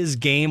about his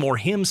game or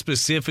him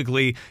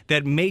specifically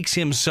that makes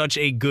him such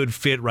a good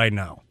fit right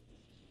now?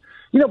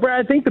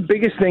 Brad, I think the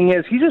biggest thing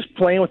is he's just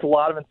playing with a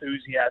lot of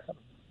enthusiasm.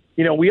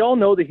 We all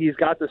know that he's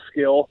got the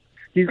skill.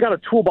 He's got a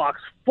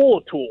toolbox full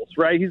of tools,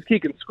 right? He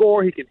can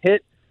score, he can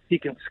hit, he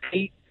can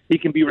skate, he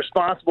can be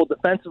responsible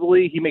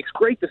defensively. He makes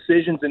great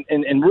decisions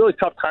in really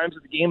tough times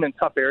of the game in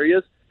tough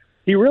areas.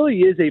 He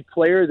really is a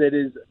player that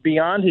is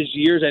beyond his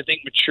years, I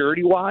think,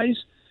 maturity-wise.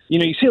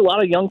 You see a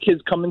lot of young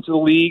kids come into the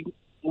league.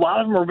 A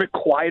lot of them are a bit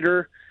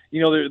quieter.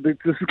 This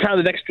is kind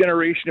of the next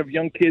generation of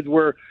young kids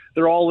where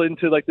they're all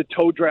into like the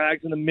toe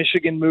drags and the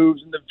Michigan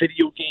moves and the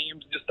video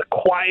games, just the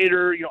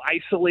quieter,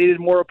 isolated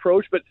more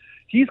approach. But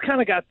he's kind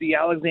of got the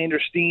Alexander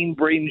Steen,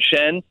 Braden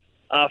Shen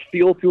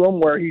feel to him,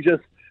 where he's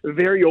just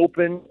very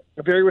open,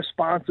 very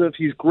responsive.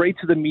 He's great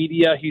to the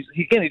media. He's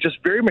just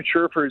very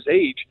mature for his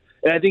age.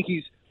 And I think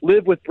he's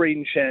lived with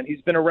Braden Shen.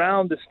 He's been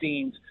around the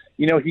Steens.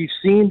 He's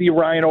seen the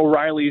Ryan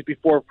O'Reillys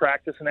before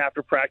practice and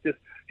after practice.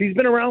 He's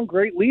been around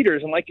great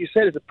leaders, and like you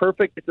said, it's a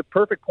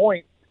perfect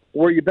point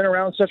where you've been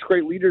around such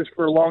great leaders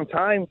for a long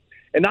time,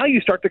 and now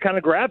you start to kind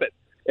of grab it.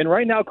 And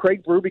right now,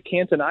 Craig Berube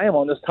can't deny him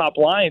on this top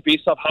line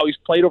based off how he's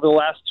played over the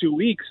last 2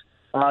 weeks.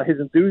 His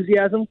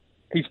enthusiasm,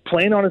 he's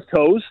playing on his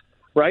toes,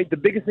 right? The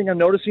biggest thing I'm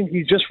noticing,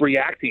 he's just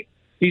reacting.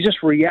 He's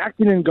just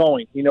reacting and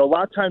going. A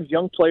lot of times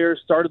young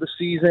players start of the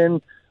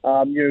season,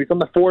 he's on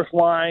the fourth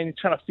line,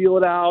 trying to feel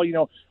it out,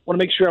 want to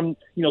make sure I'm,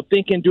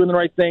 thinking, doing the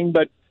right thing.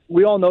 But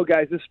we all know,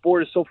 guys, this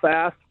sport is so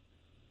fast.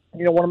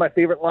 One of my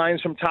favorite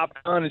lines from Top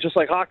Gun is just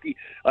like hockey.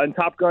 In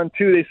Top Gun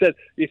 2, they said,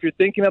 if you're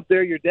thinking up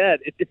there, you're dead.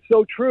 It's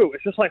so true.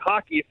 It's just like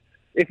hockey.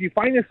 If you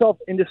find yourself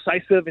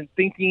indecisive and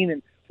thinking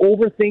and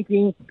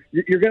overthinking,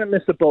 you're going to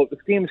miss the boat.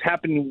 This game is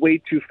happening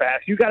way too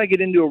fast. You got to get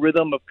into a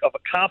rhythm of a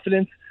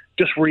confidence,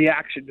 just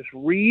reaction. Just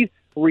read,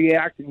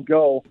 react, and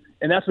go.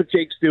 And that's what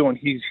Jake's doing.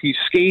 He's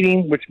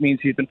skating, which means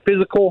he's been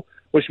physical,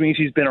 which means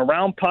he's been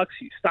around pucks.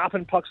 He's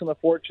stopping pucks on the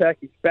forecheck.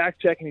 He's back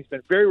checking. He's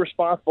been very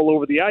responsible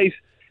over the ice.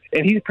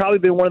 And he's probably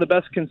been one of the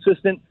most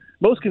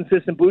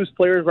consistent Blues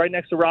players right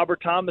next to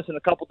Robert Thomas and a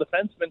couple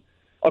defensemen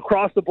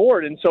across the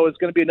board. And so it's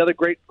going to be another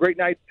great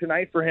night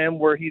tonight for him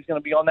where he's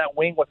going to be on that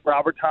wing with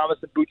Robert Thomas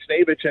and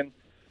Buchnevich. And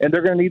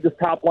they're going to need this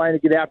top line to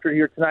get after it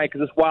here tonight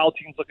because this Wild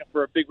team's looking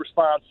for a big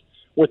response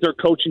with their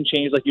coaching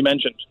change like you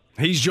mentioned.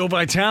 He's Joe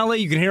Vitale.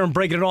 You can hear him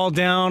breaking it all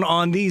down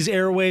on these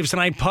airwaves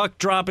tonight. Puck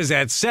drop is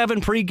at 7.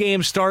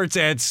 Pregame starts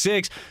at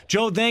 6.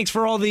 Joe, thanks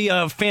for all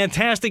the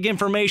fantastic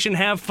information.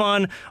 Have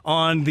fun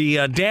on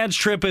the dad's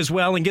trip as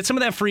well and get some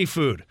of that free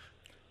food.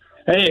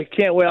 Hey,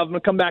 can't wait. I'm going to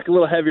come back a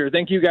little heavier.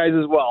 Thank you guys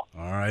as well.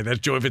 All right, that's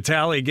Joey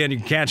Vitale. Again, you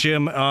can catch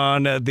him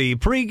on the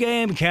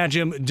pregame, catch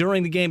him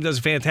during the game. Does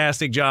a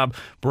fantastic job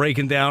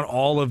breaking down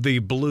all of the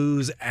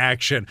Blues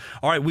action.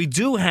 All right, we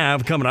do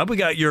have coming up, we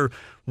got your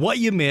What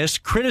You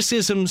Missed,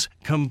 criticisms,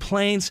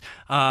 complaints,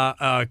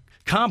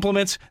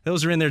 compliments.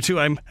 Those are in there,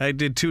 too. I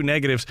did 2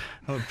 negatives.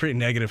 I'm a pretty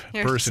negative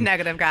You're person. just a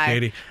negative guy.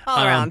 Katie.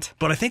 All around.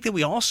 But I think that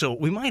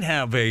we might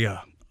have a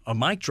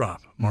mic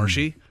drop,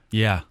 Marshy.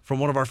 Yeah. From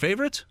one of our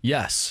favorites?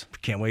 Yes.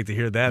 Can't wait to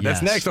hear that.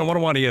 Yes. That's next on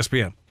 101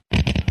 ESPN.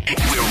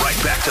 We're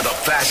right back to the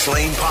Fast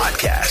Lane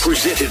Podcast,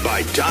 presented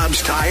by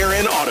Dobbs Tire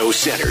and Auto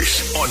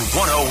Centers on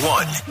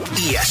 101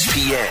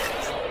 ESPN.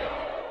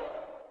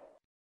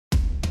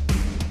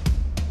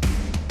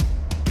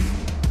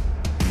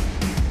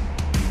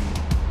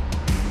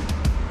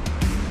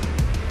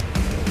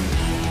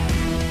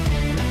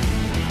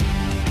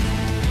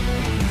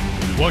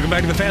 Welcome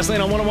back to the Fast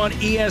Lane on 101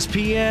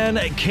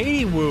 ESPN.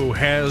 Katie Woo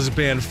has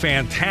been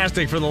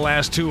fantastic for the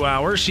last 2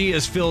 hours. She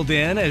has filled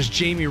in as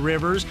Jamie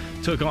Rivers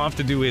took off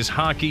to do his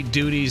hockey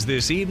duties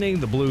this evening.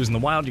 The Blues and the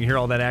Wild. You can hear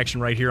all that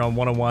action right here on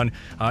 101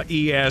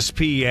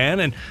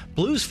 ESPN. And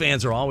Blues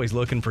fans are always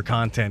looking for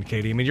content,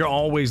 Katie. I mean, you're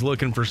always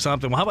looking for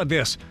something. Well, how about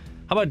this?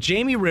 How about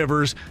Jamie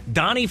Rivers,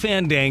 Donnie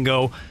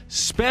Fandango,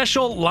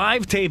 special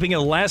live taping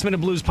of the Last Minute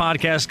Blues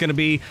podcast going to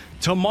be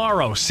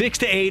tomorrow, 6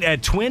 to 8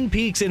 at Twin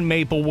Peaks in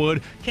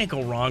Maplewood. Can't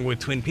go wrong with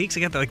Twin Peaks.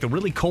 They got the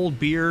really cold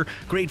beer,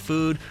 great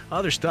food,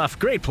 other stuff.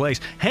 Great place.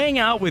 Hang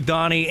out with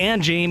Donnie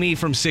and Jamie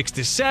from 6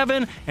 to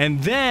 7,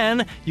 and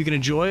then you can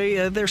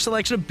enjoy their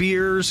selection of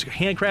beers,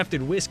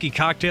 handcrafted whiskey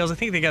cocktails. I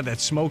think they got that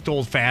smoked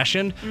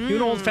old-fashioned. You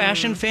an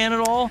old-fashioned fan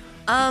at all?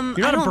 You're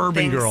not a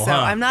bourbon girl, so.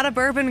 huh? I'm not a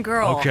bourbon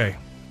girl. Okay.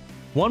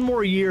 One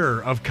more year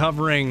of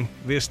covering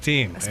this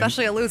team.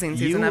 Especially a losing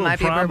season. I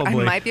I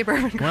might be a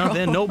bourbon girl. Well,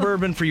 then no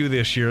bourbon for you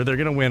this year. They're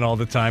going to win all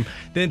the time.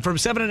 Then from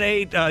 7 to 8,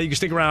 you can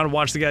stick around and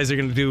watch the guys. They're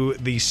going to do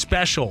the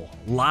special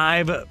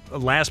live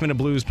Last Minute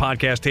Blues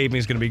podcast taping.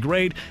 It's going to be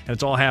great. And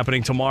it's all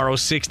happening tomorrow,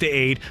 6 to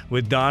 8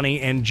 with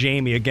Donnie and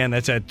Jamie. Again,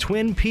 that's at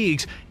Twin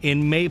Peaks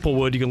in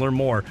Maplewood. You can learn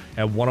more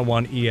at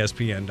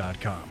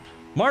 101ESPN.com.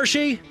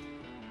 Marshy,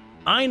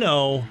 I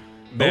know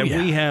that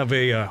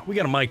we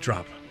got a mic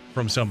drop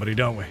from somebody,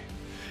 don't we?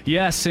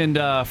 Yes, and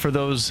for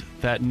those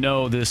that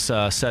know this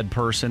said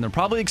person, they're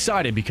probably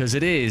excited because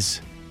it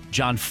is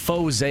John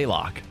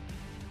Foe-Zaylock.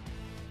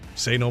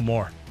 Say no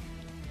more.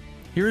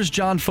 Here's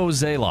John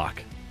Foe-Zaylock.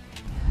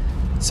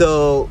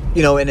 So,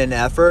 in an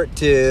effort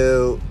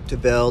to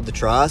build the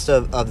trust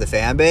of the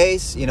fan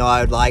base, I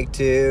would like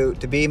to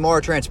be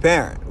more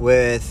transparent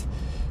with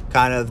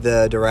kind of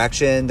the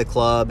direction the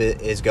club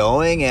is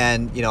going.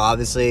 And,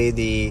 obviously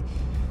the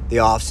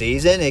off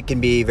season, it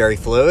can be very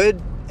fluid.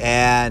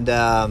 And,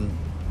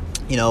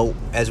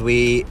 as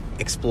we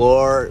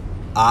explore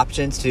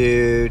options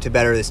to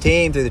better this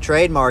team through the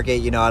trade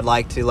market, I'd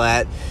like to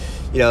let,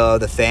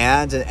 the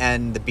fans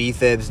and the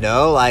B-Fibs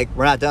know,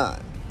 we're not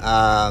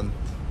done.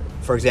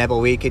 For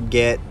example, we could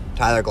get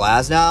Tyler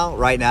Glasnow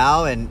right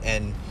now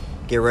and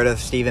get rid of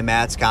Steven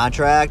Matt's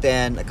contract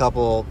and a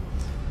couple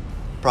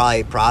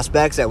probably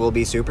prospects that will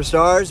be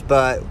superstars,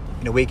 but,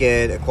 we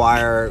could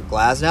acquire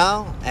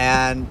Glasnow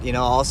and,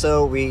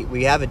 also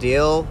we have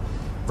a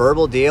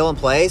verbal deal in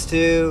place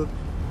to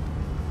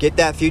get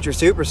that future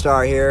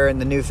superstar here and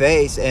the new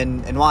face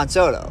and Juan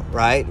Soto,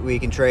 right? We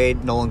can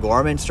trade Nolan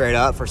Gorman straight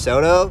up for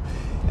Soto,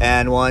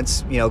 and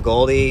once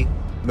Goldie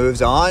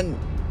moves on,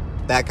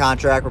 that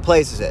contract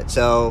replaces it.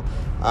 So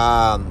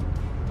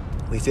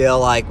we feel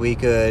like we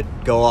could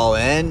go all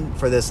in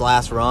for this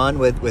last run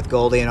with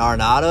Goldie and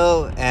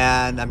Arenado,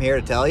 and I'm here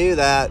to tell you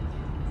that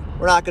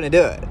we're not going to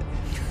do it.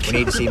 We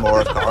need to see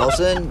more of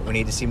Carlson. We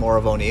need to see more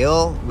of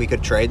O'Neill. We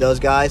could trade those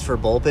guys for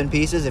bullpen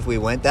pieces if we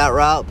went that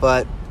route,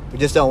 but we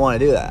just don't want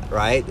to do that,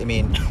 right? I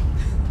mean,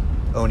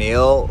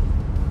 O'Neill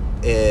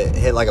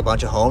hit like a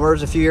bunch of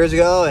homers a few years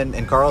ago,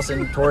 and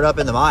Carlson tore it up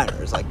in the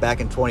minors, like back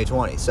in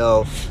 2020.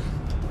 So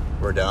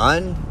we're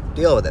done.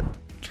 Deal with it.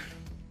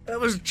 That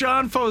was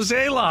John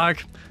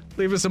Fozelak.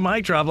 Leave us a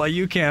mic drop like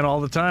you can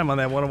all the time on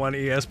that 101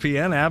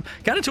 ESPN app.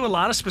 Got into a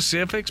lot of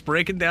specifics,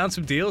 breaking down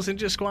some deals, and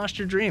just squashed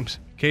your dreams.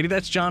 Katie,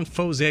 that's John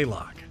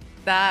Fozelak.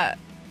 That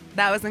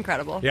was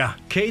incredible. Yeah,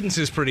 cadence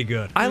is pretty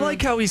good. I like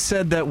how he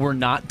said that we're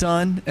not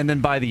done, and then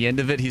by the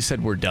end of it, he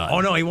said we're done. Oh,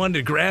 no, he wanted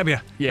to grab you.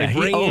 Yeah, Like,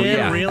 bring you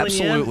in, reel you in.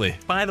 absolutely.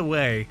 By the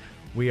way,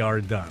 we are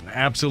done.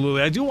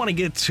 Absolutely. I do want to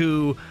get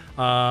to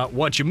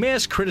what you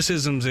missed,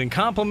 criticisms and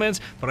compliments,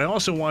 but I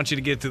also want you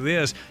to get to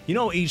this. You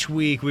know, each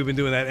week we've been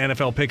doing that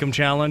NFL Pick'em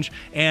Challenge,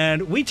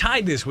 and we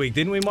tied this week,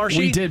 didn't we, Marshy?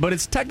 We did, but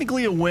it's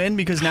technically a win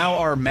because now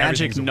our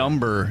magic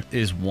number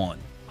is 1.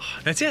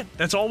 That's it.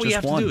 That's all we Just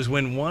have one. to do is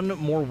win one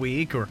more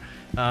week or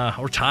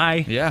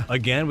tie. Yeah.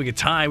 Again, we could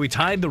tie. We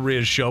tied the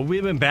Riz show.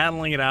 We've been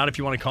battling it out, if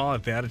you want to call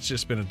it that. It's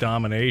just been a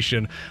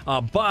domination.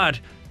 But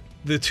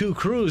the two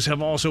crews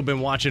have also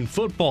been watching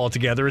football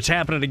together. It's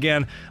happening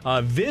again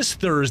this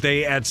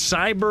Thursday at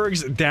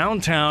Cyberg's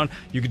downtown.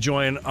 You can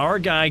join our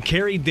guy,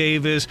 Kerry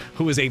Davis,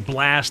 who is a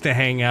blast to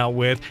hang out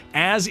with,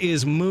 as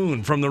is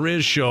Moon from The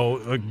Riz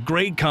Show. A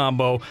great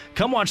combo.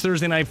 Come watch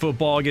Thursday Night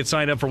Football. Get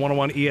signed up for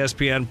 101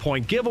 ESPN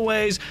point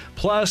giveaways.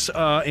 Plus,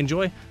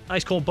 enjoy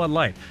ice cold Bud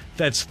Light.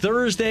 That's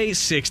Thursday,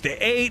 6 to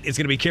 8. It's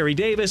going to be Kerry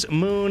Davis,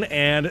 Moon,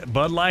 and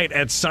Bud Light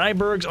at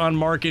Cyberg's on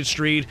Market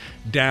Street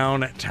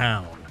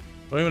downtown.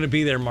 We're going to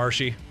be there,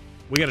 Marshy.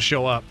 We got to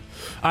show up.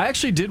 I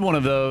actually did one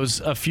of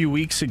those a few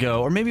weeks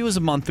ago, or maybe it was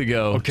a month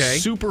ago. Okay.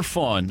 Super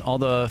fun. All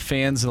the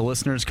fans and the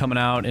listeners coming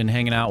out and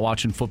hanging out,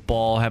 watching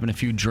football, having a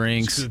few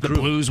drinks. The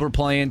Blues were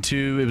playing,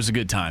 too. It was a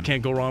good time.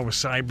 Can't go wrong with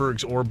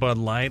Cyberg's or Bud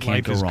Light.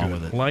 Can't go wrong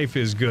with it. Life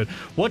is good.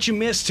 What you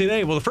missed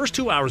today? Well, the first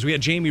 2 hours, we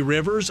had Jamie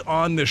Rivers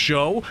on the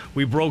show.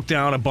 We broke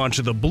down a bunch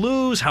of the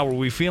Blues. How were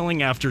we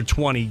feeling after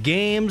 20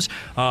 games?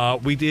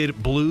 We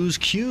did Blues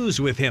Q's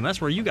with him.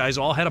 That's where you guys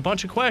all had a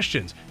bunch of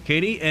questions,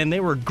 Katie, and they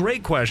were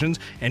great questions,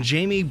 and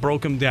Jamie broke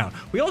them down.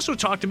 We also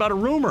talked about a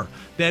rumor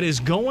that is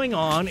going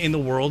on in the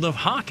world of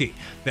hockey,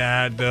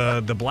 that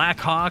the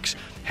Blackhawks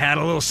had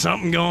a little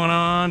something going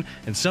on,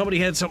 and somebody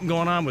had something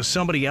going on with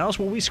somebody else.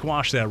 Well, we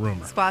squashed that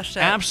rumor. Squashed it.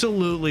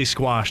 Absolutely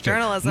squashed it.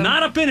 Journalism.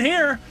 Not up in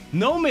here.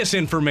 No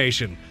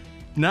misinformation.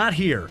 Not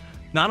here.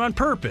 Not on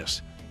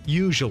purpose.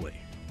 Usually.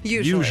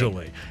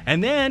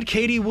 And then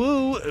Katie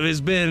Woo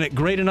has been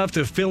great enough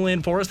to fill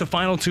in for us the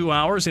final 2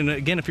 hours. And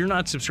again, if you're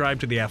not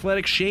subscribed to The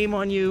Athletic, shame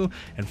on you,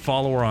 and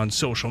follow her on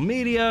social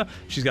media.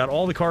 She's got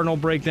all the Cardinal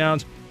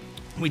breakdowns.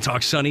 We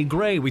talked Sonny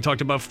Gray. We talked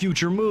about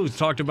future moves.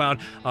 Talked about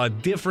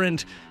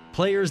different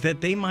players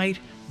that they might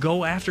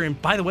go after.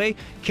 And by the way,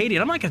 Katie,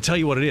 and I'm not going to tell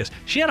you what it is.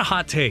 She had a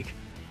hot take.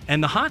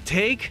 And the hot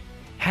take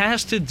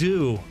has to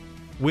do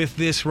with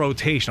this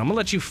rotation. I'm going to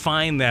let you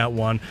find that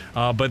one,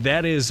 but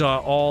that is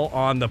all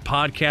on the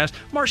podcast.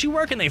 Marshy,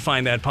 where can they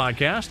find that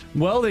podcast?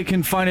 Well, they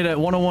can find it at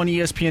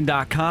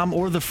 101ESPN.com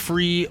or the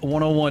free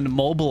 101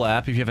 mobile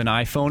app if you have an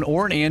iPhone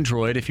or an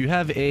Android. If you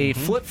have a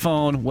flip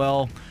phone,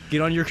 well,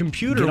 get on your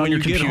computer when you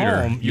get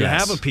home. You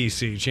have a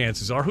PC,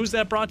 chances are. Who's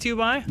that brought to you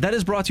by? That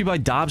is brought to you by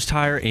Dobbs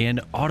Tire and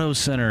Auto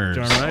Centers.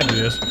 Darn right it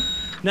is.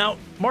 Now,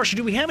 Marsha,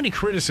 do we have any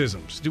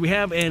criticisms? Do we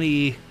have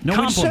any No,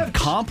 compliments? we just have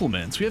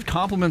compliments. We have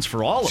compliments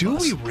for all of us. Do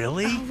we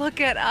really? Oh,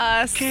 look at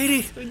us.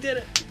 Katie, we did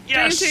it.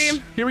 Dream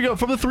team. Here we go.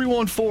 From the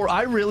 314,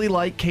 I really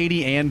like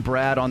Katie and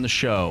Brad on the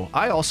show.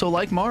 I also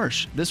like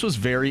Marsh. This was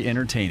very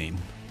entertaining.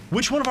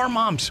 Which one of our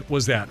moms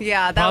was that?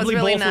 Yeah, that Probably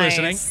was really both nice.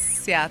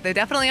 listening. Yeah, they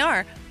definitely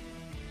are.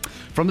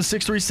 From the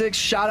 636,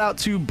 shout out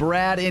to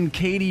Brad and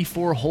Katie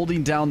for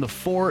holding down the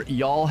fort.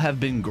 Y'all have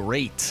been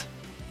great.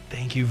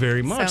 Thank you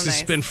very much. So This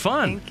has nice. been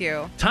fun. Thank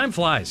you. Time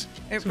flies.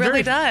 It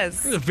really does.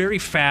 It was a very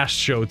fast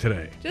show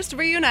today. Just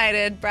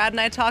reunited. Brad and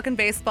I talking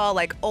baseball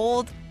like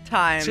old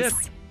times.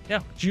 That's it. Yeah,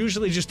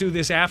 usually just do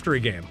this after a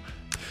game.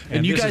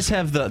 And you this guys is-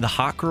 have the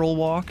hot girl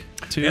walk,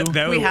 too?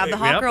 We have the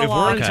hot girl if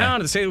walk. we're in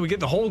town, to say we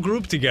get the whole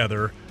group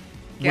together,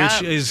 Yeah.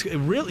 which is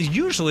really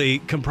usually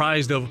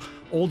comprised of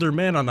older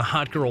men on the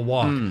hot girl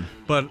walk.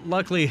 But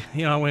luckily,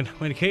 you know,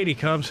 when Katie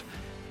comes,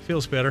 it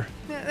feels better.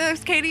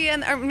 There's Katie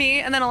and me,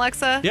 and then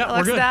Alexa. Yeah, we're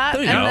Alexa good. That,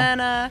 There you and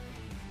go. then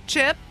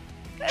Chip.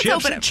 Let's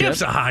open it.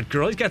 Chip's a hot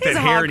girl. He's got He's that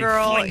a hair. hot and he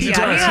girl. flings Yeah, it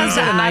he around. has He's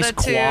got a nice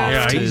attitude. coif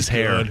Yeah, to he's his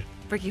hair. good.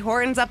 Ricky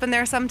Horton's up in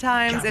there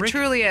sometimes. It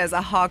truly is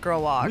a hot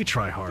girl walk. We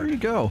try hard. There you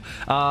go.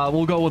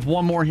 We'll go with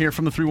one more here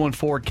from the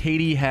 314.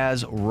 Katie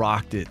has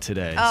rocked it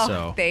today. Oh,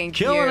 so thank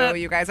Killing you. it.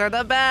 You guys are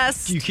the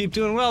best. You keep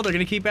doing well. They're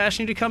going to keep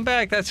asking you to come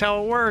back. That's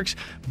how it works.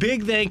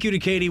 Big thank you to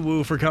Katie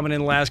Woo for coming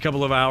in the last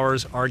couple of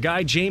hours. Our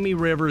guy, Jamie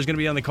Rivers, is going to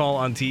be on the call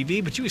on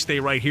TV, but you stay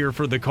right here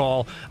for the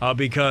call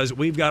because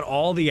we've got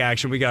all the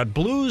action. We got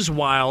Blues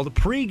Wild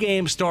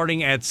pregame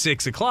starting at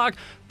 6 o'clock.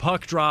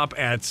 Puck drop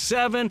at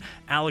 7.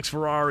 Alex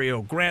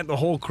Ferrario, Grant, the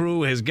whole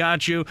crew has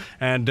got you.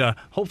 And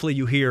hopefully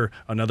you hear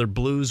another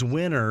Blues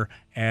winner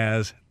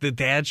as the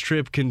Dad's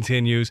Trip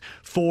continues.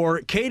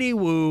 For Katie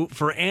Woo,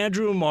 for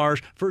Andrew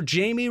Marsh, for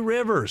Jamie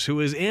Rivers, who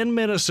is in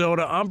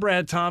Minnesota, I'm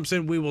Brad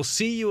Thompson. We will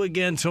see you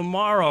again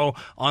tomorrow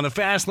on the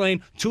Fast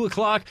Lane, 2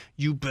 o'clock.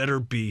 You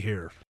better be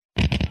here.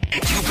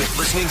 You've been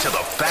listening to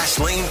the Fast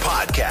Lane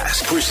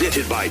Podcast,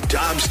 presented by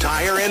Dobbs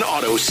Tire and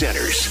Auto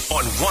Centers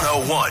on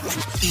 101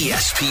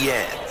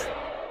 ESPN.